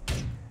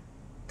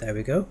 There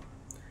we go.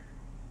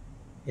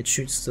 It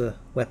shoots the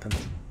weapon.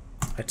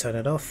 I turn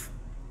it off.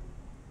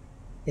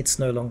 It's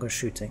no longer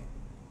shooting.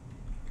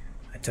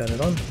 I turn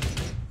it on,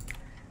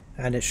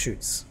 and it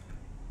shoots.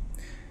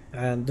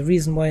 And the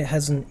reason why it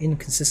has an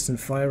inconsistent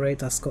fire rate,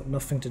 that's got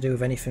nothing to do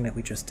with anything that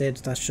we just did.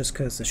 That's just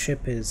because the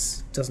ship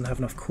doesn't have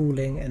enough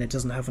cooling and it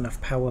doesn't have enough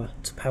power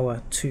to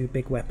power 2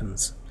 big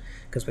weapons,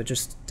 because we're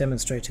just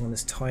demonstrating on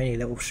this tiny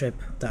little ship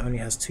that only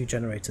has 2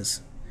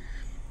 generators.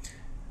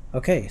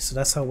 Okay, so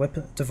that's how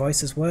weapon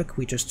devices work.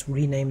 We just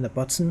rename the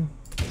button.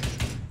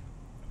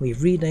 We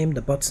rename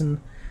the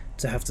button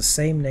to have the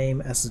same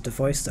name as the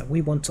device that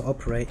we want to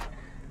operate,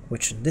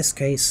 which in this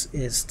case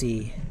is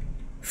the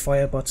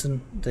fire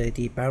button,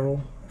 the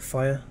barrel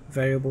fire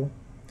variable.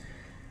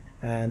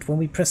 And when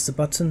we press the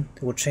button,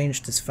 it will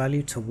change this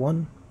value to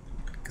 1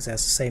 because it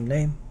has the same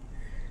name.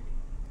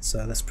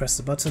 So let's press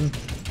the button.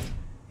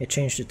 It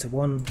changed it to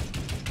 1.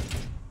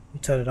 We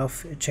turn it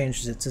off, it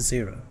changes it to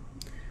 0,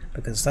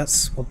 because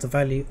that's what the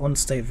value on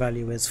state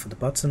value is for the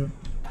button.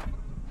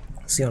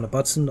 See, on a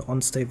button, the on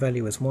state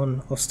value is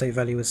 1, off state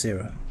value is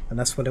 0, and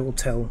that's what it will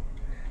tell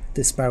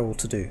this barrel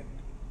to do.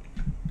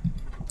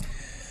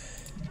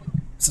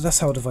 So that's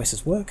how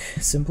devices work.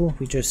 Simple.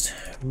 We just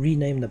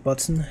rename the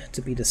button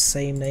to be the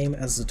same name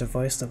as the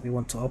device that we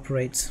want to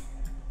operate,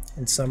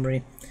 in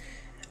summary.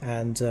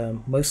 And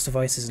most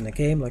devices in the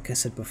game, like I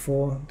said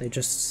before, they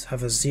just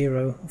have a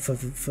 0 for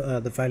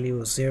the value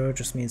of 0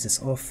 just means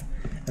it's off,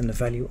 and the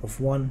value of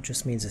 1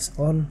 just means it's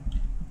on.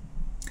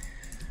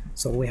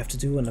 So all we have to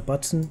do on the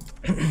button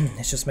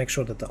is just make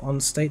sure that the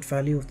on state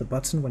value of the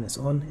button when it's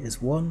on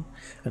is 1,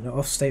 and the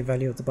off state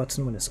value of the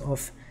button when it's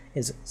off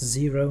is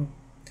 0.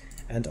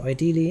 And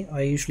ideally,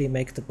 I usually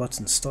make the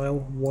button style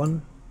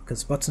 1,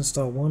 because button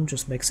style 1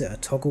 just makes it a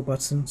toggle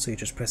button, so you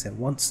just press it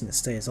once and it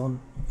stays on.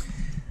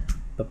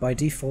 But by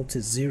default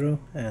it's 0,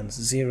 and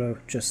 0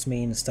 just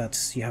means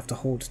that you have to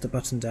hold the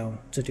button down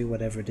to do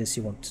whatever it is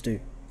you want to do.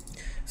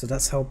 So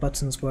that's how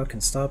buttons work in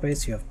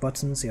Starbase. You have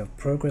buttons, you have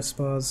progress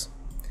bars,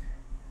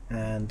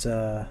 and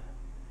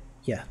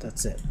yeah,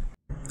 that's it.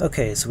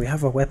 Okay, so we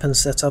have our weapons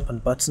set up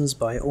and buttons,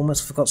 but I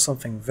almost forgot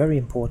something very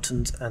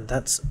important, and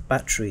that's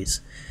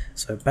batteries.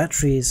 So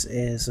batteries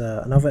is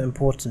another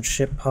important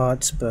ship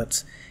part,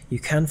 but you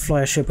can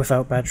fly a ship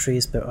without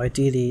batteries, but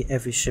ideally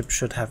every ship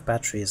should have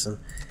batteries. And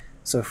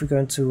so if we go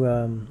into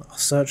our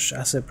search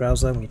asset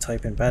browser and we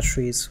type in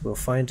batteries, we'll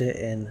find it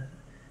in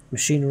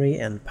machinery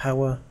and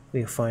power.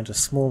 We'll find a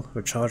small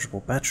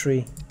rechargeable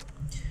battery.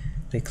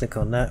 We click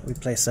on that, we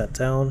place that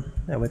down,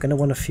 and we're going to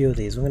want a few of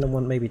these. We're going to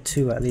want maybe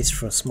 2 at least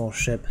for a small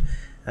ship,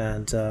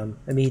 and a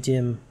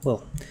medium,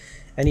 well,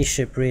 any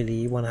ship really,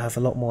 you want to have a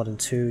lot more than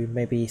 2,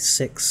 maybe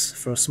 6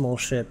 for a small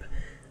ship,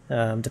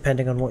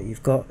 depending on what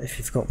you've got. If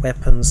you've got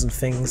weapons and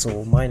things,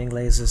 or mining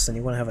lasers, then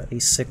you want to have at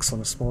least 6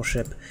 on a small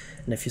ship,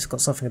 and if you've got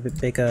something a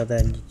bit bigger,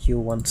 then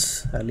you'll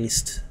want at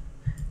least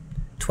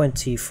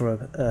 20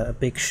 for a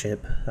big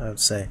ship, I would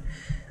say.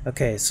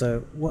 Okay,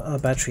 so what are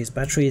batteries?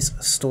 Batteries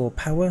store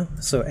power,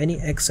 so any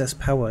excess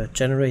power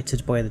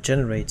generated by the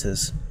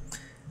generators,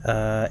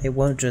 it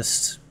won't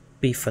just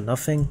be for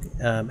nothing.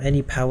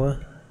 Any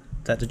power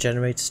that the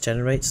generators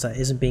generates that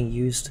isn't being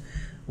used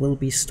will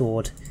be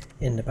stored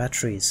in the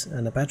batteries,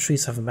 and the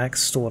batteries have a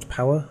max stored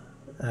power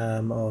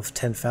of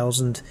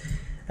 10,000,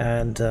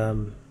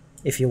 and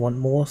if you want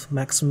more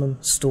maximum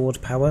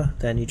stored power,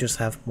 then you just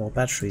have more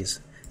batteries.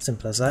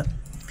 Simple as that.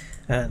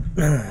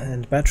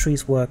 And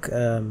batteries work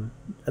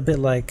a bit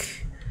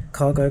like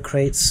cargo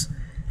crates.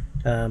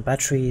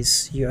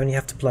 Batteries, you only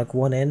have to plug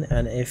one in,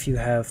 and if you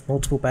have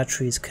multiple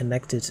batteries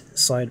connected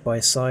side by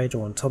side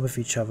or on top of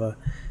each other,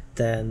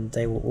 then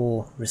they will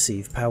all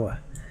receive power.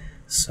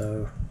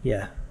 So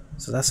yeah,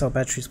 so that's how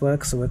batteries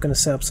work. So we're going to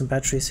set up some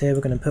batteries here.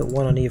 We're going to put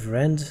one on either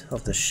end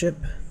of the ship.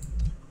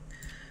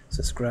 So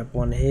let's grab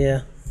one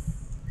here.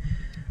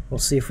 We'll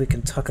see if we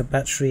can tuck a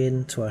battery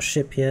into our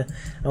ship here.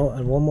 Oh,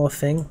 and one more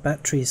thing,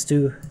 batteries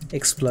do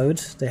explode.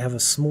 They have a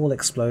small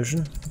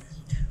explosion.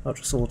 I'll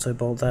just auto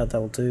bolt that,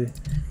 that'll do.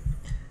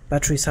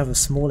 Batteries have a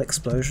small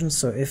explosion,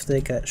 so if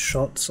they get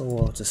shot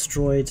or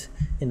destroyed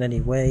in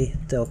any way,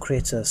 they'll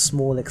create a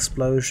small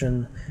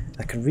explosion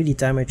that can really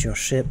damage your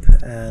ship,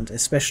 and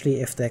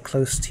especially if they're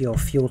close to your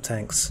fuel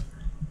tanks.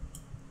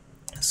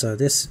 So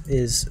this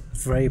is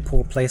very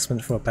poor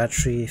placement for a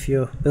battery. If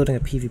you're building a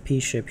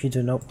PvP ship, you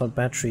do not want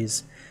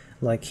batteries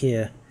like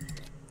here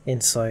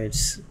inside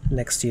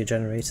next to your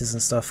generators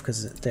and stuff,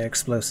 because they're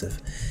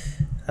explosive.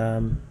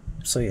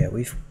 So yeah,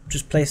 we've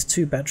just placed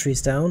 2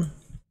 batteries down.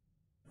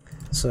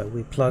 So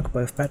we plug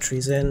both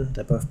batteries in,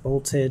 they're both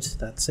bolted,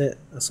 that's it,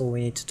 that's all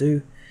we need to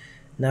do.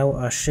 Now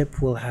our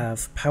ship will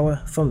have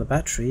power from the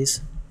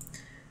batteries,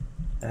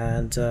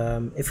 and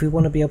if we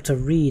want to be able to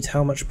read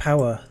how much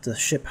power the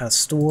ship has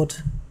stored,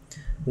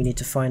 we need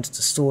to find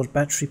the stored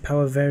battery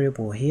power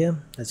variable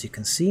here, as you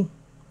can see.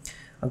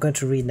 I'm going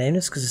to rename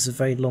this because it's a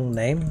very long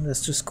name.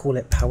 Let's just call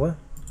it power.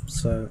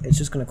 So it's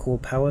just going to call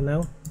power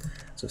now.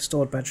 So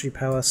stored battery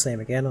power, same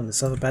again on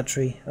this other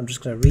battery. I'm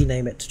just going to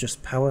rename it to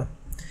just power.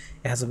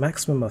 It has a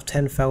maximum of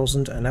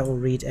 10,000 and that will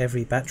read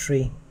every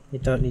battery. You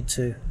don't need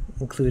to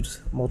include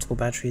multiple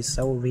batteries,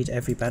 that will read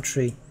every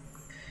battery.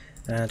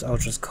 And I'll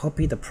just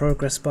copy the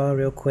progress bar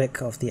real quick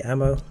of the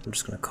ammo. I'm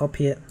just going to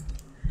copy it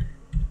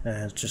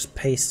and just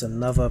paste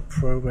another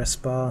progress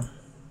bar.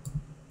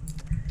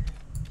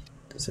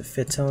 Does it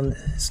fit on?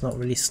 It's not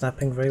really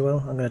snapping very well.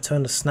 I'm going to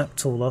turn the snap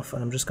tool off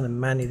and I'm just going to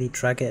manually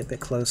drag it a bit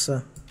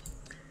closer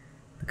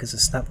because the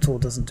snap tool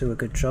doesn't do a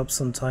good job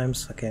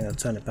sometimes. Okay, I'm going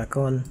to turn it back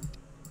on.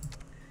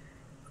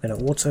 I'm going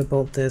to auto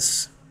bolt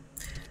this.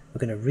 We're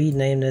going to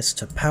rename this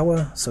to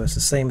power, so it's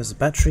the same as the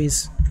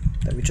batteries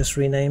that we just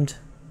renamed.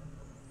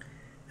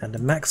 And the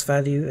max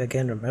value,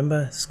 again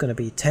remember, it's going to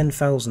be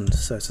 10,000,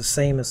 so it's the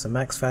same as the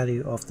max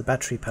value of the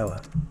battery power.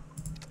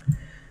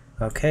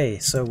 Okay,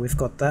 so we've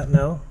got that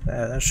now.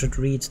 That should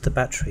read the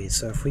battery.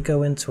 So if we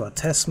go into our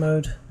test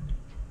mode,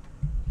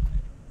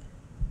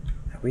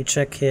 we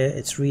check here,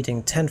 it's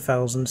reading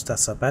 10,000,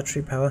 that's our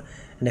battery power.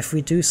 And if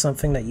we do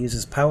something that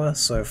uses power,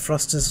 so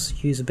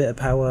thrusters use a bit of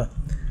power,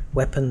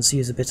 weapons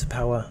use a bit of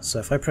power. So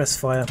if I press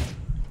fire,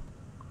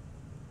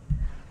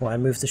 well, I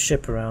move the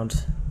ship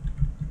around.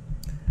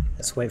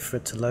 Let's wait for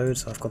it to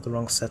load. I've got the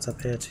wrong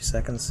setup here, 2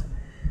 seconds.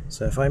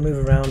 So if I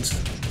move around,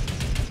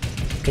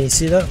 can you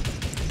see that?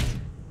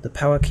 The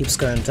power keeps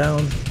going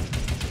down,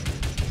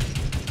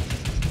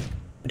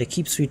 but it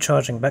keeps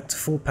recharging back to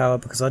full power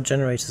because our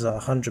generators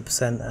are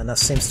 100% and that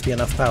seems to be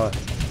enough power.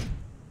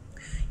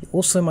 You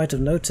also might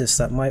have noticed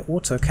that my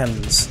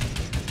autocannons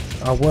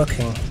are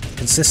working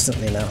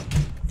consistently now,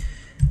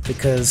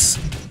 because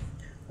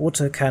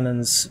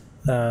autocannons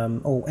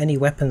or any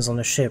weapons on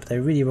a ship, they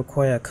really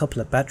require a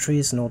couple of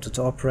batteries in order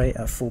to operate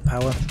at full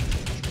power.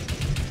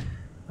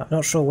 I'm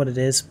not sure what it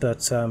is,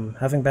 but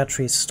having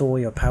batteries store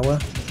your power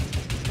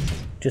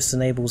just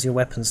enables your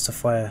weapons to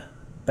fire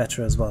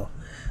better as well.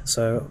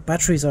 So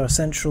batteries are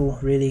essential,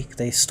 really.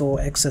 They store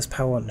excess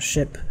power on the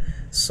ship,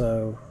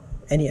 so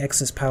any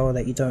excess power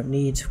that you don't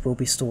need will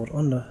be stored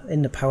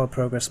in the power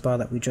progress bar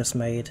that we just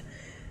made.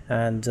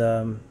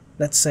 And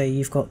let's say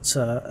you've got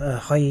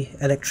a high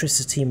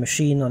electricity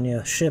machine on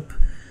your ship,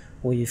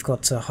 or you've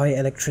got a high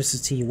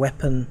electricity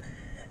weapon,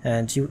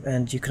 and you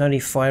can only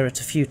fire it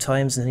a few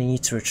times and then you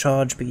need to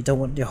recharge, but you don't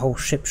want your whole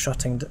ship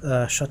shutting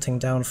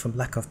down from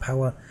lack of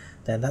power.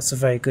 Then that's a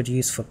very good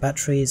use for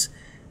batteries.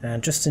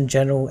 And just in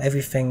general,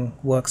 everything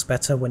works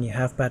better when you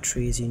have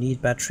batteries. You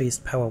need batteries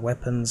to power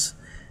weapons,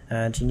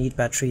 and you need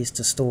batteries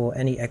to store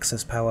any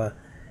excess power.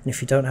 And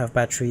if you don't have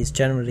batteries,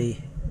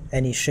 generally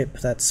any ship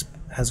that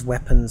has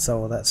weapons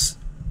or that's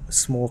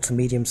small to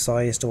medium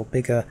sized or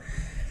bigger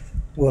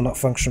will not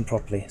function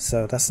properly.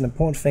 So that's an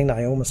important thing that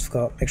I almost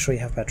forgot. Make sure you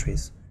have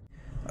batteries.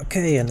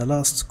 Okay, and the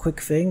last quick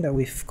thing that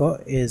we've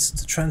got is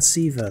the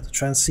transceiver. The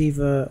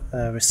transceiver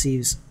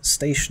receives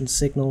station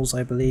signals,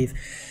 I believe.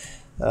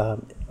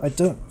 I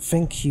don't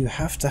think you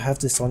have to have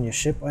this on your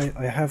ship.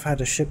 I have had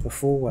a ship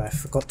before where I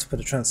forgot to put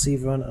a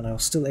transceiver on and I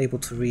was still able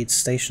to read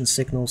station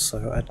signals,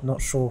 so I'm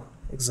not sure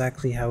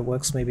exactly how it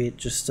works. Maybe it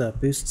just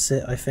boosts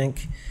it, I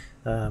think.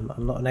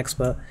 I'm not an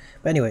expert.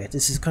 But anyway,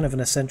 this is kind of an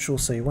essential,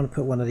 so you want to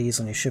put one of these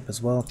on your ship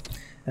as well.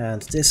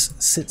 And this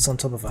sits on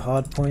top of a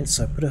hardpoint,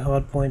 so put a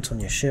hardpoint on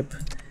your ship,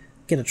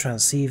 get a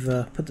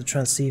transceiver, put the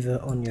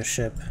transceiver on your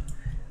ship,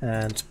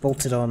 and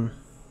bolt it on.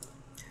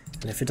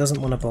 And if it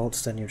doesn't want to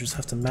bolt, then you just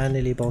have to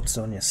manually bolt it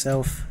on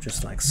yourself,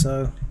 just like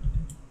so,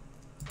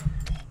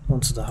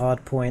 onto the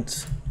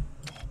hardpoint.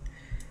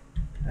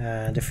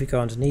 And if we go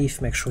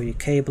underneath, make sure you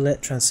cable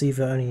it.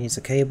 Transceiver only needs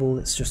a cable,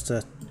 it's just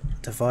a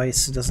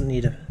device, it doesn't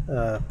need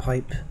a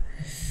pipe.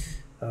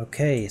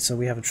 Okay, so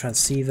we have a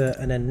transceiver,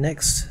 and then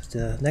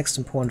the next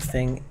important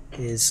thing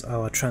is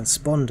our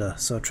transponder.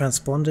 So a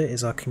transponder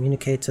is our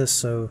communicator,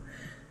 so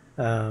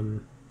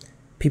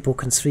people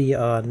can see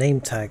our name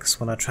tags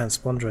when our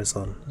transponder is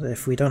on.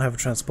 If we don't have a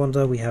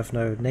transponder, we have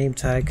no name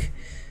tag,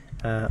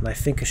 and I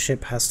think a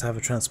ship has to have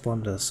a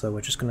transponder, so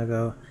we're just going to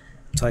go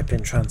type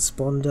in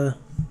transponder,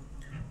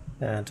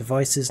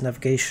 devices,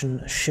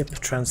 navigation, ship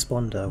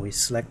transponder, we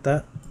select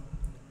that.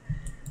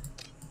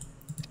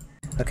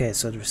 Okay,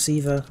 so the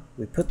receiver,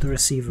 we put the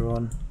receiver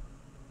on,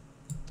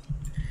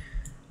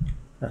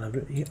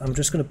 and I'm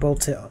just going to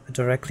bolt it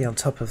directly on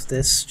top of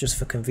this just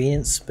for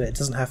convenience, but it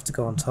doesn't have to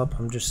go on top.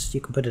 You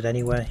can put it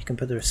anywhere. You can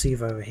put the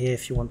receiver over here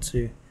if you want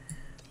to.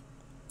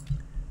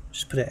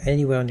 Just put it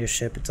anywhere on your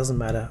ship, it doesn't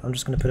matter. I'm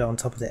just going to put it on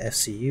top of the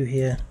FCU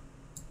here.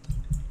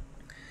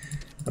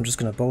 I'm just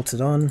going to bolt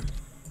it on.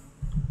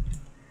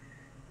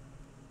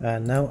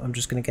 And now I'm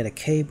just going to get a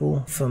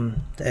cable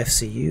from the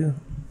FCU.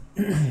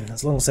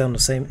 As long as they're on the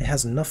same, it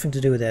has nothing to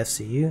do with the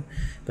FCU,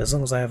 but as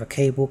long as I have a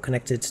cable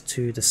connected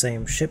to the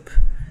same ship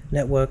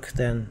network,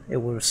 then it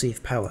will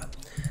receive power.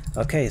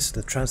 Okay,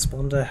 so the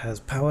transponder has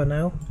power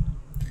now,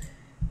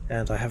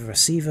 and I have a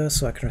receiver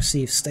so I can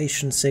receive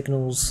station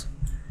signals,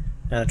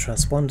 and a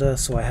transponder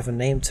so I have a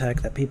name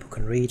tag that people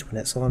can read when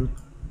it's on.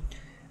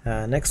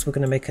 Next we're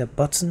going to make a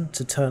button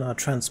to turn our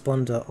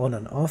transponder on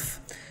and off,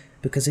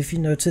 because if you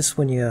notice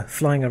when you're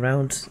flying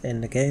around in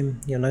the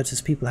game, you'll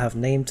notice people have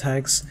name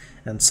tags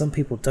and some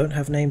people don't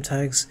have name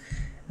tags,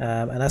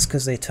 and that's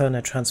because they turn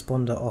their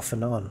transponder off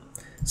and on.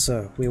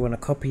 So we want to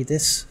copy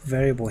this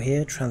variable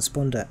here,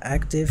 transponder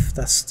active,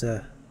 that's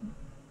the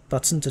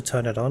button to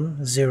turn it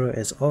on. 0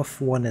 is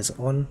off, 1 is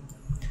on,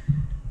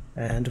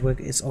 and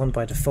it's on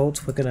by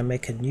default. We're going to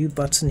make a new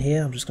button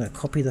here. I'm just going to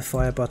copy the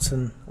fire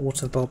button,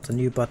 auto bolt the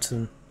new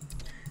button.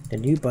 The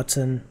new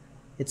button,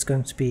 it's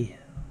going to be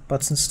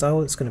button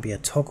style, it's going to be a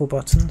toggle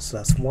button, so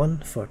that's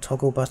 1 for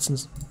toggle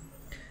buttons.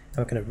 And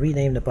we're going to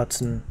rename the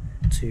button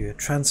to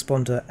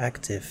transponder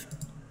active,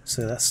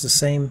 so that's the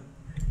same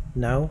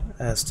now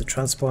as the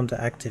transponder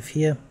active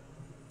here.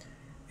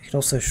 You can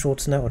also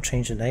shorten that or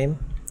change the name.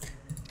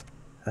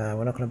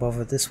 We're not going to bother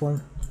with this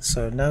one.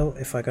 So now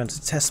if I go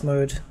into test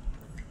mode,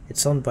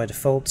 it's on by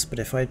default, but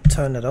if I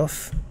turn it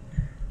off,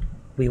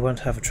 we won't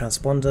have a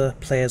transponder,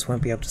 players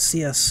won't be able to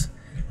see us,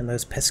 and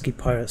those pesky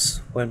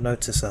pirates won't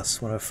notice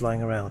us when we're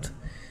flying around.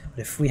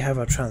 But if we have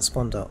our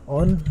transponder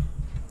on,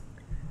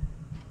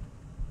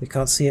 we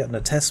can't see it in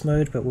the test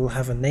mode, but we'll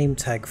have a name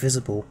tag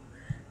visible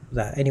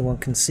that anyone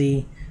can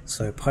see,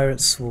 so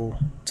pirates will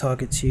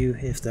target you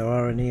if there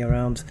are any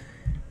around.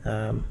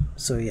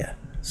 So yeah,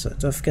 so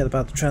don't forget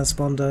about the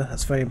transponder,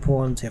 that's very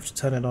important. You have to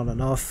turn it on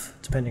and off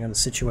depending on the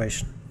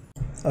situation.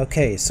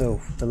 Okay,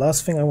 so the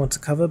last thing I want to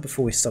cover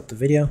before we stop the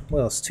video,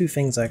 well, it's two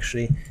things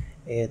actually.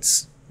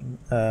 It's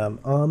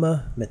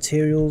armor,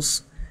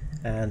 materials,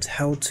 and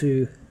how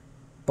to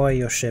buy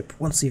your ship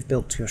once you've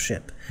built your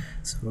ship.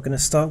 So we're going to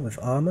start with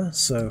armor.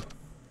 So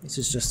this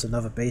is just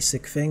another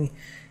basic thing.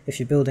 If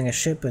you're building a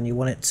ship and you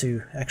want it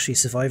to actually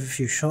survive a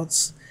few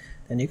shots,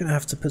 then you're going to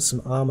have to put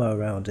some armor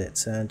around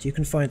it, and you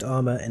can find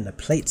armor in the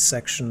plates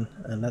section,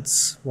 and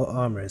that's what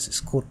armor is.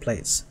 It's called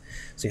plates.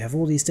 So you have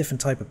all these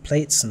different type of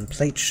plates and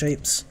plate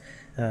shapes.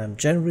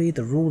 Generally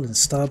the rule in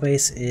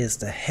Starbase is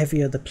the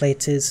heavier the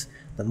plate is,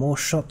 the more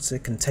shots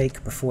it can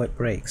take before it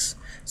breaks.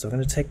 So I'm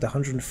going to take the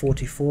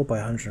 144 by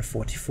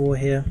 144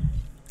 here.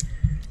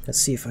 Let's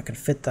see if I can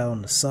fit that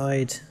on the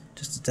side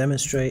just to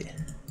demonstrate.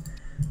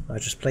 I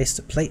just placed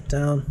the plate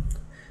down.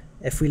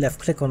 If we left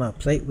click on our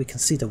plate, we can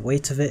see the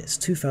weight of it. It's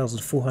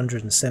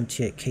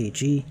 2,478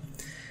 kg.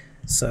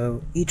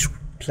 So each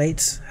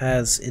plate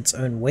has its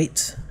own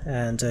weight,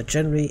 and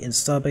generally in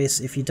Starbase,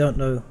 if you don't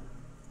know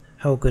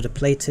how good a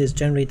plate is,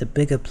 generally the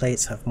bigger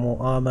plates have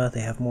more armor,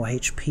 they have more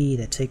HP,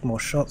 they take more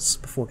shots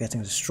before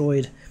getting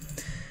destroyed.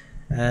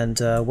 And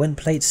when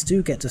plates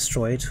do get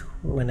destroyed,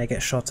 when they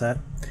get shot at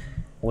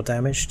or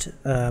damaged,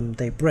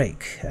 they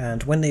break.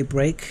 And when they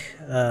break,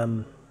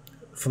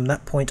 from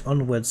that point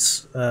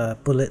onwards,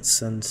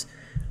 bullets and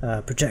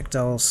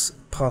projectiles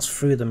pass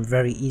through them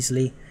very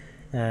easily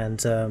and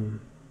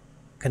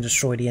can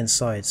destroy the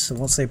inside. So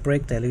once they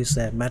break, they lose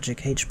their magic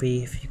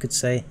HP, if you could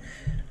say.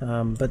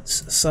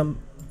 But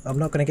I'm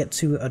not going to get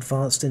too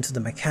advanced into the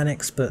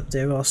mechanics, but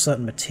there are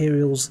certain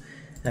materials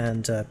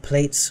and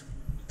plates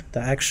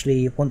that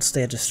actually, once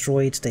they're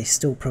destroyed, they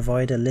still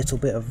provide a little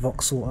bit of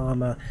voxel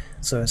armor,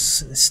 so it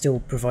still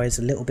provides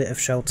a little bit of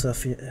shelter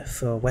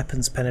for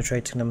weapons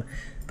penetrating them.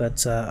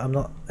 But I'm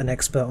not an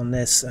expert on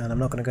this, and I'm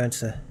not going to go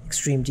into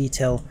extreme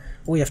detail.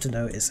 All you have to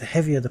know is the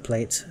heavier the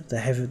plate,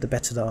 the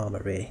better the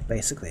armor, really,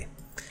 basically.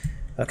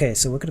 Okay,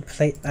 so we're going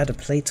to add a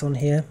plate on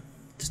here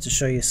just to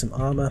show you some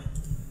armor.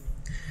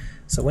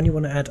 So when you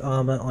want to add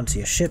armor onto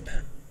your ship,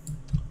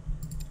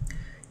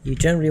 you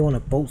generally want to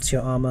bolt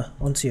your armor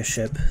onto your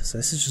ship. So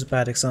this is just a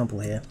bad example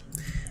here.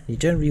 You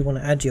generally want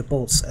to add your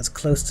bolts as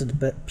close to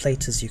the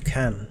plate as you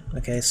can.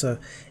 Okay, so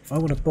if I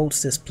want to bolt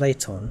this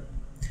plate on,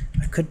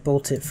 I could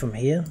bolt it from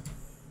here.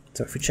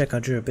 So if we check our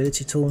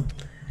durability tool,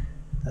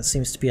 that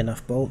seems to be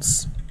enough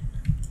bolts.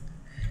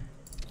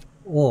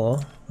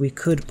 Or we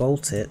could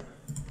bolt it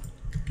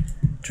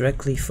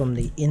directly from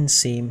the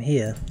inseam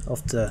here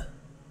of the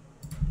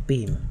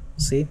beam.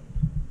 See?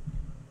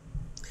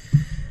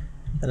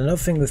 And another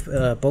thing with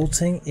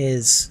bolting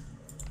is,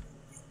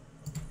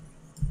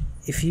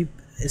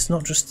 it's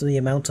not just the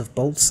amount of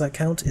bolts that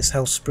count, it's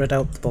how spread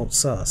out the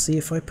bolts are. See,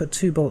 if I put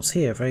 2 bolts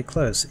here very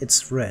close,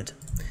 it's red.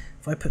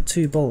 If I put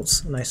 2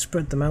 bolts and I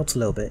spread them out a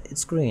little bit,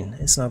 it's green.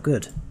 It's now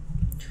good.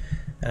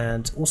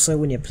 And also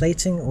when you're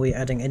plating or you're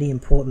adding any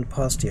important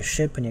parts to your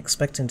ship and you're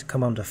expecting to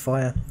come under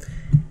fire,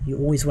 you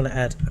always want to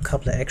add a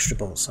couple of extra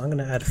bolts. So I'm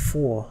going to add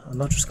 4. I'm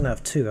not just going to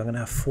have 2, I'm going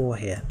to have 4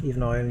 here, even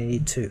though I only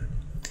need 2.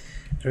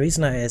 The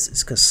reason that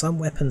is because some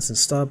weapons in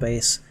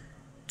Starbase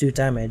do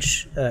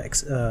damage,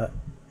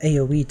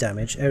 AoE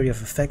damage, area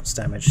of effect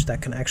damage, that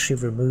can actually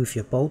remove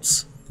your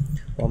bolts.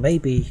 Or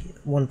maybe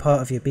one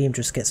part of your beam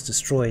just gets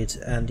destroyed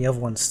and the other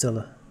one's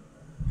still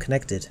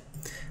connected.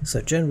 So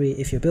generally,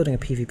 if you're building a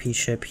PvP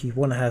ship, you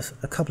want to have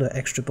a couple of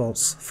extra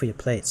bolts for your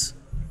plates.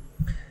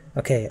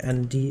 Okay,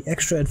 and the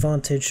extra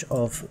advantage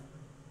of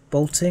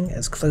bolting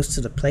as close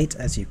to the plate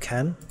as you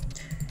can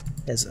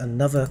is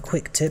another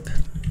quick tip.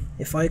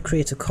 If I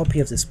create a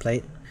copy of this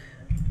plate,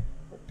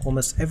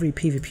 almost every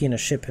PvP in a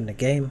ship in the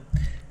game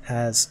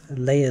has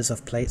layers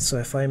of plates, so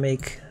if I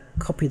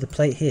copy the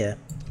plate here,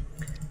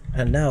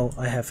 and now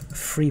I have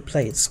 3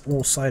 plates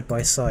all side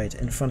by side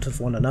in front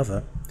of one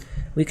another,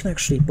 we can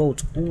actually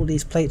bolt all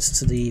these plates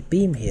to the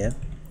beam here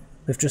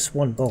with just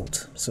one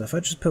bolt. So if I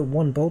just put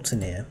one bolt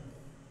in here,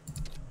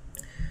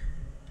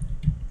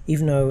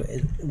 even though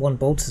one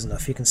bolt is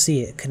enough, you can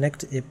see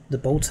the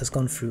bolt has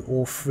gone through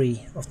all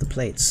 3 of the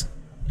plates.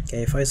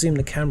 Okay, if I zoom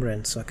the camera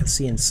in so I can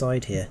see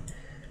inside here,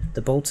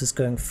 the bolt is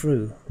going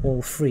through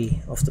all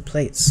 3 of the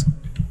plates.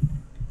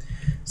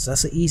 So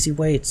that's an easy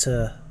way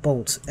to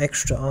bolt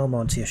extra armor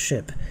onto your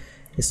ship,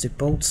 is to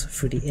bolt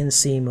through the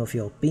inseam of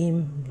your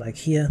beam, like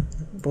here.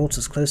 Bolt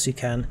as close as you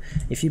can.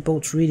 If you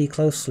bolt really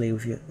closely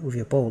with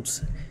your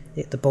bolts,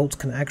 the bolt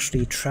can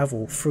actually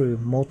travel through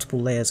multiple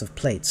layers of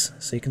plates.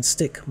 So you can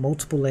stick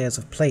multiple layers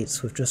of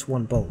plates with just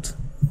one bolt.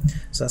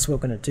 So that's what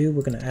we're going to do.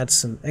 We're going to add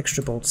some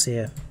extra bolts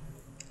here.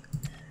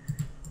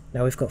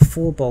 Now we've got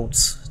 4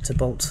 bolts to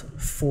bolt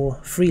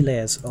 3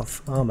 layers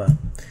of armor.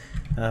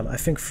 I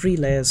think 3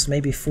 layers,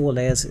 maybe 4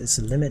 layers is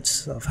the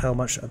limit of how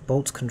much a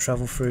bolt can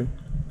travel through,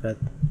 but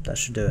that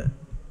should do it.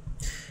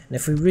 And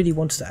if we really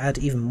wanted to add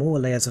even more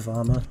layers of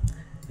armor,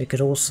 we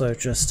could also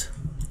just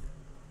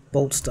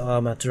bolt the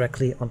armor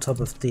directly on top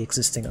of the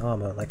existing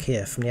armor, like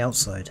here from the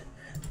outside.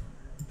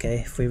 Okay,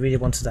 if we really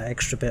wanted that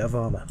extra bit of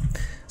armor.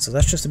 So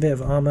that's just a bit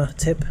of armor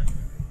tip.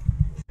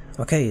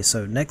 Okay,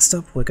 so next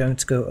up we're going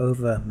to go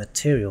over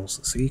materials.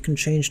 So you can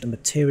change the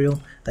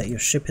material that your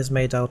ship is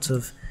made out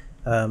of,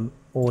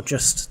 or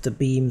just the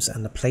beams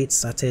and the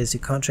plates, that is. You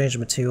can't change the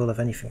material of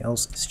anything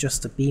else, it's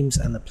just the beams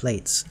and the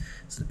plates.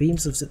 So the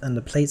beams and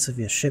the plates of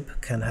your ship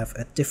can have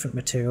a different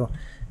material,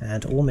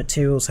 and all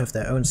materials have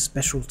their own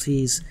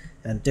specialties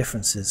and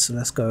differences. So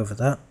let's go over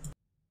that.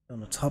 On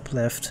the top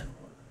left,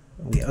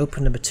 we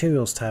open the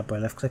materials tab by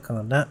left clicking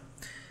on that.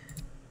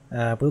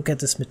 We'll get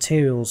this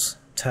materials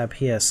tab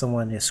here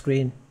somewhere on your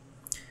screen,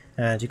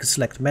 and you can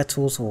select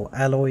metals or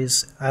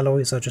alloys.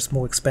 Alloys are just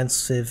more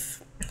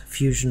expensive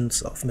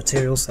fusions of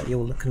materials that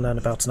you can learn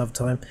about another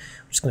time.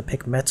 I'm just going to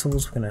pick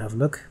metals. We're going to have a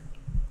look.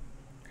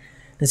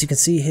 As you can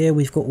see here,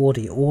 we've got all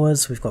the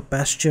ores. We've got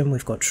bastion,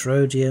 we've got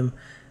trodium,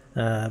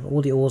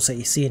 all the ores that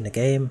you see in the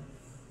game,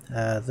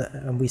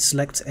 and we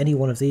select any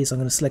one of these. I'm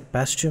going to select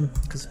bastion,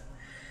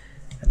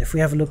 and if we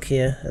have a look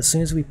here, as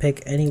soon as we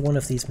pick any one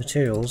of these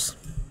materials,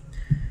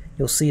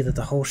 you'll see that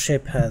the whole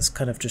ship has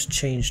kind of just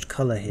changed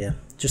color here,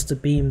 just the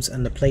beams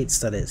and the plates,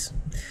 that is.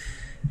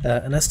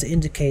 And that's to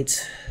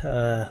indicate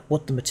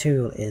what the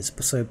material is.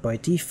 So by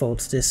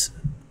default, this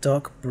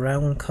dark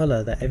brown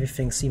color that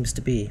everything seems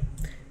to be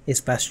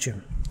is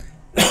bastion.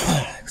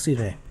 Excuse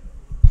me.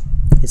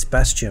 It's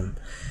bastion.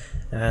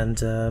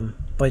 And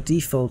by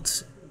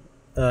default,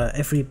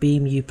 every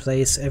beam you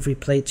place, every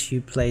plate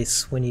you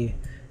place when you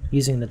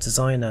using the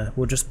designer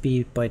will just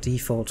be by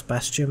default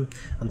bastion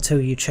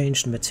until you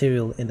change the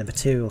material in the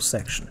materials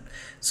section.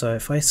 So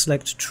if I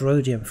select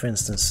trodium, for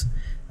instance,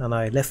 and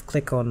I left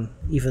click on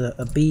either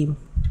a beam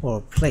or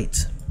a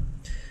plate,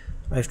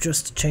 I've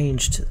just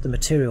changed the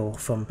material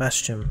from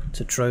bastion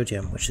to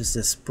trodium, which is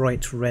this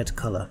bright red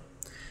color.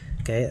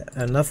 Okay,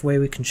 another way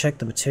we can check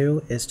the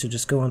material is to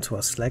just go onto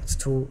our select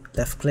tool,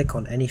 left click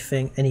on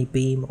anything, any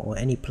beam or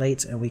any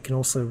plate, and we can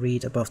also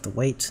read above the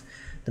weight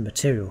the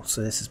material.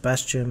 So this is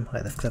bastion,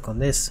 I left click on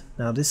this.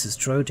 Now this is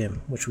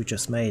trodium, which we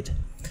just made.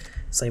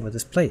 Same with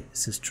this plate,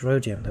 this is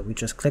trodium that we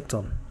just clicked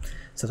on.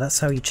 So that's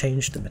how you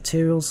change the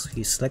materials.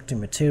 You select a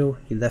material,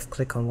 you left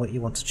click on what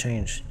you want to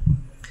change.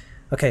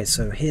 Okay,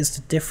 so here's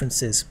the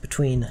differences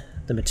between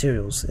the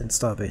materials in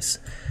Starbase.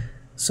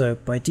 So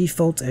by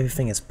default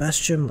everything is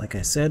bastion, like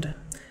I said,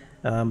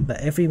 but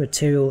every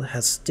material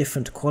has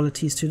different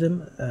qualities to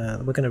them.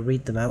 We're going to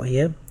read them out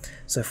here.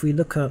 So if we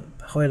look up,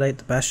 highlight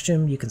the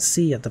bastion, you can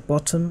see at the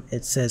bottom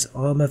it says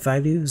armor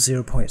value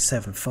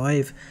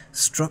 0.75,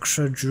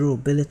 structure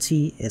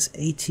durability is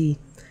 80,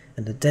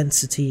 and the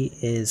density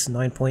is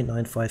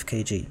 9.95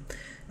 kg.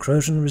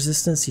 Corrosion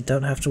resistance, you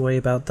don't have to worry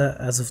about that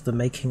as of the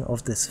making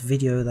of this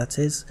video, that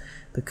is,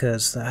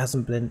 because that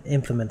hasn't been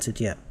implemented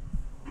yet.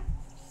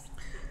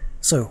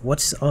 So what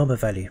is armor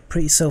value?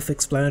 Pretty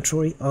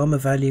self-explanatory. Armor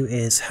value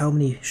is how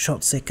many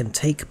shots it can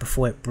take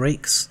before it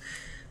breaks.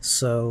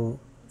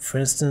 So for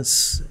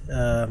instance,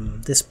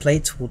 this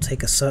plate will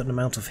take a certain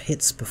amount of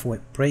hits before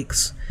it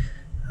breaks,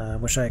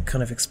 which I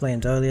kind of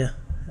explained earlier,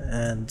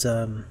 and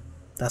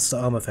that's the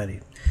armor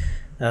value.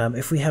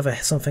 If we have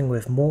something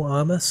with more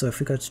armor, so if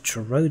we go to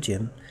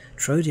trodium,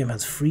 trodium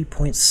has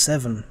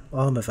 3.7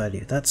 armor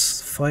value. That's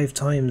 5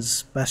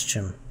 times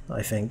bastion,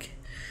 I think.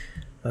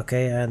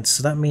 Okay, and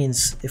so that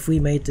means if we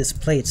made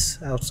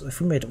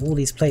all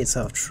these plates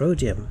out of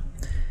trodium,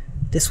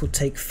 this would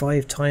take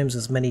 5 times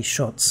as many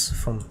shots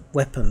from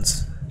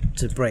weapons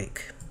to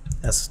break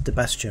as the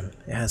Bastion.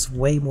 It has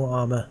way more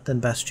armor than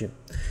Bastion.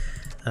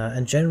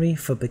 And generally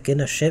for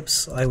beginner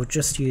ships, I would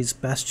just use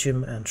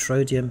Bastion and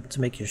trodium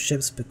to make your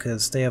ships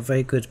because they are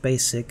very good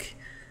basic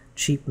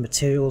cheap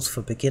materials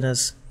for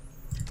beginners.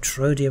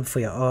 Trodium for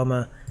your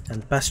armor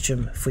and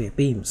Bastion for your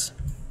beams.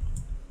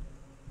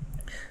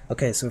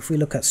 Okay, so if we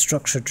look at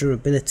structure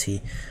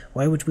durability,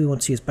 why would we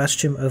want to use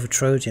Bastion over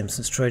trodium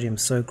since trodium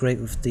is so great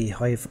with the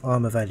high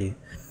armor value?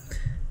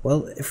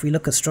 Well, if we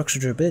look at structure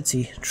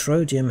durability,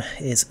 trodium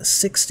is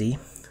 60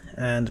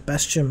 and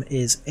Bastion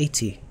is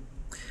 80.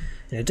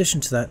 In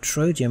addition to that,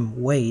 trodium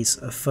weighs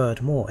a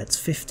third more. It's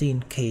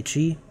 15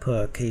 kg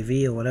per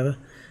kV or whatever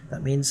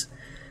that means,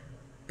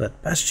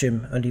 but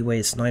Bastion only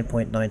weighs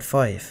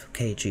 9.95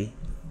 kg.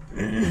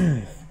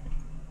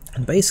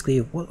 And basically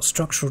what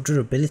structural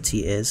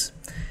durability is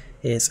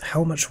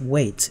how much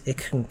weight it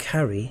can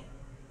carry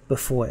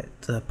before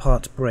the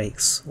part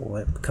breaks or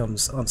it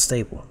becomes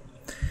unstable.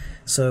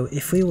 So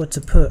if we were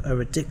to put a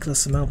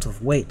ridiculous amount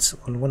of weight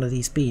on one of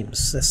these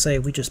beams, let's say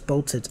we just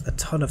bolted a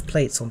ton of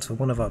plates onto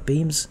one of our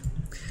beams,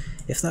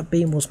 if that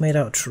beam was made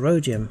out of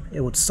trodium,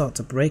 it would start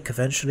to break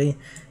eventually.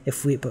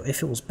 But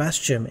if it was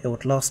Bastion, it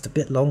would last a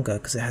bit longer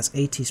because it has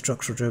 80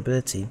 structural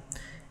durability.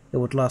 It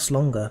would last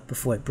longer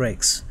before it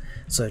breaks.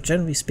 So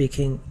generally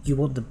speaking, you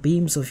want the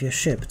beams of your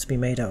ship to be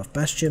made out of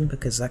Bastion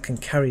because that can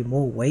carry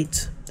more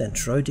weight than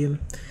trodium,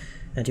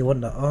 and you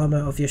want the armor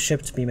of your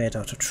ship to be made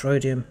out of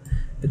trodium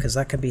because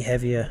that can be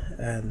heavier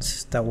and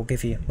that will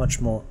give you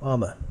much more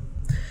armor.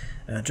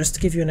 Just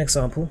to give you an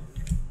example,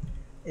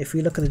 if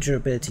we look at the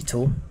durability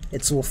tool,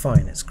 it's all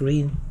fine, it's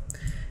green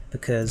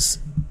because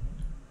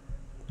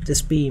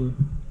this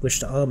beam which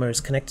the armor is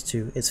connected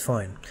to is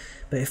fine.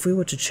 But if we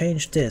were to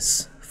change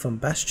this from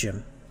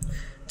Bastion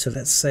to,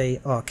 let's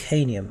say,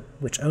 Arcanium,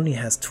 which only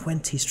has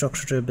 20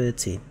 structural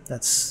durability,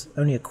 that's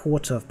only a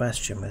quarter of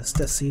Bastion.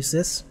 Let's use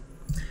this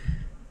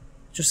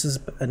just as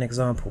an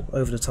example,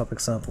 over the top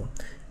example.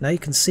 Now you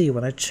can see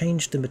when I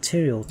change the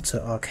material to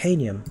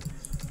Arcanium,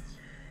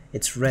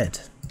 it's red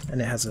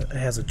and it has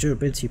a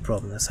durability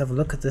problem. Let's have a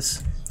look at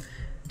this.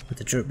 With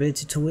the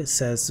durability tool, it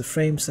says the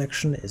frame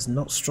section is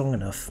not strong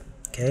enough.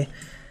 Okay,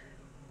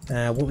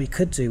 what we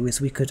could do is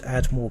we could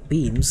add more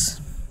beams,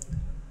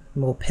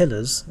 more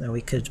pillars, and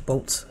we could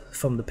bolt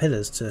from the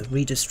pillars to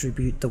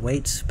redistribute the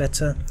weight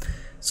better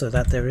so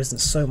that there isn't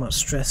so much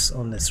stress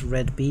on this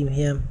red beam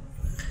here.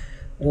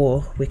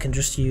 Or we can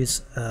just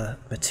use a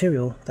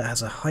material that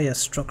has a higher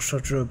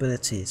structural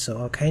durability. So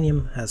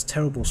Arcanium has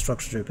terrible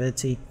structural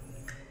durability.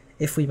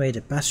 If we made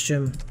it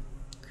Bastion,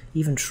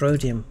 even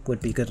trodium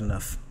would be good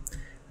enough.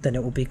 Then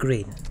it will be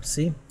green,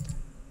 see?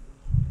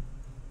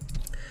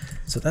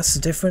 So that's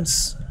the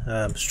difference.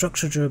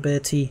 Structural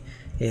durability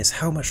is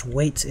how much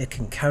weight it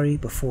can carry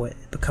before it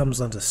becomes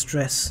under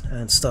stress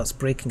and starts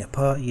breaking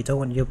apart. You don't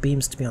want your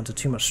beams to be under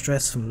too much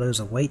stress from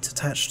loads of weight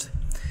attached.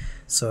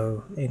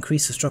 So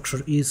increase the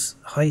structural, use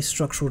high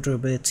structural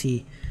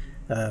durability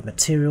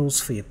materials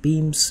for your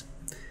beams,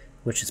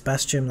 which is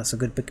Bastion. That's a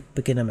good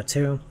beginner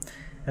material.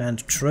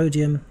 And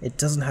trodium, it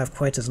doesn't have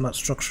quite as much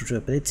structural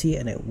durability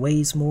and it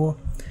weighs more,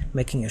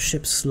 making your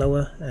ship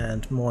slower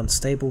and more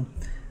unstable,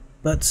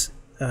 but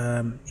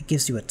it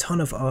gives you a ton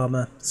of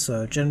armor.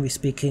 So generally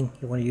speaking,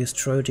 you want to use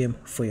trodium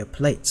for your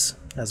plates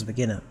as a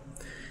beginner.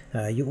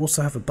 You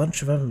also have a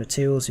bunch of other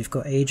materials. You've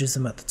got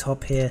ageism at the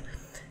top here,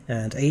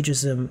 and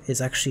ageism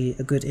is actually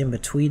a good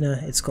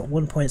in-betweener. It's got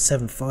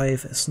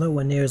 1.75, it's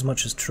nowhere near as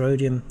much as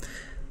trodium,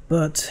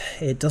 but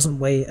it doesn't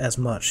weigh as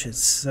much.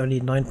 It's only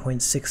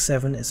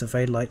 9.67. It's a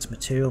very light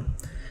material,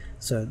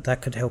 so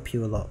that could help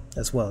you a lot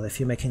as well if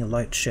you're making a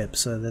light ship.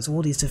 So there's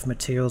all these different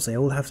materials, they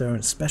all have their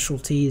own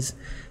specialties.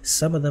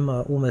 Some of them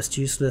are almost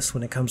useless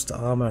when it comes to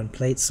armor and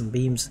plates and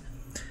beams,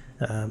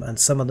 and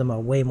some of them are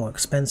way more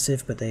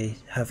expensive, but they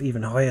have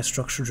even higher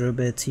structural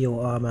durability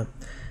or armor.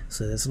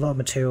 So there's a lot of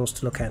materials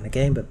to look at in the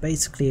game, but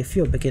basically if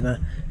you're a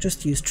beginner,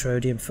 just use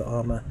trodium for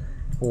armor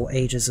or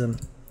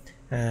ageism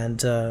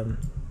and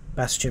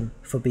Bastion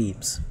for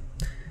beams.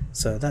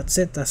 So that's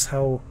it, that's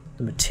how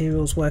the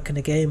materials work in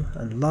the game.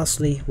 And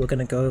lastly, we're going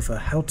to go over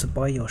how to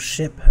buy your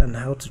ship and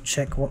how to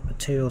check what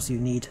materials you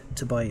need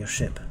to buy your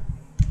ship.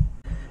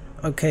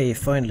 Okay,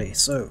 finally,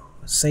 so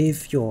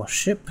save your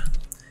ship.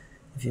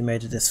 If you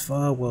made it this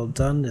far, well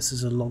done. This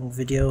is a long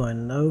video, I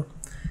know,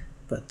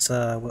 but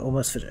we're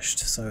almost finished.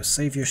 So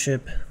save your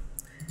ship,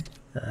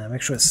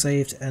 make sure it's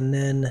saved, and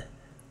then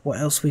what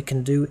else we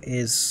can do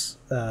is,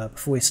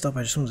 before we stop,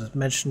 I just wanted to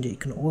mention that you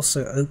can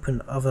also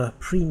open other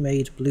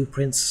pre-made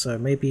blueprints. So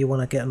maybe you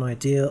want to get an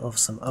idea of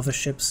some other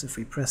ships. If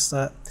we press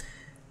that,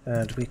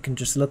 and we can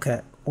just look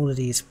at all of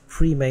these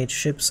pre-made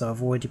ships that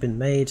have already been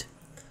made.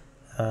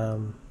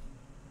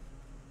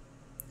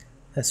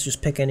 Let's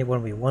just pick any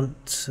one we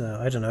want.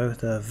 I don't know,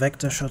 the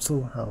Vector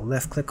Shuttle. I'll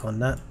left click on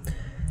that.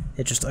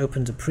 It just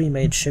opened a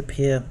pre-made ship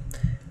here,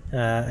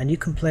 and you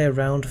can play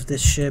around with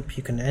this ship.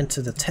 You can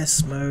enter the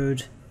test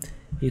mode.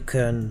 You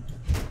can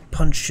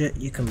punch it,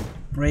 you can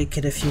break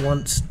it if you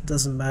want,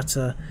 doesn't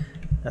matter,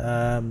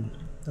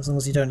 as long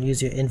as you don't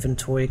use your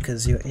inventory,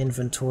 because your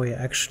inventory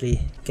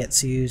actually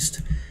gets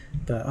used.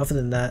 But other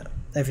than that,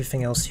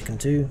 everything else you can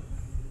do.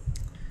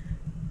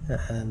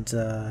 And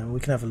we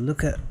can have a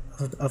look at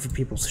other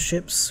people's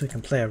ships, we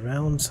can play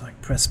around, I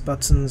can press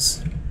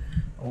buttons.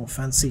 Oh,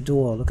 fancy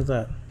door, look at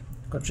that.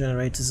 Got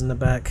generators in the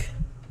back.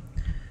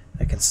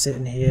 I can sit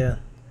in here,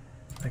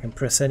 I can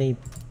press any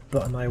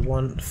button I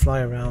want,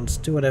 fly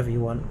around, do whatever you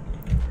want.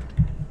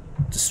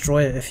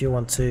 Destroy it if you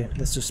want to.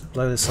 Let's just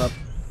blow this up.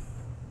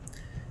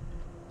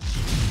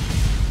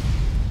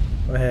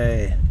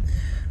 Hey.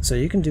 So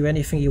you can do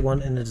anything you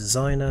want in the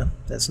designer,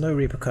 there's no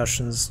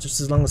repercussions, just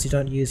as long as you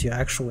don't use your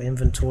actual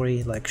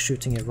inventory, like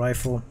shooting your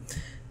rifle,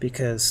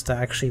 because that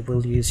actually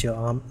will use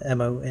your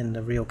ammo in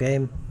the real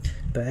game,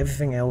 but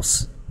everything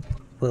else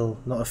will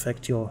not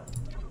affect your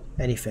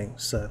anything.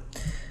 So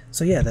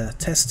yeah, the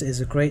test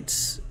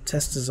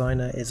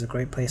designer is a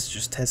great place to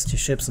just test your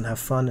ships and have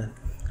fun and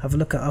have a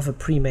look at other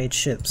pre-made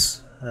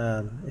ships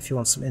if you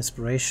want some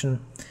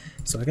inspiration.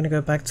 So we're going to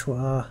go back to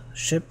our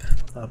ship,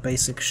 our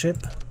basic ship,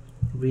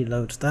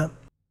 reload that.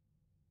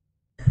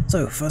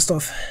 So first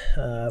off,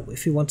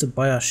 if we want to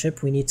buy our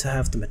ship, we need to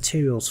have the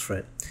materials for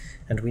it,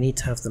 and we need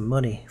to have the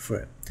money for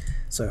it.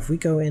 So if we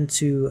go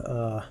into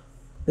our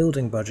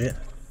building budget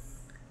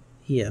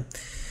here,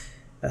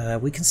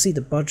 we can see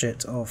the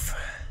budget of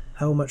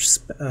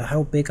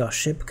how big our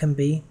ship can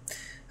be.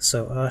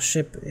 So our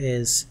ship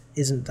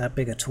isn't that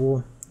big at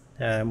all.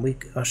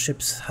 Our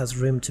ship has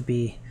room to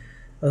be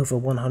over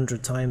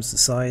 100 times the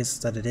size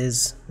that it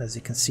is, as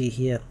you can see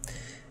here.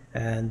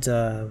 And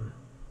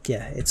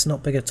yeah, it's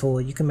not big at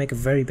all. You can make a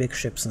very big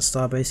ships in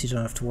Starbase, you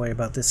don't have to worry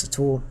about this at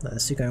all,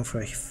 unless you're going for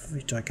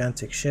a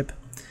gigantic ship.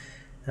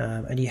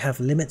 And you have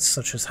limits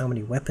such as how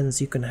many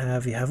weapons you can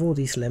have, you have all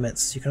these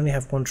limits. You can only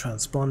have one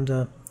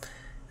transponder,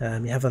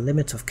 you have a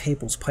limit of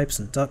cables, pipes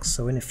and ducts,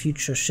 so in the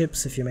future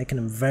ships, if you're making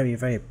them very,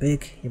 very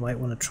big, you might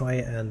want to try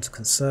and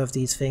conserve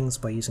these things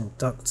by using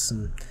ducts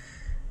and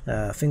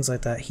things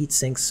like that, heat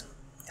sinks.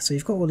 So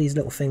you've got all these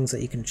little things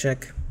that you can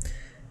check,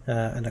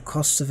 and the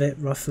cost of it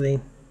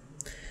roughly.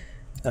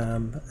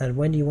 And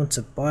when you want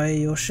to buy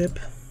your ship,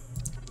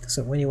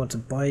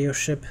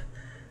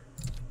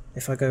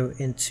 if I go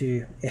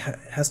into, it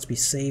has to be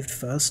saved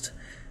first,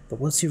 but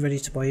once you're ready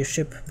to buy your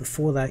ship,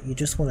 before that you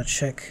just want to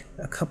check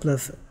a couple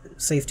of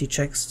safety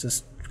checks.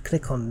 Just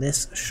click on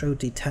this, show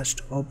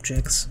detached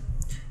objects.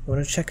 You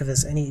want to check if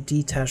there's any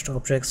detached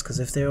objects, because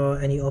if there are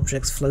any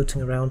objects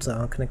floating around that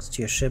aren't connected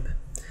to your ship,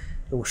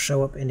 it will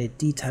show up in a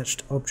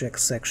detached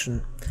objects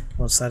section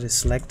once that is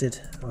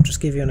selected. I'll just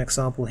give you an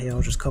example here.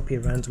 I'll just copy a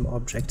random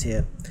object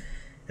here,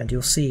 and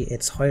you'll see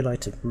it's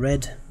highlighted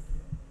red.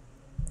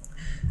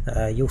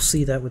 You'll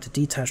see that with the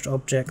detached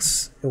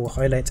objects, it will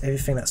highlight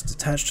everything that's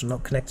detached and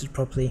not connected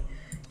properly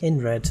in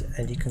red,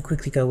 and you can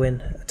quickly go in,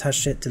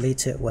 attach it,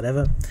 delete it,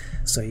 whatever.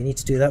 So you need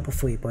to do that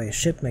before you buy a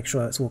ship, make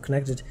sure it's all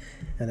connected.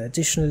 And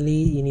additionally,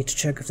 you need to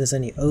check if there's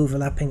any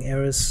overlapping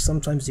errors.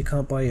 Sometimes you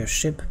can't buy your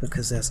ship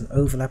because there's an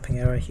overlapping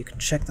error. You can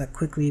check that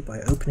quickly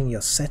by opening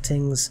your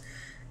settings,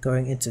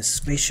 going into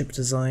Spaceship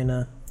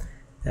Designer,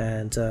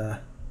 and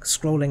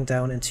scrolling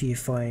down until you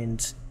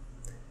find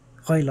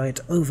highlight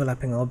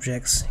overlapping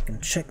objects. You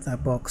can check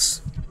that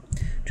box,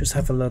 just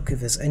have a look if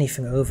there's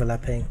anything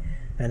overlapping,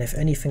 and if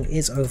anything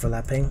is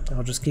overlapping,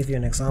 I'll just give you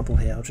an example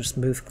here. I'll just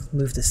move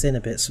this in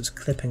a bit so it's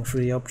clipping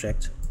through the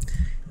object.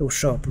 It will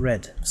show up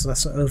red, so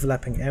that's an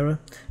overlapping error.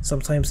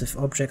 Sometimes if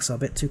objects are a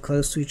bit too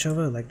close to each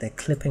other, like they're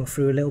clipping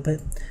through a little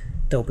bit,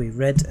 they'll be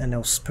red and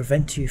they'll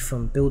prevent you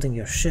from building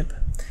your ship.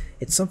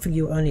 It's something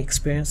you'll only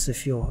experience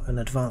if you're an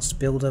advanced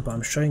builder, but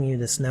I'm showing you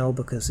this now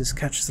because this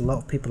catches a lot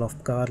of people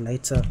off guard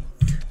later.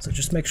 So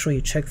just make sure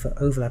you check for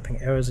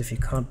overlapping errors if you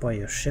can't buy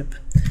your ship.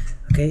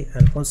 Okay,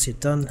 and once you're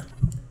done,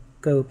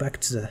 go back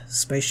to the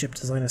Spaceship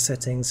Designer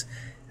settings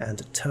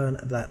and turn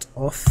that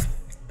off,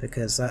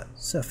 because that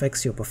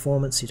affects your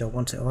performance. You don't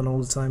want it on all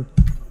the time.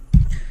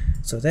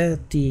 So there are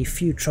the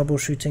few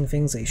troubleshooting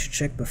things that you should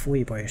check before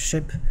you buy a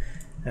ship.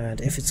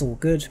 And if it's all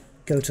good,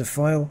 go to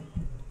File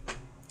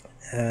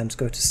and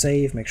go to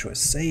Save, make sure it's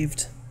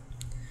saved,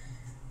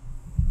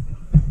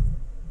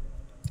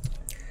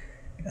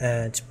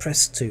 and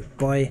press to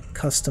buy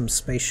custom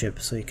spaceship,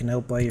 so you can now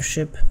buy your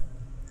ship.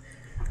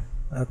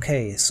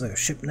 Okay, so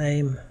ship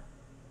name,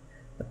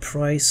 the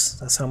price,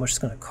 that's how much it's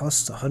going to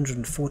cost,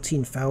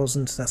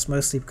 114,000. That's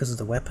mostly because of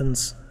the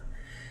weapons,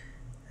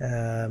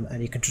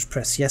 and you can just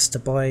press yes to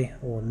buy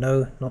or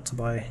no not to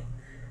buy.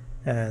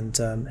 And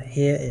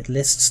here it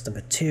lists the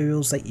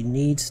materials that you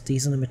need.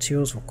 These are the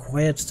materials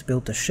required to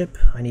build the ship.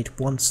 I need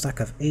 1 stack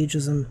of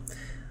ageism,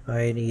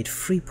 I need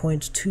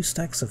 3.2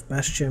 stacks of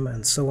Bastion,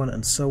 and so on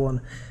and so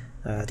on.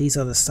 These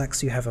are the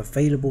stacks you have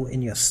available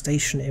in your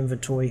station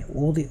inventory.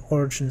 All the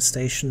origin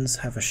stations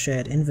have a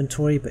shared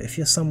inventory, but if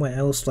you're somewhere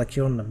else, like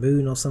you're on the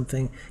moon or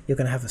something, you're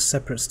going to have a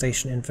separate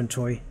station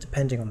inventory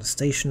depending on the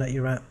station that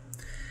you're at.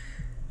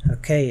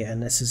 Okay,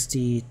 and this is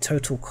the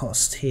total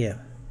cost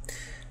here.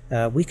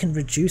 We can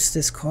reduce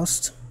this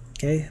cost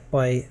Okay,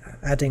 by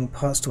adding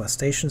parts to our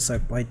station. So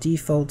by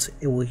default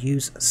it will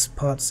use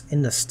parts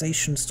in the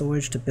station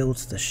storage to build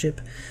the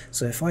ship.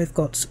 So if I've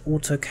got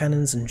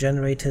autocannons and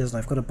generators and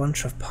I've got a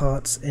bunch of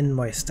parts in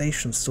my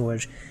station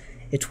storage,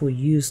 it will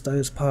use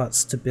those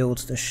parts to build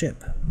the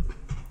ship.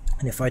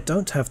 And if I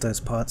don't have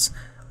those parts,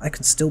 I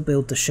can still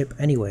build the ship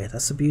anyway.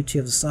 That's the beauty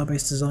of the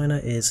Starbase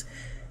Designer, is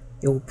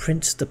it will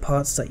print the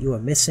parts that you are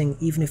missing,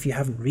 even if you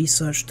haven't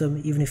researched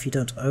them, even if you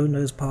don't own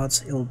those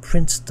parts, it will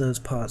print those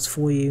parts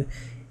for you,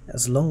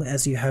 as long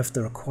as you have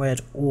the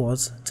required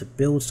ores to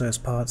build those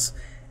parts,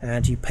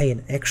 and you pay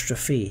an extra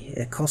fee.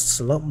 It costs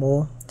a lot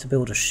more to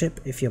build a ship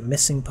if you're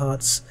missing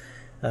parts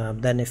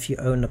than if you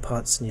own the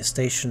parts in your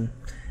station,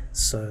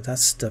 so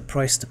that's the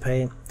price to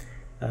pay.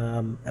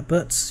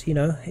 But you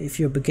know, if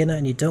you're a beginner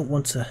and you don't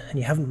want to, and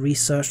you haven't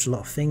researched a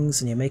lot of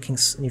things, and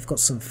you've got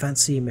some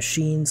fancy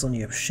machines on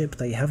your ship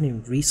that you haven't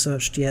even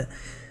researched yet,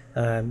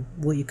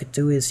 what you could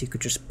do is you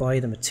could just buy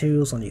the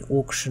materials on the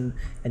auction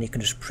and you can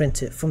just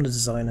print it from the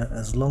designer,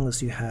 as long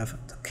as you have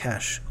the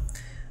cash.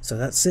 So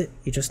that's it.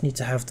 You just need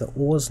to have the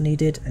ores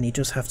needed, and you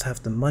just have to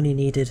have the money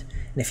needed.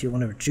 And if you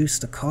want to reduce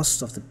the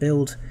cost of the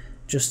build,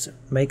 just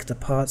make the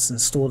parts and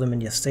store them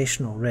in your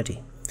station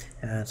already.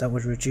 That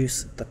would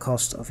reduce the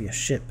cost of your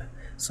ship.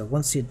 So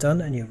once you're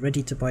done and you're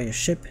ready to buy your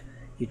ship,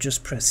 you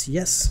just press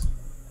yes,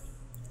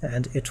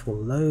 and it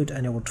will load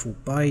and it will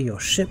buy your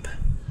ship.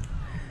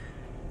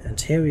 And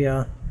here we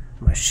are,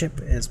 my ship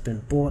has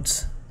been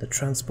bought, the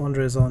transponder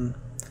is on,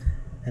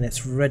 and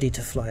it's ready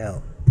to fly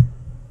out.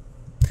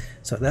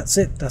 So that's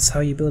it. That's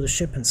how you build a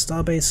ship in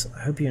Starbase.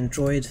 I hope you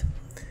enjoyed.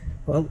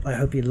 Well, I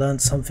hope you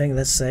learned something,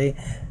 let's say.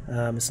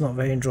 It's not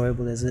very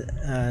enjoyable, is it?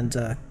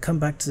 And come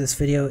back to this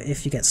video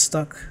if you get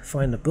stuck,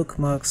 find the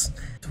bookmarks.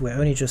 We're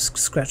only just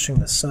scratching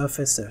the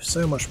surface. There's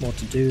so much more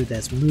to do.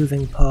 There's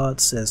moving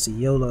parts, there's the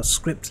YOLO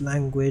script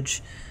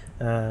language,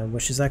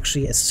 which is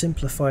actually a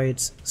simplified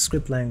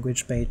script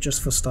language made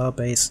just for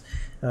Starbase,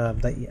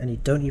 and you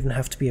don't even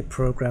have to be a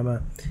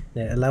programmer.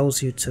 It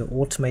allows you to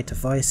automate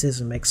devices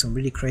and make some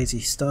really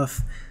crazy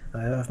stuff.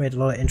 I've made a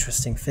lot of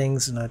interesting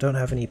things, and I don't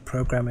have any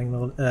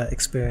programming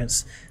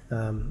experience.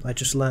 I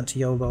just learnt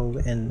YOLO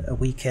in a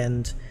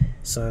weekend,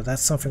 so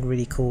that's something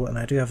really cool, and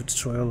I do have a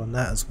tutorial on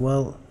that as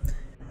well.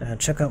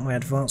 Check out my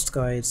advanced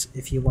guides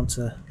if you want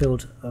to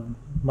build a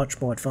much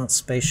more advanced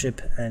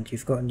spaceship and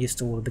you've gotten used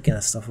to all the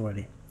beginner stuff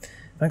already.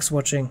 Thanks for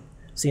watching,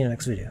 see you in the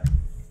next video.